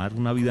retomar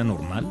una vida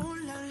normal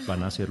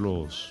van a ser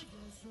los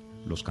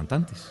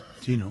cantantes.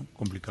 Sí, ¿no?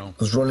 Complicado.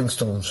 Los Rolling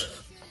Stones.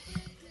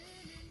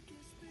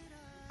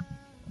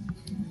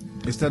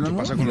 ¿Qué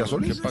pasa con los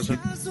Rolling? ¿Qué pasa?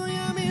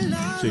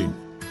 Sí.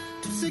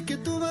 Sé que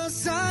tú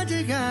vas a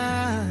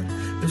llegar,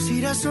 los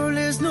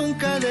girasoles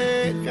nunca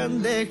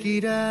dejan de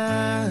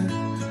girar.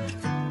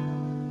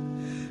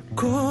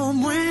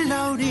 Como en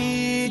la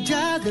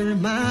orilla del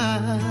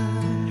mar,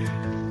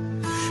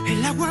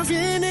 el agua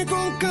viene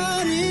con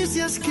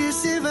caricias que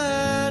se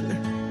van.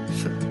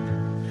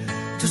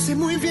 Yo sé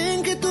muy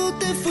bien que tú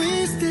te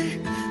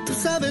fuiste, tú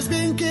sabes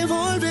bien que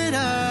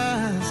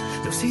volverás.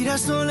 Los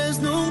girasoles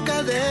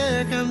nunca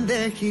dejan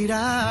de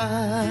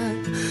girar.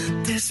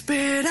 Te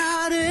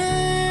esperaré,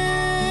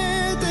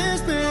 te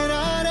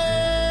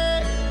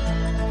esperaré.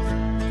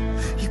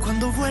 Y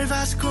cuando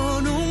vuelvas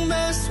con un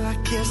beso,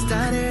 aquí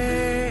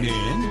estaré.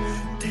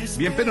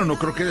 Bien, pero no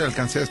creo que le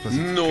alcance a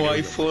Despacito. No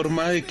hay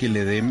forma de que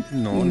le den.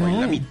 No hay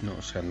la mitad.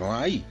 O sea, no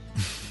hay.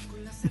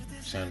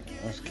 O sea,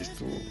 no, es que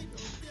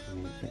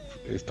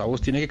esta voz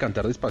tiene que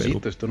cantar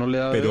Despacito. Esto no le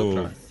da de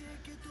otra.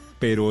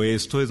 Pero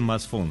esto es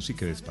más Fonsi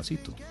que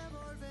Despacito.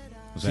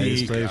 O sea, sí,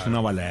 esto claro. es una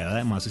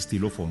balada más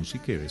estilo Fonsi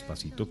que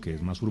Despacito, que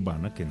es más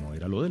urbana, que no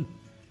era lo de él.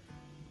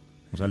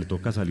 O sea, le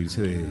toca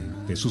salirse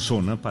de su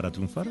zona para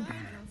triunfar.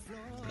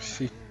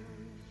 Sí.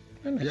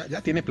 Bueno,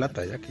 ya tiene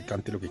plata, ya que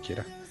cante lo que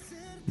quiera.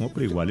 No,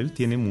 pero igual él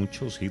tiene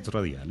muchos hits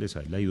radiales,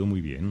 a él le ha ido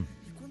muy bien.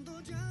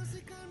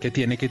 ¿Qué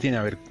tiene?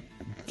 A ver,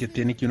 ¿qué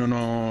tiene que uno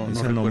no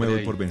No me doy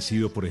ahí? por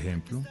vencido, por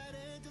ejemplo.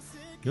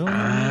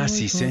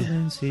 Sí sé.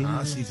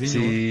 Señor.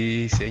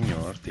 Sí,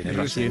 señor, tiene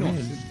razón.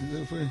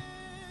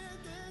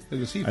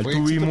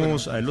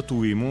 A él lo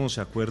tuvimos,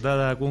 ¿se acuerda,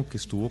 Dago, que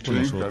estuvo con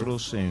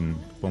nosotros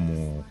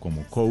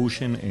como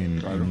coach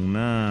en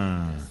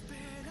una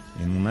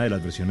de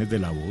las versiones de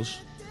La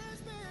Voz?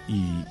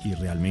 Y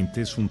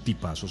realmente es un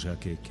tipazo, o sea,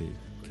 que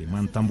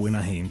man tan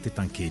buena gente,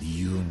 tan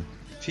querido.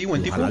 Sí,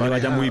 buen tipo. Ojalá le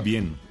vaya muy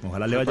bien,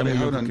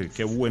 porque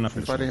qué buena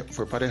persona.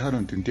 Fue pareja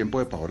durante un tiempo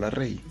de Paola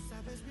Rey.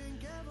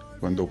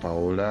 Cuando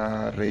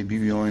Paola Rey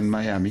vivió en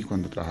Miami,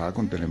 cuando trabajaba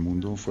con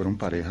Telemundo, fueron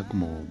pareja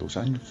como 2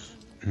 años.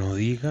 No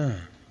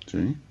diga.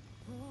 Sí.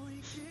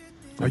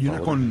 Hay una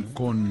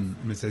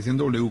me está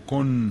diciendo W,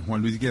 con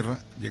Juan Luis Guerra.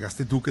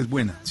 Llegaste tú, que es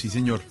buena. Sí,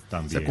 señor.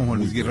 También. O sea, con Juan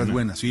Luis Guerra buena. Es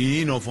buena.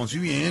 Sí, no, Fonsi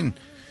bien.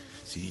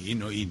 Sí,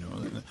 no.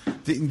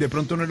 Sí, de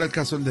pronto no era el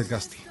caso del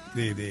desgaste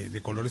de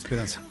Color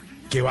Esperanza.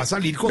 Que va a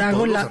salir con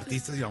todos los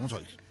artistas y vamos a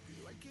ver.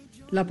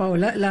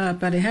 La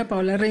pareja de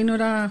Paola Rey no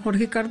era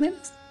Jorge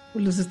Cárdenas.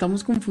 ¿Los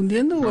estamos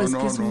confundiendo? ¿O es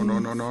que es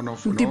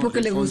un tipo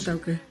que le gusta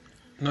o qué?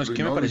 No, es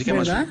que me parece que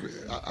 ¿verdad?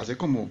 Hace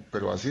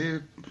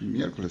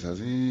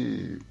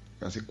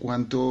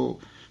cuánto,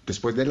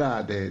 después de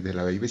la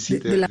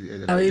Babysitter,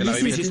 de la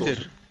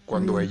Babysitter.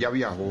 Cuando ella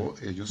viajó,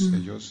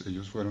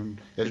 ellos fueron,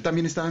 él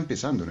también estaba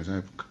empezando en esa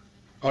época.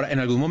 Ahora, en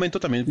algún momento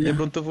también de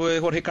pronto fue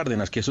Jorge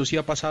Cárdenas, que eso sí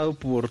ha pasado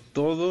por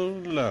todo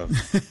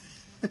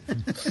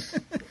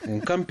un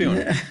campeón.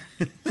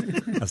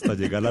 Hasta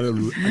llegar al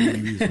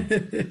uribismo.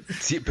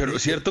 Sí, pero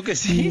cierto que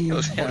sí.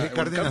 O sea, Jorge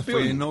Cárdenas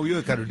fue novio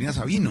de Carolina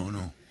Sabino,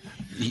 ¿no?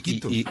 Y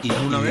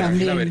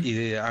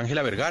de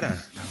Ángela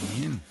Vergara.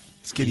 También.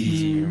 Es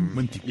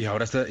queridísimo. Y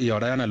ahora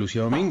de Ana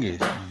Lucía Domínguez.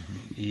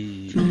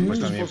 Y pues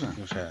también,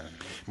 o sea...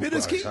 Pero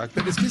es que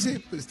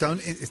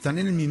están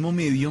en el mismo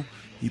medio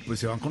y pues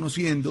se van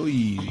conociendo,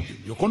 y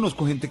yo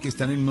conozco gente que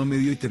está en el mismo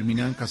medio y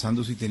terminan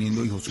casándose y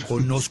teniendo hijos.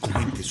 Conozco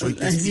gente, soy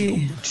testigo.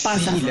 Sí,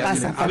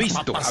 pasa.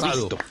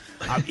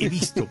 He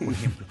visto,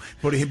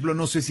 por ejemplo,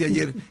 no sé si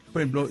ayer,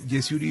 por ejemplo,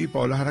 Jesse Uribe y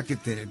Paola Jara, que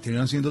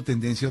terminaron siendo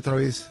tendencia otra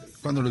vez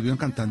cuando los vieron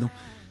cantando,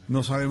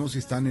 no sabemos si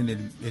están en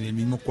el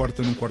mismo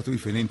cuarto, en un cuarto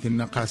diferente, en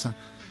una casa.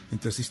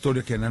 Entonces,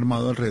 historia que han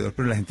armado alrededor,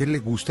 pero a la gente le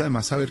gusta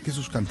además saber que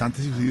sus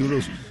cantantes y sus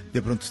ídolos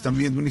de pronto están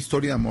viendo una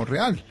historia de amor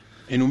real.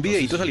 En un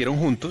videíto salieron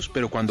juntos,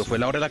 pero cuando fue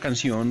la hora de la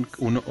canción,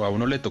 a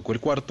uno le tocó el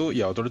cuarto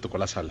y a otro le tocó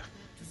la sala.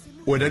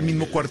 O era el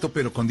mismo cuarto,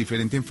 pero con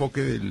diferente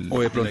enfoque del...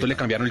 O de pronto le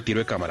cambiaron el tiro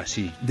de cámara,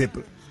 sí.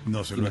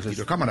 No sé el tiro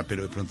de cámara,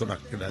 pero de pronto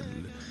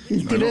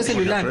el tiro de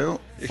celular.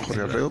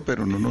 Jorge Alfredo,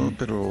 pero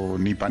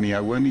ni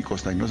Paniagua ni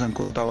Costaín nos han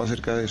contado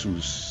acerca de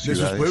sus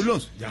ciudades. De sus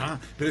pueblos, ya.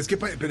 Pero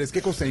es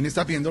que Costaín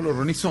está viendo los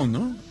Rolling Stones,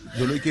 ¿no?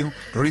 Yo lo que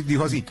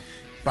dijo así,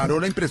 paró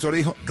la impresora y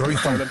dijo, Rolling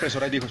Stones. Paró la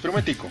impresora y dijo, espera un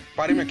momentico,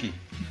 páreme aquí.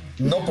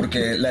 No,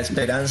 porque la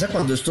esperanza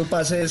cuando esto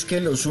pase es que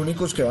los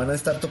únicos que van a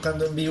estar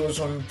tocando en vivo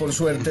son, por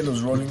suerte,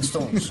 los Rolling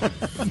Stones.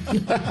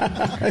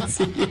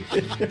 Sí,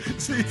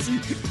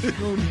 es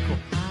lo único.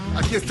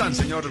 Aquí están,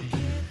 señor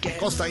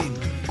Costaín.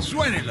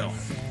 Suénelo.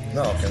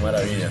 No, qué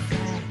maravilla.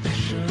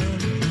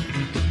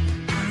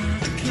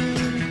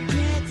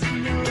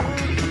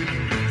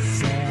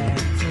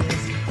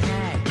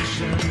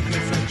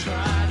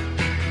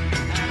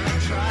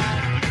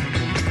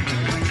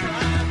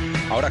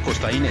 Ahora,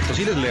 Costaín, estos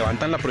sí les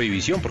levantan la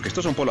prohibición, porque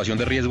estos son población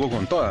de riesgo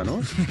con toda,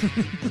 ¿no?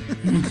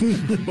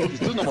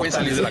 Estos no pueden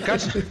salir de la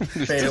casa.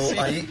 Pero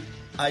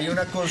hay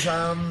una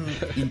cosa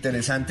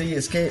interesante, y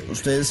es que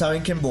ustedes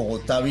saben que en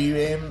Bogotá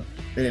vive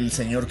el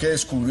señor que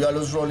descubrió a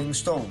los Rolling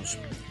Stones,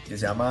 que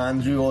se llama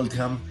Andrew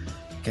Oldham,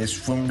 que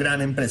fue un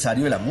gran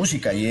empresario de la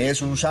música y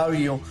es un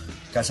sabio,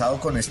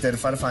 casado con Esther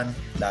Farfán,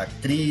 la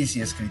actriz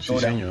y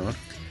escritora. Sí, señor.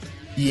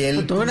 Y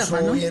él fotógrafa,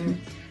 puso ¿no?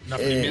 La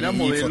primera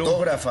modelo.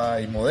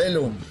 Fotógrafa y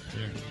modelo.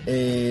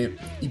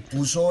 Y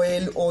puso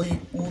él hoy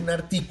un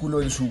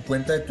artículo en su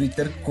cuenta de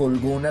Twitter,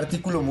 colgó un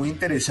artículo muy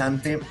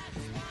interesante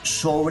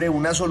sobre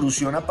una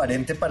solución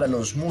aparente para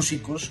los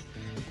músicos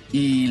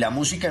y la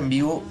música en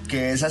vivo,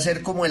 que es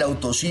hacer como el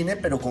autocine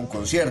pero con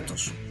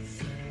conciertos.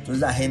 Entonces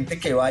la gente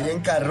que vaya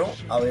en carro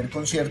a ver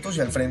conciertos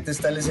y al frente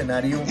está el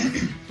escenario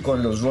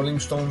con los Rolling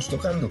Stones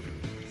tocando.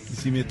 Y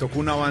si me tocó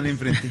una van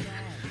enfrente.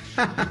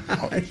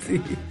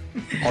 Sí.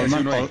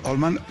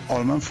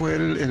 Allman fue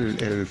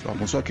el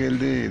famoso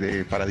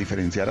aquel para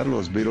diferenciar a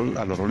los Beatles,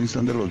 a los Rolling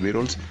Stones de los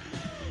Beatles,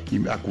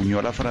 y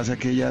acuñó la frase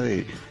aquella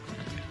de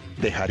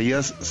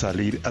 ¿dejarías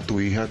salir a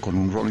tu hija con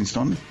un Rolling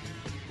Stone?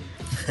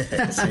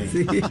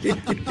 Sí.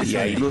 Y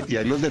ahí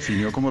los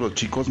definió como los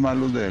chicos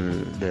malos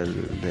del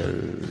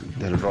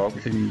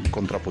rock, en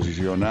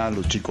contraposición a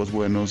los chicos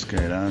buenos que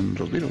eran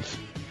los Beatles.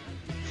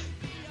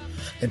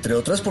 Entre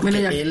otras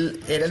porque él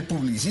era el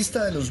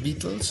publicista de los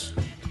Beatles,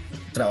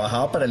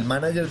 trabajaba para el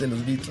manager de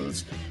los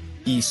Beatles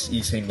y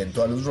se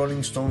inventó a los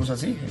Rolling Stones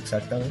así,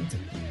 exactamente.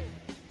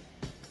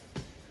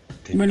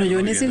 Bueno, yo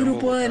en ese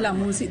grupo de la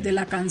música, de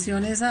la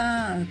canción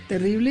esa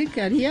terrible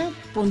que haría,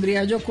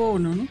 pondría Yoko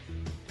Ono, ¿no?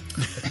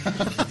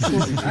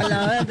 Al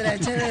lado de Andrea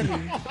Echeverri.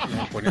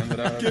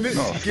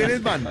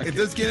 ¿Quiénes van?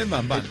 Entonces, ¿quiénes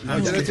van?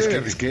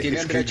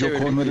 Es que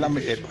Yoko Ono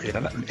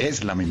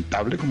es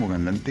lamentable como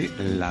cantante,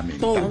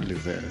 lamentable.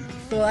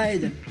 Toda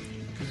ella.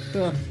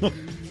 Toda.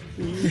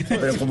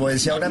 Pero como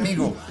decía un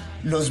amigo,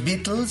 los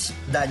Beatles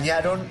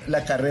dañaron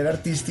la carrera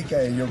artística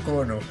de Yoko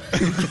Ono.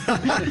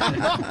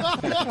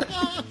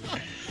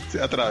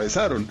 Se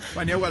atravesaron.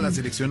 Paniagua, la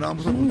selección la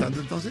vamos apuntando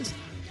entonces.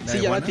 Sí,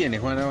 ya la tiene.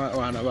 Juana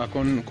va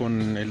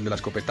con el de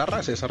las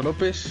copetarras, César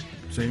López.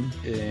 Sí.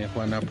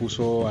 Juana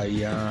puso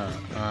ahí a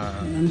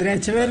Andrea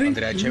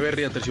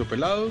Echeverri, a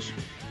Terciopelados.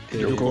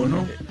 Yoko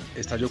Ono.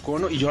 Está Yoko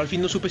Ono. Y yo al fin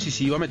no supe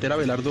si iba a meter a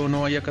Belardo o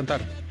no ahí a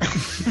cantar.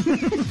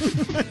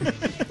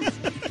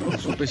 No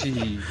supe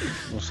si,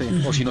 no sé,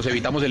 o si nos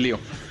evitamos el lío.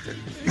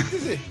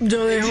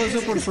 Yo dejo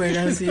eso por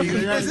fuera, sí.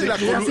 Nos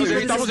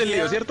evitamos el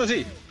lío, ¿cierto?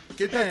 Sí.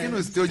 ¿Qué tal que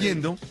nos esté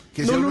oyendo,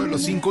 que sea uno de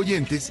los 5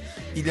 oyentes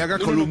y le haga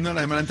columna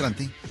la semana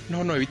entrante?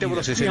 No, evitemos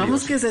ese lío.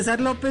 Digamos que César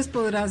López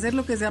podrá hacer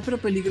lo que sea, pero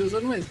peligroso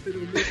no es. Pero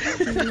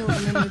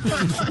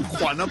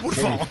Juana, por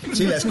favor.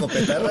 Sí, la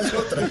escopetarra es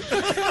otra.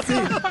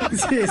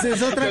 Sí, esa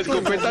es otra cosa. La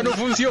escopeta no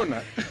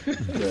funciona.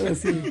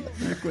 Sí,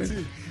 de acuerdo.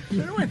 Sí.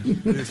 Pero bueno,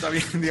 está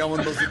bien,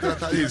 digamos, no se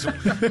trata de eso.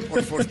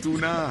 Por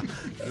fortuna,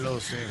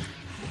 los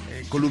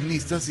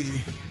columnistas y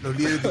los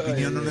líderes de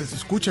opinión no les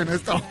escuchan a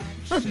esta hora.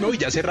 No, y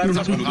ya cerraron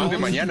las columnas de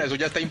mañana, eso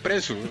ya está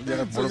impreso.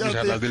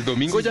 Las del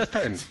domingo ya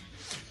están.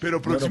 Pero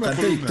próxima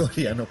columna.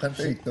 No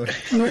cante victoria.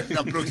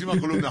 La próxima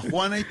columna,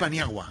 Juana y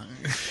Paniagua.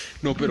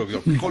 No, pero...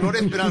 Color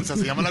Esperanza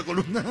se llama la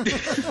columna.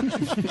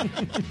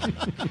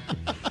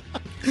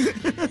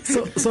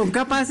 Son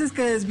capaces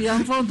que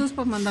desvían fondos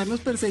para mandarnos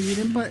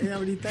perseguir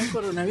ahorita en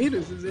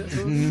coronavirus. O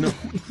sea, No,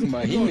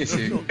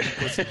 imagínese. No.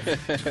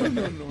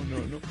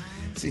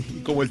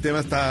 Sí, como el tema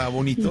está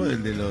bonito,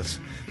 el de los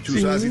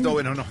chuzadas y todo,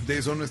 bueno, no, de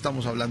eso no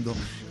estamos hablando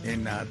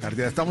en la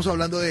tarde. Estamos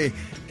hablando de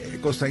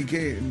Costaín,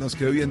 que nos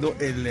quedó viendo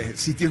el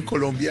sitio en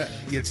Colombia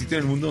y el sitio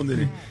en el mundo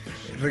donde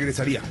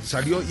regresaría.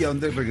 ¿Salió y a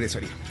dónde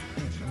regresaría?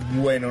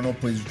 Bueno, no,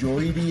 pues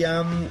yo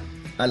iría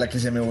a la que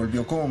se me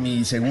volvió como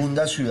mi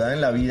segunda ciudad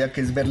en la vida,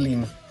 que es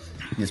Berlín,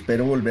 y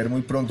espero volver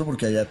muy pronto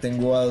porque allá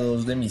tengo a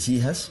 2 de mis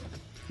hijas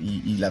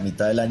y la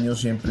mitad del año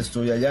siempre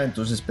estoy allá,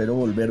 entonces espero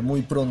volver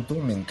muy pronto,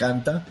 me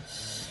encanta.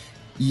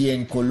 Y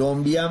en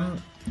Colombia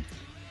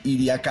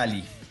iría a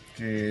Cali,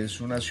 que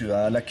es una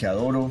ciudad a la que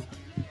adoro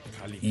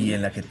y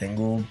en la que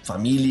tengo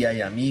familia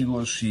y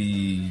amigos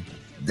y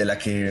de la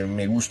que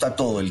me gusta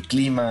todo, el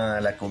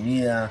clima, la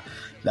comida,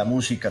 la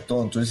música,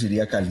 todo, entonces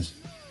iría a Cali.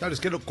 Claro, es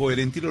que lo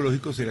coherente y lo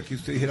lógico sería que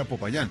usted dijera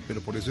Popayán,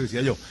 pero por eso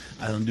decía yo,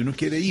 a donde uno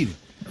quiere ir,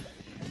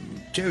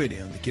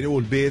 chévere, a donde quiere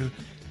volver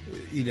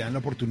y le dan la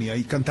oportunidad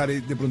y cantar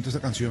de pronto esa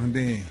canción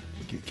de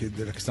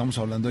la que estábamos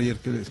hablando ayer,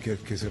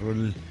 que cerró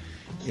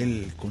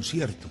el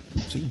concierto.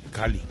 Sí,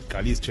 Cali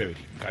es chévere,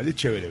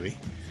 ve.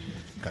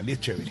 Cali es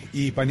chévere.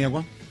 ¿Y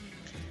Paniagua?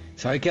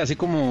 Sabe que hace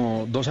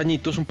como 2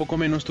 añitos, un poco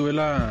menos, tuve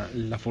la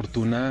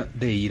fortuna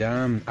de ir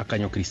a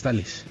Caño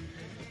Cristales.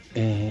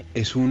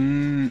 Es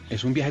un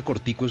viaje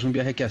cortico, es un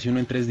viaje que hace uno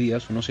en 3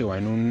 días. Uno se va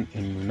en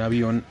un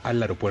avión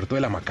al aeropuerto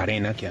de La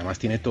Macarena, que además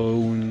tiene todo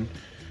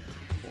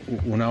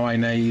una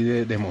vaina ahí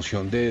de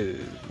emoción, de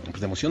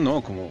emoción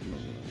no, como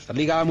está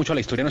ligada mucho a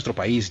la historia de nuestro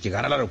país.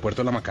 Llegar al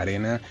aeropuerto de La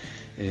Macarena,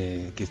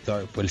 que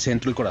fue el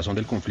centro, el corazón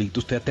del conflicto,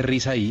 usted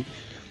aterriza ahí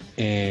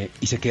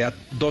y se queda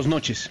 2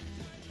 noches.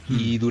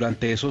 Y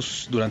durante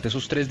esos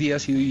 3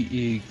 días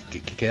y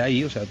que queda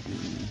ahí, o sea,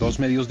 2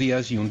 medios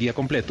días y un día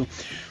completo,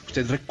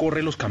 usted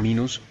recorre los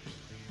caminos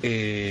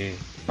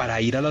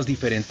para ir a las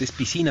diferentes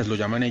piscinas, lo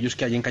llaman ellos,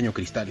 que hay en Caño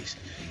Cristales.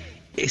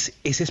 Es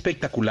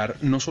espectacular,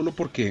 no solo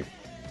porque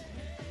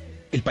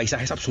el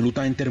paisaje es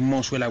absolutamente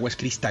hermoso, el agua es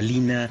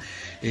cristalina,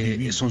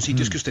 son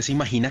sitios que usted se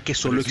imagina que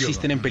solo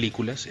existen en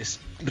películas,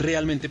 es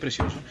realmente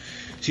precioso,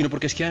 sino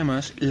porque es que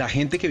además la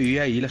gente que vive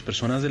ahí, las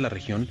personas de la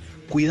región,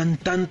 cuidan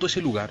tanto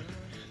ese lugar.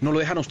 No lo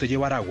dejan a usted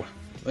llevar agua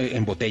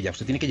en botella.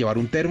 Usted tiene que llevar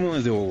un termo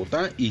desde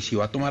Bogotá y si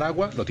va a tomar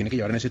agua, lo tiene que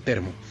llevar en ese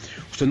termo.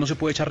 Usted no se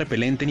puede echar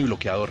repelente ni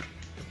bloqueador.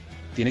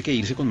 Tiene que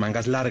irse con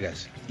mangas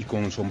largas y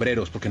con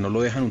sombreros porque no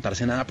lo dejan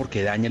untarse nada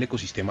porque daña el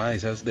ecosistema de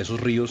esos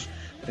ríos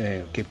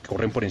que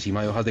corren por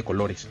encima de hojas de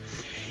colores.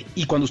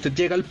 Y cuando usted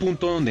llega al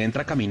punto donde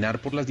entra a caminar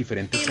por las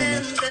diferentes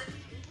zonas,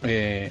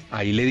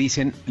 ahí le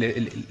dicen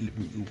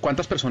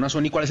cuántas personas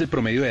son y cuál es el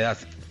promedio de edad.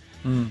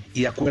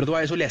 Y de acuerdo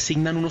a eso le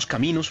asignan unos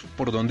caminos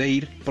por donde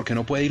ir, porque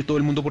no puede ir todo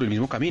el mundo por el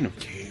mismo camino,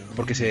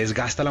 porque se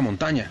desgasta la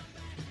montaña.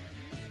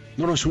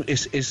 No,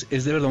 es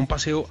de verdad un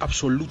paseo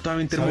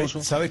absolutamente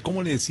hermoso. ¿Sabe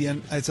cómo le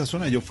decían a esa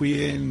zona? Yo fui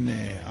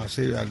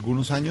hace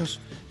algunos años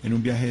en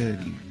un viaje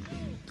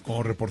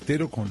como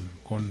reportero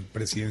con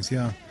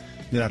Presidencia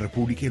de la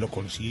República y lo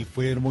conocí,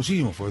 fue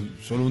hermosísimo, fue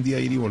solo un día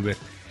ir y volver.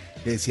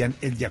 Le decían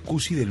el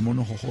jacuzzi del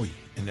mono Jojoy,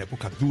 en la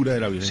época dura de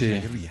la violencia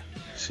de guerrilla.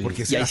 Sí.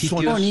 Porque era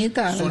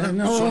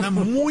zona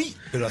muy,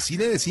 pero así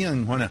le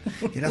decían, Juana,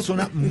 era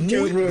zona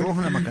muy roja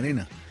en la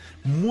Macarena,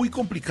 muy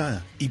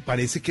complicada, y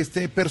parece que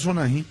este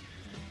personaje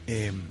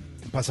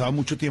pasaba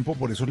mucho tiempo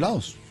por esos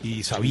lados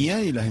y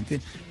sabía, y la gente,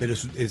 pero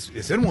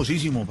es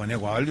hermosísimo,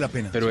 Paniagua, vale la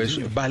pena. Pero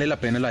vale la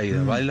pena la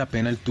ida, vale la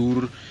pena el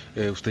tour.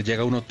 Usted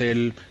llega a un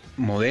hotel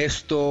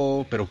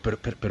modesto,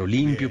 pero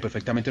limpio,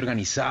 perfectamente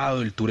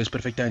organizado. El tour es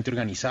perfectamente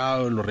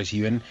organizado, lo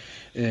reciben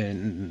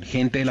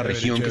gente de la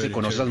región que se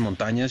conoce las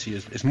montañas y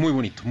es muy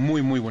bonito,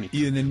 muy bonito.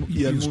 Y el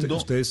mundo.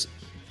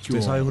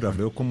 ¿Usted sabe, Jorge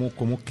Alfredo,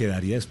 cómo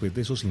quedaría después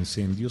de esos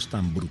incendios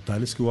tan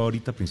brutales que hubo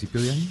ahorita a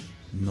principio de año?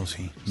 No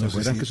sé. ¿Se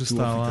acuerdan que eso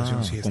estaba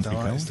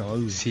complicado? Estaba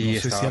duro. Sí,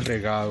 estaba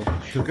regado.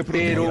 Creo que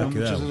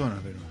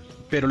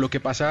pero lo que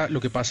pasa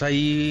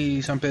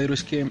ahí, San Pedro,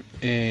 es que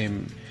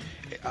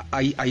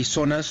hay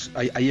zonas,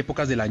 hay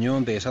épocas del año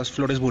donde esas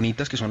flores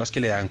bonitas, que son las que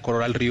le dan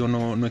color al río,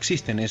 no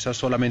existen. Esas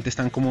solamente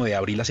están como de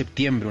abril a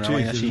septiembre, una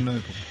vaina así.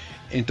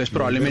 Entonces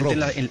probablemente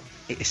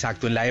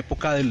en la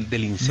época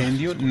del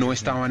incendio no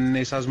estaban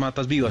esas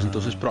matas vivas,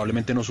 entonces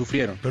probablemente no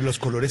sufrieron. Pero los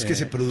colores que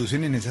se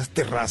producen en esas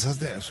terrazas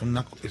es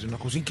una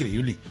cosa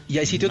increíble. Y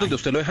hay sitios donde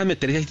usted lo dejan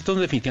meter y hay sitios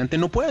donde definitivamente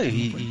no puede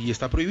y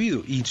está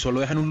prohibido. Y solo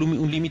dejan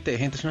un límite de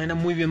gente. Es una vaina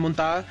muy bien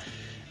montada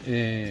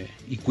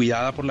y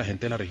cuidada por la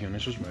gente de la región.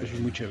 Eso es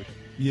muy chévere.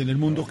 ¿Y en el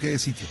mundo qué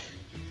sitio?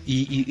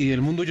 Y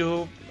del mundo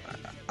yo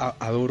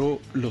adoro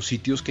los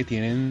sitios que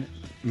tienen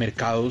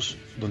mercados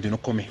donde uno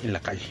come en la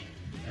calle.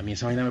 A mí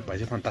esa vaina me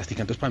parece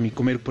fantástica. Entonces, para mí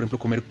comer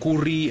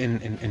curry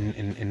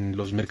en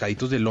los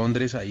mercaditos de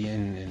Londres, ahí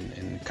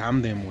en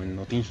Camden o en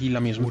Notting Hill, a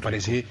mí eso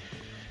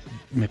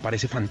me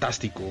parece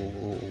fantástico.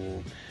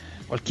 O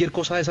cualquier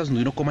cosa de esas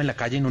donde uno coma en la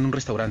calle, no en un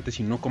restaurante,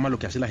 sino uno coma lo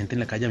que hace la gente en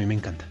la calle, a mí me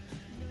encanta.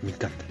 Me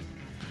encanta.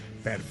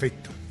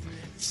 Perfecto.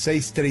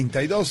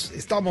 6:32,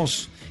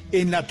 estamos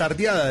en la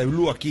tardeada de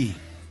Blue aquí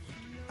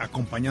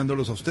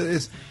acompañándolos a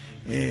ustedes,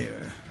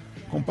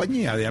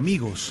 compañía de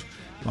amigos.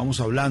 Vamos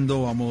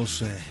hablando,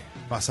 vamos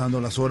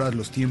pasando las horas,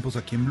 los tiempos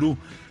aquí en Blue,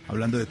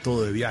 hablando de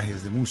todo, de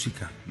viajes, de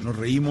música. Nos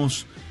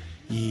reímos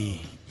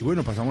y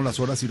bueno, pasamos las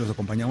horas y los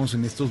acompañamos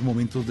en estos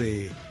momentos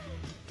de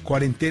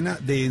cuarentena,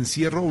 de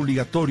encierro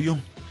obligatorio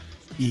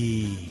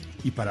y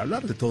para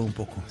hablar de todo un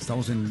poco.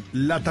 Estamos en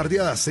la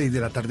tardeada, 6 de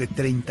la tarde,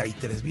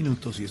 33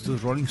 minutos, y esto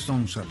es Rolling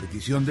Stones, a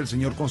petición del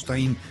señor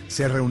Constaín.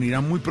 Se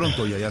reunirán muy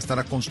pronto y allá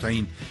estará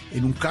Constaín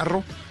en un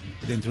carro,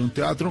 dentro de un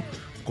teatro,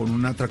 con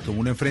una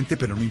tractomula enfrente,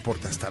 pero no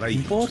importa, estar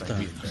ahí.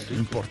 No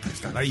importa,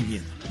 estar ahí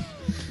viendo.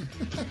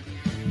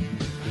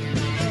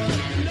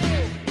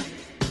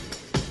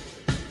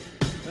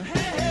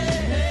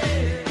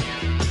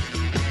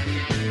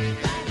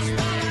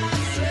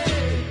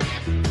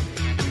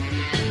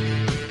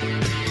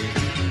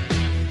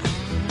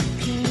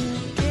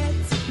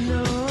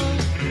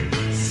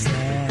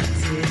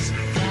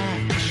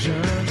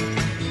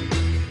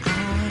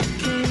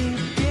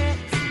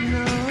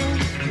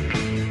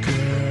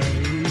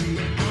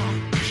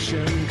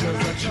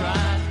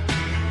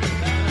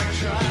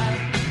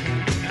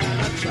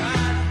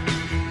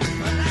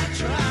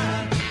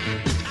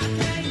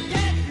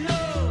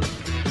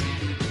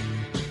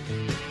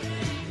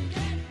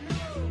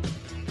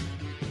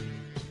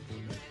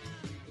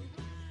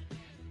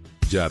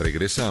 Ya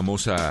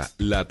regresamos a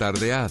La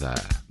Tardeada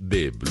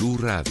de Blue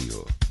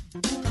Radio.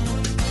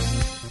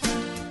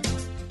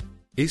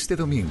 Este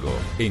domingo,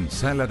 en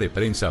Sala de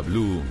Prensa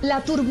Blue.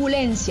 La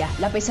turbulencia,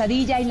 la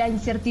pesadilla y la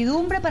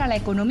incertidumbre para la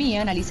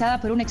economía,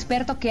 analizada por un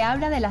experto que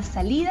habla de las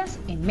salidas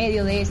en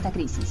medio de esta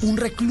crisis. Un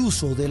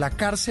recluso de la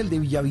cárcel de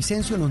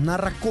Villavicencio nos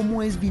narra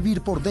cómo es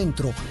vivir por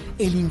dentro,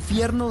 el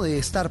infierno de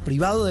estar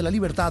privado de la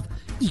libertad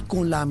y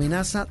con la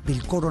amenaza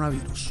del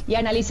coronavirus. Y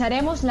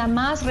analizaremos la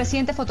más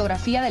reciente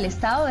fotografía del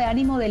estado de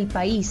ánimo del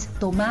país,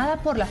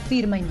 tomada por la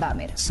firma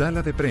Inbamer.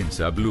 Sala de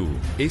Prensa Blue,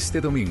 este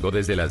domingo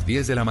desde las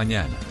 10 de la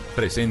mañana.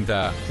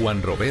 Presenta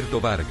Juan Roberto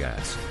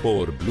Vargas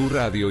por Blue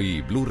Radio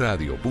y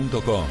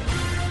bluradio.com.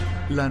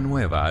 La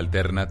nueva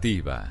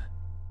alternativa.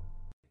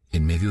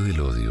 En medio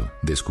del odio,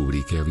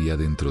 descubrí que había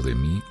dentro de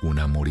mí un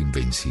amor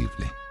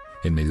invencible.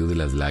 En medio de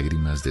las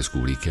lágrimas,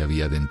 descubrí que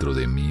había dentro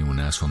de mí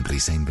una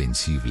sonrisa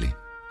invencible.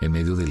 En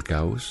medio del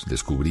caos,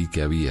 descubrí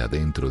que había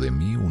dentro de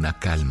mí una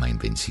calma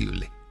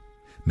invencible.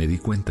 Me di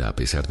cuenta a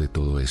pesar de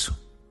todo eso.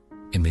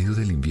 En medio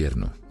del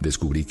invierno,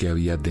 descubrí que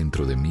había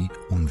dentro de mí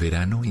un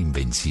verano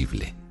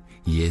invencible.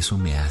 Y eso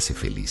me hace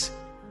feliz.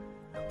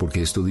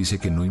 Porque esto dice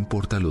que no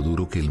importa lo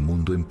duro que el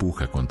mundo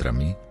empuja contra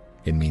mí,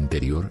 en mi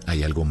interior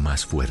hay algo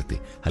más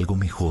fuerte, algo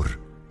mejor,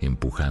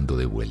 empujando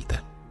de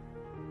vuelta.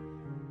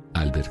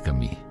 Albert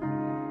Camus.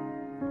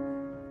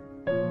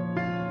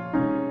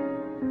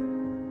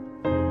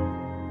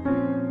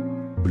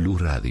 Blue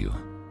Radio,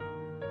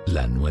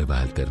 la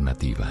nueva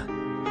alternativa.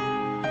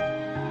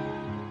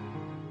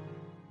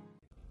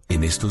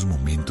 En estos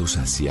momentos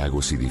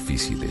aciagos y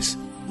difíciles,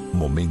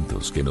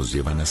 momentos que nos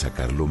llevan a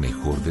sacar lo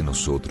mejor de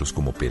nosotros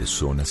como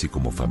personas y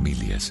como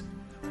familias,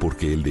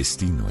 porque el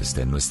destino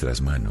está en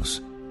nuestras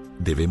manos,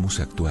 debemos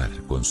actuar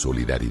con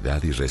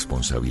solidaridad y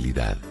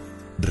responsabilidad,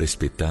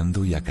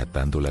 respetando y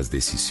acatando las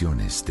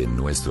decisiones de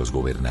nuestros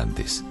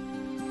gobernantes,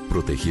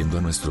 protegiendo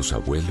a nuestros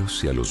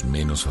abuelos y a los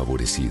menos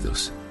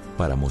favorecidos,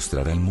 para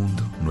mostrar al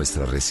mundo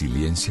nuestra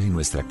resiliencia y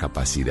nuestra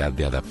capacidad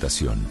de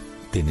adaptación.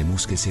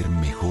 Tenemos que ser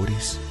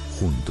mejores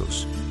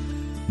juntos.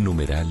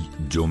 Numeral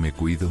Yo me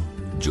cuido,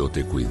 yo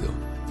te cuido.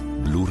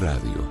 Blue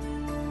Radio,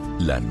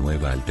 la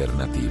nueva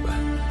alternativa.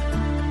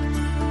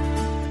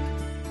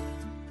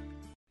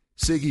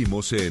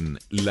 Seguimos en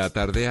La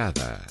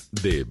Tardeada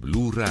de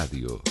Blue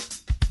Radio.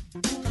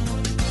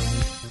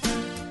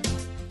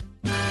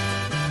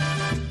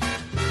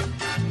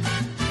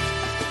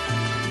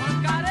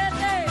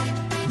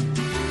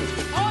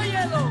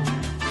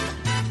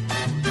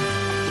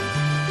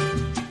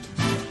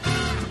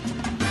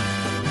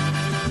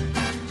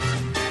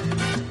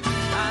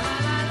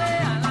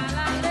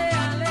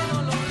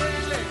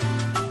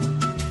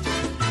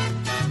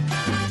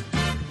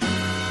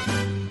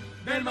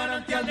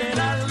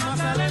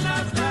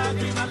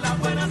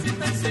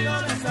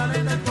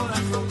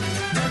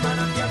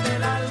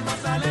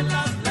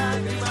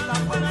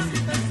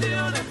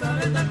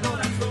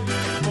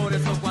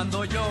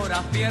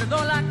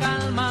 Pierdo la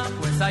calma,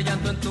 pues hay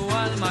llanto en tu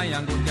alma y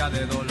angustia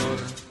de dolor.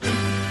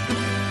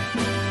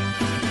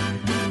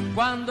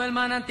 Cuando el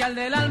manantial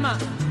del alma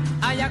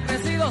haya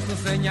crecido sus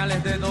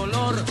señales de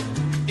dolor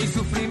y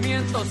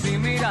sufrimiento, si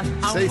miras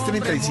a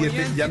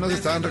 6:37, ya nos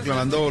estaban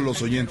reclamando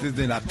los oyentes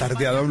de La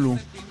Tardeada Blue.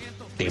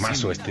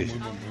 Temazo sí,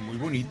 muy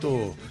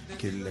bonito,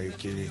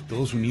 que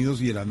todos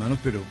unidos y de las manos,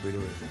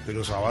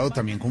 pero sábado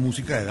también con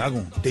música de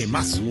Dago.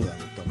 Temazo.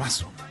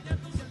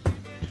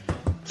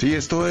 Sí,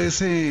 esto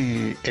es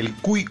el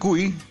Cuy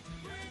Cuy,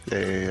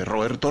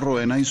 Roberto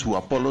Roena y su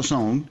Apollo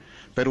Sound,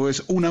 pero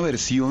es una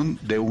versión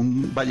de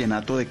un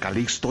vallenato de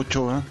Calixto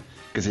Ochoa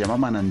que se llama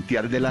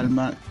Manantial del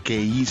Alma, que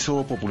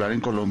hizo popular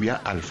en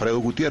Colombia Alfredo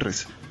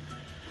Gutiérrez.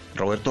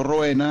 Roberto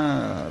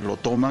Roena lo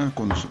toma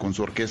con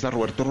su orquesta.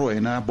 Roberto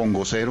Roena,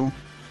 bongocero,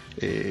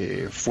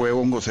 fue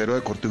bongocero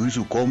de Cortijo y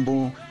su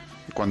combo.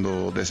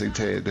 Cuando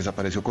se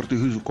desapareció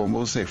Cortijo y su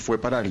combo, se fue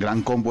para el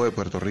Gran Combo de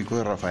Puerto Rico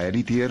de Rafael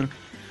Itier.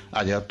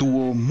 Allá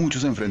tuvo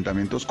muchos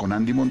enfrentamientos con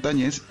Andy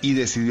Montañez y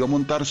decidió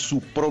montar su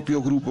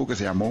propio grupo que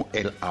se llamó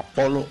el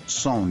Apollo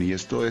Sound, y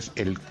esto es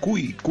el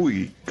Cuy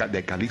Cuy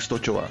de Calixto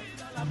Ochoa.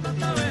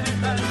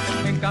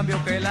 En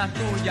cambio que las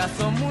tuyas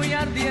son muy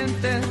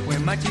ardientes, pues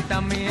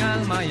marchita mi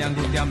alma y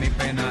angustia mi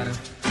penar.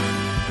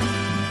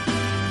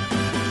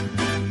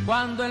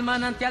 Cuando el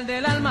manantial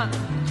del alma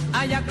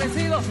haya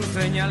crecido sus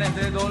señales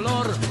de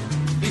dolor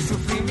y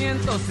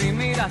sufrimiento, si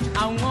miras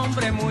a un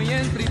hombre muy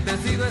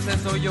entristecido, ese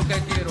soy yo que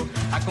quiero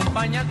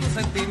acompañar tu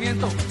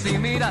sentimiento. Si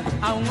miras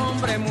a un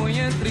hombre muy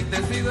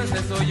entristecido,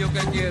 ese soy yo que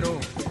quiero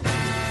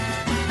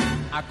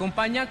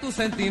acompañar tu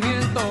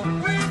sentimiento.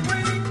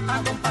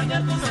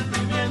 Acompañar tu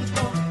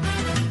sentimiento.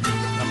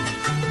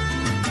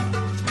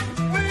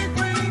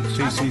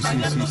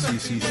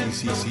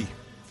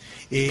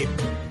 Sí.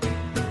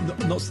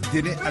 No,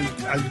 tiene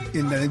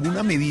en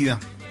alguna medida,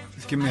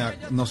 es que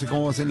no sé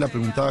cómo hacer la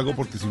pregunta, hago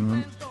porque si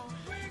no,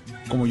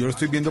 como yo lo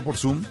estoy viendo por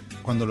Zoom,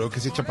 cuando lo veo que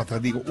se echa para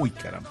atrás digo, uy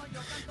caramba,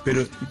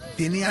 pero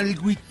tiene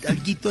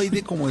alguito ahí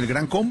de como el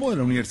Gran Combo de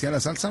la Universidad de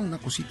la Salsa, una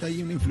cosita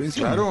ahí, una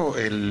influencia. Claro,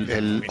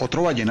 el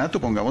otro vallenato,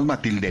 pongamos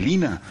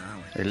Matildelina,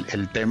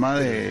 el tema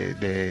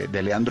de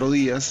Leandro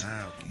Díaz.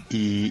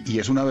 Y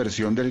es una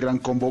versión del Gran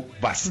Combo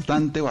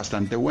bastante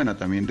buena,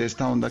 también de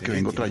esta onda que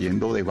vengo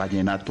trayendo de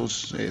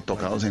vallenatos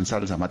tocados en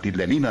salsa,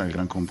 Matildelina del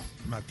Gran Combo.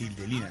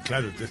 Matildelina,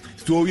 claro,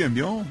 estuvo bien,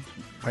 ¿vio?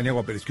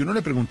 Paniagua, pero es que uno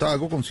le preguntaba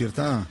algo con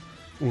cierta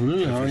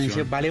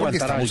dice, vale, porque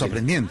estamos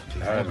aprendiendo,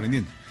 claro.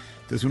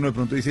 Entonces uno de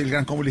pronto dice el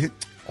Gran Combo, le dice,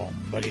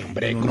 hombre, el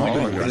Gran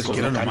Combo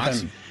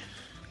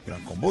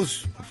Gran Combo,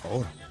 por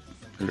favor.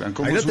 El Gran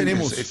Combo ahí la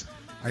tenemos,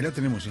 ahí la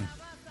tenemos, sí.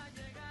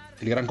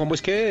 ¿El Gran Combo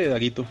es qué,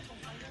 Daguito?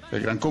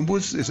 El Gran Combo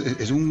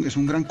es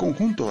un gran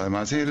conjunto.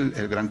 Además,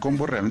 el Gran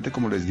Combo realmente,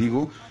 como les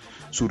digo,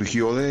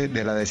 surgió de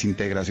la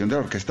desintegración de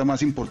la orquesta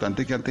más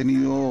importante que ha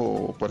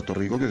tenido Puerto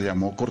Rico, que se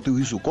llamó Cortijo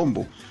y su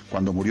Combo.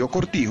 Cuando murió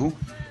Cortijo,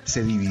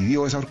 se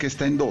dividió esa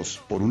orquesta en dos.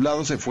 Por un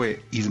lado se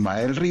fue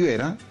Ismael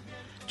Rivera,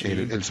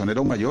 el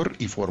sonero mayor,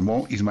 y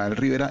formó Ismael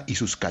Rivera y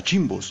sus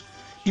cachimbos.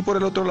 Y por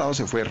el otro lado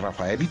se fue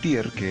Rafael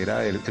Itier, que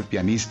era el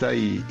pianista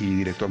y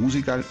director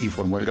musical, y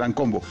formó el Gran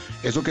Combo.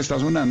 Eso que está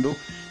sonando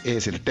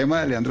es el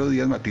tema de Leandro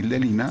Díaz,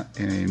 Matildelina,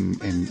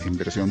 en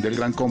versión del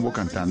Gran Combo,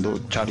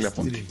 cantando Charlie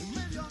Aponte.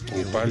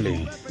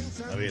 Vale.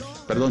 A ver.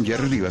 Perdón,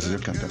 Jerry Rivas es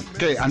el cantante.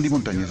 Que Andy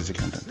Montañez es el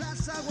cantante.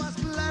 Las aguas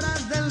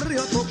claras del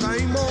río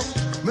Tocaimo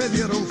me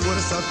dieron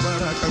fuerzas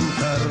para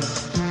cantar.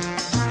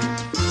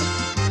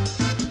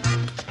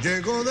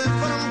 Llegó de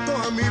pronto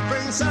a mi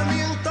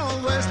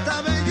pensamiento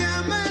esta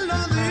bella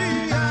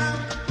melodía,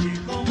 y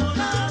como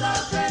nada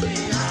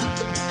tenía,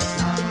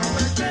 la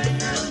aproveché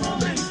en el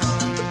momento.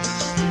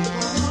 Y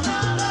como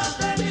nada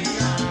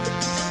tenía,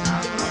 la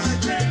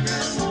aproveché en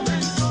el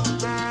momento.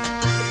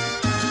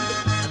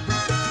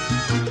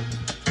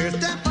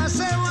 Este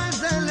paseo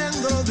es de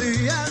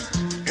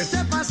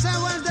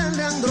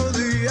Leandro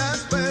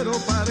Díaz, pero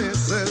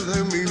parece de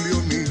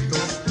Emilio Nito.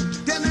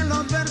 Tiene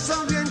los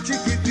versos bien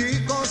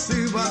chiquiticos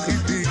y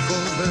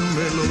bajiticos de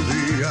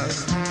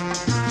melodías.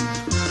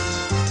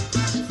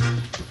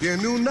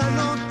 Tiene una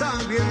nota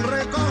bien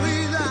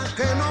recogida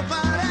que no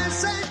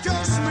parece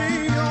Dios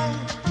mío.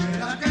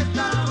 Era que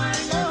estaba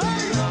en el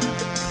río,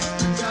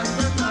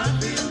 pensando en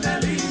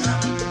Matildelina.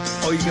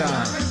 Oiga,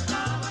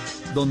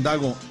 don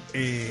Dago,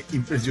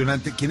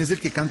 impresionante. ¿Quién es el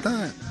que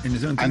canta en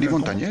ese momento? Andy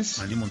Montañez.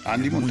 Andy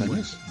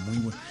Montañez. Muy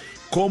bueno.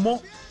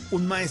 Como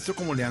un maestro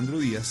como Leandro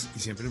Díaz, y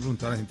siempre le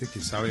preguntaba a la gente que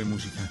sabe de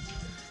música,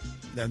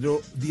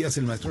 Leandro Díaz,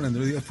 el maestro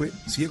Leandro Díaz fue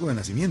ciego de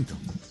nacimiento.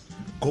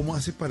 ¿Cómo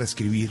hace para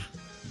escribir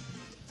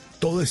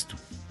todo esto?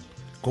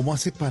 ¿Cómo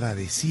hace para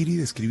decir y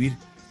describir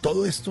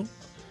todo esto?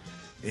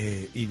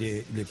 Y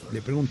le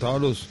he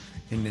preguntado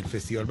en el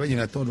Festival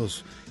Vallenato, a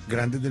los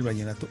grandes del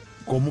Vallenato,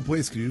 ¿cómo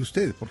puede escribir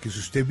usted? Porque si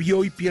usted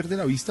vio y pierde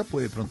la vista,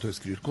 puede de pronto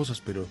describir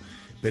cosas, pero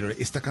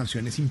esta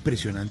canción es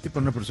impresionante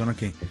para una persona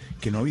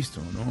que no ha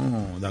visto,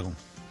 ¿no, Dago?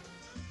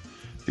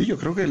 Sí, yo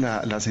creo que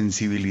la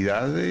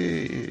sensibilidad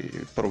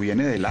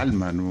proviene del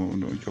alma, ¿no?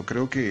 Yo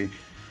creo que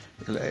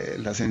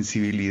la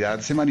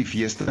sensibilidad se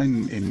manifiesta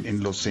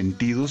en los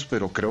sentidos,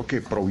 pero creo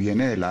que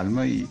proviene del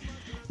alma y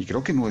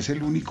creo que no es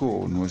el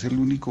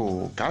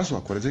único caso.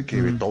 Acuérdese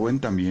que Beethoven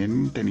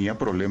también tenía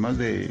problemas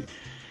de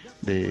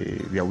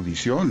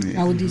audición.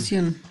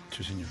 Audición.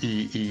 Sí, señor.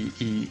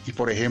 Y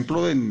por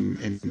ejemplo,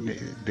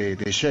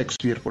 de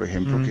Shakespeare, por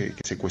ejemplo, que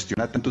se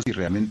cuestiona tanto si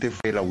realmente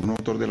fue el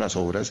autor de las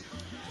obras.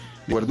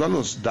 De acuerdo a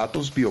los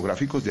datos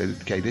biográficos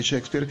que hay de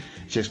Shakespeare,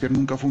 Shakespeare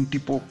nunca fue un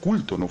tipo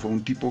culto, no fue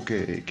un tipo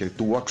que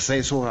tuvo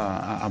acceso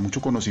a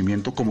mucho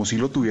conocimiento, como sí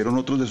lo tuvieron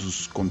otros de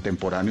sus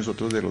contemporáneos,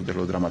 otros de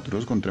los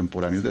dramaturgos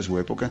contemporáneos de su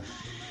época.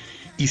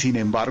 Y sin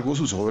embargo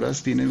sus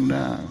obras tienen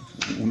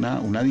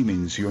una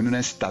dimensión,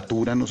 una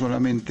estatura no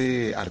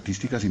solamente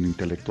artística sino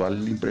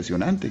intelectual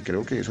impresionante, y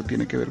creo que eso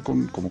tiene que ver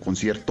con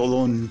cierto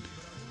don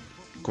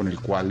con el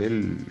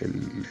cual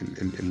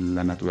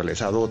la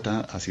naturaleza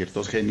dota a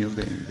ciertos genios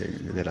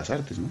de las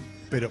artes, ¿no?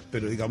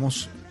 Pero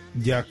digamos,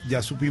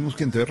 ya supimos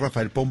que entonces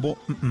Rafael Pombo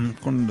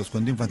con los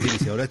cuentos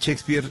infantiles y ahora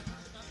Shakespeare...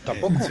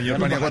 Tampoco. Señor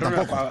Paniagua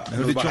tampoco.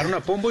 Nos bajaron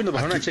a Pombo y nos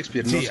bajaron a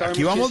Shakespeare. Sí, no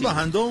aquí vamos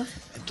bajando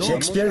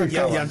Shakespeare y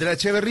Andrea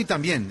Echeverry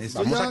también.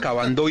 Vamos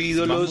acabando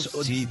ídolos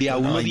de a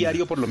uno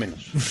diario por lo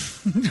menos.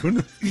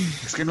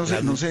 Es que no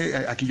sé,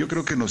 aquí yo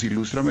creo que nos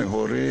ilustra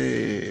mejor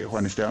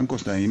Juan Esteban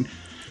Costaín,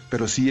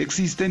 pero sí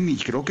existen, y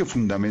creo que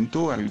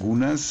fundamento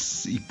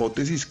algunas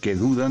hipótesis que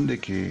dudan de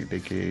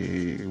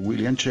que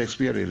William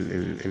Shakespeare,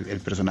 el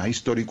personaje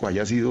histórico,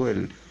 haya sido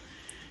el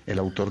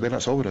autor de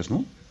las obras,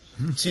 ¿no?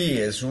 Sí,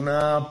 es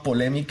una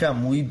polémica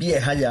muy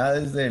vieja ya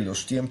desde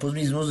los tiempos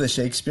mismos de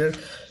Shakespeare,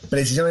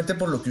 precisamente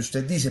por lo que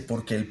usted dice,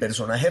 porque el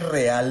personaje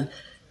real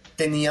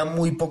tenía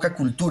muy poca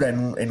cultura.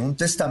 En un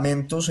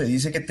testamento se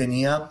dice que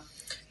tenía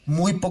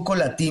muy poco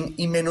latín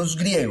y menos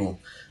griego.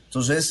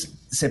 Entonces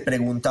se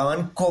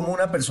preguntaban cómo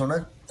una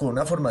persona con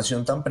una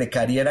formación tan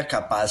precaria era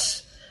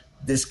capaz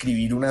de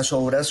escribir unas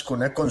obras con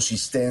una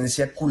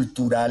consistencia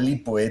cultural y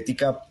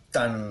poética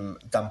tan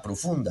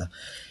profunda.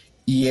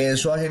 Y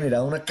eso ha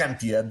generado una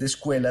cantidad de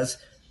escuelas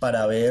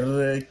para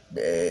ver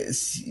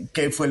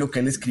qué fue lo que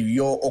él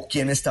escribió o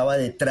quién estaba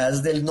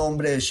detrás del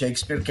nombre de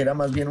Shakespeare, que era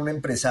más bien un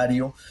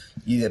empresario,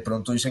 y de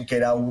pronto dicen que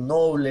era un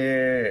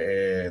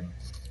noble,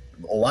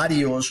 o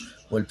varios,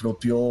 o el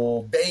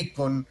propio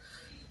Bacon,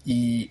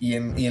 y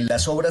en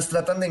las obras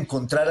tratan de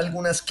encontrar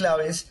algunas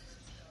claves,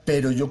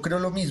 pero yo creo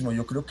lo mismo.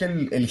 Yo creo que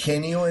el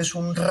genio es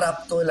un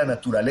rapto de la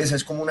naturaleza,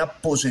 es como una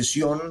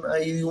posesión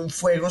ahí de un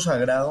fuego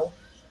sagrado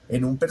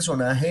en un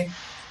personaje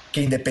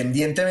que,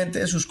 independientemente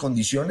de sus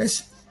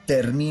condiciones,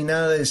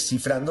 termina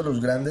descifrando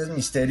los grandes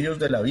misterios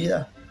de la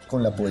vida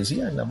con la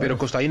poesía en la mano. Pero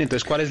Costaín,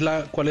 entonces, ¿cuál es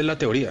la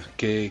teoría?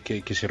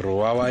 ¿Que se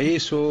robaba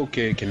eso,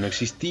 que no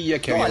existía,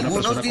 que había una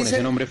persona con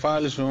ese nombre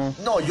falso?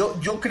 No,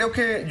 yo creo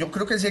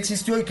que sí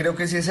existió, y creo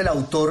que sí es el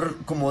autor.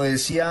 Como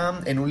decía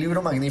en un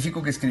libro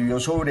magnífico que escribió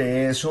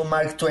sobre eso,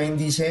 Mark Twain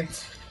dice: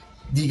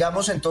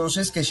 digamos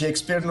entonces que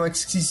Shakespeare no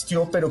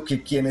existió, pero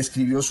que quien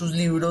escribió sus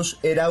libros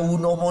era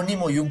un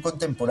homónimo y un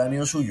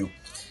contemporáneo suyo.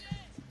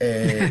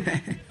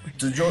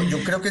 Entonces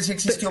yo creo que sí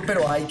existió,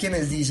 pero hay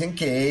quienes dicen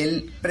que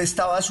él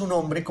prestaba su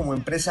nombre como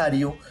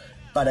empresario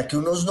para que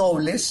unos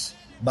nobles,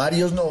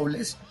 varios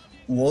nobles,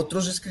 u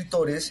otros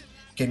escritores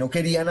que no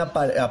querían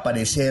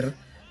aparecer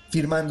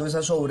firmando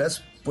esas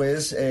obras,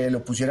 pues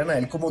lo pusieran a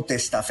él como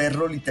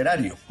testaferro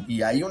literario.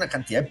 Y hay una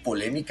cantidad de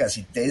polémicas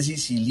y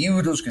tesis y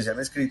libros que se han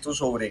escrito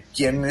sobre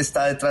quién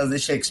está detrás de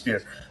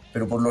Shakespeare,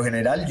 pero por lo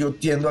general yo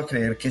tiendo a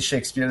creer que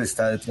Shakespeare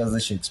está detrás de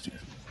Shakespeare.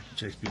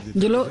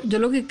 Yo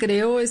lo que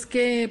creo es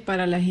que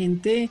para la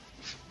gente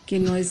que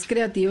no es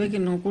creativa y que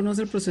no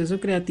conoce el proceso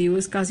creativo,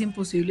 es casi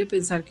imposible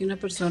pensar que una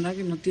persona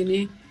que no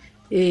tiene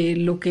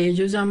lo que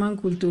ellos llaman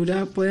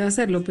cultura puede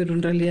hacerlo, pero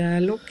en realidad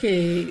lo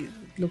que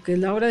es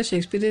la obra de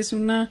Shakespeare es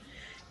una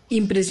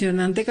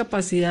impresionante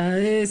capacidad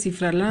de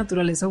descifrar la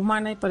naturaleza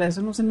humana, y para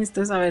eso no se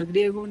necesita saber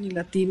griego ni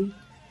latín,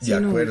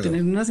 sino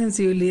tener una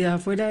sensibilidad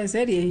fuera de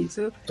serie. Y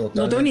eso,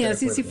 no tengo ni idea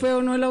si fue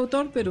o no el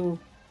autor, pero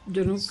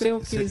yo no creo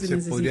que se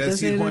necesite podría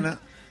decir, hacer... Juana,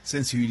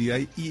 sensibilidad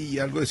y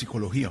algo de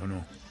psicología, ¿o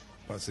no?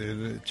 Para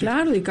ser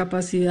claro, y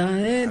capacidad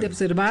de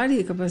observar, y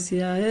de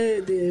capacidad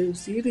de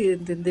deducir y de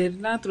entender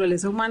la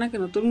naturaleza humana, que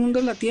no todo el mundo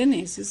la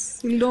tiene. Ese es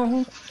el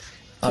ojo.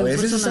 A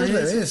veces es al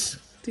revés.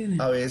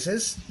 A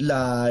veces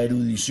la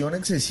erudición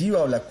excesiva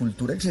o la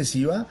cultura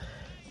excesiva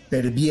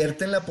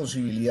pervierten la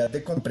posibilidad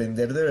de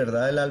comprender de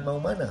verdad el alma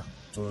humana.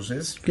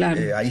 Entonces,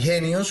 hay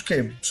genios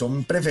que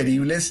son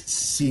preferibles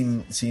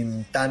sin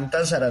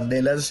tantas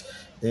arandelas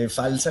de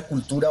falsa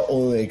cultura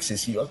o de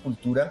excesiva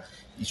cultura,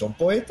 y son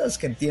poetas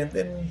que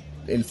entienden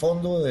el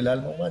fondo del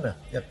alma humana.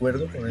 De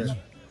acuerdo con eso.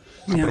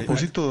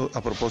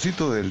 A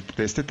propósito de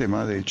este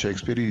tema de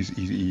Shakespeare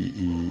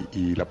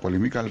y la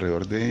polémica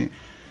alrededor de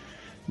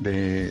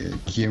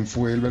quién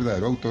fue el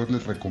verdadero autor,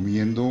 les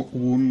recomiendo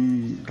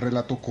un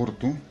relato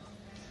corto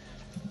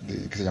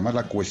que se llama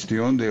La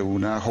Cuestión, de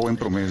una joven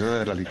promesa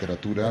de la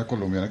literatura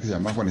colombiana que se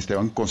llama Juan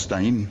Esteban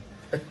Costaín,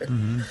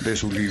 de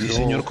su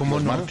libro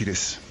Los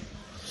Mártires.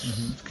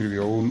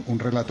 Escribió un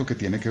relato que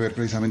tiene que ver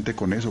precisamente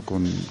con eso,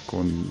 con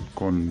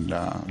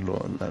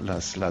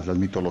las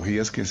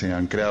mitologías que se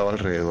han creado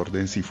alrededor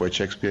de si fue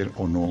Shakespeare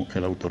o no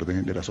el autor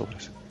de las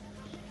obras.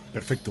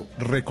 Perfecto,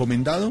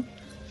 recomendado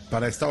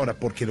para esta hora,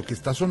 porque lo que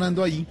está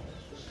sonando ahí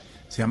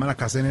se llama La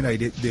Casa en el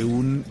Aire, de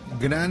un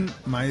gran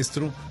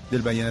maestro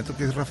del vallenato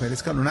que es Rafael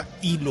Escalona,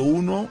 y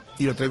lo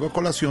traigo a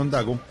colación,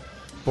 Dago,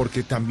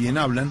 porque también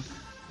hablan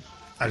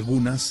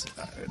algunas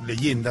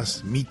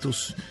leyendas,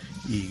 mitos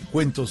y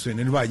cuentos en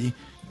el valle,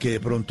 que de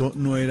pronto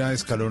no era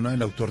Escalona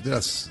el autor de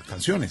las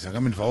canciones.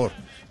 Hágame el favor,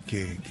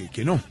 que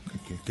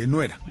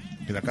no era,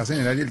 que La Casa en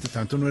el Aire y el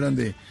testamento no eran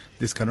de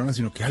Escalona,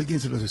 sino que alguien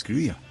se los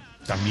escribía.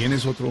 También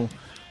es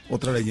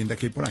otra leyenda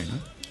que hay por ahí,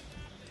 ¿no?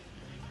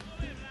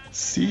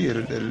 Sí,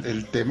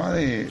 el tema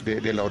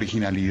de la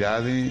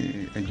originalidad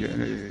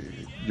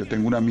yo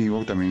tengo un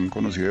amigo también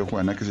conocido de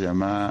Juana que se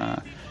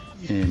llama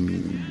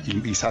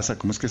y Sasa,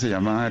 ¿cómo es que se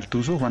llama el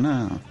tuzo,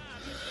 Juana?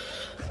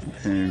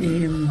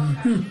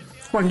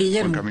 Juan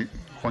Guillermo.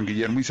 Juan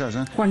Guillermo y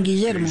Sasa. Juan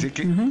Guillermo.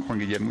 Juan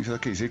Guillermo y Sasa,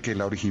 que dice que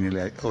la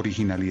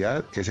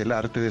originalidad es el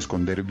arte de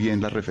esconder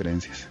bien las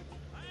referencias.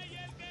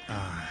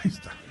 Ahí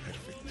está,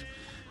 perfecto.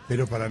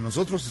 Pero para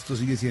nosotros esto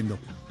sigue siendo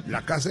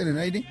La Casa en el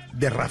Aire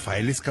de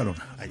Rafael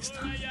Escalona. Ahí está.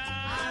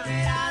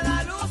 A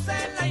la luz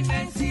en la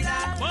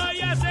inmensidad.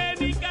 Voy a hacer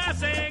mi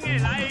casa en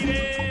el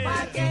aire.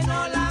 Pa' que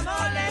no la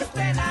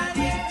moleste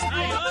nadie.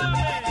 ¡Ay,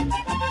 hombre!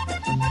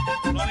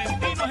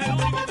 Florentino es el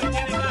único que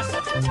tiene casa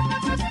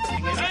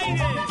en el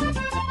aire.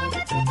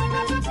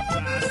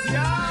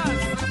 Gracias.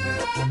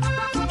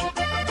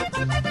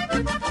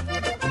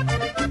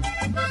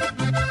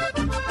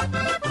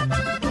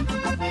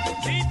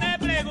 Si te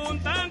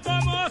preguntan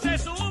cómo se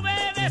sube,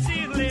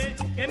 decirle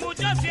que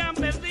muchos se han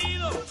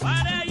perdido.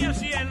 Para ir al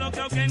cielo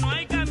creo que no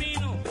hay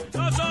camino.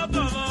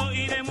 Nosotros dos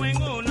iremos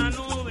en una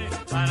nube.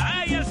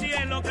 Para ir al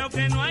cielo creo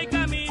que no hay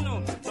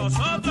camino.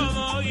 Nosotros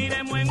dos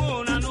iremos en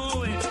una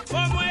nube.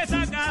 Como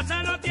esa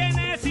casa no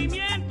tiene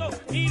cimiento,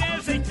 mire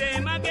el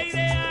sistema que he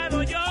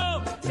ideado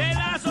yo, que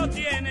la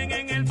sostienen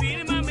en el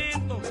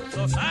firmamento.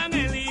 Los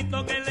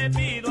angelitos que le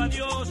pido a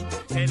Dios,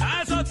 que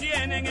la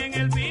sostienen en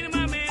el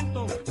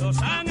firmamento. Los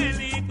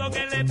angelitos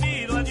que le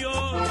pido a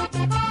Dios.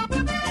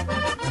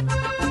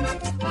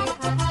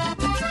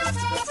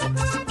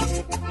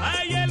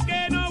 Ay, el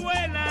que no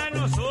vuela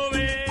no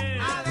sube.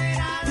 A ver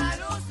a la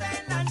luz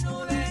en las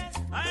nubes.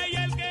 Ay,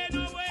 el que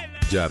no vuela.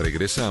 Ya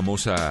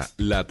regresamos a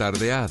La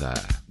Tardeada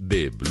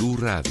de Blue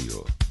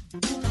Radio.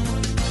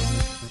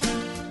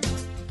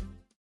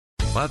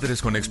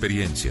 Padres con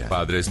experiencia,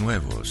 padres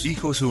nuevos,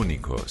 hijos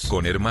únicos,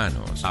 con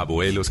hermanos,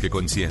 abuelos que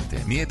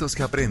consienten, nietos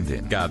que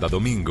aprenden. Cada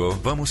domingo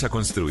vamos a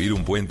construir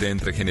un puente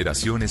entre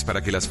generaciones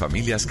para que las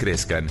familias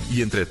crezcan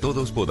y entre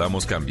todos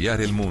podamos cambiar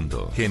el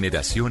mundo.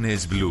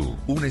 Generaciones Blue,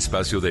 un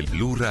espacio del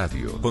Blue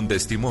Radio, con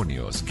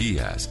testimonios,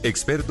 guías,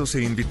 expertos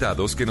e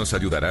invitados que nos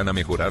ayudarán a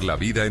mejorar la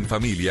vida en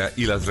familia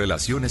y las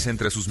relaciones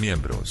entre sus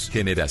miembros.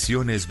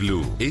 Generaciones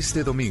Blue,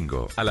 este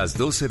domingo a las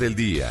 12 del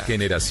día.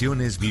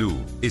 Generaciones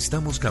Blue,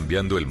 estamos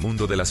cambiando el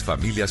mundo de las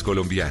familias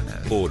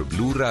colombianas por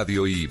Blue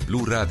Radio y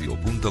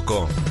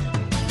bluradio.com.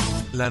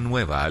 La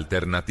nueva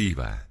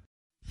alternativa.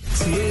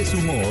 Si es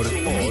humor,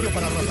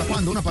 para Rafa,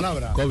 ¿cuándo? Una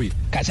palabra. COVID.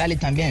 Casale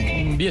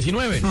también.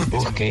 19.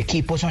 ¿Qué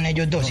equipo son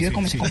ellos dos? ¿Sí?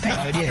 ¿Cómo se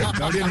compra?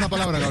 Gabriel, una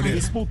palabra, Gabriel.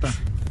 Disputa.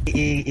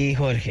 Y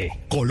Jorge.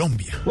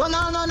 Colombia.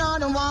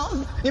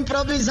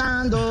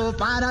 Improvisando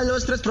para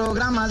los 3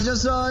 programas. Yo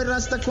soy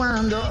Rasta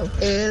cuando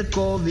el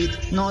COVID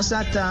nos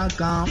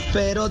ataca,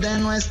 pero de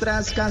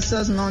nuestras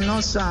casas no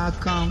nos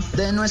sacan,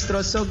 de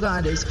nuestros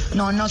hogares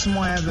no nos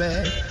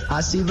mueve.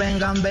 Así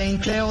vengan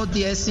 20 o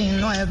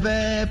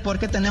 19,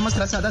 porque tenemos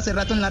trazada hace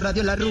rato en la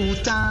radio la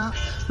ruta.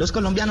 Los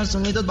colombianos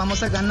unidos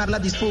vamos a ganar la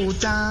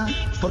disputa,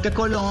 porque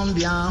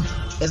Colombia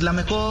es la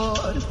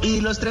mejor. Y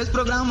los 3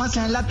 programas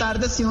en la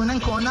tarde se unen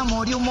con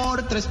amor y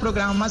humor. 3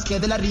 programas que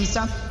de la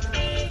risa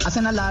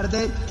hacen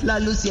alarde. La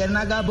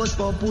Luciérnaga, Voz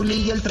Populi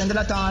y el Tren de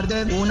la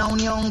Tarde. Una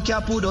unión que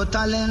a puro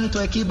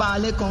talento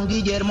equivale, con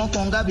Guillermo,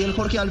 con Gabriel,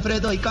 Jorge,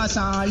 Alfredo y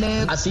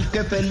Casale. Así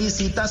que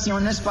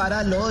felicitaciones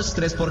para los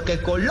 3,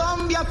 porque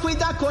Colombia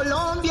cuida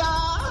Colombia.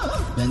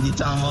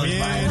 Bendito amor.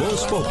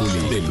 Voz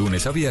Populi, de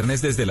lunes a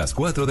viernes desde las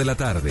 4 de la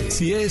tarde.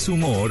 Si es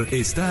humor,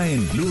 está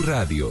en Blue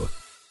Radio.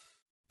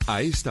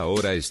 A esta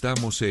hora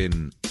estamos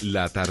en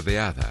La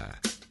Tardeada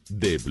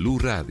de Blue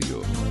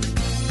Radio.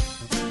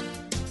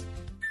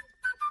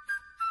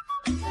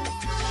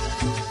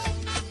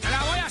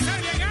 La voy a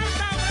hacer bien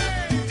alta, güey.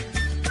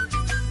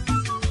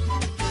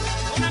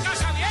 Una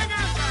casa bien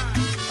alta.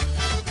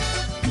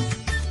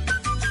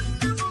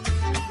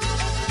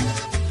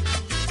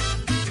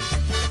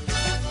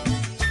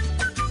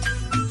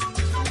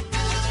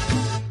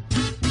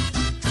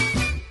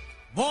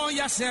 Voy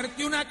a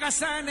hacerte una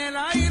casa en el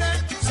aire,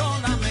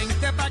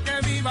 solamente para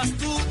que vivas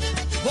tú.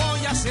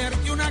 Voy a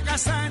hacerte una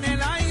casa en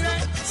el aire,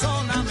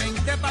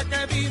 solamente para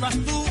que vivas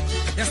tú.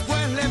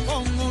 Después le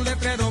pongo un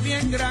letrero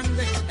bien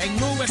grande, en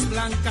nubes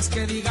blancas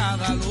que diga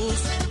da luz.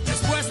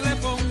 Después le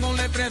pongo un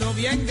letrero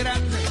bien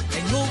grande,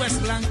 en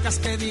nubes blancas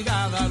que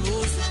diga da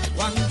luz.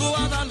 Cuando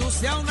a da luz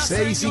sea una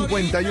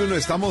 6:51,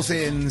 estamos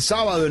en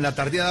sábado en La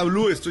Tardeada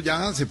Blue. Esto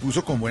ya se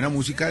puso con buena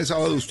música de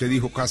sábado. Usted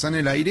dijo casa en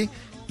el aire,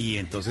 y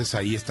entonces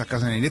ahí está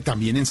casa en el aire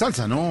también en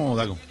salsa, ¿no,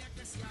 Dago?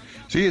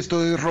 Sí,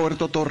 esto es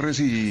Roberto Torres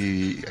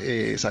y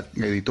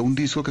editó un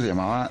disco que se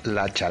llamaba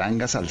La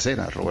Charanga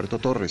Salsera, Roberto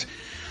Torres.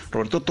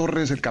 Roberto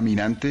Torres, el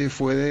caminante,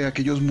 fue de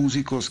aquellos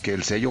músicos que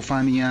el sello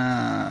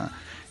Fania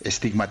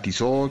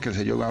estigmatizó, que el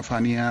sello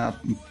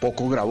Fania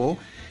poco grabó,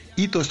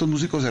 y todos estos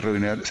músicos se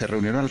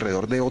reunieron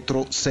alrededor de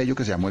otro sello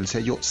que se llamó el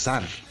sello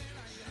SAR.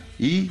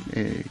 Y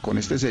con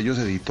este sello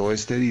se editó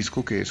este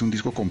disco, que es un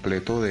disco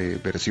completo de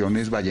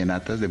versiones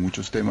vallenatas de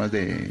muchos temas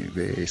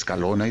de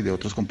Escalona y de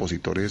otros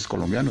compositores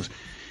colombianos.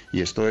 Y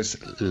esto es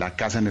La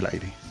Casa en el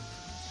Aire.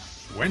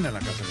 Buena La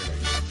Casa en el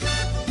Aire.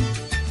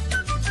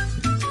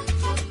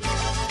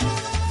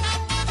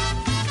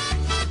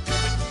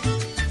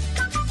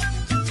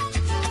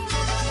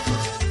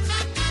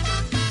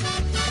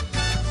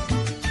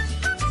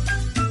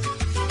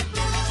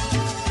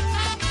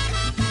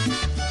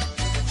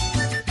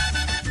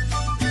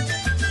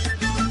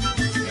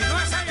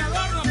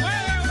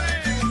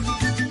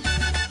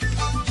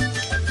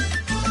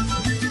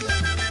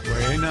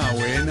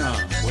 buena.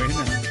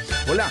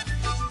 Hola,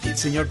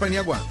 señor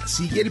Paniagua,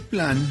 sigue el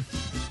plan,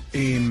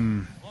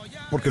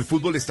 porque el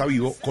fútbol está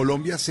vivo.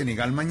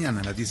 Colombia-Senegal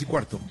mañana a las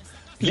 10:15.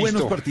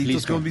 Buenos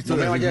partidos que hemos visto.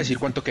 No me vaya a decir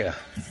cuánto queda.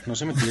 No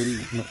se me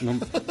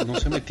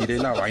tire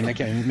la vaina,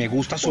 que a mí me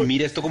gusta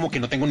asumir esto como que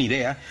no tengo ni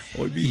idea.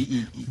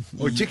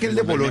 Hoy cheque el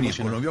de Polonia,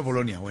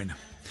 Colombia-Polonia, bueno.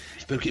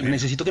 Pero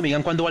necesito que me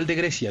digan cuándo va el de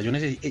Grecia.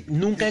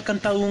 Nunca he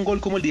cantado un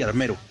gol como el de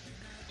Armero.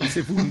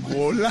 Ese fue un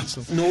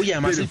golazo. No, y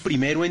además el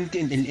primero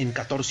en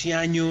 14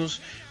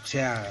 años. O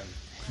sea,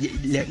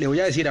 le voy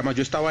a decir, además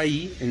yo estaba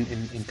ahí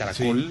en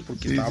Caracol,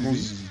 porque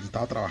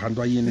estaba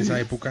trabajando ahí en esa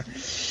época.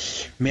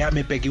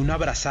 Me pegué una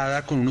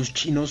abrazada con unos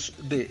chinos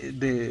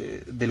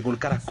del Gol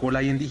Caracol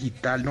ahí en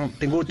digital. No,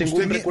 tengo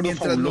un recuerdo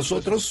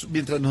fabuloso.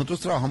 Mientras nosotros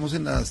trabajamos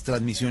en las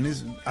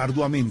transmisiones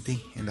arduamente,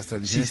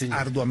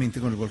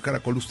 con el Gol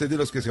Caracol, usted de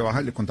los que se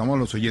baja, le contamos a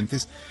los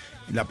oyentes,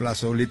 la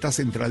plazoleta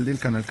central del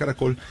canal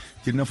Caracol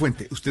tiene una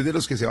fuente. Usted de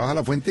los que se baja a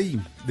la fuente y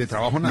de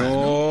trabajo nada.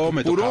 No,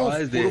 me tocaba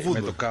desde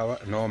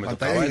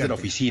la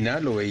oficina,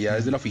 lo veía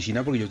desde la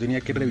oficina, porque yo tenía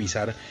que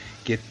revisar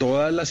que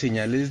todas las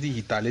señales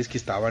digitales que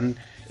estaban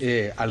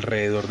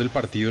alrededor del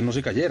partido no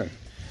se cayeran.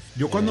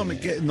 Yo cuando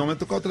no me ha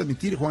tocado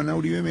transmitir, Juana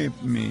Uribe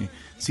me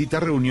cita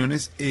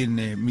reuniones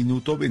en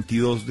minuto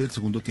 22 del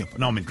segundo tiempo.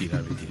 No,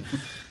 mentira.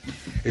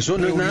 Eso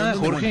no es nada,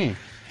 Jorge.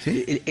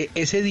 ¿Sí?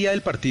 Ese día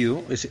del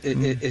partido,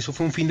 eso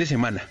fue un fin de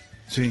semana.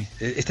 Sí.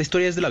 Esta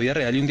historia es de la vida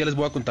real, y un día les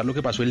voy a contar lo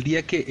que pasó el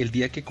día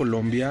que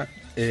Colombia,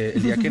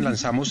 el día que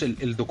lanzamos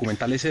el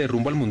documental ese de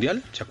Rumbo al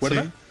Mundial, ¿se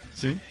acuerdan?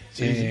 Sí.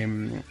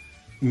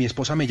 Mi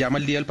esposa me llama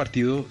el día del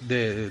partido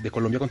de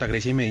Colombia contra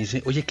Grecia y me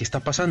dice, oye, ¿qué está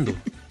pasando?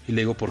 Y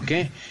le digo, ¿por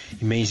qué?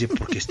 Y me dice,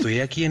 porque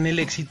estoy aquí en el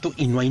Éxito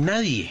y no hay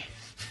nadie.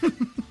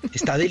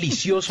 Está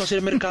delicioso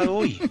hacer mercado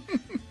hoy.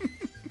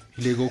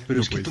 Y le digo, pero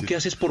es que tú qué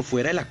haces por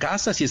fuera de la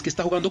casa, si es que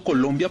está jugando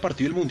Colombia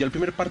partido del Mundial,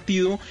 primer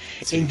partido,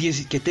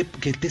 ¿qué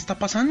te está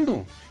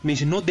pasando? Me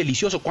dice, no,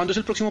 delicioso, ¿cuándo es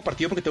el próximo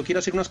partido? Porque tengo que ir a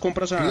hacer unas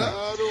compras a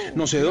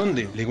no sé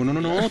dónde. Le digo,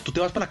 no, tú te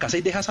vas para la casa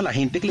y dejas a la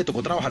gente que le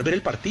tocó trabajar ver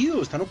el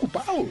partido, están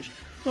ocupados.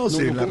 No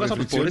pongas a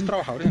los pobres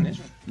trabajadores en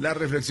eso. La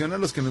reflexión a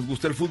los que nos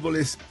gusta el fútbol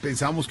es,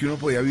 pensábamos que uno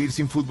podía vivir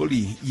sin fútbol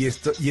y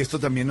esto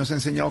también nos ha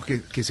enseñado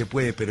que se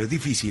puede, pero es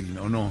difícil,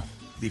 ¿no?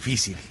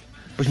 Difícil.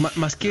 Pues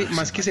más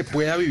que se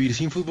pueda vivir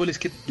sin fútbol, es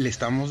que le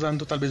estamos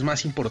dando tal vez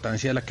más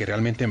importancia de la que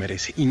realmente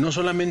merece. Y no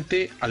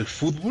solamente al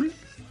fútbol,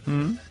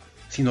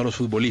 sino a los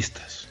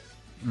futbolistas,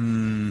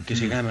 que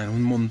se ganan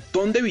un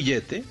montón de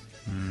billete,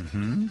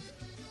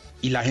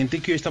 y la gente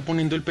que hoy está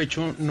poniendo el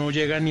pecho no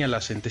llega ni a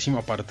la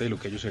centésima parte de lo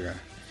que ellos se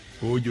ganan.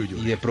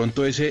 Y de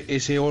pronto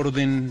ese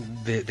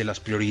orden de las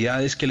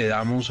prioridades que le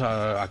damos,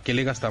 a qué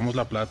le gastamos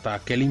la plata, a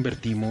qué le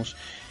invertimos,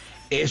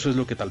 eso es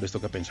lo que tal vez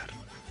toca pensar.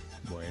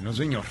 Bueno,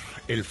 señor,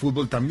 el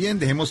fútbol también.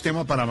 Dejemos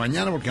tema para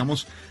mañana porque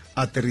vamos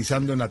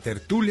aterrizando en la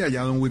tertulia.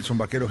 Ya don Wilson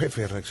Vaquero,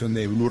 jefe de redacción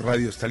de Blue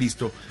Radio, está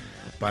listo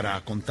para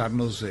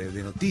contarnos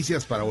de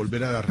noticias, para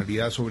volver a la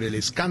realidad sobre el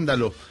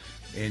escándalo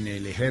en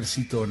el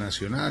Ejército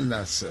Nacional,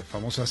 las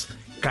famosas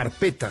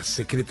carpetas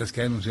secretas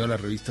que ha denunciado la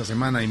revista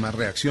Semana y más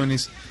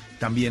reacciones.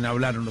 También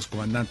hablaron los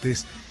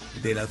comandantes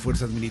de las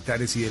fuerzas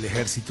militares y del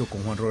ejército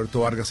con Juan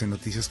Roberto Vargas en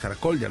Noticias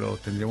Caracol. Ya lo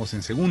tendremos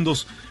en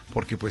segundos,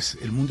 porque pues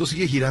el mundo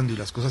sigue girando y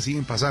las cosas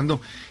siguen pasando,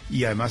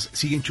 y además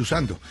siguen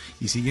chuzando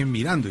y siguen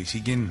mirando y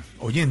siguen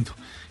oyendo.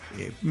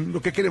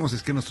 Lo que queremos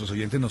es que nuestros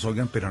oyentes nos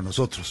oigan, pero a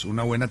nosotros,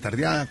 una buena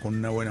tardeada, con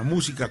una buena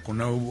música, con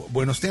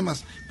buenos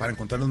temas, para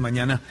encontrarnos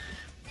mañana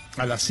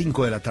a las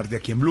 5 de la tarde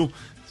aquí en Blue.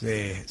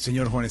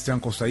 Señor Juan Esteban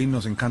Costaín,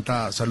 nos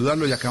encanta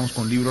saludarlo. Ya quedamos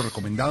con libro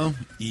recomendado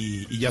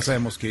y ya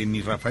sabemos que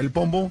ni Rafael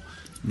Pombo,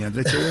 ni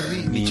André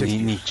Echeverry, ni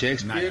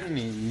Shakespeare,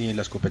 ni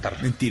la escopetarra.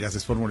 Mentiras,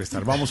 es por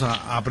molestar. Vamos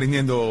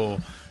aprendiendo.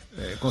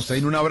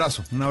 Costaín, un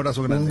abrazo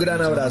grande. Un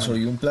gran abrazo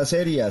y un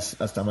placer, y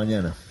hasta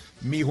mañana.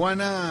 Mi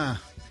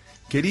Juana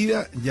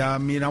querida, ya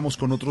miramos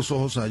con otros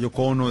ojos a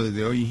Yoko Ono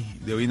de hoy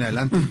en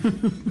adelante.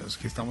 Los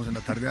que estamos en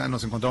la tarde,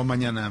 nos encontramos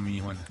mañana, mi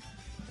Juana.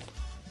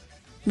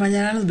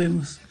 Mañana nos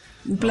vemos.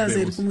 Un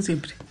placer, como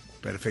siempre.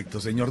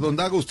 Perfecto. Señor Don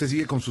Dago, usted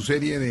sigue con su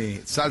serie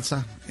de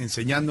salsa,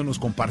 enseñándonos,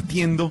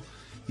 compartiendo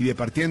y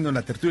departiendo en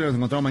la tertulia. Nos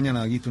encontramos mañana,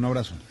 Daguito. Un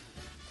abrazo.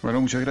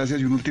 Bueno, muchas gracias.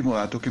 Y un último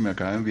dato que me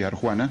acaba de enviar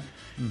Juana.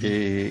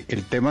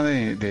 El tema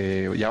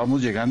de Ya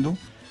Vamos Llegando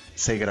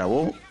se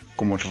grabó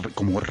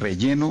como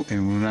relleno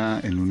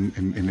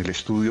en el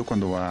estudio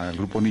cuando va el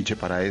grupo Nietzsche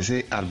para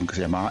ese álbum que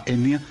se llamaba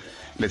Etnia.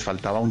 Les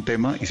faltaba un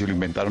tema y se lo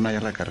inventaron allá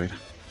en la carrera.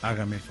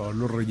 Hágame el favor,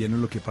 los rellenos,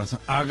 lo que pasa.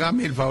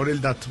 Hágame el favor,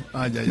 el dato.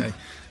 Ay.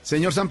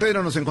 Señor San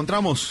Pedro, nos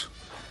encontramos.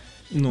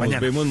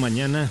 Nos vemos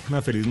mañana.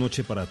 Una feliz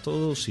noche para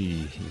todos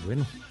y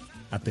bueno,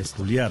 a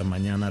tertuliar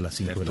mañana a las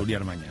 5 de la tarde.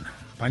 Mañana.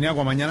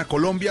 Paniagua, mañana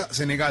Colombia,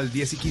 Senegal,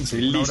 10:15.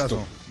 Sí, un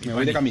abrazo. Me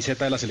voy de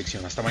camiseta de la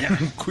selección. Hasta mañana.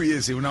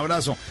 Cuídese, un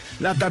abrazo.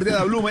 La tarde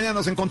de Blue, mañana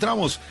nos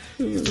encontramos.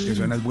 Esto que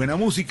suena es buena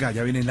música.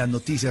 Ya vienen las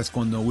noticias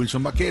con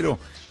Wilson Vaquero.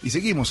 Y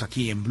seguimos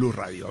aquí en Blue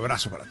Radio.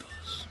 Abrazo para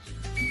todos.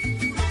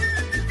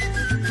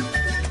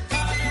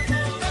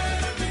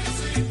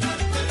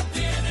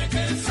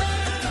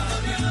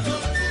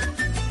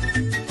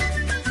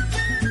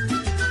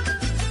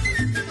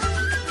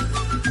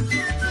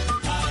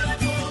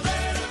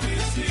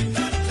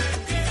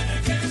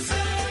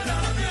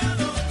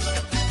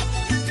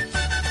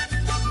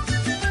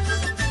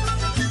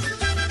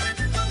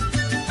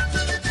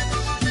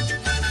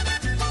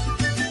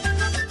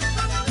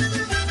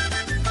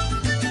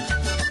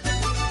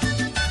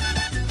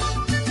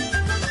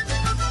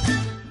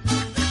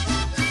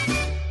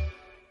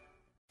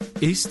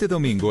 Este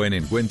domingo en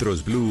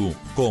Encuentros Blue,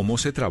 cómo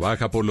se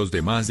trabaja por los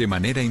demás de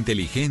manera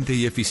inteligente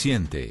y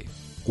eficiente.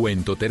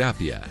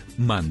 Cuentoterapia,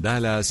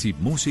 mandalas y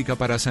música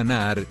para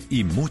sanar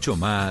y mucho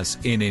más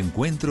en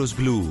Encuentros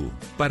Blue,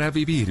 para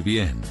vivir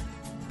bien.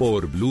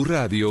 Por Blue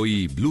Radio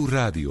y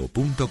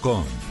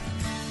bluradio.com.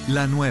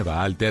 La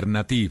nueva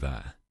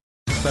alternativa.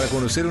 Para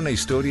conocer una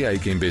historia hay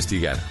que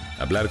investigar,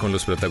 hablar con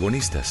los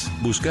protagonistas,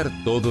 buscar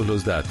todos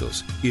los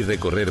datos y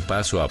recorrer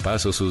paso a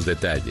paso sus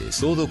detalles.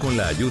 Todo con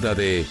la ayuda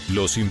de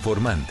Los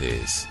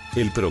Informantes.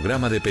 El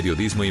programa de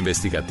periodismo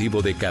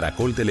investigativo de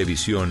Caracol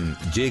Televisión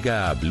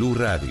llega a Blue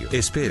Radio.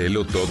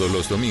 Espérelo todos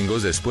los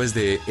domingos después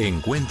de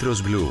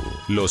Encuentros Blue.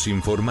 Los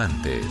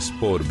Informantes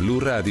por Blue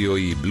Radio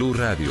y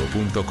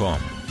bluradio.com.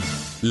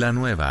 La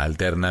nueva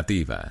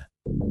alternativa.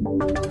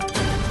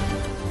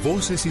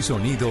 Voces y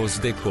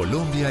sonidos de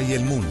Colombia y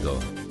el mundo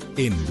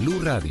en Blue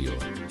Radio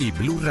y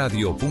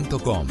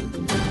bluradio.com,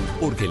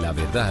 porque la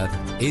verdad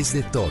es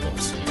de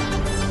todos.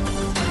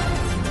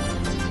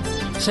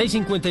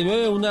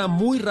 6:59, una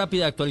muy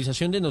rápida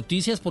actualización de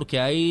noticias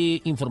porque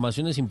hay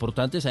informaciones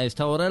importantes a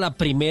esta hora. La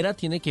primera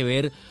tiene que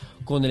ver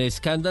con el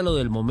escándalo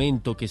del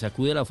momento que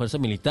sacude a las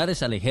fuerzas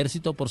militares, al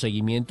ejército por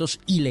seguimientos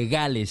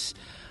ilegales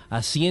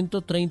a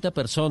 130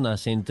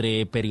 personas,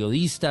 entre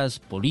periodistas,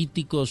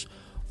 políticos,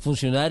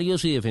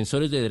 funcionarios y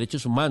defensores de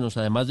derechos humanos,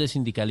 además de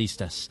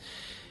sindicalistas.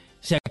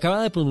 Se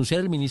acaba de pronunciar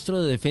el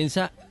ministro de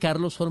Defensa,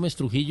 Carlos Holmes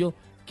Trujillo,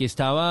 que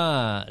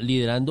estaba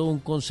liderando un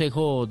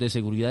consejo de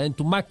seguridad en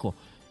Tumaco.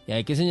 Y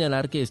hay que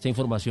señalar que esta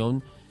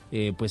información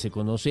pues se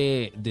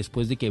conoce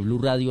después de que Blue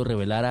Radio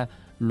revelara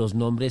los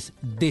nombres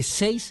de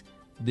 6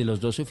 de los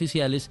 12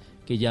 oficiales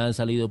que ya han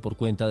salido por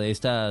cuenta de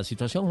esta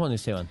situación, Juan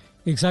Esteban.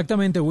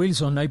 Exactamente,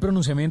 Wilson. Hay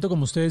pronunciamiento,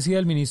 como usted decía,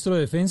 del ministro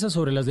de Defensa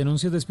sobre las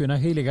denuncias de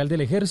espionaje ilegal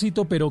del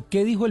ejército, pero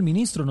 ¿qué dijo el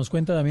ministro? Nos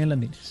cuenta Damián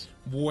Landines.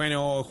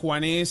 Bueno,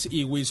 Juanes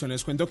y Wilson,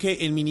 les cuento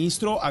que el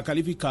ministro ha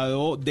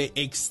calificado de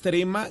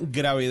extrema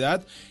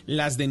gravedad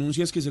las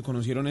denuncias que se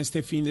conocieron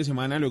este fin de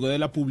semana luego de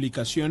la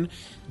publicación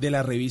de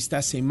la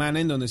revista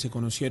Semana, en donde se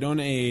conocieron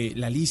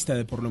la lista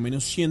de por lo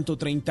menos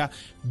 130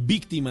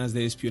 víctimas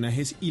de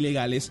espionajes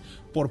ilegales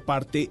por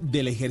parte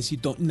del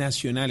Ejército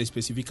Nacional,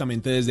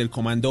 específicamente desde el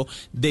Comando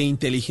de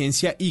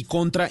Inteligencia y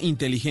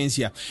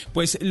Contrainteligencia.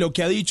 Pues lo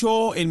que ha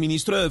dicho el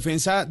ministro de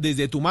Defensa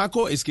desde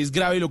Tumaco es que es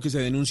grave lo que se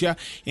denuncia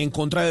en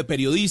contra de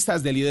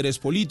periodistas, de líderes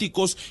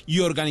políticos y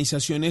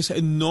organizaciones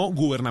no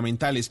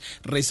gubernamentales.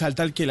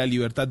 Resalta que la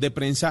libertad de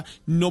prensa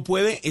no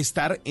puede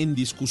estar en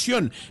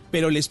discusión,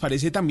 pero les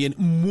parece también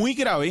muy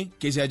grave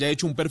que se haya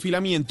hecho un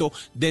perfilamiento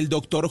del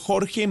doctor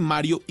Jorge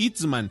Mario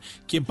Itzman,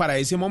 quien para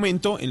ese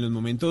momento, en los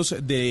momentos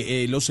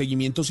de los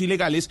seguimientos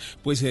ilegales,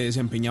 pues se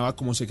desempeñaba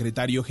como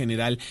secretario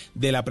general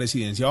de la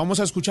presidencia. Vamos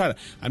a escuchar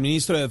al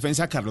ministro de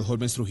Defensa, Carlos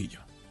Holmes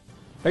Trujillo.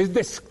 Es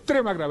de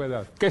extrema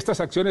gravedad que estas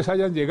acciones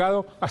hayan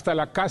llegado hasta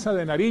la Casa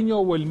de Nariño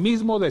o el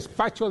mismo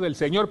despacho del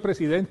señor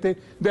presidente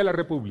de la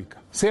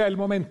República. Sea el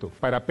momento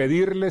para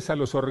pedirles a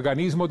los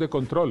organismos de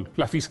control,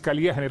 la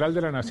Fiscalía General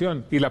de la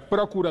Nación y la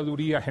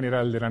Procuraduría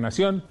General de la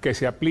Nación, que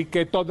se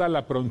aplique toda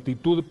la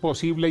prontitud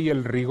posible y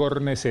el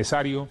rigor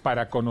necesario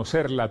para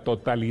conocer la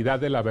totalidad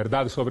de la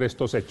verdad sobre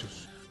estos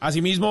hechos.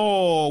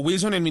 Asimismo,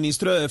 Wilson, el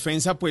ministro de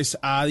Defensa, pues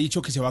ha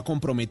dicho que se va a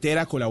comprometer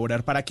a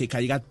colaborar para que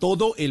caiga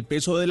todo el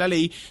peso de la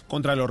ley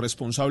contra los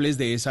responsables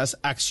de esas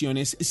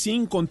acciones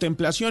sin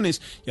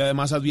contemplaciones, y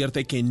además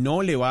advierte que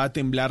no le va a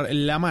temblar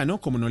la mano,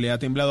 como no le ha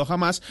temblado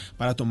jamás,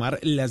 para tomar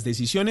las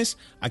decisiones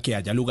a que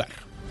haya lugar.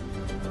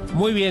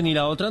 Muy bien, y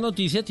la otra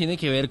noticia tiene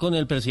que ver con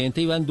el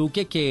presidente Iván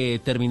Duque, que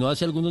terminó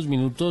hace algunos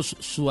minutos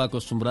su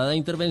acostumbrada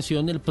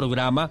intervención, el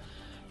programa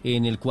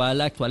en el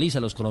cual actualiza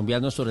a los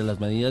colombianos sobre las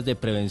medidas de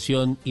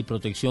prevención y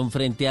protección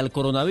frente al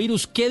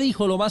coronavirus. ¿Qué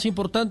dijo lo más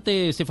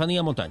importante,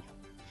 Estefanía Montaño?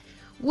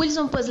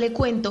 Wilson, pues le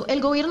cuento, el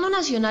gobierno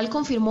nacional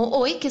confirmó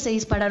hoy que se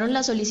dispararon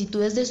las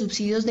solicitudes de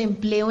subsidios de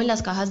empleo en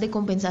las cajas de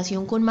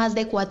compensación con más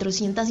de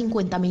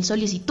 450.000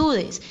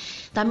 solicitudes.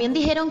 También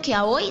dijeron que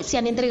a hoy se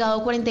han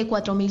entregado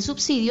 44.000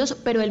 subsidios,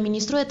 pero el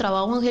ministro de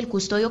Trabajo, Ángel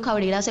Custodio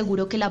Cabrera,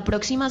 aseguró que la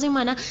próxima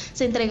semana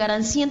se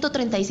entregarán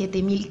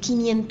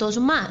 137.500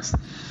 más.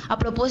 A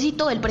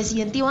propósito, el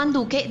presidente Iván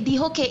Duque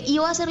dijo que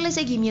iba a hacerle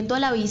seguimiento a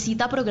la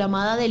visita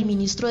programada del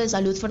ministro de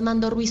Salud,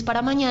 Fernando Ruiz,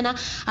 para mañana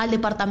al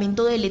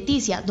departamento de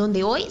Leticia,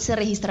 donde hoy se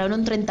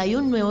registraron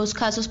 31 nuevos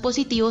casos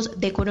positivos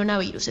de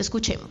coronavirus.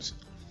 Escuchemos.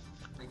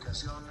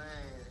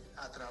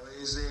 A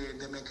través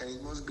de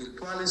mecanismos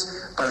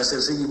virtuales para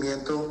hacer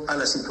seguimiento a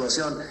la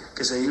situación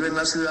que se vive en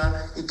la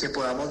ciudad y que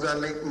podamos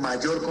darle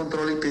mayor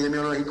control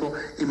epidemiológico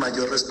y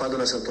mayor respaldo a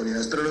las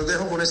autoridades. Pero los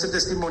dejo con este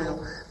testimonio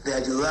de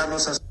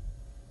ayudarnos a...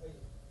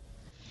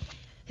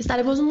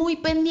 Estaremos muy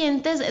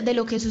pendientes de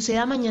lo que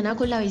suceda mañana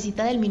con la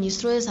visita del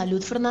ministro de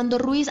Salud, Fernando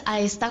Ruiz, a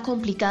esta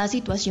complicada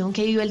situación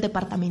que vive el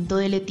departamento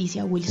de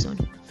Leticia, Wilson.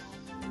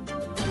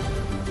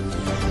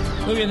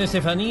 Muy bien,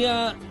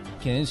 Estefanía,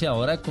 quédense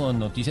ahora con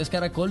Noticias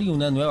Caracol y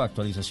una nueva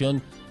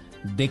actualización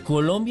de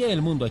Colombia y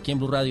el mundo aquí en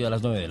Blue Radio a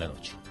las 9 de la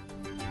noche.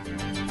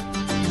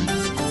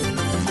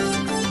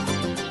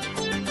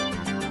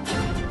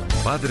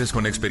 Padres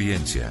con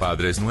experiencia,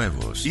 padres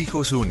nuevos,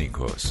 hijos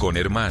únicos, con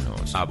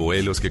hermanos,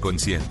 abuelos que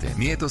consienten,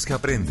 nietos que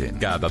aprenden.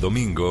 Cada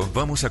domingo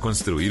vamos a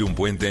construir un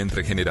puente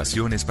entre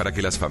generaciones para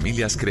que las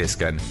familias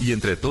crezcan y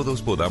entre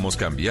todos podamos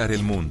cambiar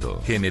el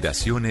mundo.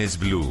 Generaciones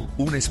Blue,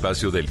 un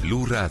espacio del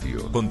Blue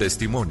Radio, con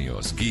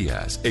testimonios,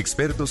 guías,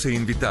 expertos e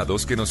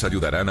invitados que nos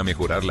ayudarán a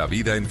mejorar la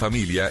vida en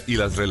familia y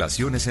las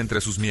relaciones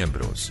entre sus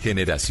miembros.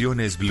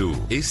 Generaciones Blue,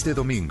 este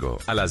domingo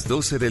a las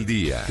 12 del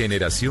día.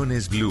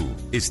 Generaciones Blue,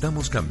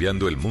 estamos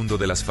cambiando el mundo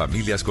de las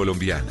familias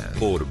colombianas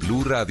por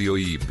Blue Radio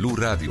y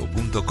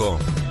bluradio.com.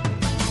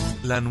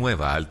 La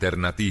nueva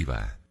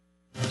alternativa.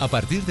 A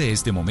partir de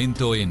este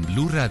momento en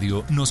Blue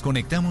Radio nos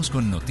conectamos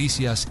con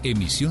Noticias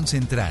Emisión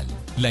Central,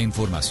 la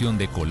información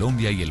de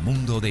Colombia y el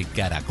mundo de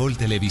Caracol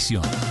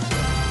Televisión.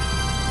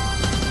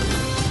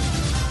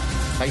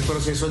 Hay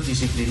procesos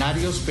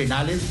disciplinarios,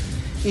 penales,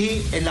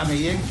 y en la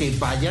medida en que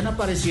vayan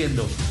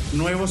apareciendo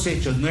nuevos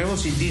hechos,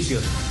 nuevos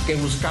indicios, que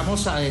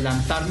buscamos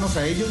adelantarnos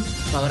a ellos,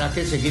 habrá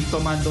que seguir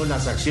tomando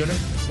las acciones.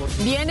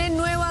 Vienen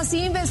nuevas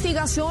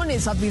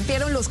investigaciones,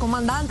 advirtieron los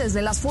comandantes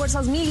de las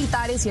fuerzas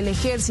militares y el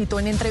ejército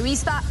en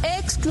entrevista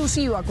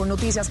exclusiva con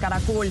Noticias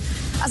Caracol.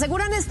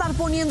 Aseguran estar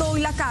poniendo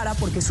hoy la cara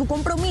porque su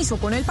compromiso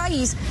con el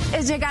país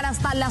es llegar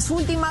hasta las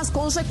últimas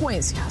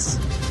consecuencias.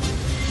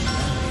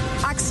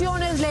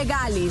 Acciones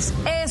legales,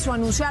 eso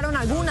anunciaron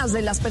algunas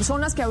de las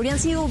personas que habrían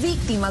sido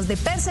víctimas de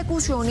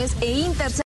persecuciones e intercepciones.